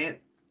friends, Newt.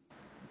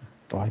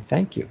 Why,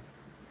 thank you.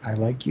 I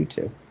like you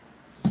too.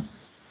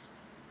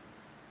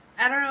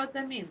 I don't know what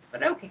that means,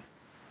 but okay.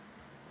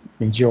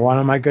 Means you're one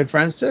of my good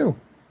friends too.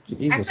 I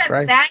Jesus said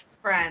Christ.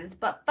 best friends,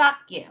 but fuck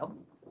you.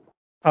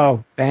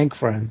 Oh, bank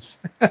friends.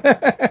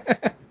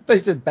 They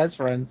said best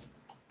friends.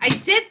 I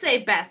did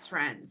say best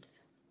friends.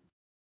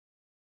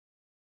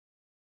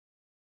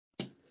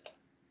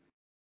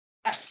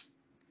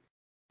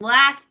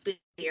 Last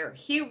beer.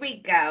 Here we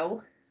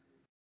go.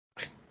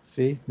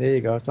 See, there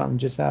you go. Something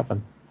just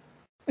happened.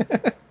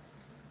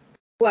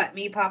 What,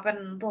 me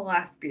popping the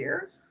last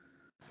beer?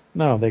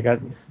 No,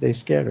 they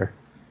scared her.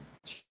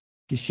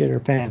 She shit her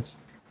pants.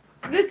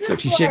 This So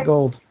is she like, shit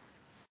gold.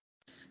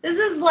 This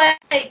is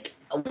like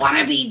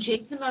wannabe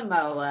Jason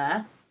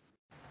Momoa.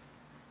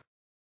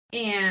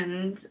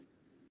 And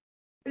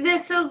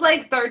this feels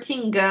like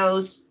 13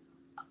 Ghosts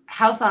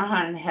House on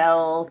Haunted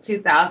Hill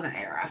 2000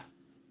 era.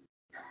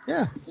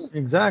 Yeah,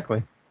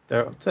 exactly.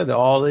 Said that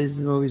all these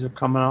movies are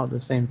coming out at the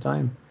same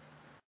time.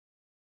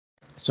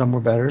 Some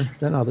were better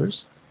than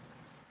others.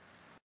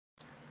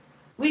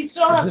 We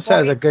still have This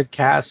has a good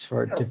cast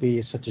for it to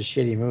be such a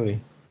shitty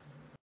movie.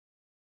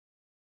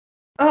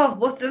 Oh,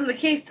 what's in the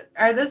case?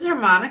 Are those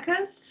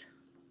harmonicas?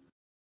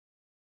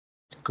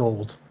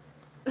 Gold.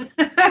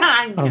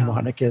 I know.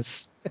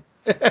 Harmonicas.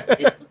 Does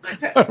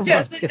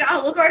it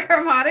not look like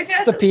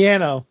harmonicas? It's a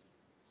piano.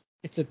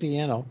 It's a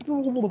piano.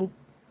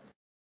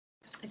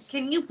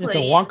 Can you play? It's a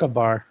Wonka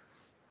bar.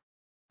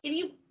 Can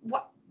you?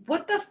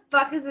 What the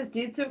fuck is this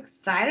dude so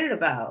excited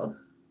about?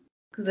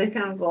 Because they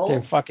found gold.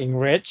 They're fucking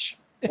rich.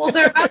 Well,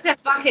 they're about to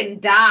fucking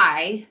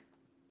die.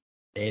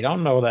 They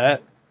don't know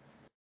that.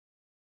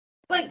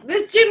 Like,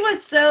 this dude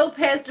was so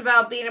pissed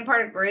about being a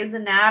part of Grey's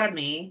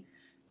Anatomy,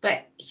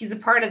 but he's a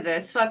part of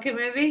this fucking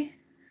movie.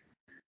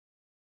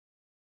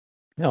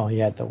 No, he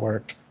had to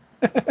work.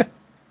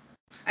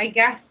 I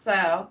guess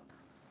so.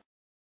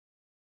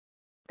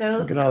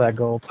 Look at all that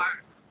gold.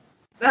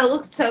 That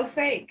looks so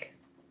fake.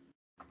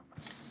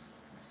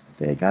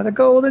 They got a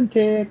golden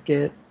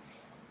ticket.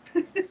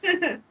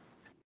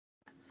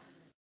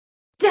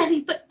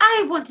 Daddy, but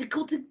I want a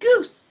golden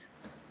goose.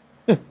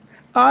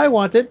 I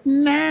want it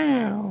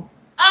now.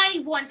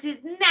 I want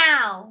it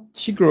now.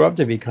 She grew up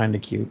to be kind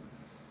of cute.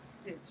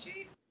 Did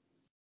she?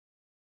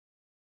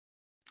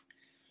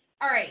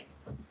 All right.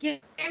 Give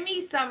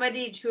me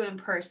somebody to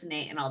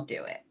impersonate and I'll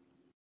do it.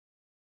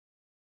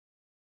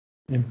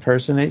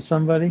 Impersonate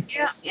somebody?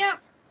 Yeah.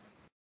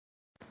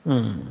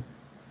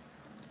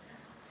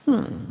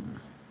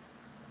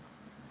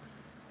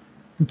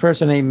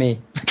 Impersonate me.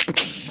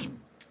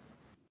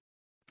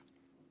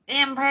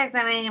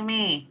 Impersonate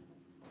me.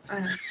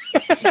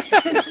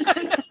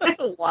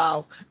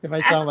 Wow. If I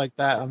sound like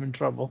that, I'm in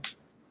trouble.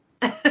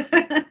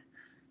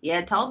 Yeah,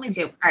 it told me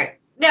to. All right.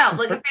 No,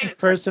 like a famous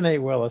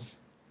Impersonate Willis.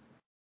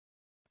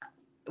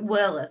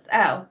 Willis.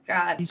 Oh,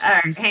 God. He's, All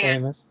right, he's hang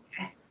famous.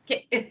 on.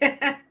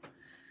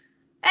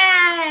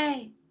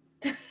 Hey!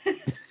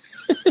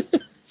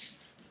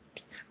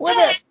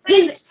 Willis!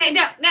 Hey,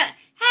 no.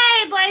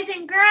 Hey, boys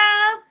and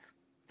girls.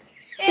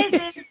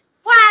 This is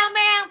Wild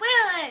Man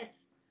Willis.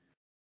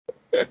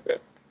 And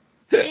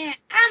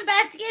I'm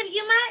about to give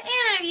you my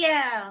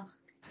interview.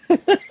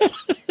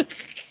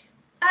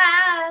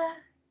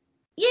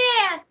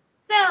 Yeah.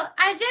 So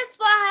I just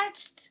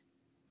watched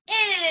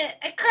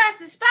Across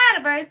the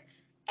Spider-Verse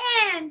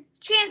and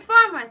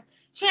Transformers.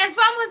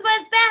 Transformers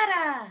was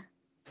better.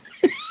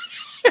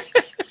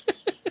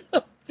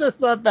 That's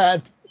not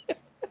bad.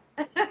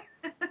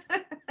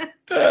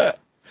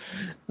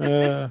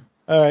 All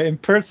right,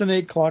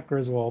 impersonate Clark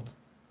Griswold.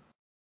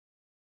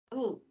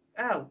 Ooh,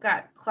 oh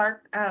God,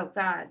 Clark. Oh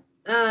God.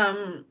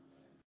 I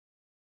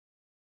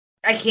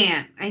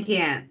can't.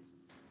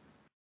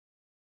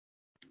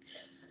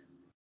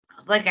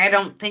 Like, I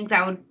don't think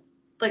that would.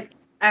 Like,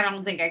 I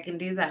don't think I can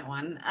do that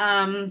one.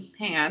 Hang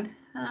on.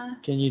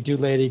 Can you do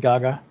Lady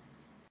Gaga?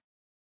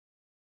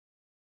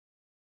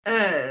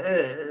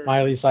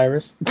 Miley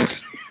Cyrus?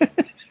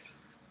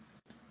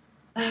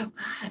 Oh God.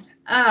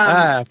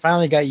 I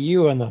finally got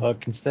you on the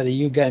hook instead of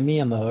you got me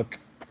on the hook.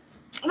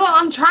 Well,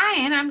 I'm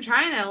trying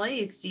at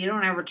least. You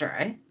don't ever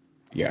try.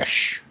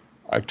 Yes,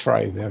 I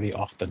try very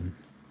often.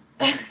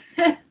 This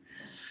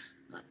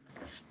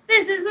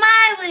is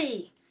my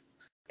league.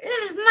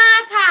 This is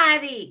my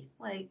party.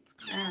 Like,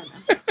 I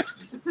don't know.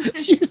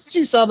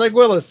 you sound like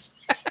Willis.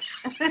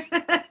 Do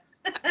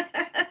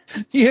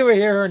you ever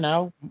hear her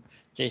now?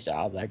 She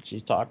sounds like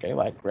she's talking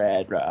like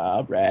Red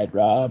Rob.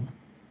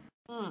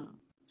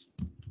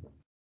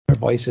 Her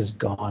voice is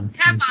gone.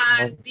 Come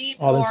on, be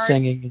all more. the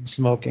singing and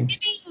smoking.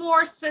 Be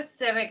more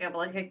specific of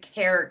like a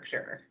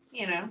character,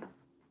 you know.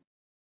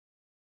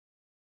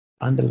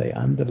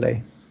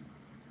 Andale.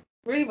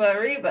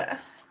 Reba.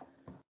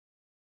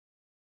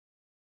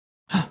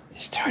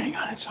 It's turning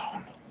on its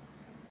own.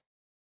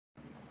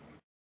 I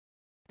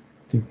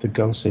think the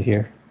ghosts are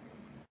here.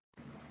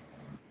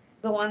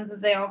 The ones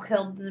that they all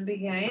killed in the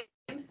beginning.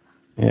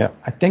 Yeah,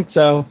 I think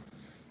so.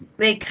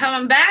 They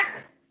coming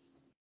back?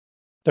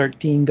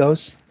 13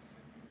 ghosts.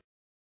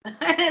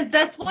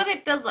 That's what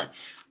it feels like.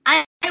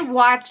 I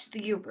watched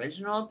the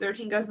original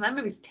 13 Ghosts, and that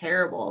movie's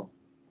terrible.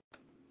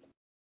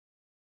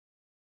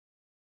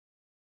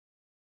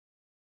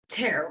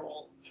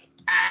 Terrible.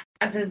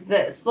 As is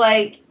this.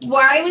 Like,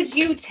 why would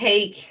you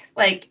take,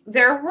 like,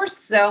 there were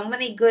so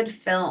many good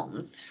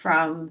films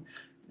from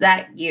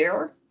that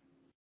year,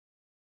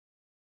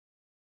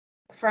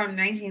 from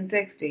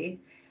 1960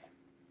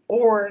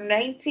 or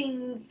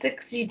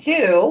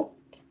 1962.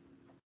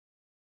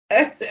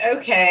 That's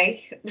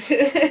okay.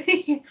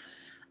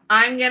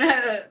 I'm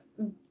gonna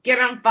get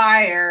on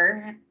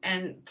fire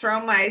and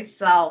throw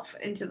myself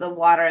into the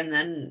water, and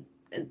then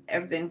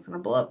everything's gonna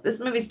blow up. This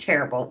movie's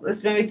terrible.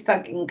 This movie's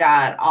fucking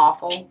god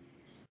awful.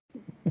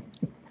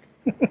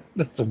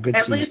 That's some good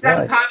At CGI. least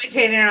I'm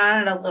commentating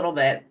on it a little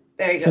bit.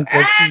 There you go. Some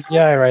good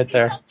CGI right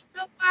there.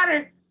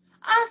 Water.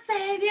 I'll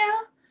save you.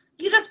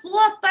 You just blew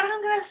up, but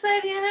I'm gonna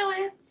save you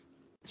anyways.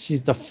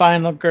 She's the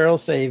final girl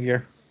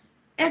savior.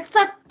 It's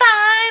the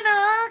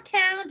final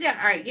countdown.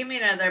 All right, give me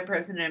another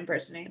person to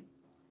impersonate.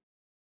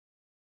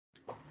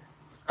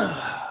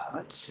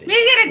 Let's see.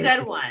 Maybe get a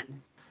good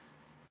one.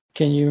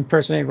 Can you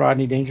impersonate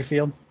Rodney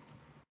Dangerfield?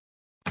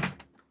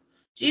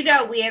 Do you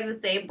know we have the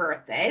same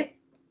birthday?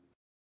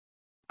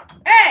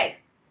 Hey,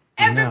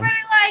 everybody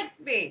likes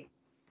me.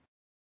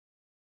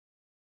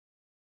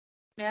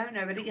 No,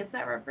 nobody gets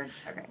that reference?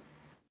 Okay.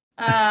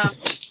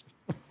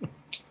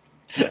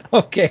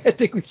 Okay, I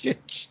think we should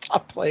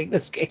stop playing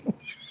this game.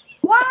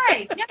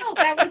 Why? No,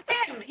 that was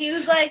him. He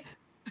was like,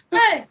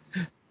 hey,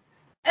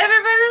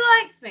 everybody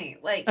likes me.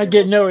 Like, I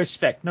get no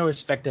respect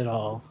at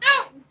all.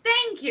 no,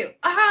 thank you.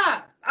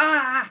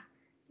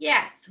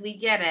 Yes, we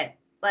get it.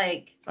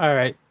 Like, All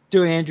right,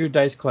 do Andrew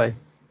Dice Clay.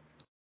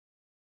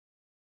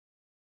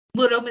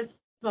 Little Miss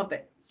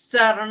Muffet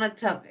sat on a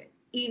tuffet,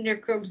 eating her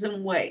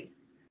crimson way.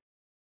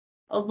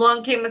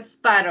 Along came a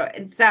spider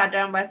and sat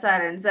down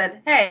beside her and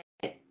said, hey,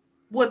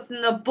 what's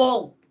in the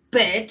bowl,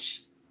 bitch?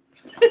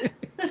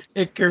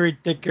 Hickory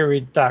dickory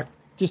dock.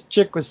 This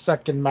chick was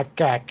sucking my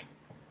cock.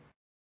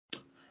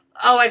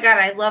 Oh my god,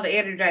 I love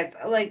Andrew Dice.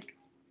 Like,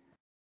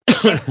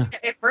 it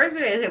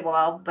impersonated him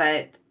well,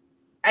 but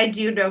I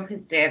do know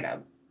his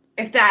stand-up,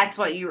 if that's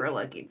what you were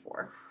looking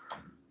for.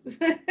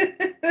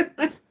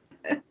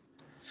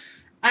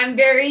 I'm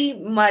very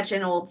much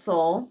an old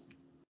soul.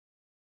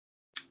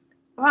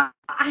 Well,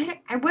 I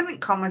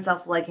wouldn't call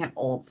myself like an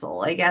old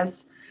soul. I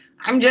guess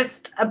I'm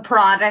just a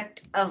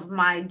product of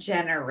my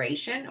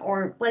generation,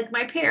 or like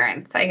my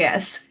parents, I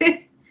guess.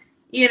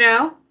 You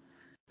know?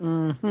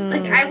 Mm-hmm.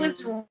 Like, I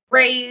was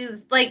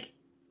raised, like,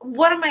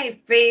 one of my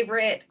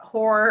favorite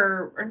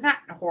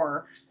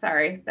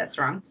sorry, that's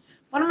wrong.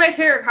 One of my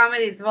favorite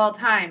comedies of all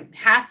time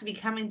has to be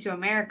Coming to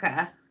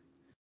America.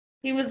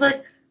 He was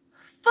like,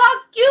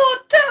 fuck you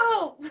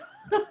too!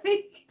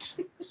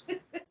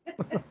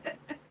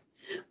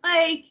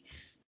 like,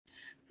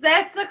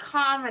 that's the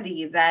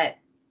comedy that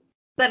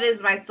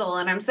is my soul,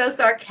 and I'm so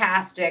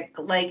sarcastic,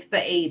 like the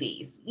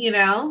 80s, you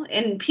know?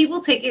 And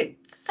people take it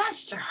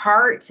such to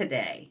heart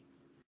today.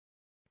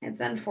 It's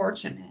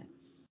unfortunate.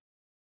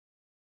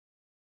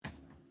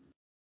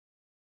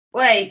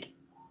 Like,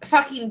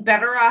 fucking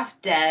Better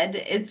Off Dead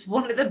is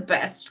one of the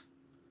best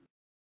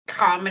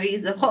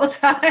comedies of all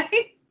time.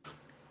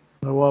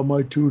 I want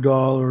my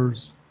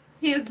 $2.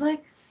 He was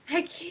like,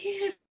 I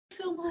can't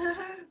feel my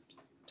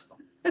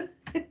arms.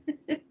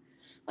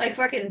 Like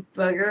fucking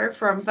Booger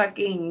from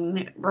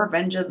fucking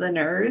Revenge of the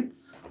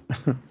Nerds.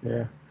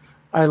 Yeah.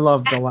 I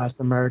love The Last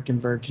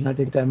American Virgin. I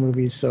think that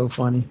movie is so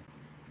funny.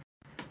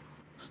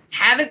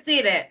 Haven't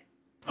seen it.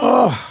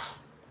 Oh,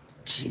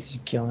 jeez,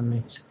 you're killing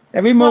me.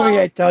 Every movie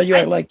I tell you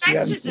I like, you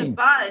haven't seen.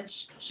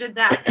 Bunch. Should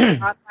that be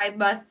on my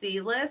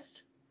must-see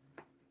list?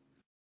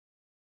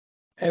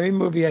 Every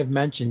movie I've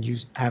mentioned you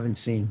haven't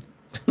seen.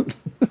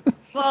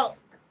 Well,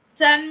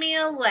 send me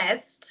a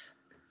list.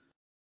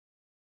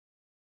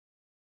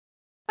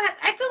 But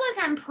I feel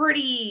like I'm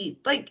pretty,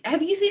 like,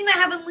 have you seen The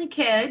Heavenly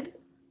Kid?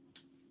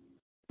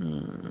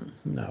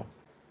 No.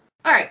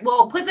 All right,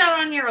 well, put that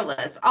on your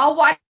list. I'll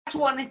watch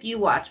one if you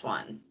watch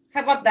one.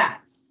 How about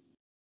that?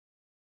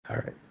 All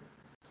right.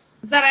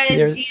 Is that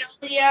a deal,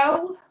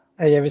 Leo?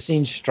 Have you ever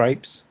seen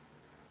Stripes?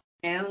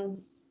 No,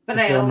 but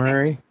With I Bill own it.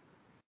 Murray?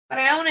 But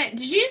I own it.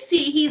 Did you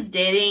see he's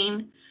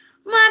dating?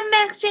 My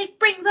milkshake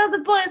brings all the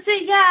boys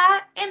to ya.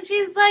 And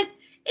she's like,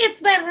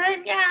 it's better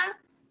than ya.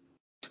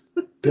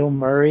 Bill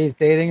Murray is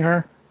dating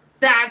her?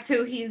 That's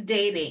who he's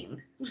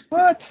dating.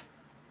 What?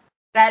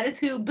 That is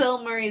who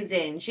Bill Murray's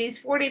dating. She's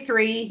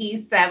 43.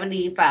 He's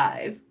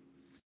 75.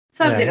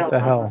 Something Yeah, what the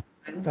along hell? those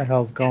What lines. the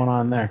hell's going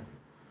on there?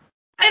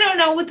 I don't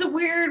know. It's a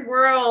weird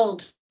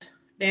world.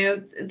 No,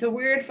 it's a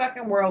weird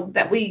fucking world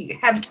that we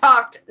have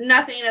talked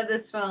nothing of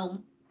this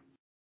film.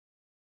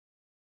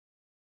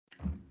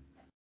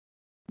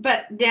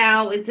 But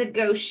now it's a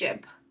ghost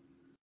ship.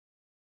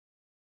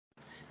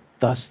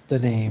 Thus the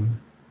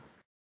name.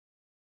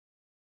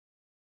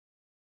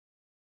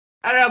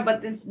 I don't know,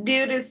 but this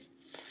dude is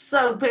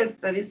so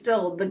pissed that he's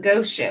still the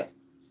ghost ship.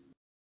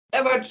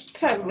 How much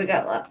time we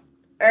got left?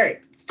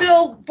 Alright,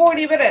 still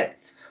 40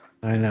 minutes.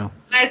 I know.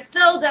 I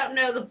still don't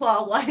know the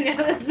plot line of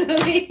this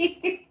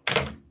movie.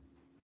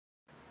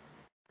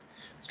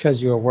 It's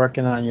because you were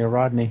working on your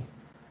Rodney.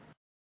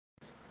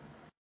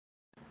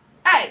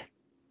 Hey,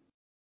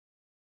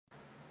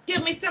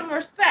 give me some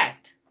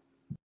respect.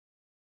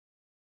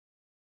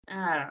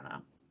 I don't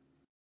know.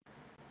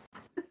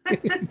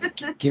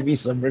 Give me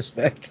some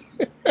respect.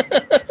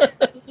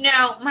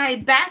 No, my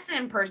best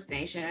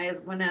impersonation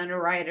is Winona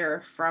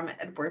Ryder from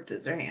Edward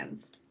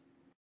Scissorhands.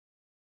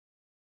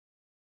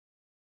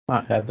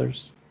 Not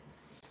Heather's.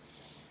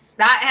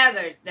 Not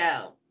Heather's,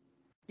 no.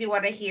 Do you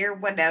want to hear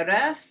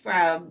Winona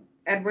from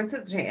Edward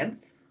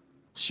Scissorhands?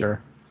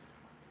 Sure.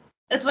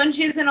 It's when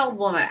she's an old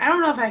woman. I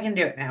don't know if I can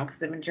do it now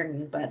because I've been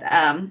drinking, but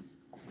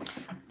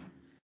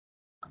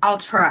I'll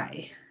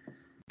try.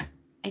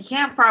 I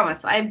can't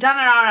promise. I've done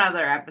it on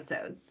other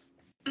episodes.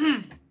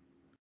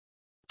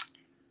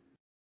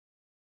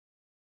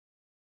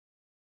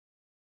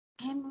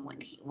 And when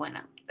he went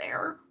up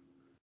there,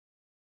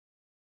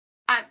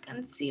 I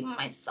can see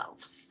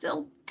myself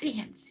still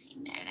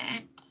dancing in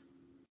it.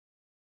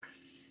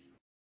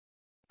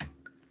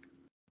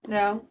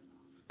 No,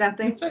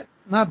 nothing.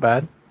 Not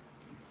bad.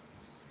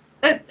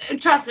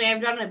 Trust me,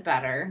 I've done it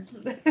better.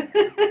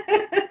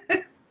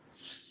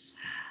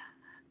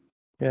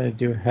 Gotta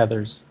do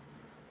Heather's.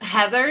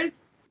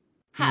 Heather's?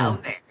 How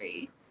Yeah.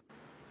 very?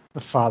 The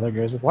father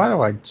goes, "Why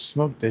do I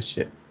smoke this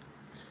shit?"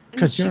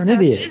 Because She you're an goes,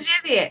 idiot. "You're an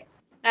idiot."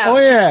 No, Oh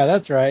yeah,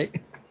 that's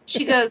right.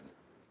 She goes,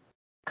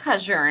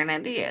 "'Cause you're an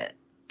idiot."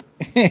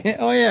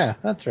 Oh yeah,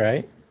 that's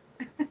right.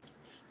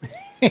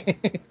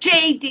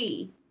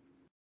 JD.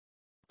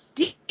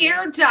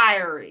 Dear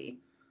Diary.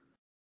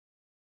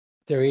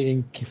 They're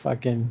eating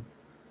fucking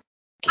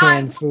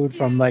canned food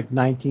from like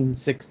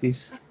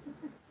 1960s.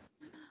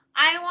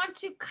 I want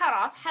to cut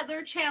off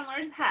Heather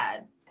Chandler's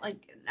head.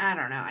 Like, I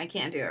don't know. I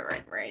can't do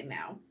it right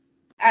now.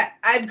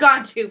 I've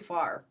gone too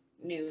far.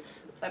 News.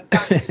 So I've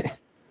gone too far.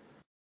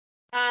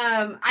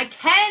 I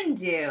can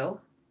do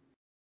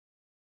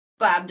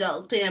Bob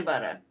Dole's peanut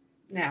butter.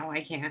 No,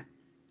 I can't.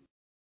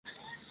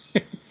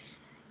 Do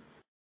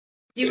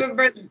you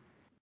remember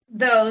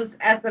those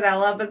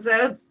SNL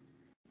episodes?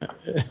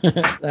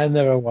 I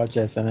never watch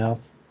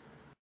SNL.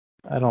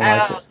 I don't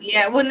like it.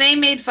 Yeah, when they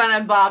made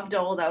fun of Bob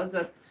Dole, that was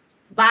just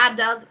Bob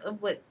Dole's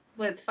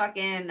with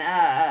fucking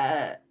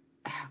oh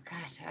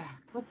gosh,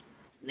 what's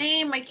his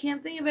name? I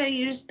can't think of it.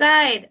 He just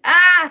died.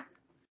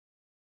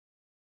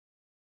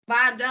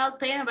 Bob Dole's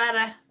peanut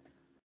butter.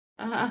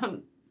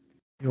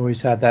 He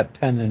always had that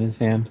pen in his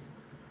hand.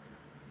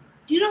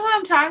 Do you know who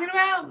I'm talking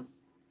about?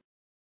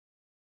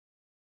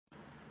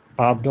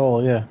 Bob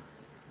Dole, yeah.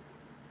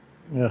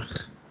 Ugh.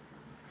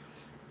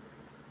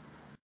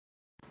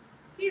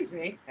 Excuse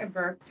me, I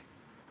burped.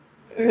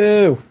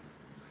 Ew.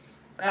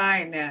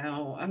 I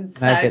know. I'm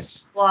such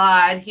Maggots. a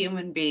flawed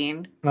human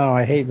being. No,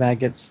 I hate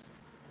maggots.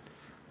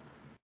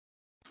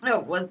 Oh,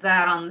 was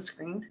that on the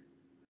screen?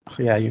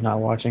 Yeah, you're not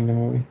watching the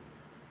movie.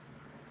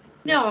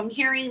 No, I'm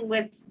hearing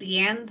what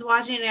Deanne's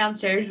watching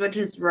downstairs, which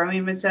is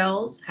Romy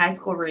Michelle's high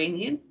school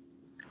reunion.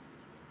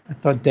 I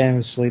thought Dan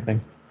was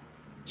sleeping.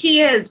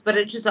 He is, but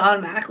it just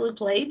automatically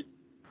played.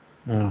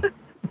 Oh.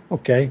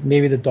 Okay,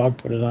 maybe the dog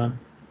put it on.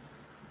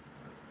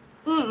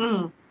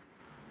 Mm-mm.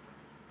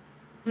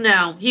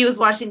 No, he was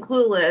watching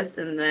Clueless,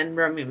 and then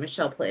Romy and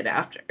Michelle played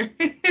after.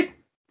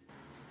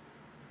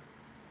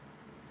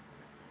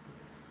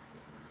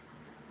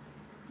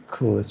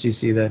 Cool. Did you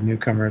see that new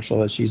commercial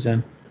that she's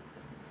in?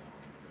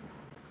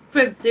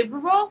 For the Super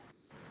Bowl?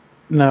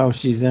 No,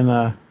 she's in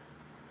a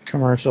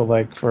commercial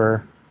like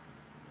for.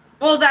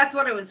 Well, that's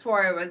what it was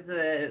for. It was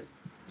a.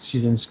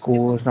 She's in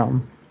school or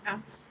something. Yeah.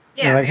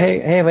 They're like,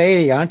 hey,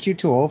 lady, aren't you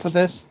too old for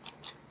this?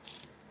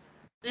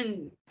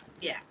 And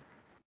yeah.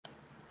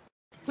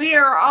 We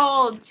are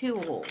all too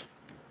old.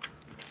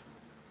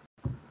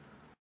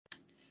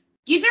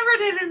 You never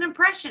did an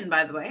impression,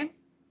 by the way.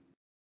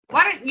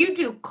 Why don't you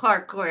do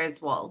Clark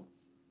Griswold?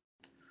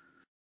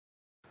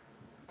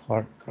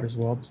 Clark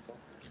Griswold.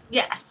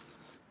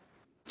 Yes.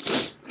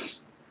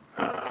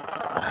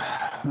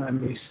 Let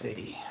me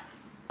see.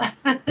 I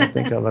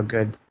think of a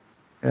good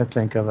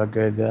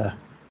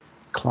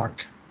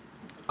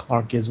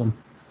Clarkism.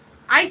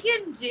 I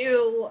can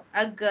do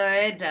a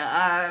good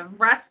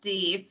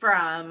Rusty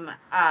from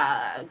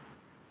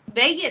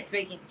Vegas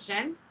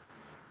Vacation.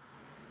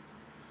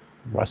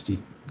 Rusty.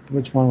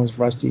 Which one was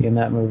Rusty in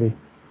that movie?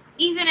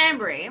 Ethan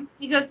Embry.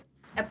 He goes,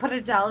 I put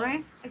 $1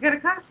 in, I got a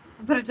car.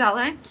 I put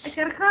 $1 in, I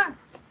got a car.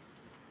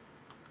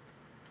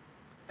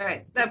 All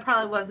right, that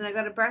probably wasn't a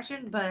good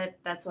impression, but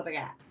that's what I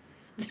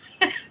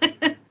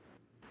got.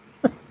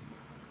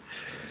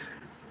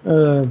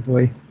 Oh,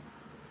 boy.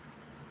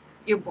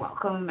 You're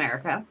welcome,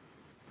 America.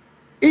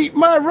 Eat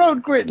my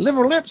road grit,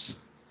 liver lips.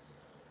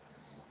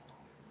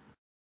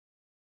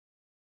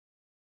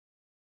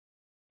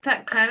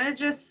 That kind of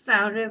just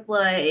sounded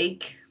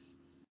like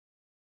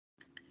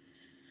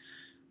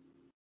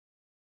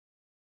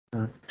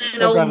an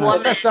old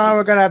woman. That's how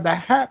we're gonna have the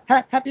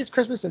happiest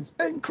Christmas since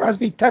Ben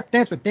Crosby tap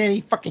dance with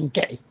Danny fucking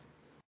Gay.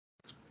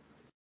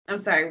 I'm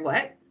sorry,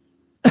 what?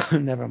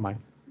 Never mind.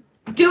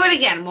 Do it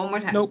again, one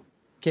more time. Nope,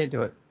 can't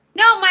do it.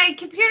 No, my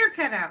computer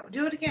cut out.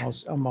 Do it again.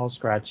 I'm all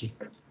scratchy.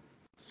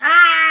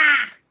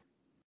 Ah!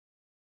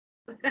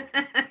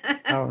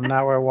 Oh,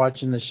 now we're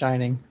watching The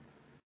Shining.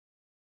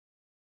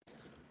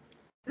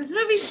 This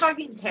movie's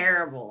fucking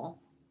terrible.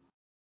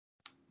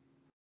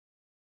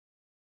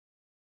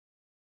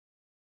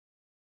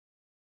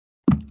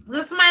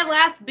 This is my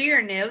last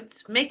beer,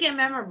 Newts. Make it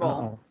memorable.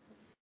 Uh-oh.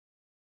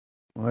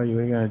 What are you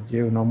gonna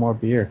do? No more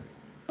beer.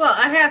 Well,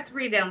 I have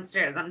 3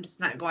 downstairs. I'm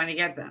just not going to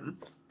get them.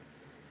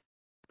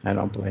 I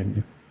don't blame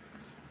you.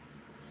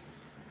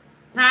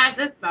 Not at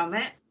this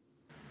moment.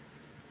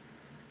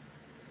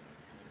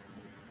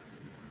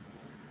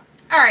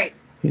 All right.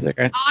 He's like,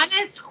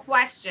 Honest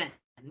question.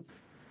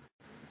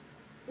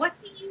 What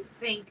do you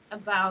think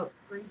about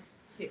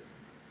Grease 2?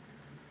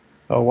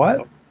 oh,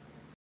 what?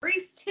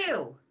 Grease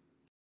 2.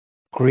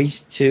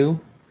 Grease 2?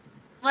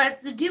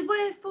 Let's do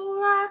it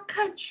for our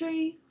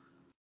country.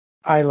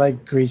 I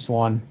like Grease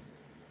 1.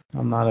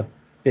 I'm not a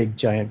big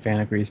giant fan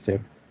of Grease 2.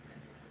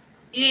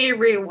 You need to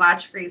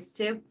rewatch Grease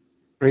 2.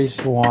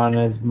 Grease 1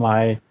 is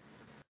more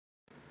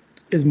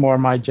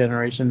my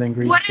generation than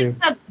Grease What 2. is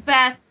the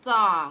best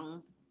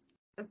song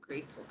of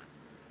Grease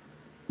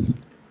 1?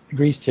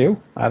 Grease 2?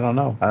 I don't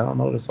know. I don't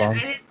know the I songs.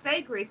 didn't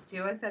say Grease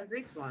 2. I said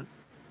Grease 1.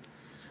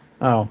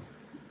 Oh,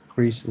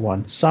 Grease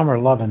 1. Summer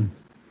Lovin'.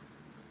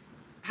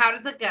 How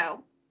does it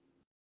go?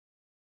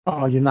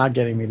 Oh, you're not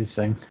getting me to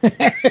sing.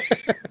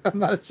 I'm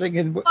not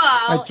singing. My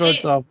Well,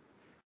 throat's off.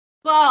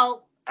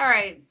 all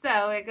right.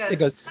 So it goes. It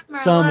goes,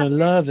 Summer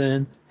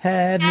Lovin'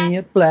 had me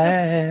a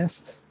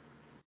blast.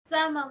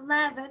 Summer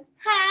lovin'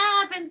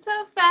 happened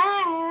so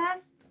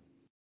fast.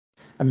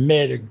 I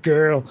met a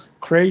girl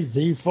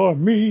crazy for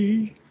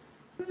me.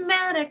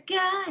 Met a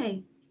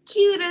guy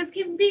cute as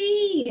can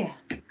be.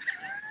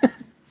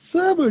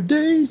 Summer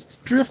days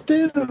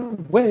drifting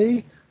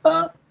away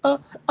on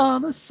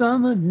a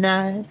summer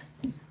night.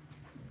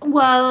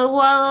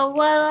 Well.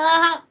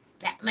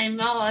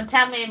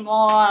 Tell me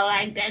more.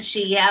 Like, does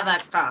she have a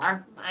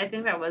car? I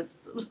think that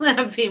was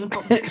a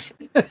female.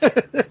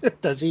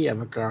 Does he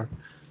have a car?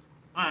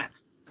 I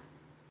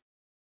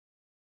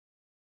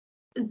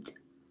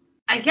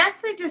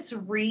guess they just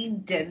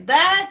redid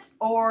that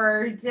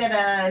or did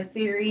a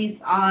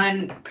series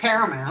on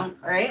Paramount,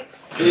 right?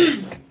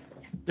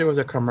 There was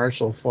a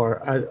commercial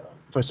for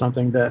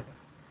something that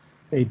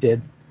they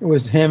did. It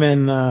was him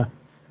and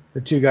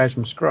the two guys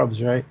from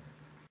Scrubs, right?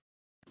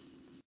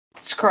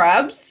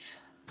 Scrubs?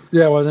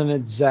 Yeah, wasn't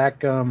it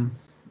Zach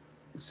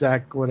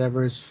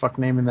whatever his fuck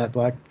name and that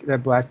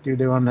black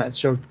dude on that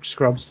show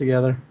Scrubs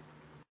together?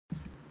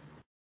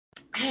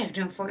 I have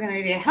no fucking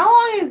idea. How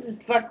long is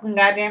this fucking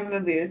goddamn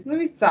movie? This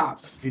movie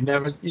sucks. You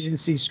didn't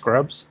see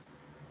Scrubs?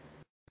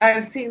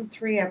 I've seen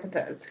 3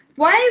 episodes.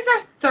 Why is there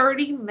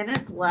 30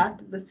 minutes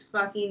left of this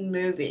fucking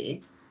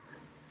movie?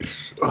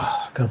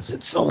 Because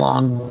it's a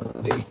long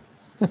movie.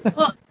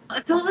 Well,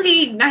 it's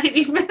only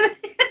 90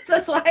 minutes.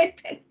 That's why I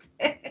picked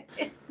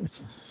it.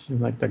 She's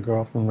like the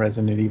girl from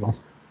Resident Evil.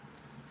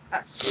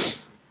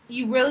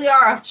 You really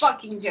are a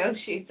fucking joke,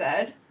 she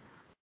said.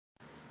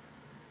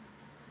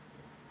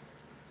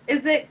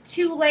 Is it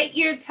too late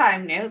your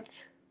time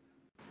notes?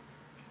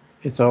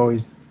 This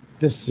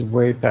is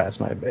way past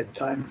my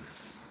bedtime.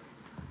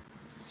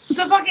 It's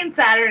a fucking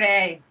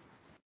Saturday.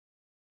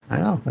 I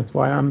know. That's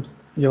why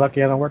you're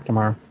lucky I don't work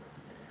tomorrow.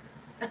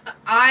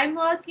 I'm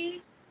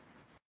lucky.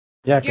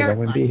 Yeah, because I You're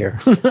wouldn't be here.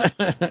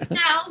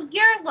 No,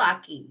 you're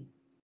lucky.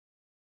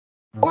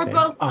 Okay, We're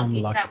both I'm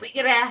lucky lucky. that we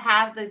get to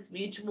have this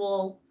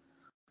mutual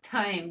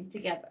time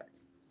together.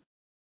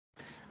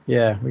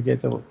 Yeah, we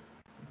get to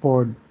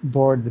board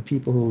the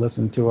people who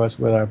listen to us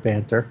with our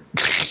banter.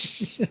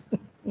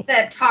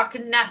 That talk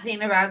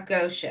nothing about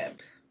Ghost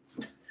Ship.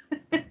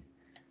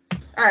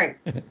 Alright,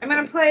 I'm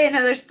going to play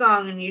another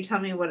song and you tell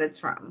me what it's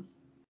from.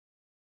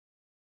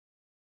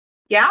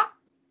 Yeah?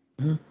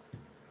 Mhm.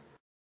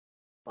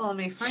 Well, let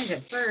me find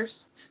it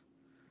first.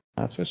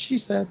 That's what she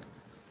said.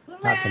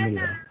 Not to me,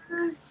 though.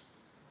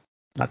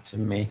 Not to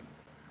me.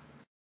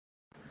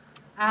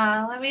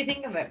 Let me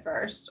think of it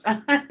first.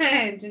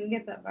 I didn't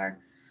get that far.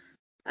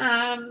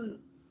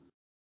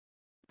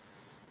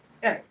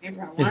 There, you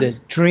got one. Is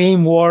it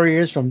Dream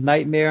Warriors from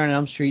Nightmare on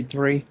Elm Street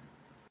 3?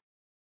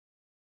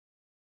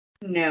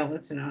 No,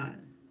 it's not.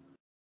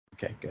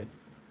 Okay, good.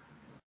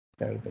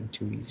 That would have been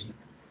too easy.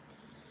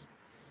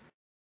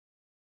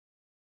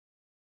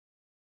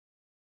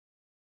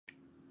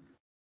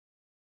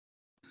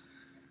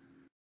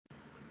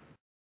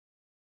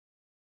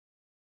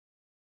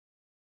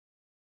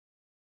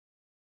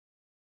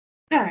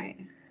 Alright.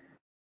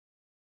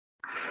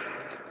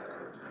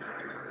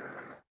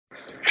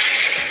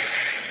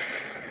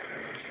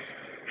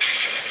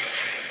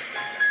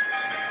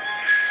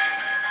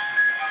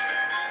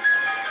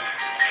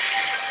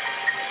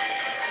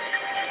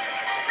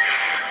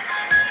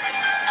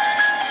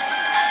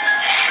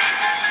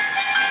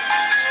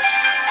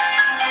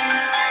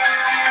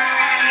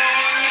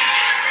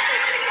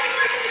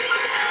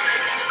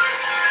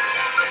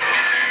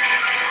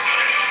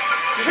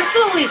 This is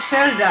what we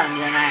should have done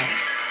tonight.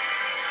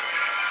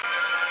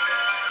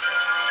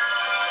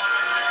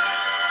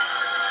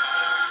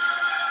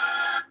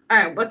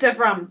 Alright, what's it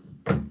from?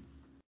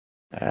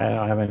 I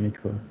don't have any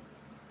clue.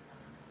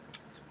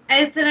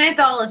 It's an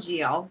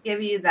anthology, I'll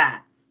give you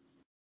that.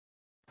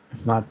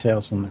 It's not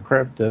Tales from the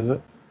Crypt, is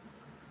it?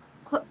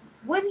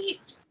 When you...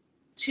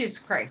 Jesus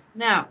Christ,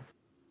 no.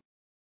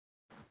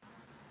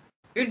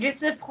 You're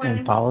disappointed.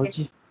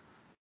 Anthology?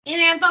 In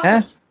anthology.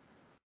 Huh? It's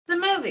a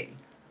movie.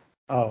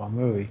 Oh, a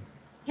movie.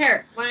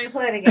 Here, let me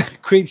play it again.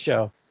 Creep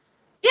Show.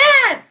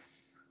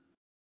 Yes!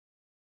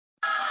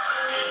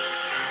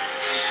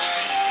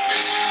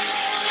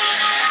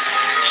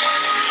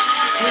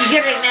 You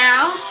get it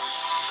now?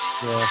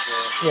 Yeah.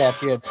 Yeah,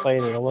 if you had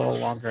played it a little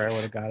longer, I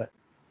would have got it.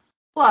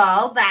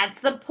 Well, that's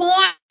the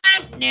point,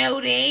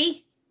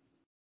 Nudie.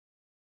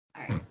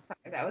 Alright,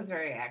 sorry, that was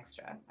very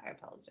extra. I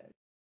apologize.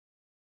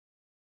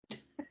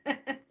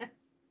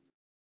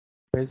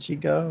 Where'd she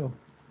go?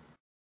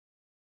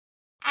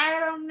 I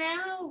don't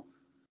know.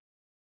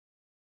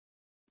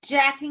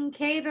 Jack and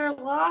Kate are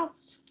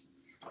lost.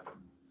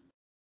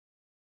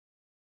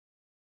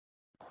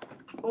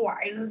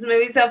 Why is this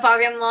movie so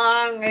fucking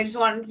long? I just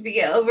want it to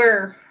be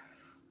over.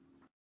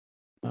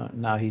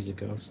 Now he's a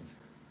ghost.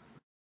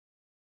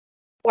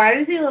 Why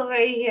does he look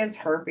like he has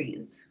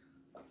herpes?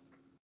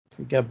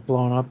 He got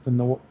blown up in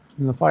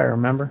the fire,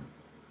 remember?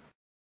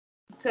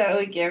 So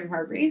he gave him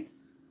herpes?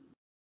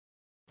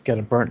 He's got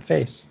a burnt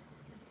face.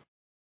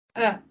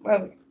 Oh,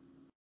 okay.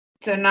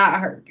 So not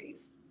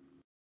herpes.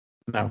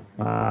 No,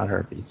 not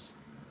herpes.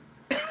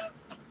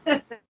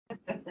 He's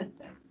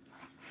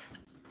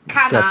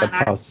Come got on. the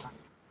pus.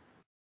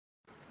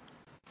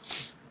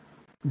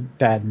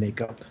 Bad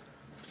makeup.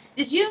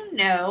 Did you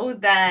know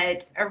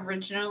that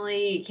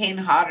originally Kane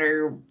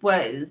Hodder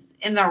was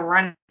in the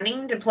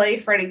running to play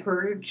Freddy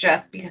Krueger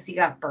just because he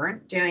got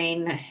burnt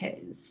doing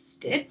his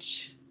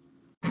Stitch?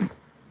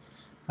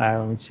 I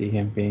don't see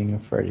him being a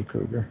Freddy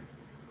Krueger.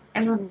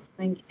 I don't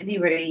think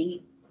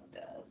anybody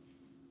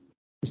does.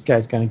 This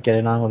guy's gonna get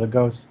it on with a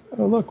ghost.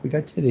 Oh look, we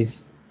got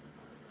titties.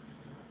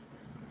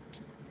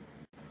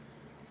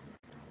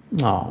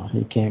 Aw,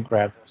 he can't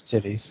grab those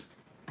titties.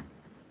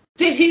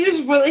 Did he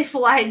just really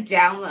fly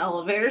down the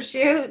elevator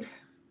chute?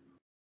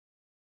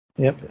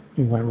 Yep,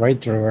 he went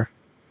right through her.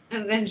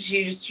 And then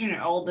she just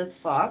turned old as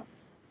fuck?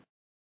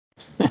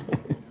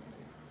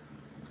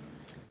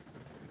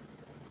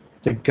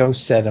 The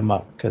ghost set him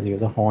up because he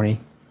was a horny.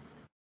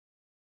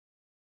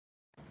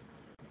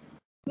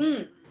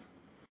 Hmm.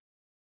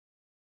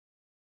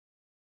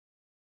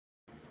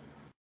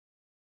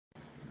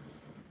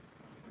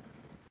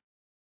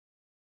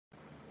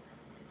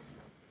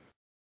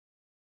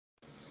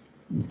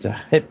 It's a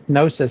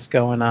hypnosis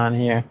going on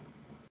here.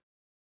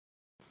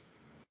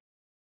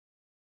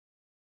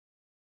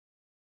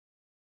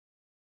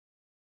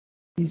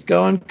 He's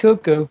going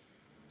cuckoo.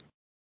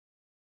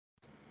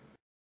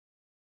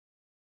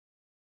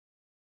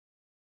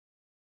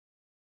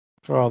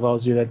 For all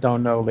those of you that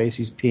don't know,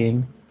 Lacey's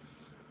peeing.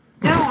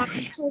 No, I'm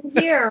still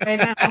here right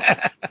now.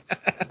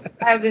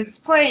 I was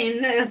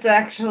playing this,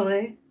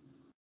 actually.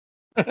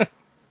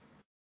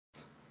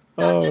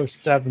 Oh,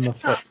 stabbed in the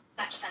foot.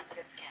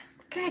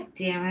 God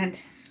damn it.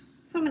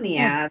 So many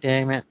God ads.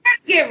 damn it.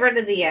 Get rid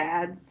of the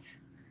ads.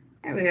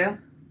 There we go.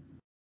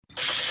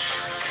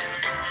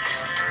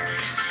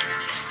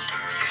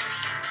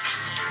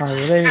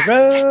 Holiday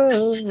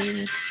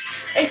Road.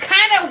 It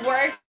kind of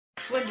works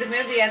with the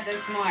movie at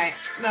this moment.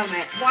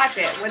 Watch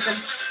it with the.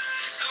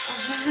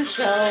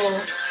 So,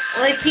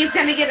 like he's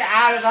gonna get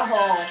out of the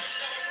hole.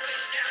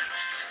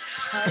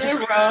 Holiday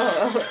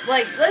Road.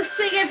 Like, let's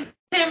think of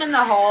him in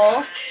the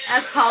hole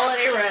as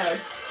Holiday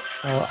Road.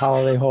 Oh,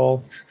 Holiday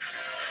Hole.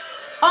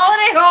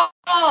 Holiday Hole.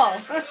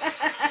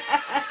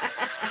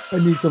 I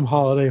need some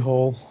Holiday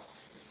Hole.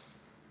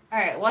 All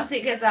right. Once he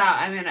gets out,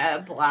 I'm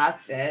gonna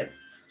blast it.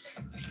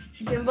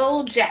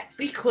 Gimbal Jack,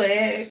 be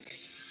quick.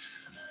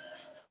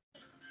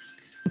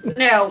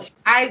 No,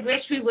 I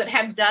wish we would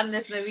have done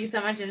this movie so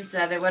much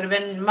instead. It would have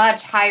been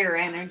much higher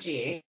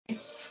energy.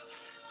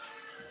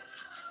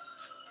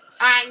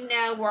 I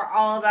know we're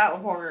all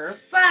about horror,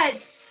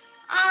 but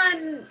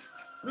on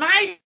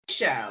my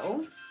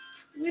show,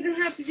 we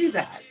don't have to do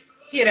that.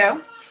 You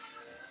know?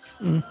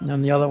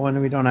 And the other one,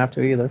 we don't have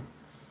to either.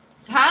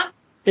 Huh?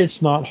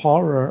 It's not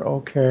horror,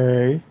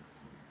 okay.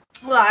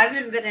 Well, I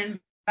haven't been in.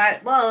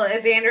 But, well,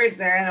 if Andrew's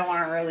there, I don't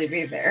want to really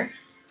be there.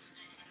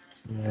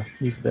 Yeah,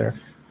 he's there.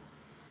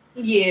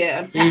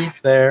 Yeah.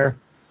 He's there.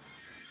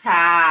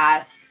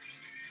 Pass.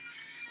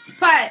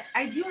 But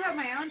I do have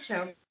my own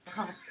show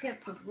called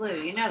Skips with Blue.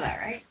 You know that,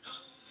 right?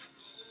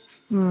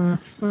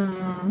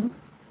 Mm-hmm.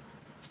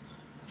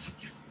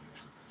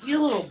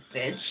 You little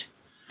bitch.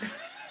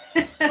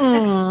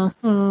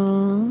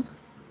 Mm-hmm.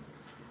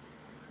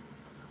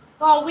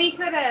 Well, we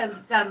could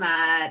have done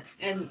that,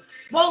 and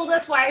well,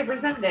 that's why I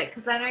presented it,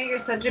 because I know you're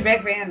such a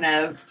big fan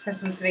of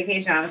Christmas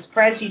Vacation. I'm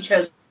surprised you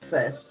chose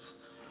this.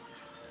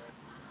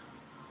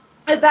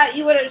 I thought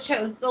you would have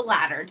chose the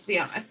latter, to be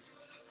honest.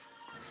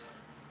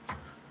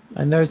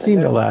 I've never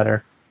seen the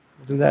ladder.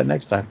 We'll do that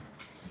next time.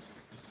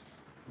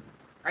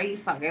 Are you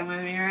fucking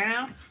with me right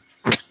now?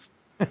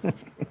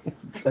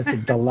 That's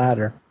the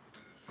ladder.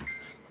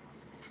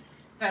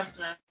 That's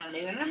what I'm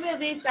doing in a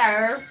movie,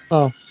 sir.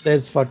 Oh,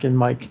 there's fucking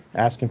Mike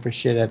asking for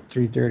shit at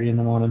 3:30 in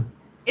the morning.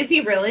 Is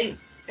he really?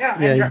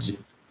 Yeah, he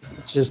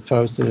just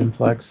posted in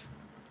Flex.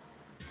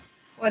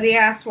 What did he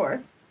ask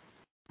for?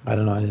 I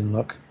don't know, I didn't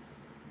look.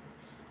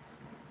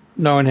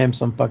 Knowing him,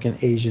 some fucking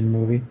Asian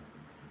movie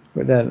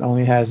that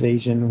only has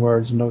Asian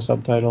words, no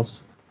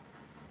subtitles.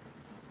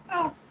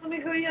 Oh, let me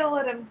go yell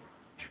at him.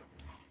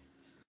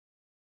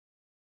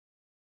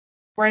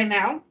 Right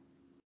now?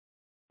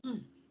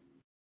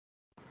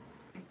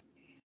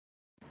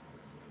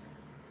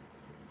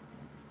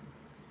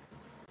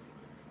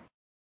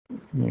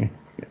 Yeah,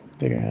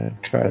 they're gonna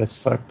try to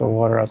suck the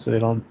water out so they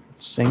don't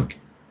sink.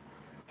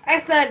 I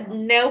said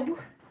nope.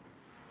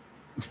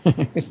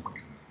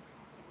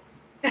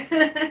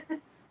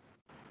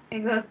 He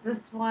goes,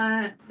 this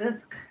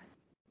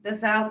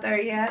out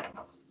there yet?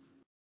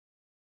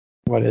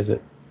 What is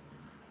it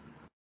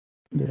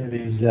that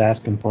he's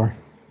asking for?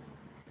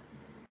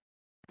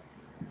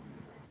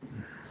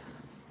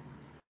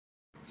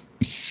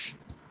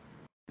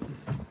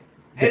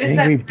 I The just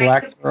Angry said,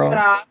 Black just Girl put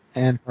off.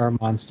 and Her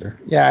Monster.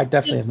 Yeah, I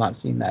definitely Just- have not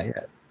seen that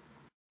yet.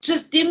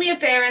 Just do me a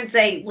favor and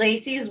say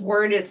Lacey's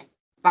word is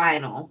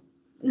final.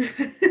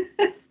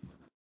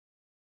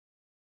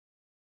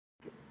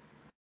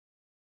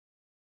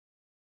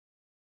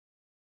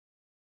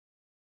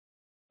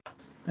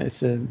 I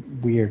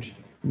said weird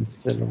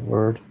instead of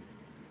word.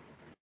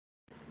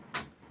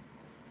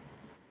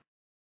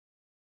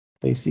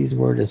 Lacey's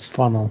word is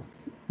funnel.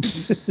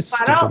 Stupid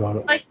Funnel?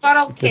 auto. Like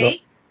funnel Stupid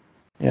cake?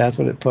 Yeah, that's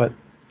what it put.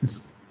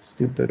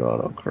 Stupid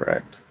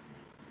autocorrect.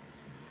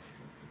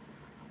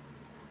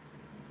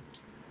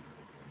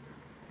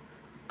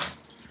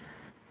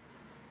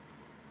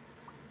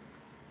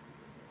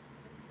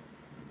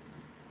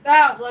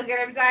 Oh, look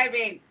at him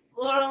typing.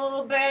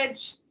 Little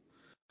bitch.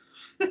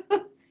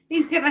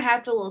 He's going to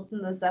have to listen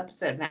to this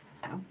episode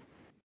now.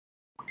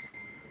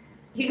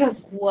 He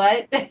goes,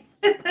 what?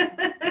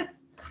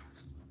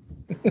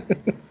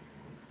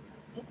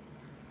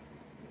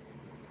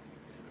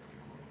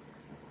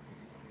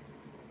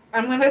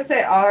 I'm going to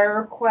say all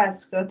our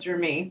requests go through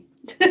me.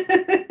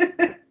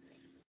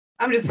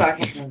 I'm just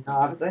fucking,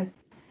 obviously.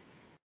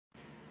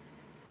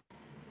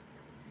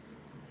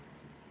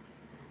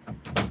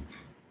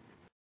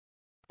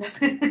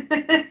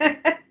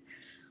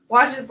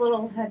 Watch his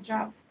little head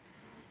drop.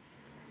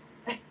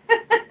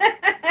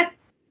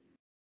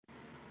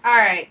 All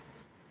right.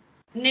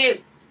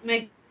 Newts,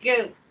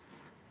 McGoots.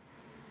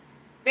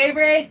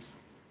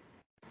 Favorites?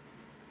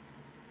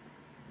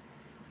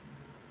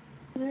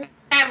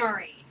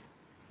 Memory.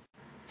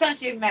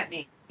 Since you met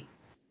me.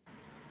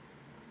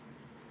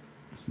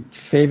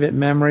 Favorite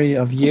memory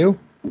of you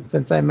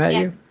since I met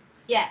you?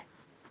 Yes.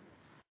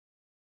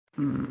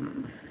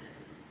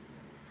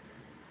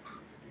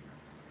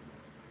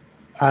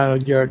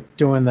 You're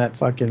doing that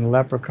fucking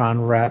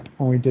Leprechaun rap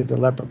when we did the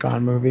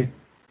Leprechaun movie.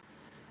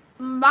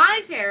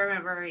 My favorite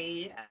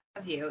memory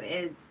of you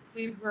is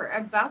we were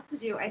about to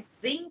do, I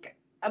think,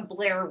 a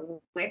Blair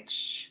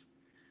Witch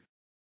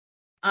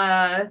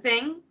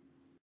thing.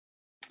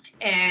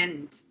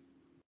 And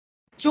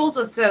Jules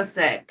was so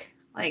sick.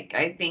 Like,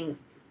 I think.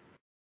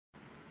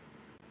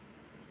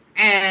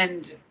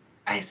 And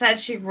I said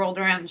she rolled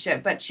around and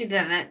shit, but she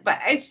didn't. But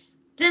I just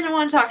didn't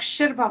want to talk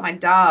shit about my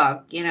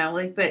dog,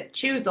 like, but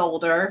she was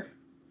older.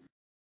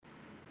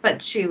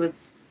 But she was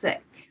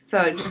sick. So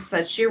I just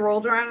said she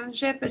rolled around and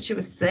shit, but she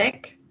was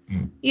sick,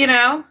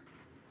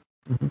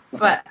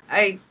 But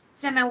I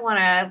didn't want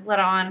to let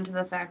on to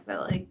the fact that,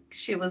 like,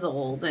 she was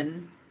old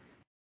and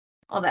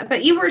all that.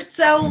 But you were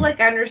so, like,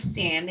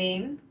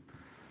 understanding.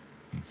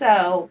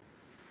 So,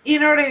 you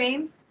know what I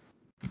mean?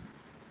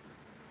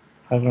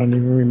 I don't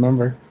even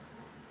remember.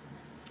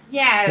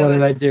 Yeah. What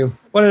did I do?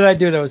 What did I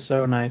do that was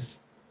so nice?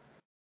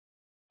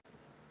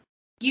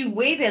 You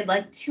waited,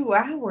 like, 2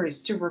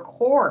 hours to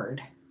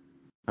record.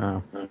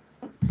 Oh.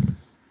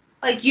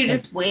 Like, you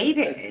just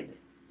waited.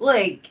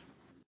 Like,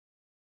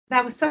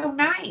 that was so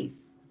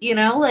nice.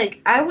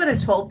 Like, I would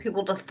have told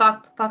people to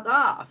fuck the fuck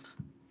off.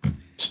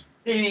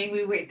 They made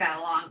me wait that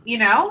long,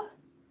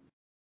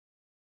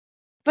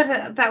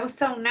 But that was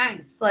so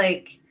nice.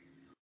 Like,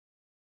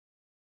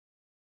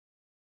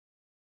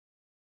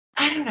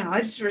 I don't know.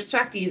 I just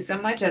respect you so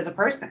much as a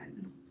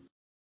person.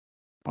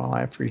 Well,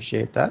 I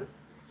appreciate that.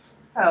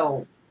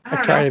 Oh, I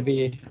don't try know. to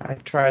be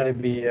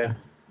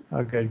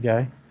a good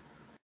guy.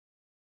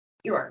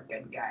 You are a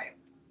good guy.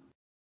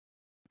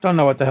 Don't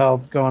know what the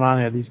hell's going on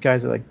here. These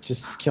guys are like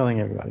just killing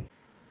everybody.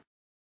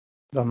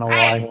 Don't know I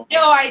why. have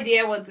no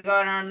idea what's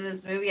going on in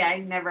this movie. I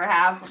never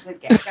have from the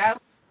get-go.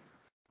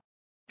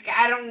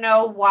 I don't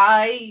know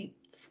why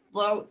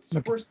floats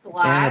Look, were it's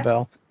slack.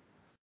 Annabelle.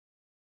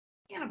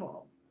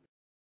 Annabelle.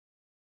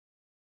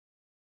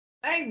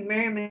 I think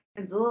Merriman's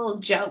a little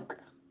joke.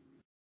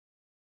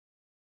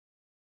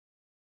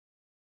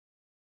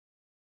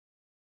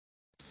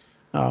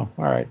 Oh,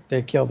 all right.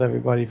 They killed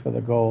everybody for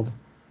the gold.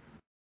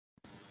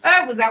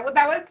 Oh, was that what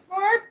that was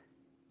for?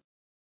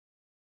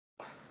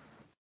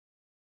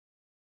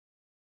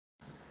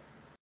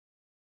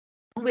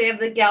 We have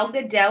the Gal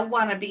Gadot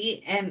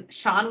wannabe and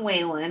Sean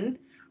Whalen,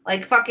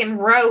 like fucking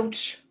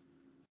Roach.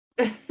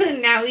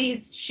 Now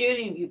he's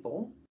shooting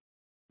people.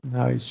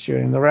 Now he's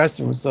shooting the rest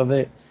of them so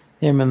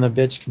him and the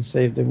bitch can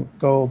save the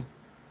gold.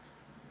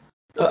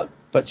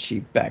 But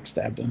she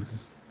backstabbed him.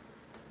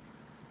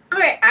 All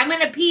right, I'm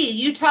gonna pee.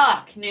 You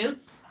talk,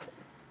 Newts.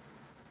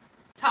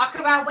 Talk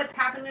about what's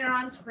happening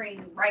on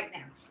screen right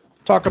now.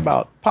 Talk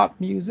about pop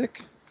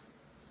music.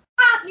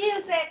 Pop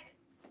music.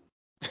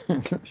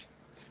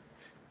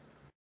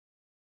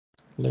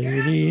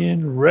 Lady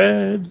in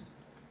red.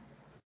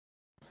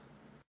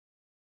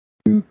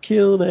 You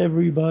killed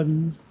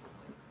everybody.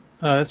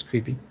 Oh, that's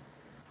creepy.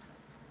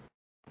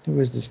 Who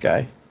is this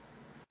guy?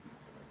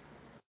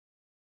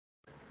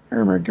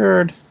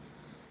 Ermagerd.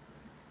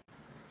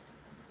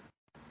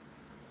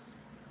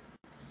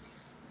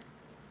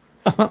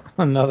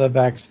 Another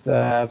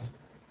backstab.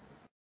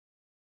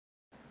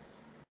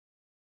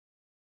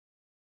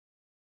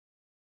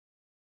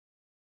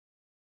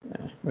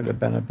 Would have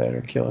been a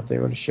better kill if they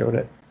would have showed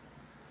it.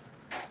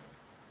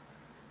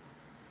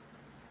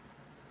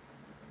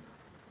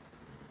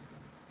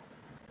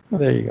 Well,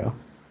 there you go.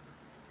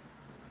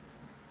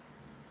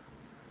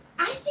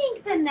 I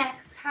think the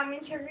next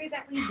commentary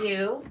that we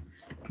do,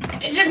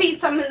 it should be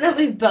something that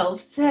we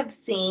both have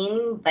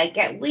seen, like,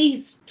 at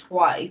least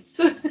twice.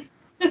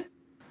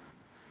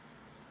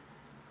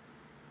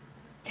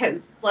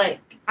 Because,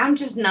 like, I'm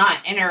just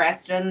not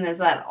interested in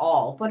this at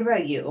all. What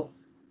about you?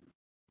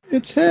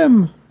 It's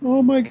him.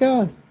 Oh my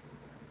god.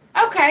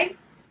 Okay.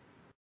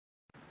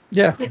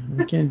 Yeah,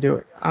 we can do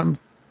it.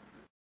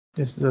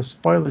 This is a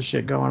spoiler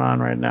shit going on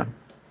right now.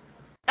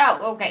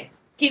 Oh, okay.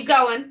 Keep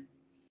going.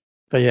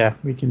 But yeah,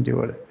 we can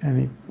do it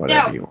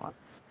whatever you want.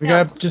 We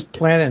gotta just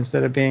plan it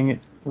instead of being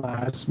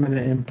last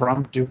minute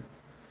impromptu.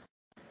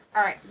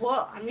 All right.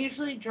 Well, I'm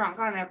usually drunk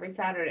on every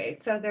Saturday,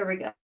 so there we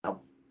go.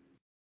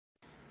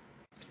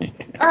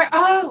 All right.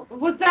 Oh,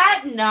 was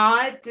that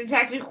not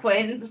Detective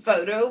Quinn's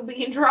photo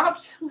being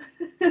dropped?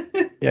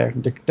 Yeah,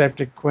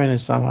 Detective Quinn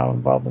is somehow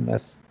involved in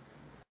this.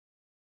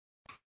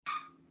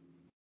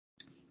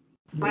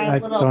 I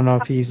don't know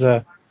if he's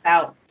out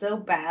so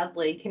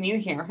badly. Can you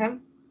hear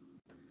him?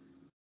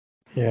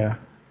 Yeah.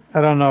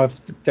 I don't know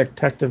if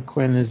Detective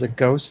Quinn is a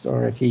ghost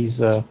or if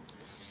he's a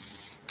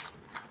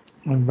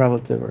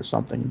relative or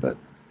something, but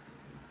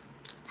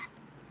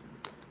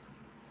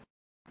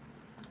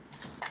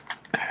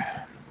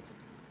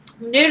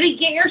Nudie,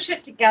 get your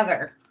shit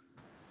together.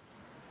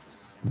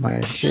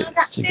 my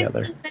shit's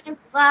together. 15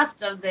 minutes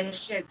left of this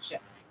shit show.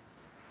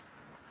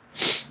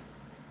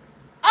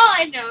 All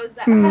I know is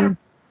that I had a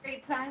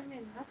great time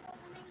and that's all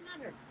that really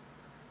matters.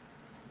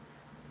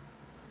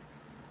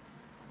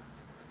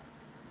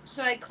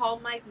 Should I call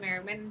Mike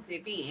Merriman and see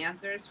if he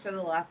answers for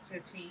the last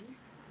 15?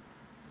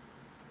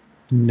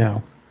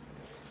 No.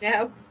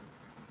 No.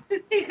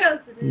 He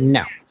goes,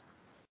 no.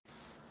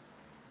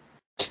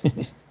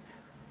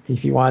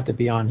 If he wanted to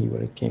be on, he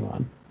would have came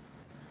on.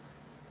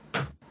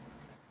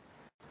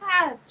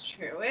 That's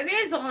true. It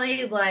is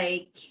only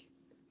like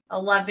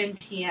 11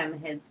 p.m.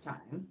 his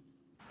time.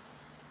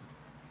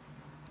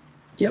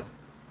 Yep.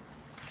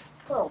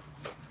 Oh,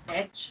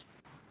 bitch.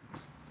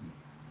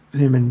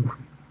 Him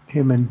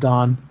and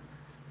Don.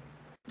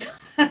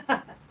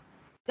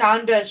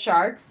 Don does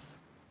sharks.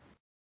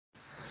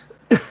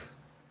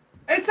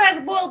 I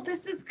said, well,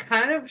 this is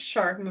kind of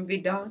shark movie,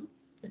 Don.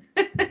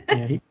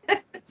 Yeah,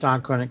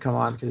 Don couldn't come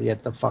on because he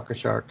had to fuck a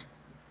shark.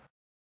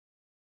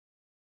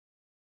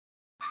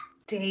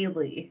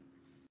 Daily.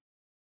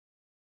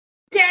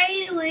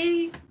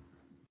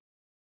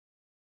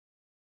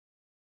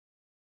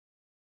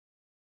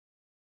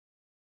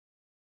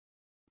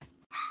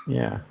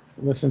 Yeah.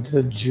 Listen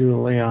to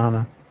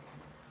Juliana.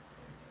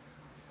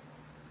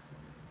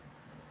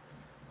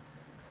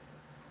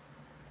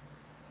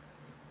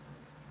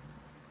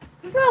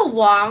 This is a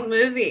long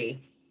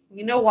movie.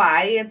 You know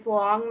why it's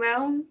long,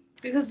 though?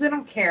 Because we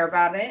don't care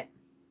about it.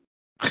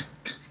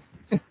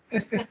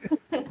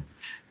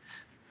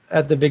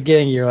 At the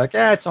beginning, you're like,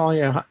 it's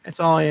only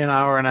an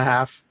hour and a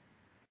half.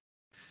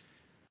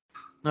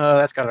 Oh,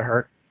 that's gotta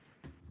hurt.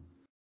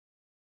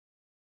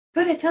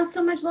 But it feels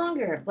so much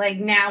longer. Like,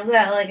 now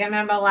that, like, I'm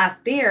at my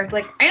last beer,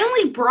 like, I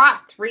only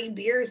brought 3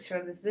 beers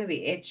for this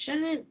movie. It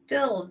shouldn't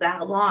feel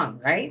that long,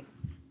 right?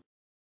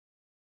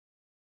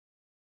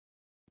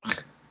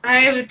 I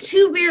have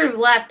 2 beers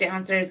left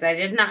downstairs. I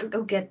did not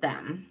go get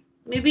them.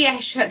 Maybe I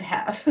should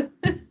have.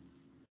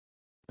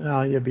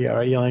 Oh, you'll be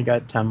alright. You only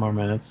got 10 more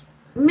minutes.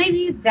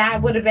 Maybe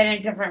that would have been a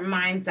different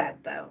mindset,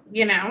 though,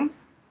 you know?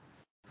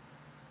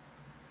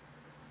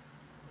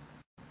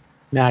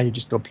 Now you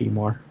just go pee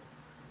more.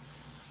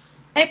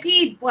 I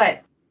peed,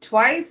 what,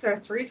 twice or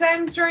 3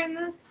 times during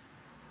this?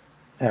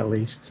 At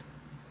least.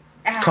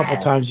 A couple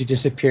times you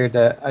disappeared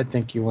that I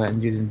think you went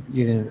and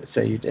you didn't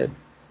say you did.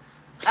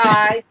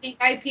 I think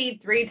I peed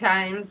 3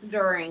 times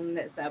during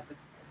this episode.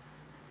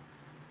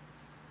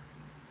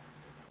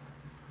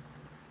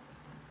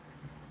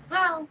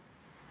 Well,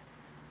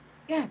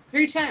 yeah,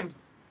 3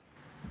 times.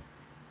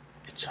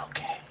 It's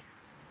okay.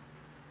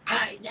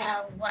 I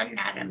know, I'm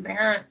not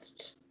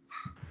embarrassed.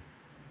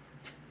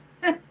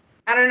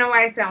 I don't know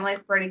why I sound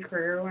like Freddy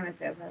Krueger when I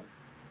say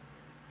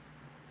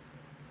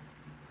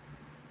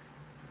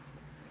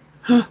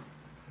that.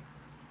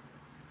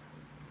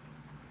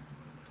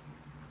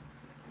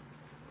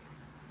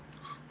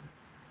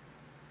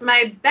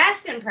 My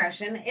best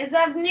impression is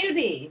of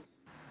Nudie.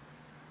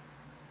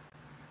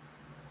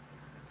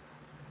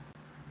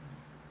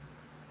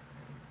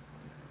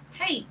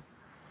 Hey.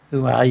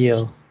 Who are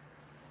you?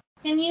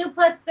 Can you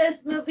put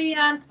this movie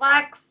on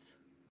Plex?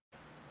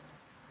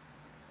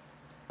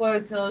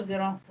 Wait till I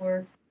get off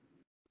work.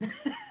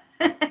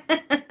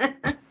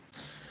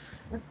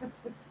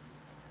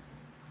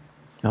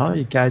 Oh,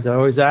 you guys are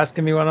always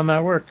asking me when I'm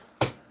at work.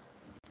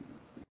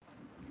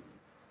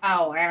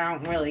 Oh, I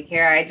don't really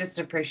care. I just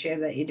appreciate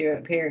that you do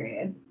it,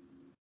 period.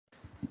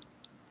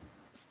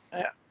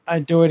 I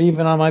do it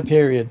even on my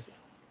period.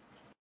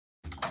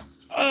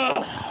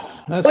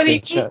 That's What a do you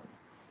good shot.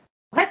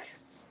 What?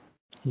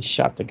 He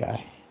shot the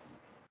guy.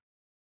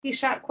 He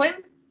shot Quinn?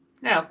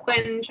 No,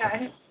 Quinn shot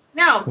him.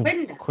 No,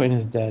 Quinn. Quinn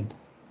is dead.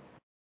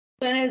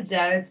 Quinn is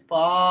dead as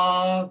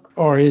fuck.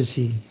 Or is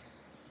he?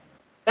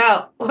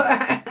 No,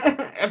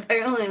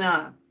 apparently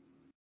not.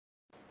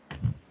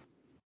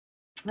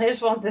 I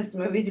just want this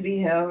movie to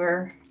be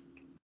over.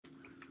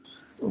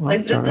 Well,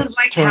 Like, this is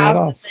like turn it House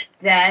off. of the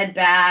Dead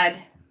bad.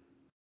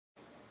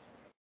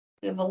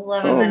 We have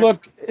 11 Oh, minutes.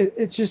 look,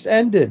 it just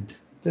ended.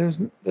 There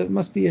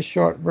must be a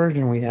short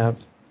version we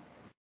have.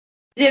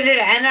 Did it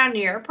end on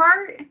your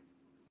part?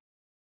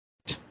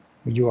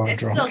 You are It's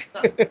drunk.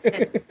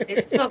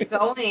 it's still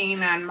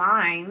going on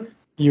mine.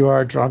 You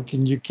are drunk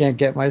and you can't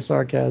get my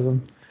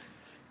sarcasm.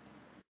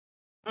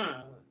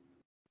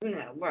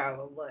 No,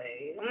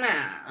 probably.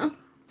 No.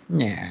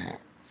 Yeah.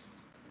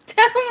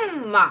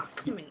 Don't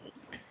mock me.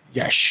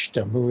 Yes,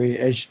 the movie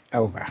is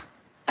over.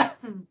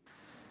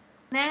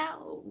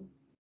 No.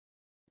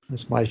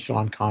 That's my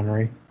Sean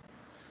Connery.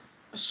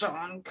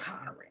 Sean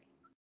Connery.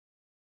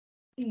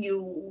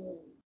 You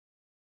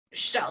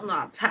shall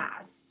not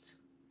pass.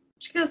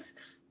 She goes,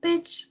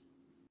 bitch,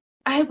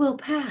 I will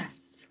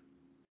pass.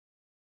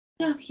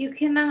 No, you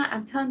cannot.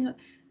 I'm telling you.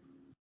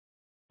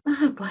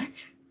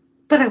 What?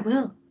 But I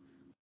will.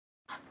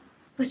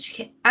 But you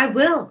can't. I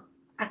will.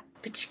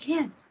 But you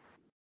can't.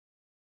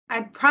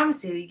 I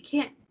promise you, you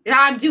can't.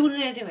 I'm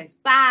doing it anyways.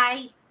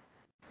 Bye.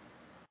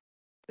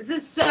 This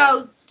is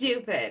so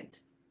stupid.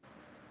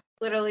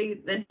 Literally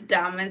the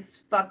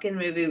dumbest fucking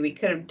movie we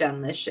could have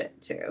done this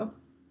shit to.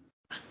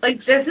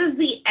 Like, this is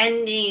the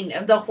ending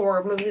of the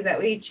horror movie that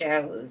we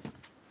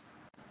chose.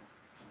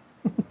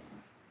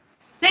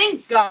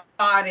 Thank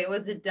God it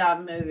was a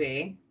dumb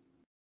movie.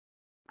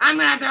 I'm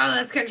gonna throw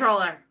this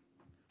controller.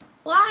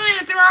 Well, I'm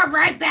gonna throw it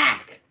right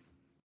back.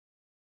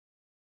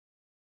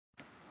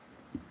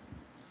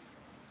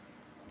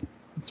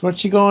 That's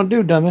what you gonna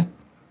do, dummy.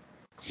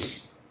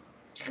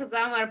 Because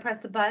I'm gonna press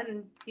the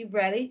button. You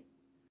ready?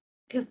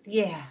 Because,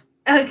 yeah.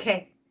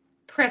 Okay.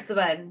 Press the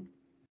button.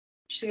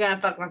 She's gonna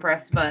fucking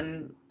press the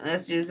button. And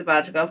this dude's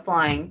about to go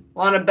flying.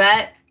 Wanna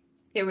bet?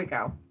 Here we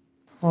go.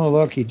 Oh,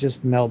 look, he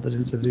just melted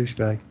into the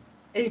douchebag.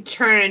 He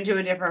turned into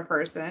a different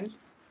person.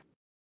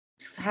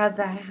 How'd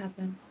that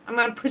happen? I'm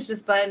gonna push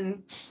this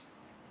button.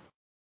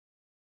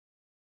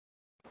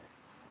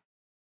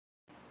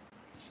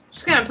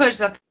 Just gonna push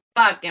the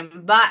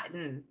fucking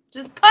button.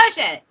 Just push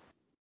it.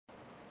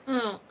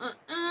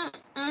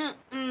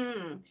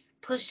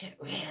 Push it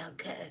real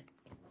good.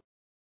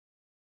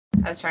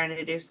 I was trying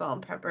to do salt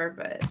and pepper,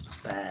 but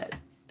that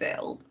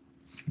failed.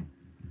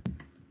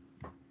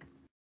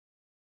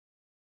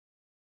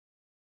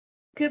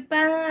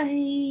 Goodbye.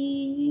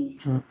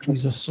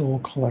 He's a soul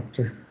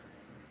collector.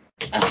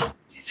 Oh,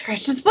 Jesus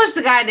Christ. Just push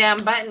the goddamn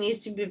button, you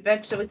stupid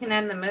bitch, so we can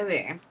end the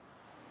movie.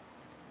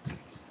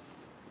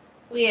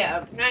 We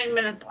have 9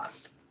 minutes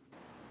left.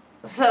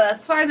 So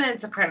that's 5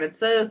 minutes of credits.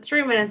 So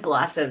 3 minutes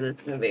left of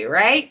this movie,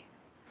 right?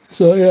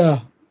 So yeah,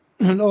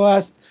 the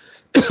last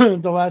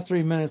the last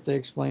 3 minutes they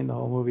explained the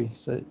whole movie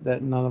so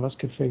that none of us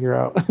could figure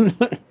out.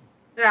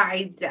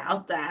 I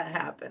doubt that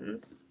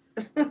happens.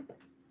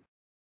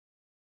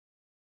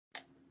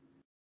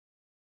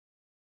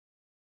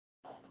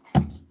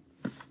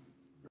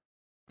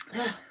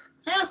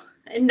 Well,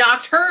 it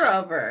knocked her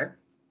over.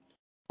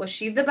 Was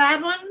she the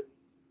bad one?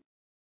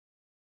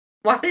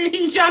 Why did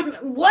he jump?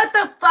 What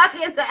the fuck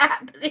is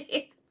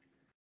happening?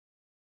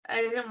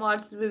 I didn't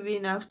watch the movie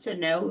enough to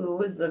know who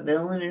was the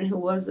villain and who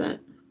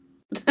wasn't.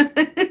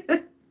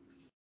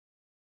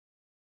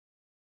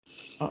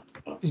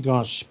 He's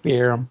gonna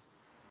spear him.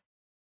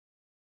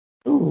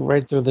 Ooh,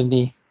 right through the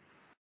knee.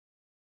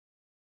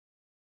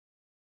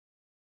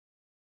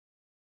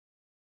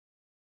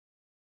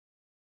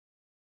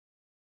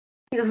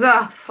 He goes,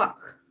 oh,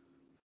 fuck.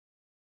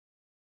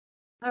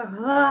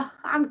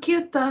 I'm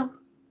cute, though.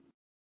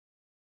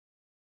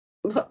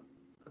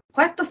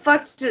 What the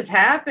fuck just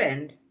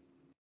happened?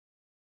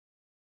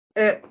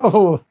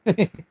 Oh.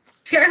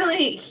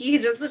 Apparently, he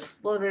just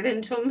exploded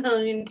into a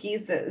million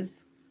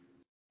pieces.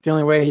 The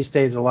only way he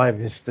stays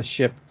alive is if the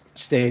ship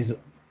stays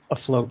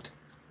afloat.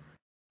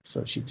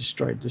 So she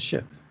destroyed the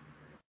ship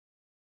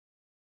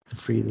to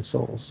free the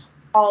souls.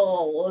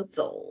 All the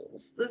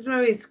souls. This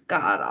movie's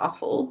god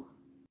awful.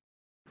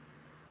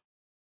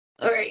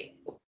 Alright.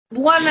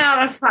 1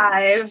 out of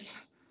 5.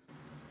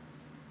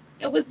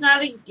 It was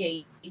not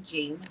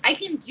engaging. I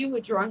can do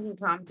a drunken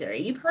commentary.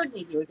 You've heard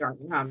me do a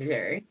drunken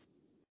commentary.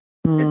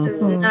 This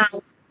is not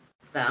one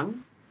of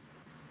them.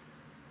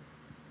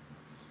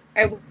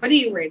 Alright, what do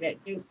you rate it?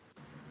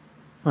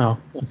 Well,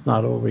 it's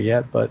not over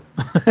yet, but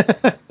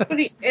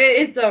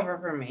It's over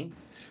for me.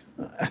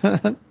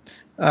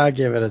 I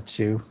give it a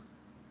 2.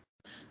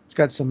 It's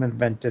got some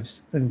inventive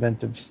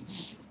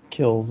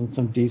kills and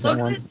some decent Look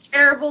at ones. this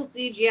terrible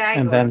CGI.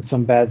 And then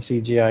some bad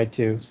CGI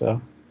too,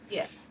 so.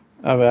 Yeah.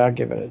 I'll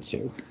give it a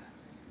 2.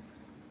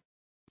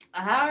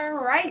 All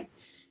right.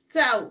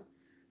 So,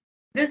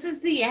 this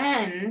is the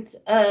end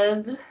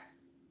of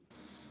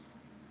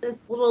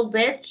this little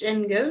bitch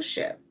in Ghost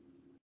Ship.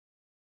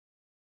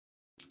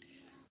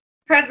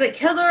 Has a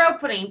killer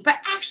opening, but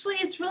actually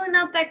it's really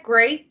not that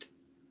great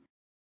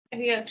if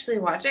you actually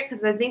watch it,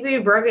 because I think we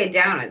broke it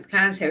down. It's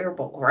kind of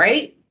terrible,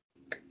 right?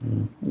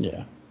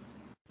 Yeah.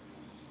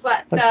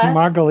 But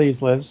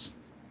Margulies lives.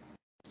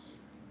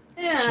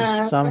 yeah,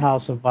 She somehow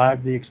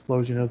survived the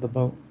explosion of the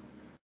boat.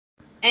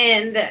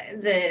 and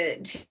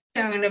the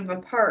tearing of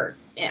apart.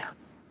 Yeah.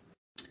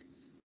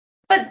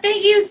 But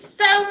thank you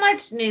so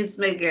much, News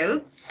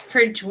Goats,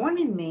 for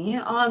joining me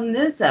on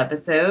this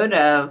episode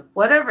of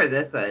whatever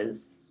this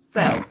is.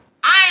 So,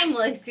 I'm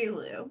Lacey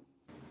Lou.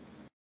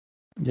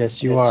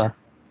 Yes, you are.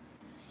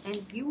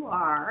 And you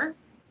are...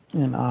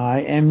 And I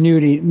am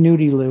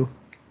Nudie Lou.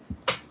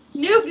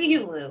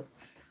 Nudie Lou.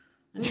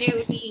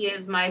 Nudie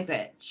is my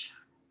bitch.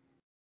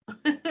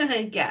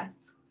 I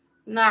guess.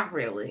 Not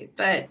really,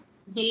 but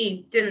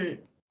he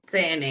didn't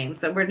say a name,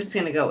 so we're just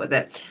going to go with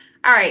it.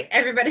 All right,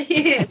 everybody,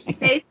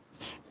 stay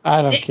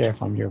I don't care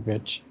if I'm your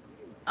bitch.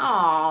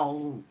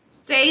 Oh,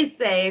 stay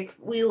safe.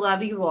 We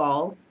love you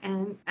all.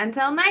 And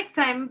until next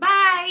time,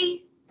 bye.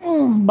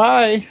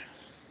 Bye.